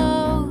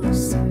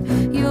closer,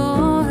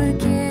 you're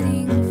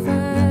getting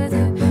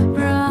further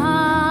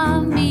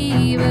from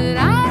me. But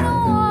I'm the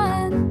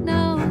one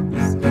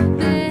knows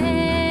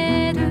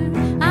better.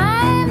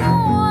 I'm the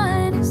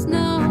one who's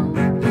know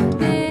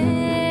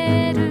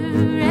better.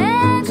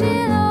 And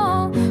she'll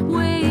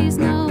always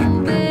know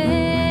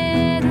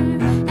better.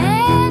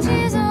 And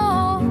she's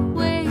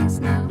always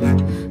know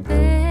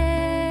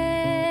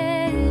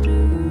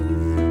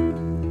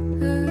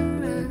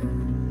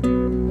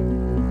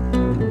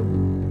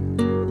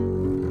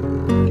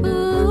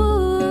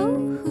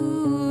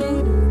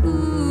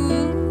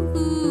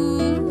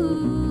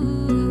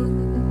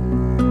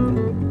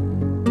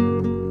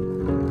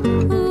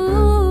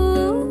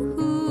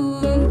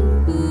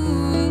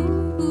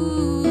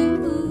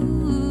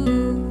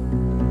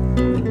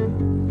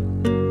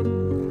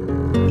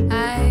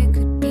I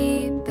could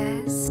be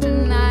best,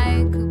 and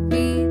I could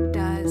be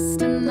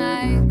dust, and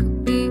I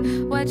could be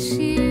what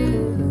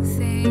you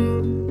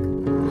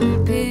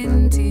think.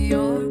 Pinned to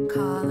your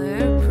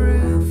collar,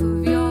 proof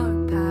of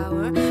your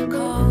power,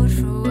 code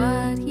for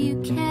what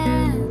you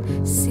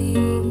can't see.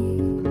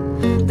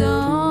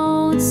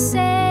 Don't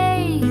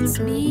say it's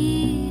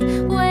me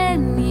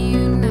when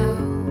you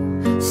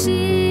know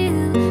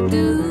she'll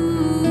do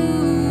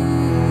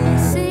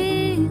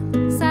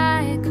things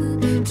I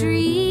could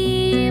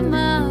dream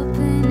up,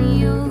 and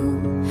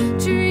you'll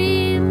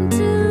dream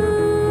too.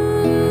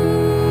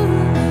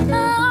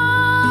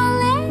 All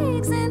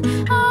legs and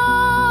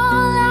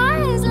all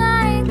eyes,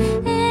 like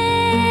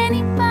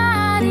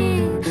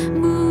anybody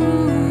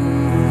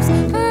moves.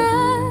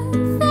 Her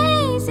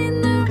face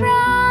in the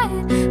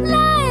bright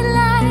light,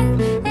 like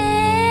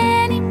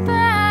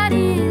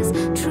anybody's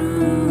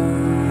true.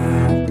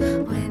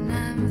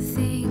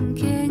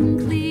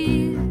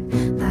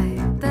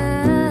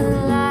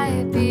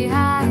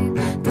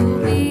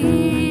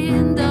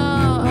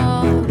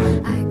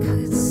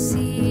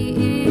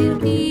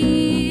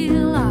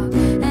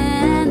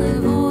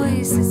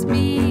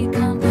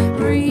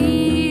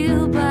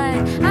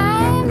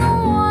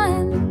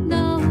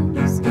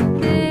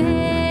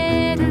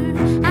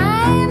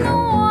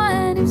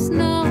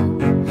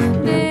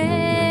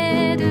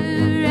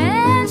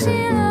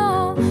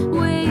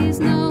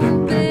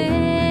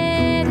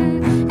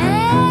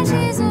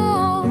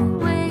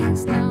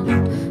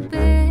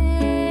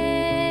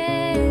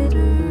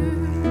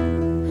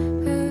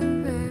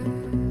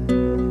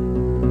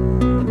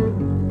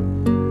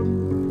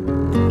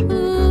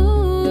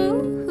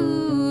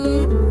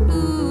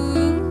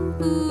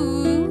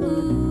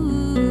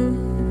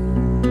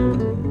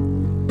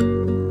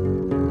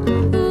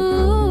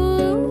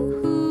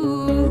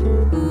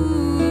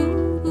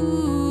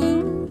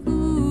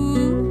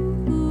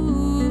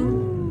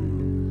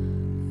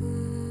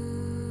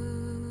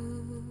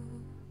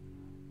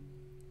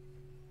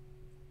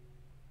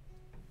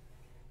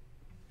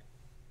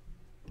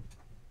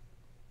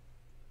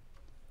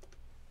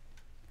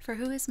 For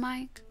Who Is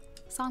Mike?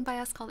 A song by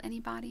us called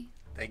Anybody.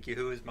 Thank you,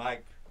 Who Is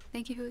Mike?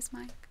 Thank you, Who Is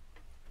Mike?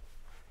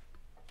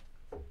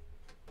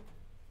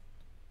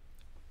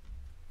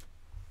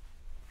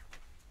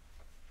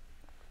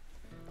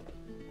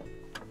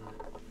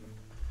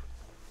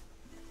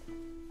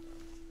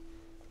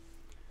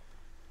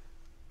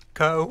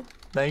 Co,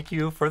 thank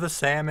you for the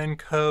Sam &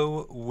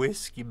 Co.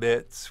 Whiskey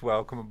Bits.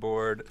 Welcome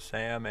aboard,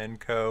 Sam &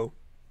 Co.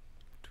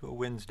 to a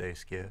Wednesday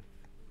skiff.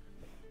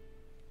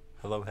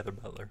 Hello, Heather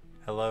Butler.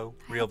 Hello,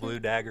 Real Blue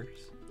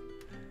Daggers.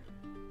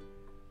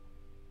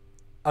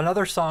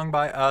 Another song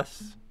by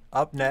us.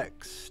 Up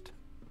next,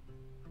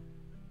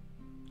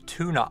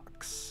 Two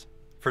Knocks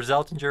for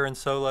Zeltinger and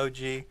Solo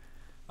G.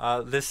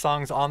 This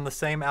song's on the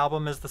same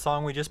album as the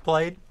song we just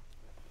played.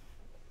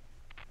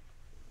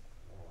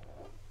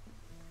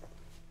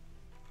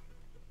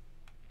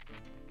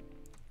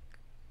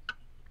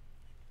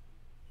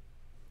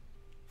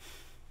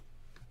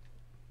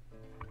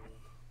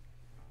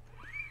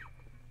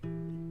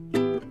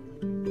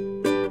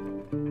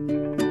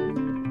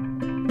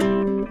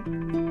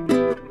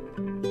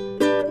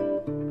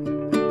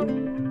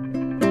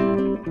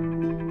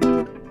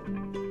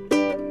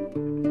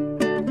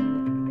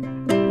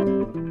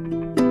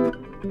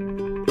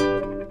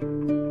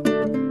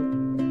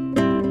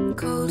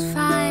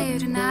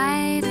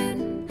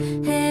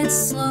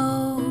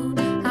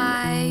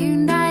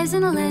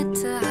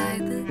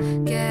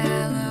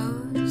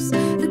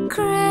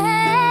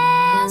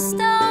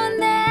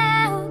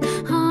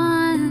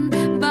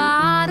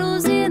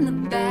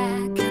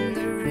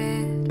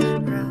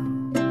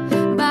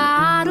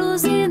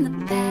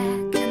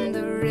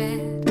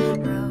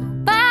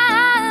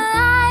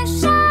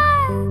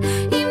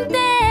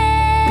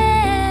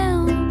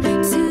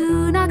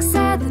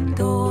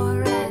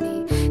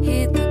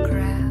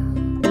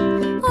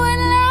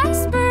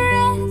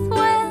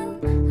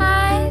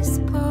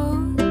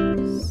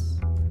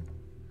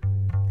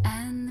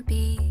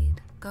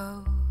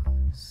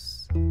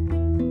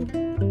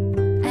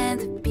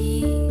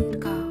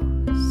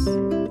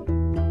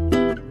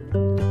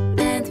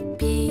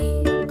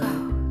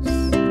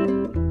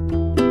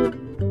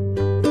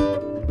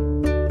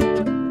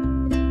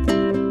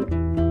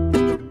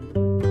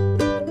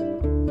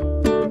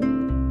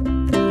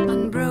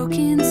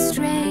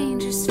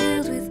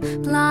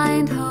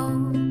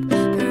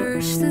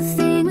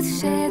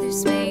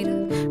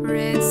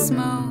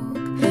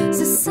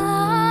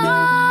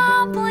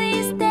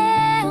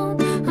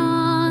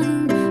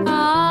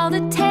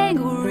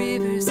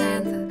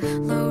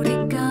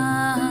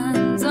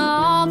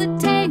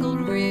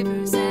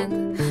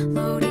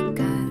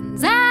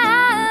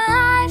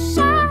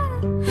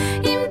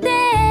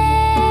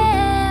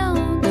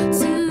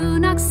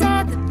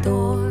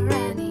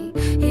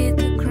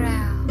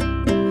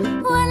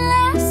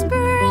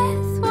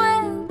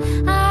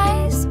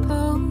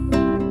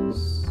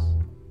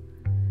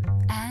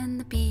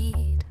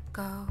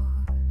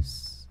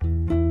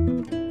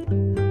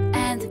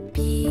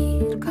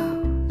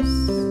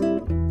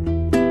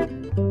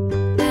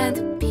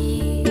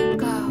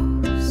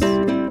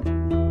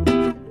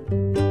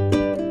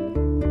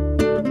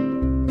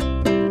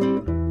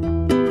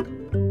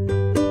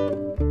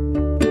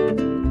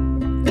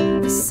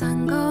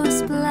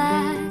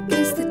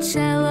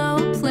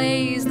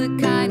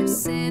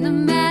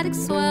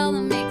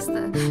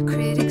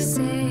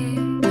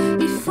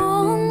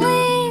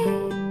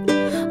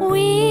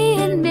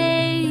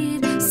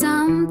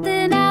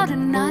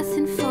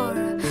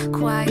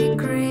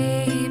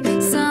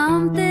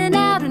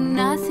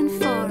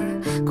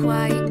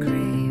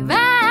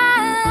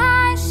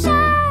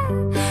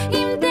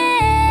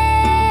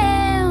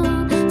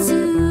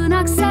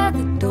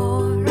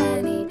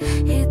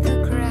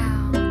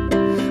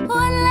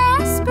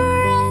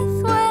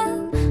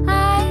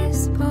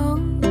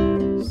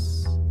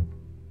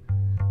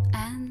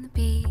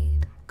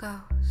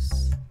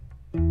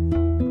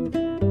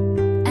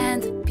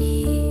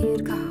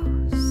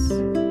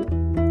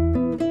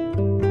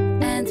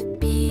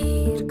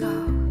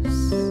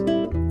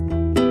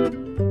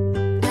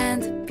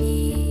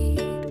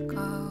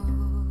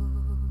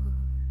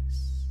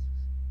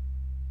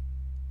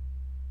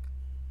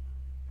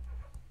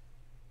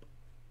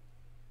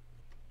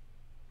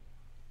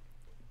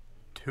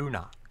 Two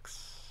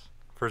Knocks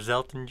for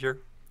Zeltinger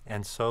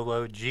and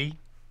Solo G.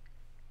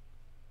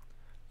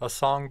 A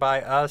song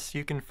by us.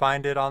 You can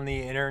find it on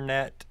the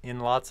internet in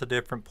lots of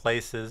different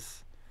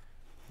places.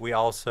 We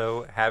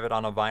also have it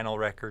on a vinyl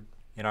record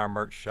in our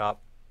merch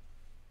shop.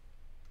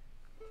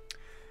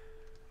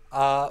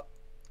 But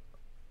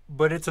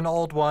it's an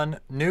old one.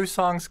 New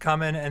songs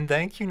coming, and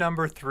thank you,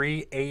 number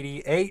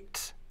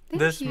 388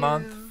 this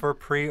month for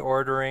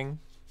pre-ordering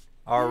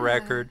our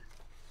record.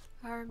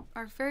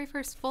 Our very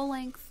first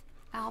full-length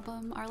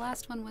album. Our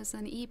last one was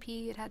an EP.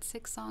 It had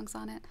 6 songs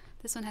on it.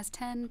 This one has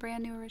 10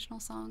 brand new original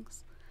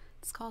songs.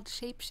 It's called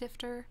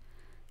Shapeshifter.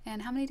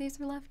 And how many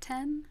days are left?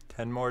 10?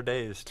 10 more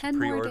days to 10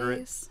 pre-order more it.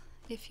 days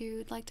if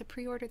you'd like to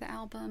pre-order the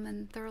album.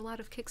 And there are a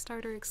lot of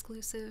Kickstarter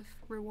exclusive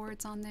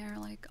rewards on there,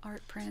 like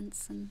art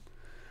prints and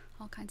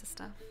all kinds of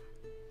stuff.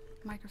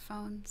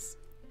 microphones,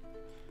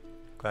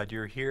 Glad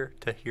you're here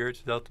to hear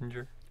it,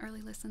 Zeltinger.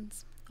 early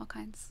listens, all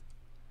kinds.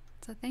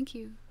 So thank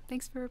you.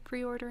 Thanks for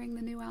pre-ordering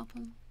the new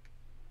album.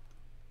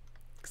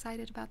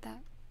 Excited about that.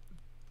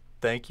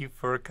 Thank you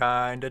for a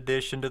kind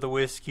addition to the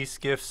whiskey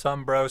skiff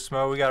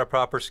Sunbrosmo. We got a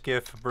proper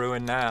skiff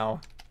brewing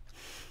now.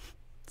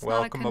 It's not a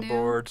Welcome canoe.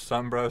 aboard,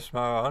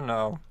 Sunbrosmo. Oh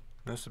no,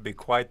 this would be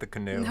quite the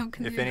canoe. No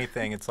canoe. If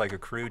anything, it's like a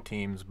crew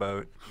team's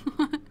boat.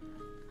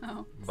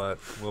 Oh. But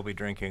we'll be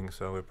drinking,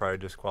 so we're probably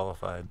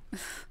disqualified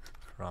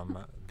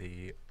from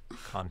the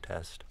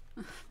contest.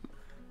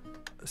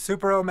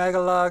 Super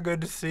Omegala,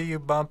 good to see you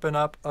bumping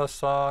up a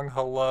song.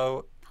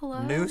 Hello.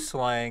 Hello. New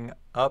Slang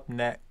up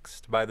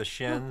next by the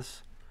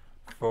Shins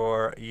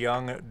for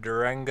Young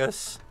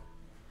Durangus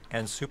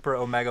and Super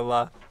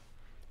Omegala.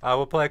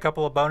 We'll play a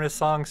couple of bonus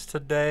songs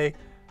today.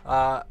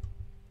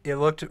 It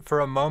looked for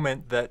a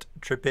moment that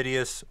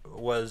Trepidius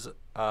was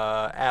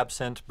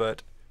absent,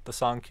 but the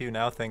song queue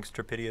now thinks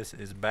Trepidius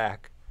is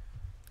back.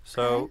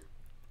 So Okay.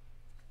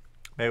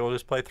 maybe we'll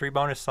just play 3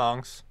 bonus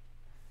songs,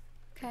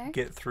 Okay.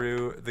 get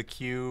through the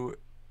queue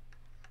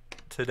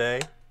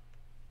today.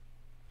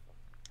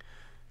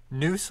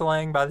 New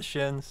Slang by the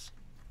Shins.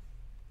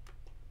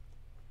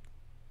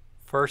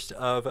 First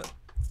of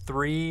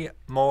 3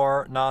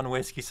 more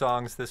non-whiskey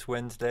songs this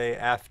Wednesday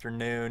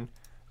afternoon.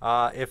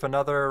 If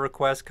another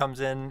request comes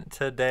in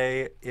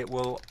today, it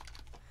will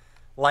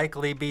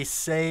likely be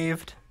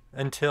saved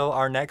until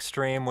our next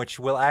stream, which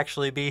will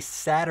actually be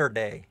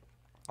Saturday.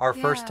 Our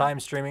first Yeah. time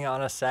streaming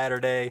on a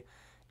Saturday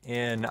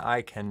in,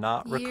 I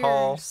cannot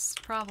recall. Years,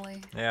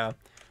 probably. Yeah.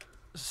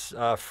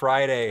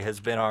 Friday has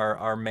been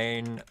our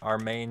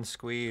main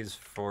squeeze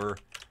for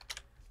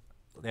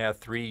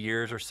 3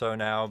 years or so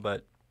now,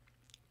 but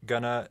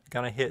gonna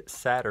hit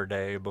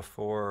Saturday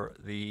before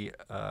the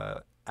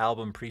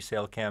album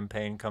pre-sale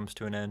campaign comes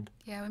to an end.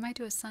 Yeah, we might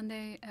do a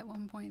Sunday at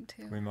one point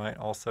too. We might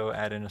also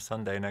add in a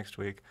Sunday next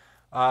week.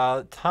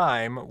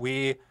 Time,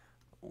 we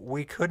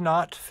could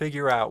not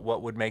figure out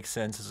what would make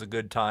sense as a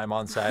good time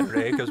on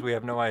Saturday because we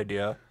have no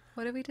idea.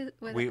 What did we do?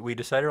 What We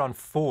decided on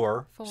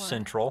 4 4.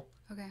 Central,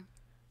 Okay.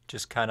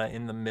 just kind of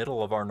in the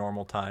middle of our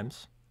normal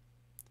times.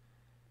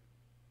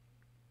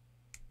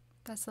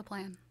 That's the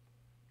plan.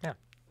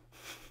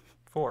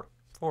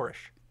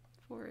 4-ish.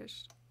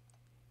 4-ish.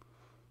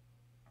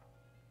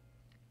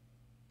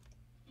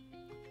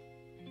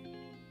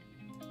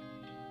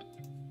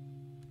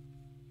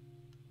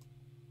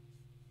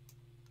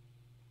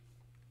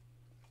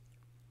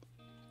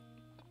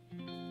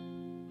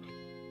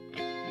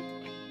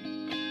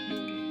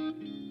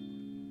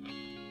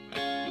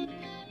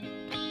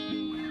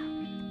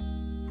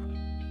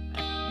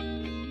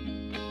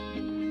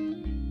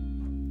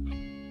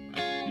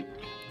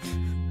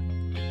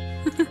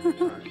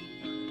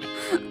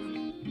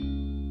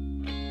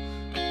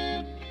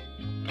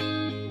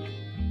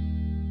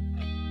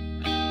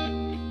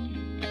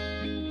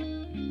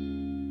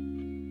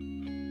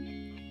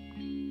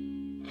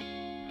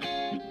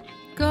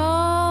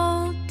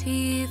 Gold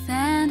teeth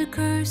and a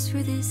curse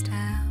for this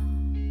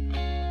town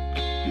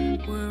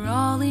were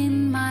all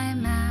in my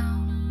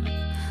mouth.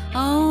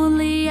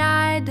 Only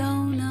I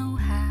don't know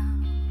how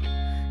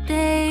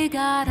they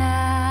got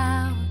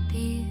out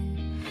here.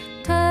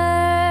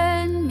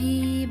 Turn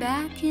me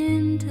back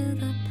into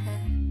the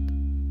pet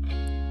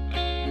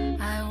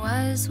I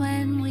was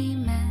when we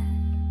met.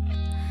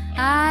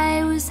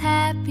 I was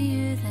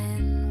happier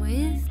than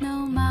with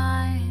no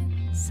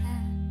mindset.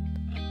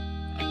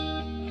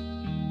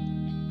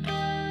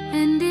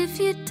 And if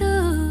you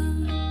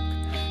took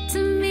to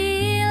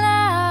me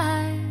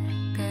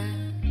like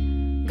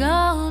a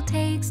gull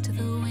takes to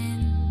the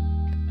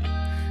wind,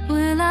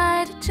 well,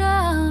 I'd have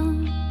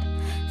jumped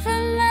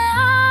from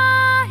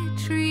my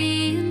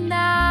tree and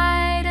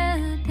I'd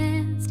have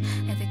danced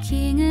at the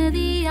king of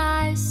the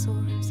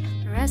Aeseaes.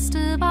 The rest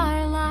of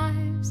our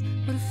lives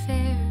would have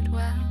fared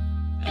well.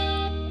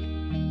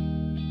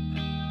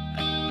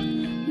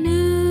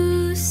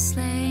 New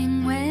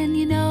slang when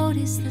you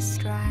notice the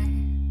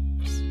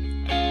stripes,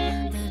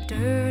 the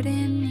dirt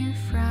in your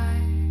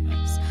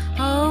fries.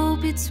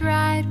 Hope it's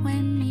right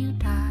when you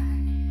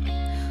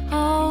die,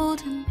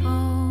 old and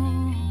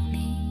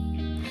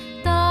bony.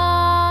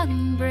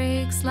 Dawn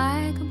breaks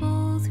like a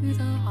bull through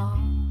the hall.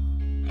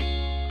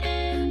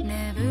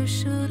 Never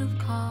should have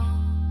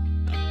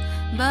called,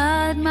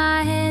 but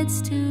my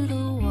head's to the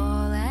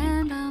wall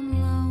and I'm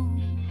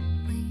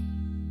lonely.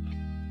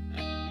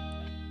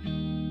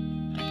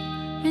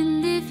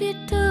 And if you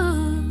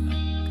took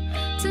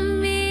to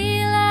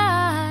me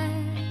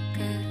like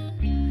a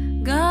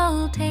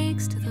gull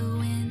takes to the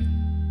wind,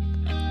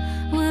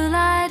 well,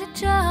 I'd have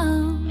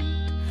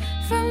jumped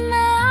from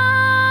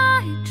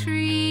my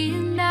tree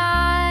and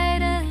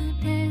I'd have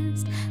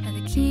danced like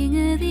the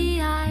king of the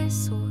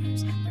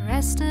Aeseaes. The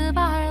rest of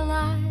our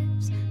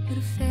lives would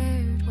have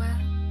fared well.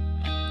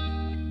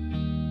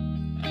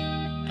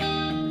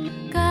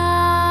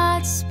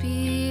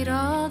 Godspeed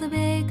all the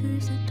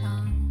bakers at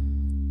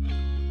dawn.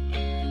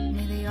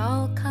 May they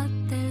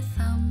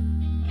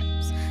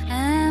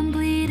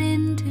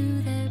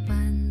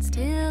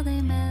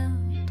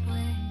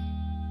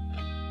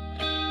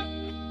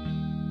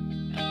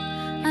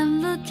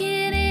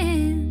looking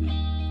in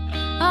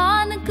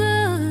on the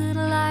good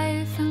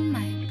life I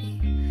might be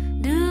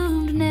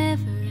doomed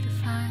never to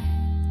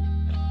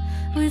find.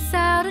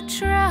 Without a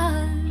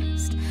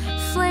trust,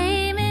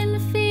 flaming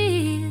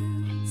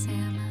fields,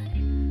 am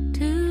I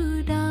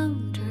too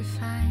dumb to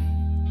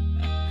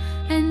refine?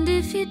 And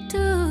if you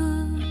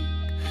took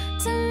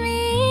to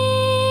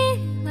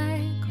me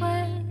like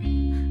well,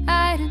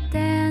 I'd have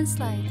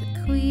danced like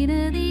the queen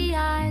of the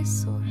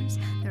Aeseaes.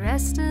 The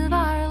rest of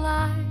our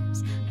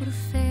lives would have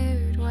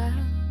fared well.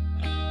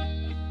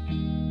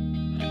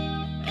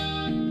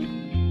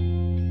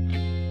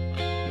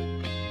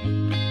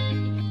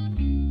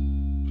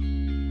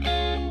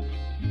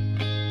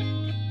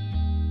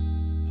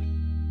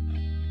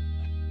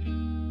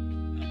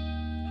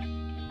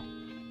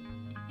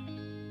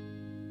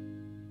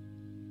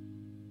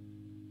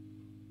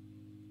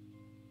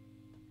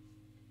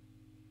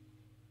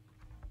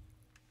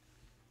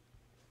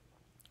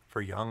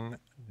 For young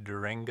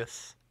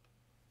Durangus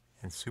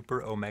and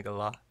Super Omega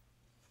La.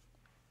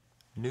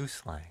 New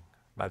Slang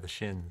by the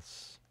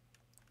Shins.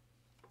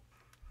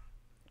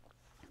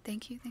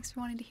 Thank you. Thanks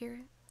for wanting to hear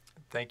it.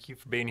 Thank you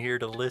for being here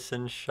to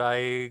listen,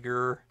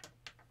 Shiger.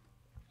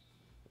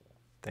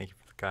 Thank you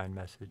for the kind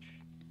message.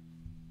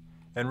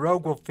 And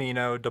Rogue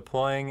Wolfino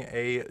deploying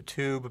a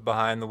tube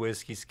behind the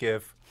whiskey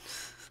skiff.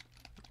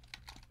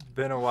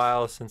 Been a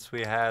while since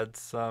we had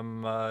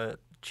some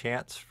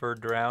chance for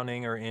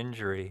drowning or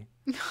injury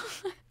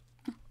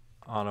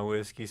on a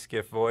whiskey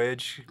skiff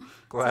voyage.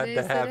 Glad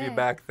Today's to have the you day.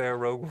 back there,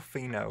 Rogue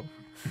Wolfino.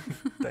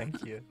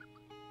 Thank you.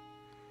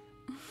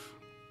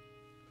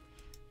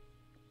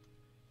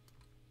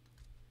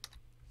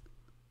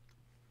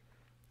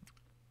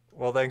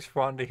 Well, thanks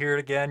for wanting to hear it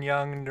again,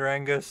 young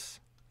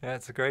Durangus. Yeah,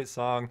 it's a great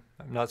song.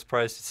 I'm not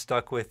surprised it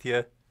stuck with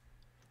you.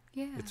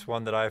 Yeah. It's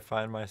one that I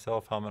find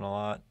myself humming a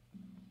lot.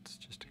 It's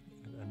just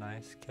a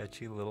nice,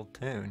 catchy little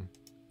tune.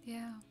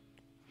 Yeah.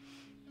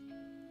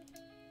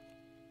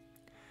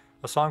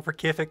 A Song for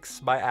Kiffix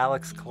by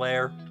Alex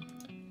Clare.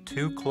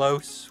 Too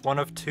Close. One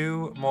of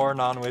two more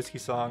non-whiskey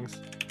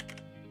songs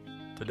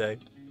today.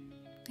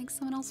 Thanks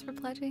someone else for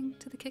pledging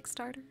to the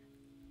Kickstarter.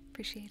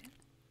 Appreciate it.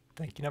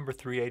 Thank you, number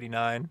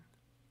 389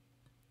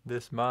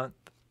 this month.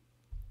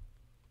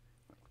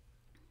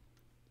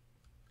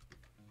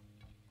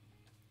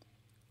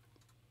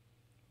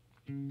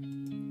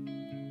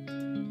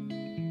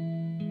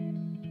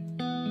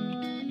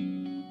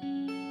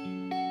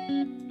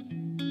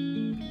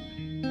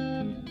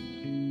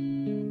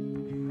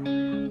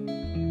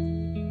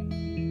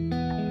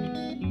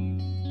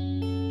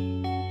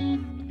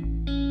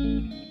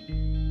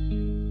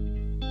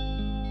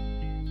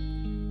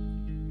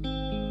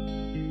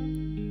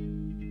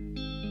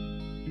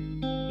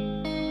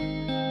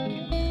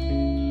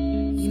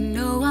 You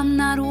know I'm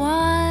not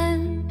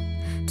one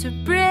to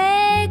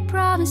break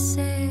promises.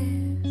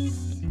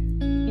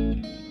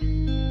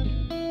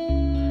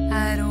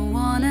 I don't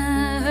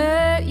wanna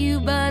hurt you,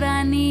 but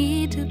I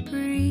need to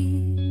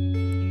breathe.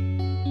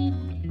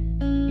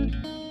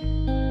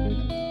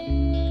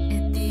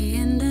 At the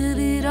end of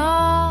it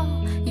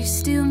all, you're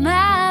still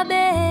my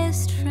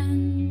best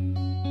friend.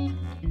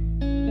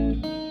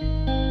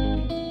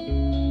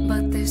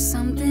 But there's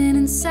something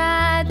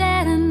inside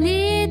that I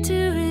need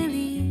to release.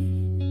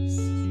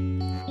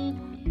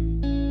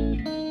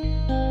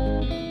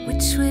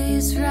 Which way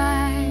is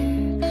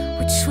right?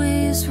 Which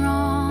way is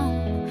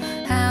wrong?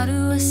 How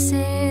do I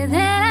say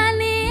that I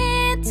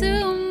need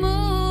to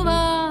move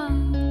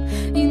on?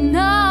 You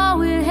know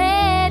we're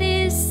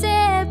headed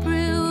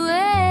separate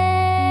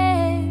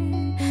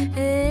ways,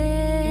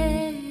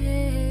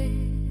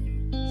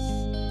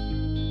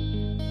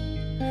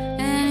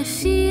 and it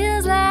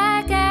feels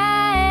like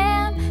I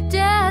am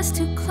just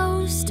too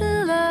close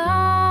to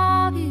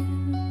love you.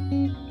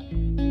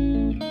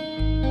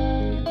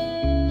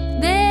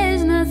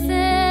 There's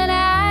nothing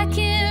I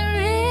can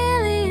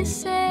really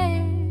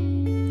say.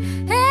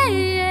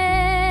 Hey,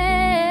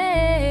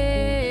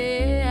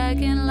 I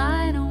can't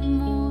lie no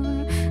more.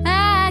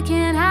 I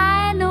can't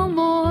hide no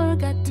more.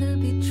 Got to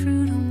be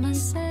true to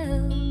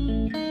myself.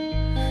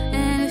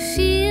 And it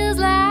feels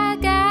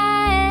like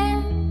I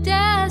am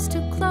just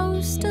too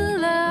close to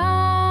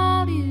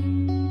love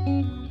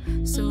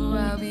you. So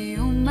I'll be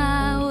on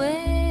my way.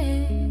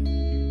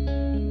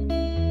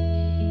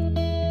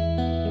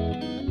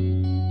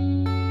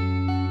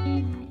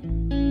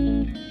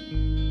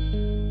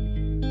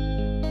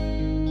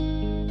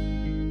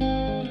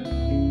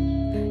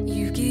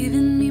 You've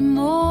given me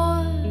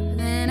more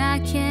than I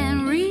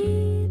can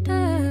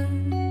return.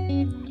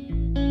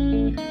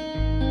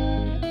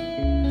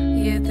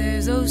 Yet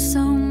there's oh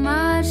so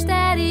much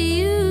that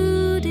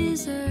you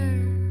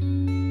deserve.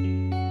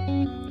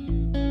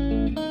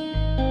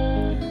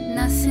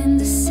 Nothing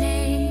to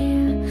say,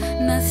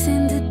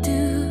 nothing to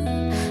do.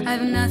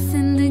 I've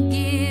nothing to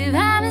give.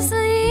 I'm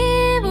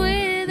asleep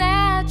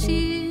without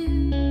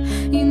you.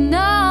 You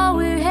know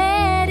we're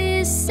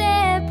headed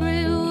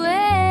separate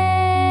ways.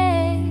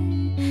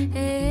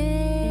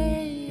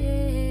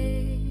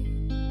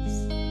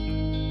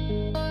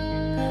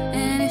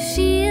 And it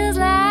feels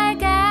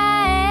like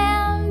I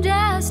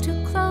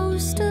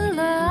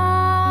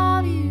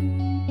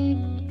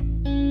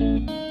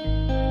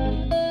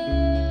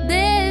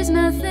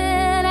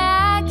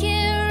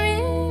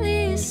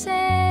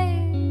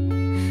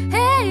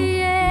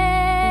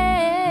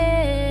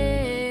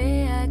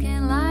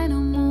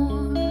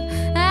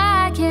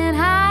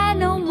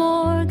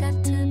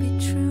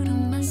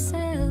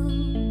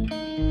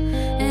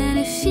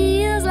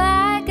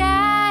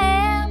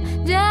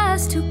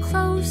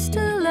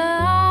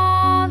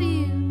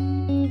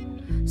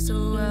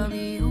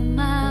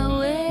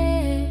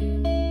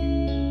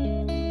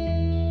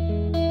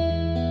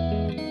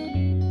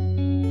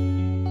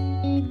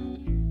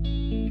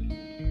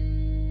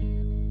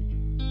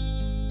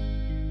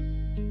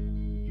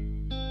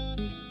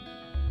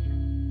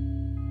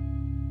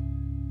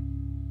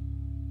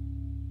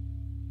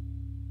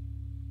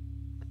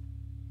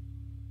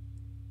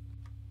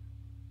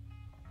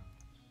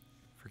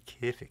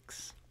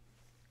Kifix.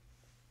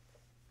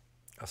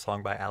 A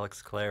song by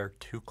Alex Clare,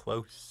 Too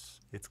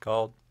Close, it's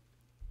called.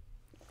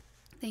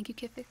 Thank you,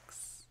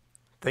 Kifix.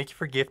 Thank you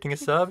for gifting a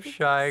sub,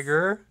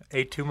 Shiger.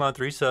 A 2-month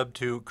resub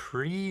to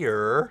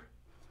Creer.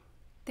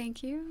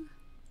 Thank you.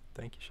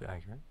 Thank you,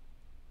 Shiger.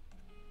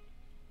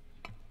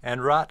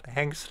 And Rot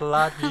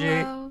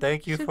Hengslaji,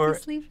 thank you for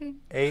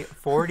a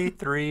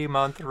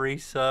 43-month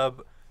resub.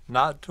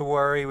 Not to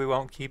worry, we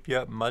won't keep you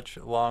up much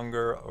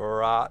longer,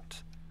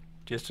 Rot.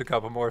 Just a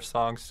couple more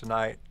songs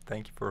tonight.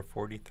 Thank you for a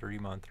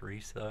 43-month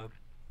resub.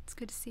 It's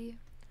good to see you.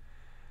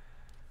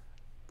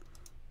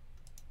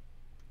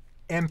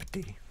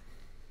 Empty.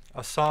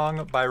 A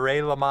song by Ray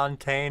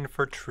LaMontagne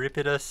for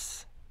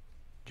Tripidus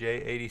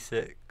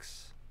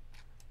J86.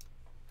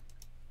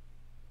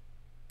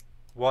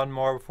 One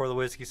more before the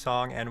whiskey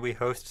song, and we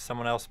host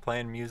someone else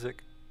playing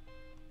music.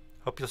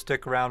 Hope you'll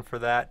stick around for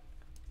that.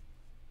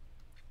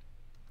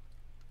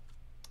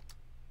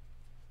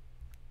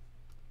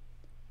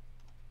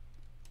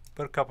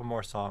 Put a couple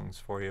more songs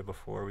for you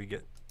before we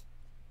get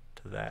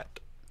to that.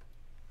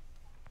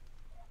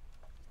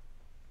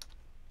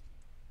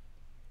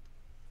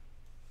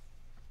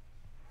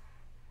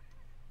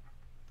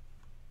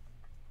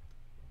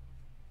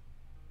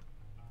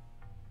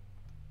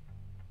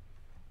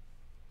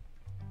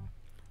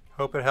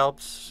 Hope it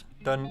helps.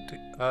 Doesn't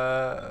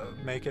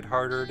make it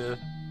harder to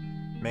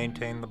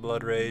maintain the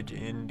blood rage,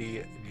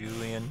 Indy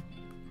Julian.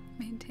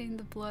 Maintain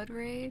the blood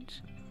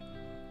rage?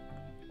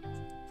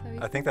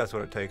 I think that's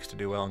what it takes to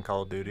do well in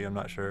Call of Duty. I'm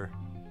not sure.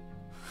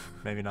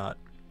 Maybe not.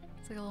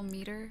 It's like a little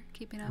meter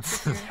keeping up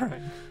with your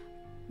right.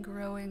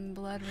 growing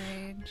blood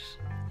rage.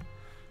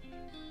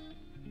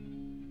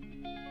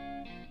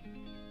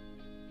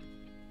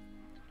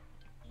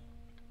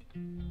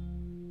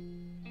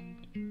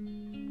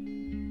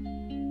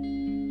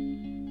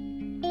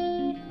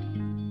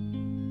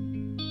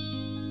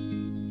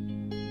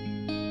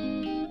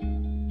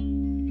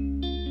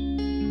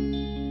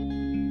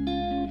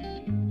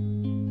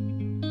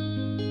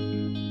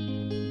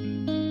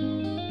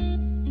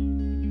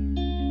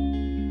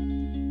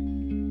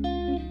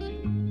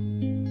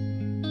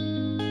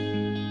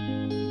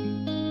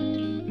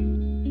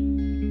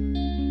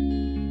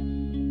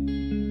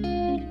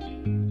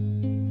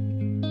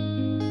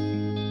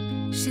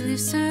 She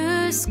lifts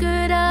her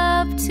skirt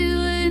up to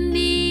her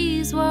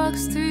knees,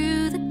 walks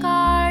through the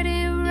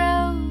guarded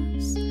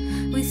rows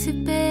with her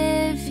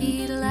bare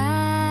feet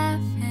laughing.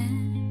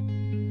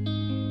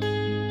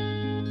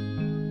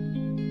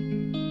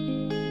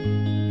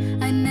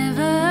 I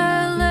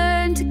never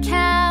learned to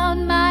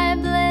count my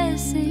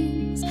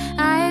blessings.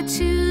 I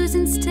choose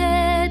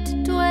instead to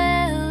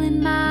dwell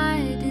in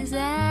my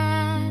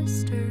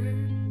disasters.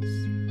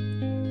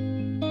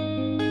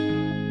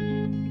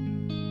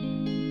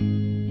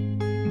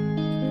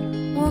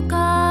 Walk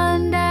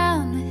on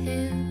down the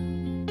hill,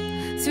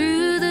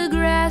 through the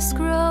grass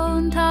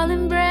grown tall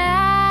and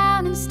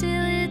brown, and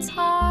still it's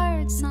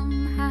hard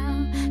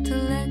somehow to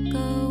let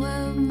go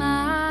of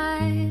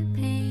my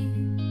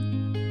pain.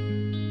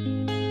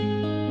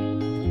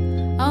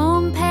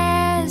 On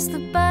past the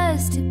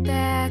busted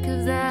back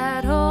of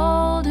that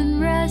old and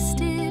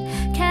rusted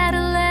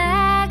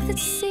Cadillac that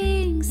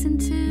sinks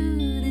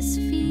into this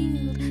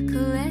field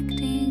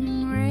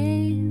collecting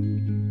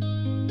rain.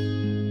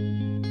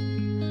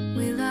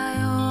 Will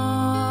I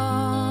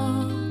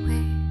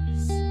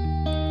always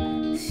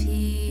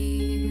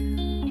feel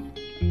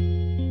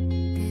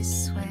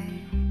this way?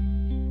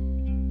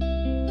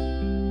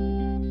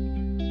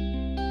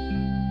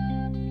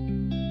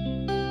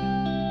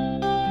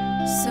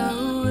 So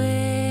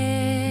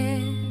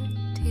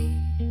empty,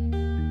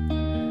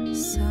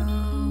 so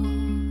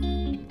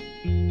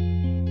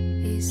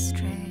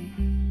estranged.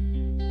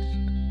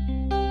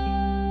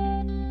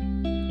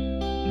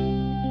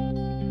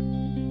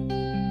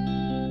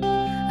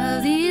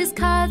 Of these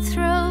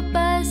cutthroat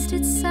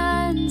busted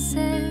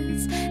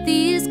sunsets,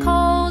 these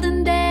cold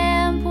and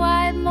damp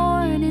white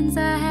mornings,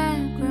 I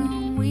have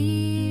grown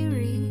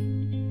weary.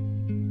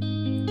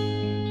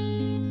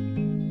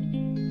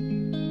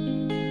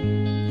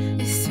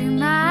 If through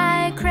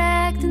my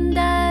cracked and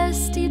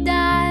dusty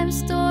dime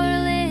store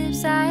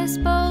lips I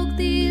spoke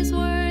these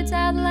words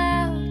out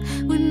loud,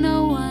 would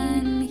no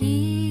one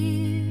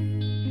hear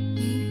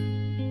me?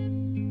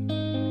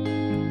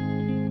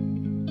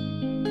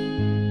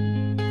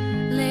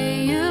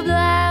 Lay your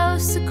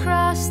blouse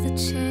across the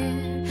chair,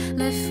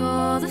 let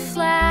fall the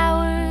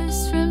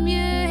flowers from your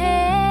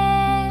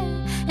hair,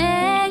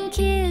 and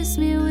kiss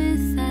me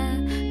with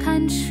that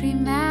country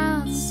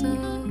mouth so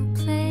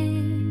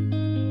plain.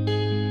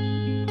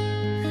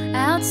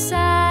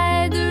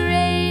 Outside the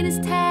rain is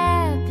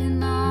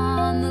tapping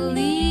on the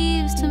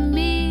leaves. To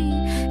me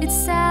it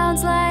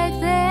sounds like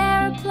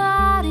they're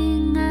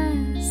applauding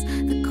us,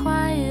 the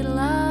quiet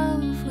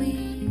love we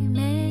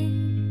make.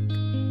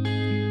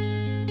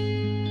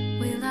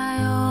 Will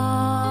I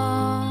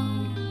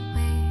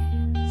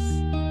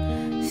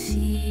always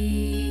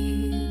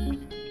feel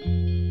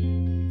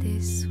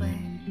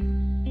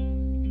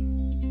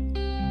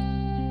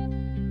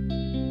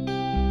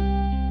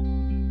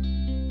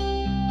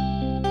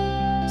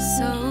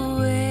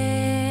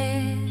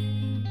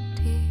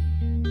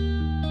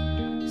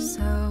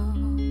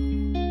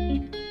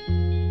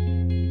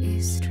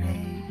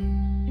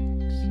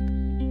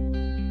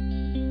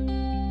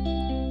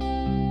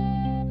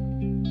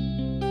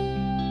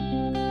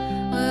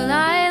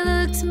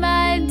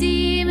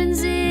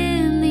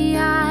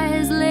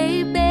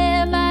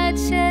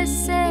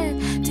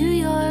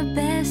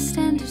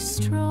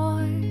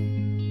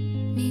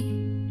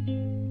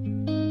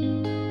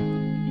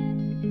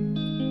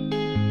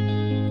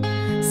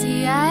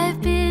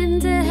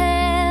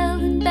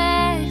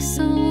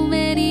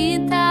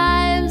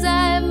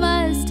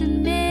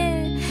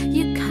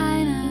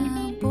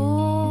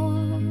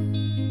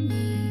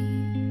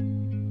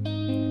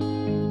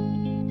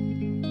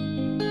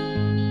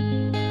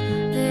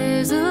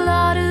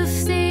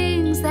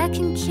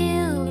can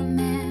kill a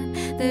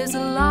man. There's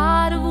a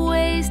lot of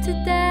ways to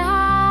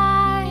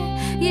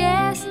die.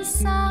 Yes, and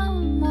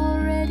some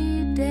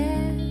already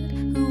dead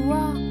who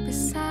walk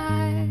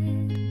beside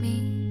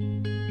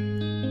me.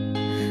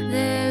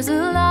 There's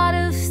a lot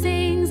of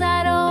things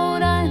I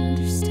don't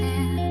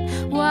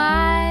understand.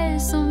 Why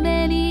so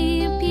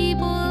many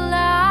people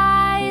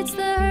lie? It's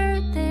the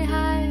hurt they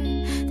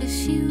hide, the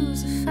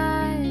fuels of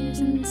fires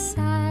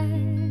inside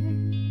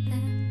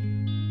them.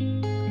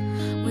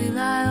 Will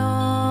I always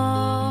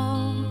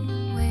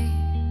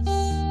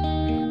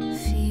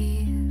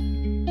feel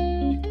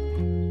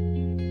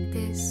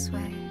this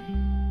way?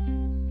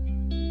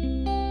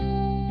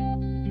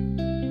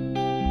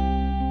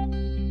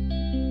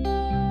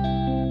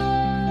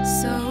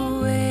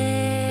 So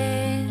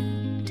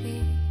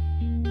empty,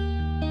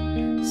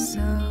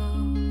 so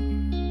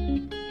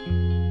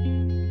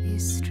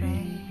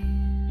estranged.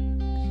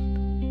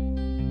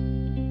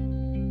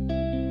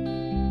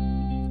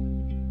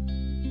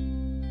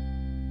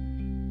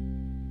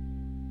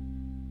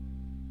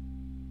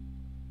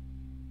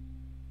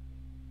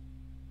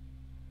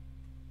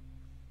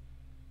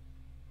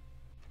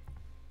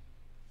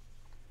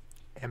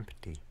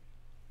 Empty.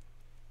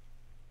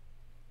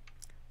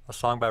 A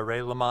song by Ray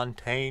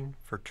LaMontagne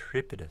for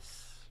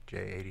Tripodus,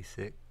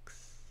 J86.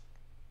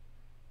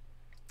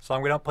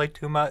 Song we don't play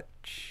too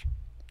much.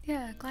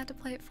 Yeah, glad to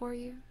play it for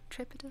you,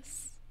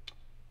 Tripodus.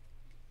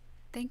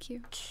 Thank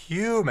you.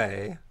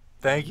 Kume,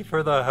 thank you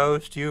for the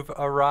host. You've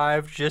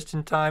arrived just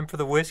in time for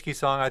the whiskey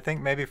song. I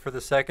think maybe for the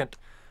second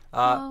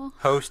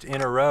host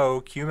in a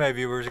row. Kume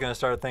viewers are going to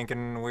start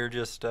thinking we're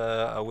just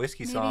a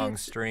whiskey song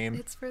stream.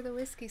 It's for the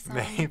whiskey song.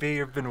 Maybe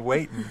you've been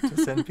waiting to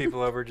send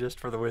people over just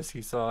for the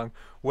whiskey song.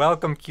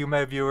 Welcome,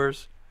 Kume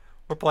viewers.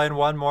 We're playing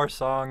one more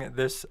song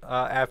this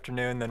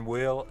afternoon, then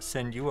we'll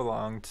send you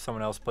along to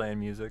someone else playing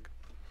music.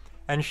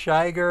 And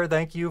Shiger,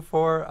 thank you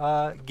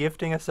for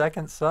gifting a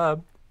second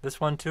sub. This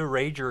one too,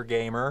 Rager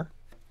Gamer,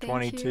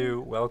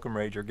 22. Welcome,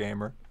 Rager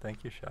Gamer.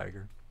 Thank you,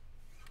 Shiger.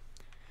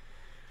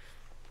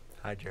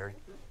 Hi, Jerry.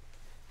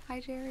 Hi,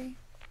 Jerry.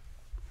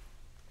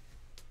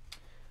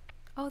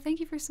 Oh, thank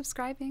you for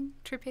subscribing,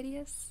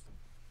 Tripodius.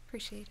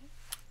 Appreciate it.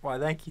 Why,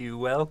 thank you.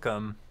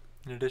 Welcome.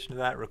 In addition to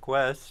that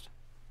request,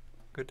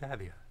 good to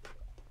have you.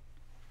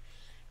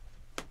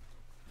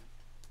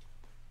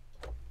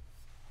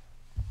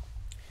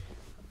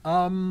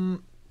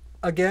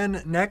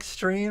 Again, next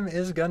stream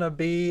is gonna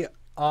be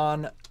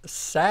on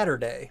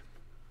Saturday,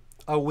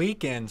 a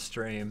weekend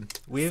stream.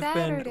 We've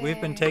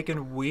been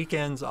taking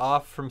weekends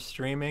off from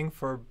streaming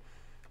for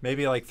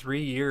maybe like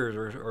 3 years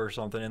or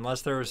something,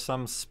 unless there was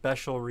some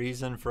special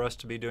reason for us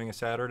to be doing a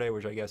Saturday,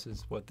 which I guess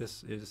is what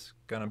this is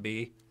gonna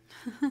be.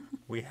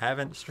 We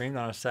haven't streamed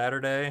on a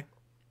Saturday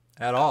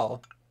at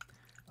all.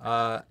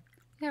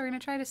 Yeah, we're going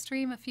to try to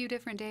stream a few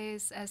different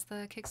days as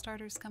the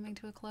Kickstarter's coming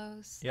to a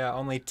close. Yeah,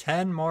 only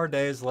 10 more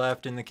days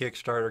left in the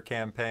Kickstarter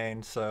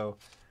campaign, so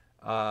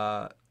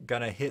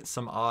gonna hit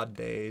some odd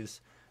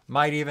days.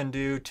 Might even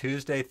do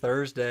Tuesday,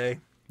 Thursday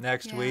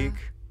next week.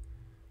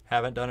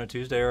 Haven't done a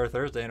Tuesday or a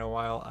Thursday in a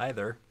while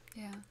either.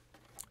 Yeah.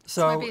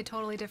 So it might be a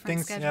totally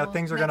different schedule. Yeah,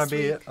 things are gonna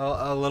be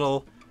a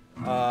little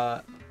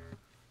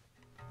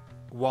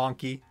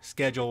wonky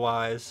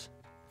schedule-wise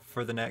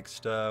for the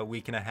next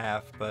week and a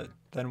half, but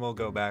then we'll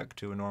go back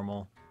to a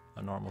normal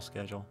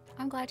schedule.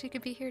 I'm glad you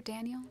could be here,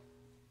 Daniel.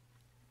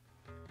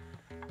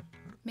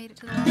 Made it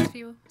to the last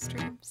few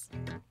streams.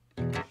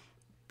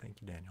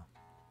 Thank you, Daniel.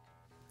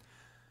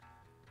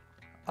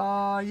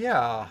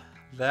 Yeah,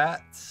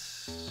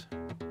 that's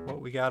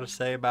what we got to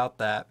say about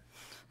that.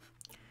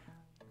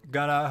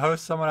 Gonna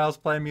host someone else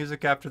playing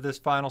music after this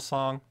final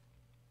song.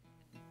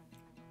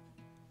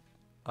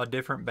 A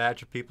different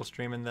batch of people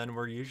streaming than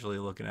we're usually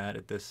looking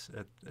at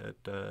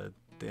the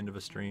end of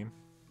a stream.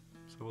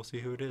 So we'll see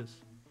who it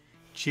is.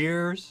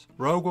 Cheers,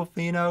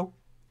 Rogelfino,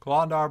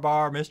 Klondar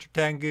Bar, Mr.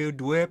 Tengu,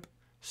 Dwip,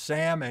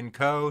 Sam and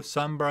Co,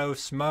 Sunbro,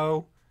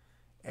 Smo,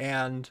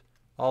 and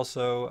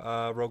also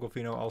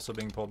Rogelfino also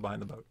being pulled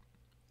behind the boat.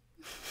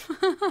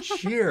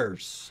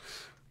 Cheers.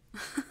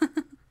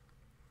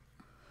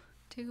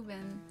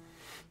 Tubin.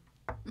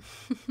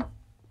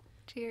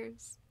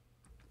 Cheers.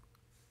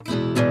 Hi,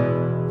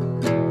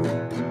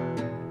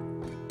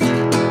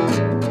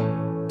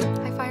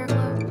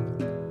 Fireglow.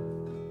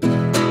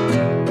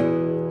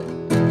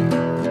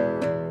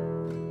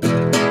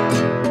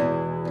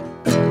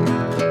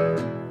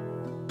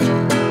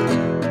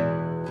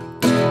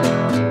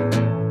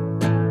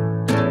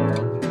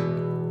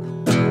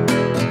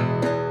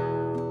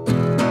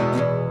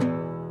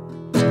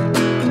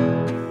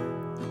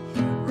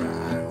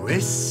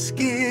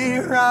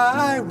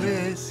 Rye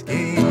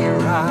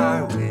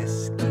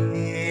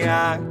whiskey,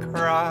 I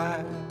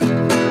cry.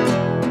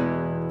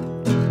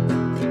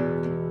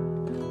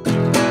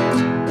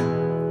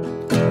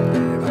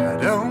 If I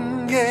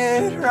don't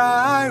get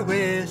rye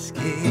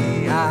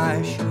whiskey,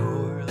 I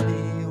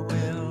surely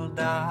will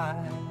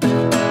die.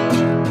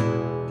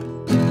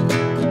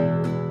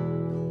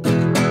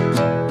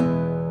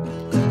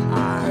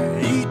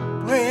 I eat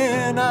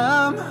when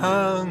I'm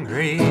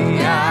hungry,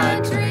 I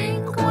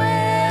drink when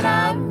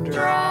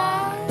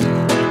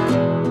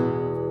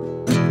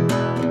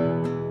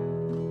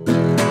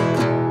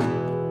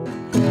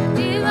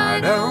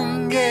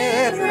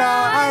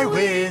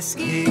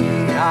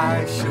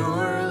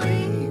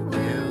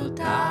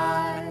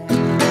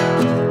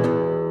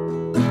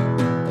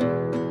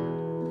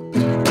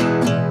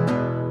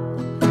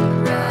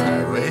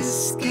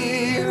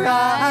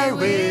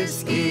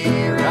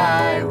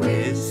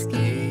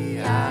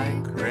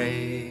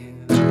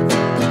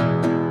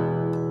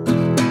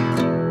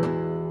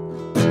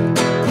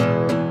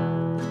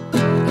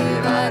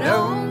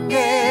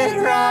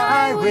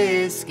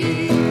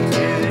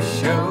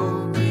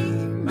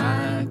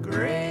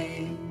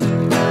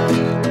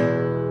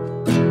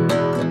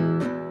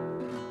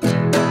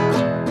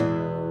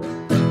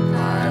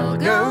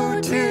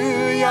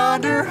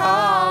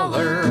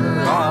holler,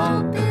 holler,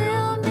 I'll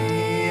build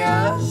me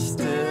a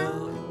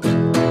still.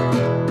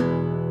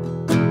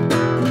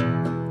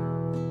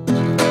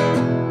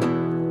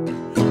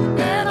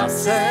 And I'll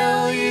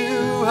sell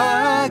you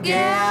a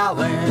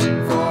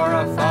gallon for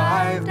a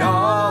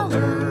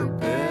 $5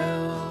 bill.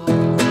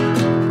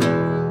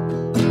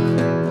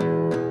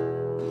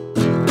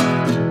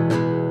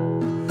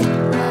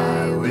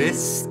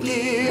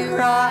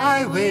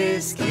 Rye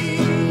whiskey,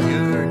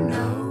 you're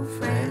no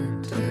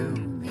friend to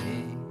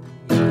me.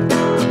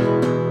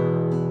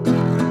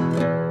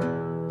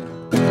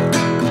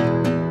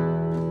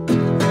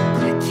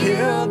 You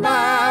killed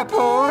my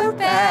poor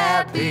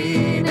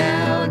pappy,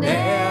 now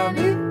damn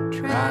you,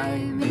 try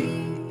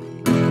me.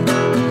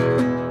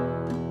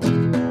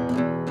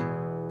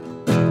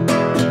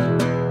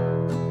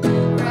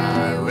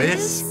 Rye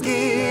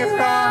whiskey,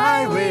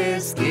 rye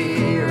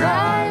whiskey,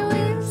 rye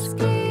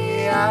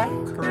whiskey, I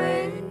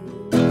crave.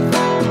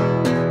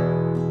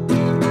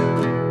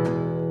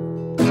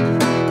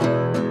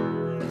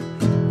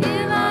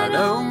 If I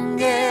don't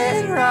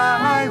get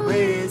rye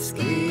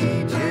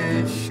whiskey,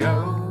 just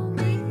show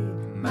me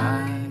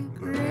my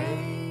grave.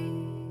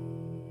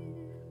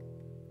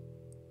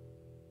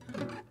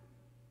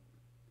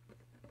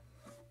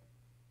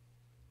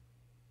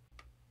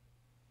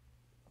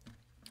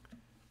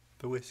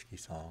 The whiskey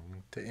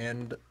song to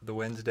end the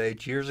Wednesday.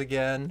 Cheers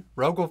again.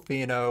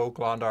 Rogalfino,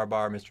 Glondar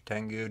Bar, Mr.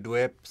 Tengu,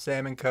 Dwip,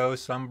 Salmon Co.,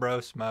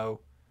 Sumbro, Smo,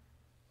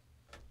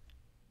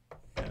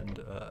 and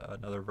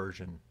another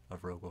version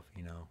of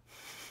Rogalfino.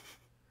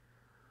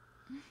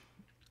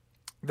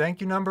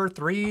 Thank you, number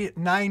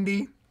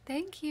 390.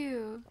 Thank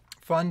you.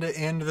 Fun to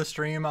end the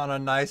stream on a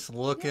nice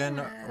looking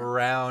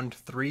round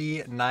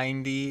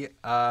 390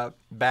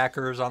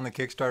 backers on the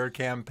Kickstarter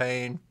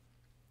campaign.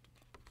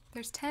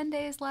 There's 10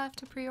 days left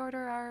to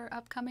pre-order our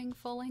upcoming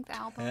full-length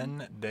album.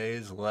 10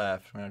 days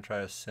left. I'm going to try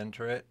to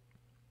center it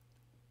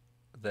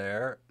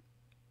there.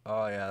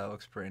 Oh, yeah, that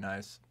looks pretty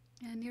nice.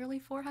 And nearly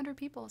 400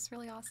 people. It's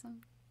really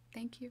awesome.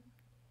 Thank you.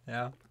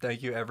 Yeah,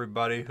 thank you,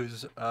 everybody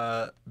who's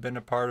been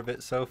a part of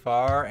it so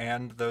far,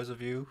 and those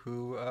of you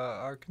who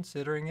are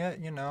considering it,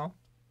 you know.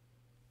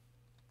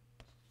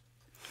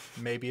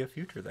 Maybe a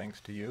future thanks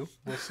to you.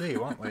 We'll see,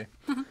 won't we?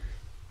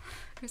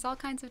 There's all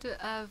kinds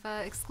of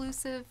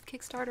exclusive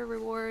Kickstarter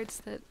rewards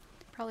that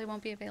probably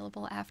won't be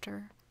available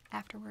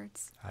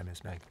afterwards. Hi,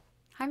 Miss Meg.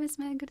 Hi, Miss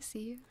Meg. Good to see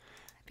you.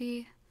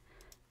 Happy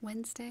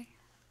Wednesday.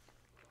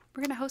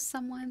 We're going to host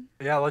someone.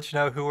 Yeah, I'll let you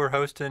know who we're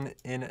hosting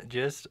in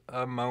just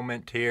a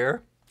moment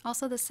here.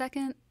 Also, the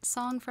second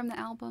song from the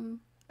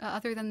album,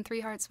 other than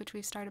 3 Hearts, which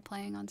we've started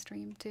playing on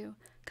stream too,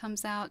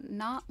 comes out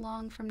not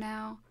long from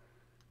now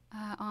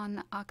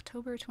on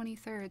October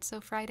 23rd,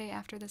 so Friday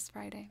after this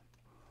Friday.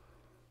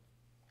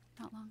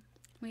 Not long.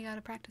 We got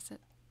to practice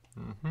it.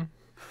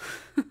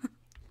 Mm-hmm.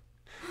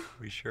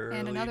 We sure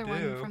And another do.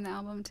 one from the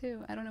album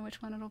too. I don't know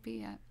which one it'll be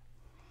yet.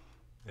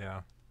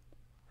 Yeah.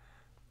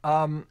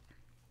 All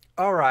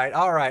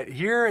right.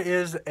 Here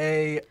is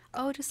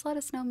Just let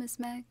us know, Miss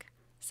Meg.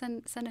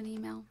 Send an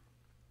email.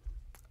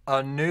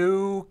 a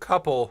new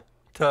couple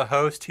to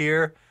host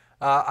here.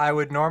 I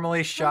would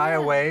normally shy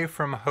away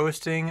from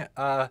hosting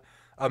a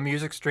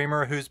music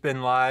streamer who's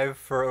been live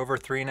for over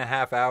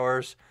 3.5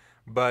 hours,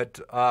 but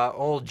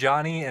old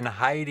Johnny and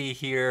Heidi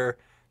here,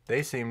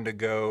 they seem to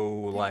go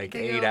like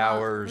They 8 go,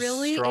 hours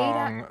really?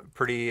 strong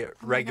pretty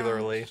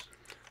regularly. Gosh.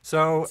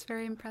 So It's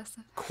very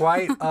impressive.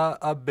 quite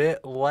a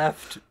bit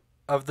left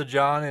of the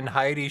John and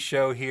Heidi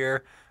show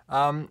here.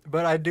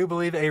 But I do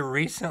believe a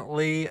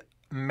recently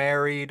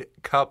married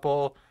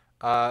couple,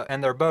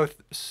 and they're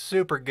both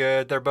super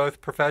good. They're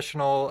both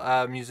professional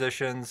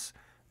musicians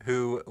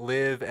who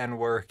live and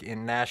work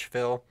in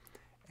Nashville.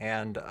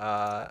 And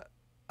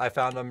I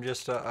found them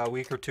just a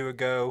week or two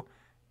ago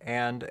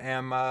and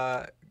am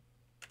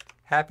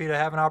happy to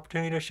have an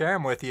opportunity to share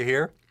them with you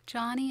here.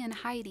 Johnny and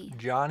Heidi.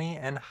 Johnny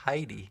and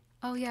Heidi.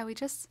 Oh yeah, we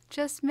just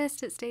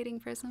missed it. Dating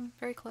Prism.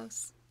 Very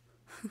close.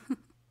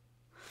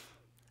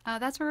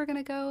 That's where we're going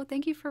to go.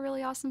 Thank you for a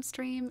really awesome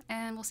stream,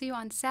 and we'll see you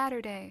on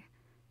Saturday,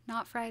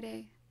 not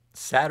Friday.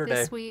 Saturday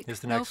This week. is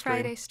the No next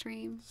Friday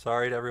stream.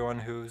 Sorry to everyone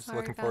who's Sorry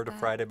looking about forward to that.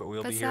 Friday, but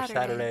we'll But be here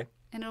Saturday.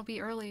 And it'll be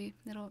early.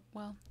 It'll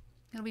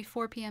be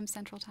 4 p.m.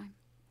 Central Time.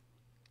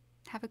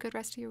 Have a good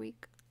rest of your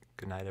week.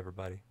 Good night,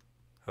 everybody.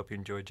 Hope you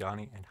enjoy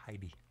Johnny and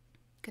Heidi.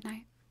 Good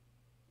night.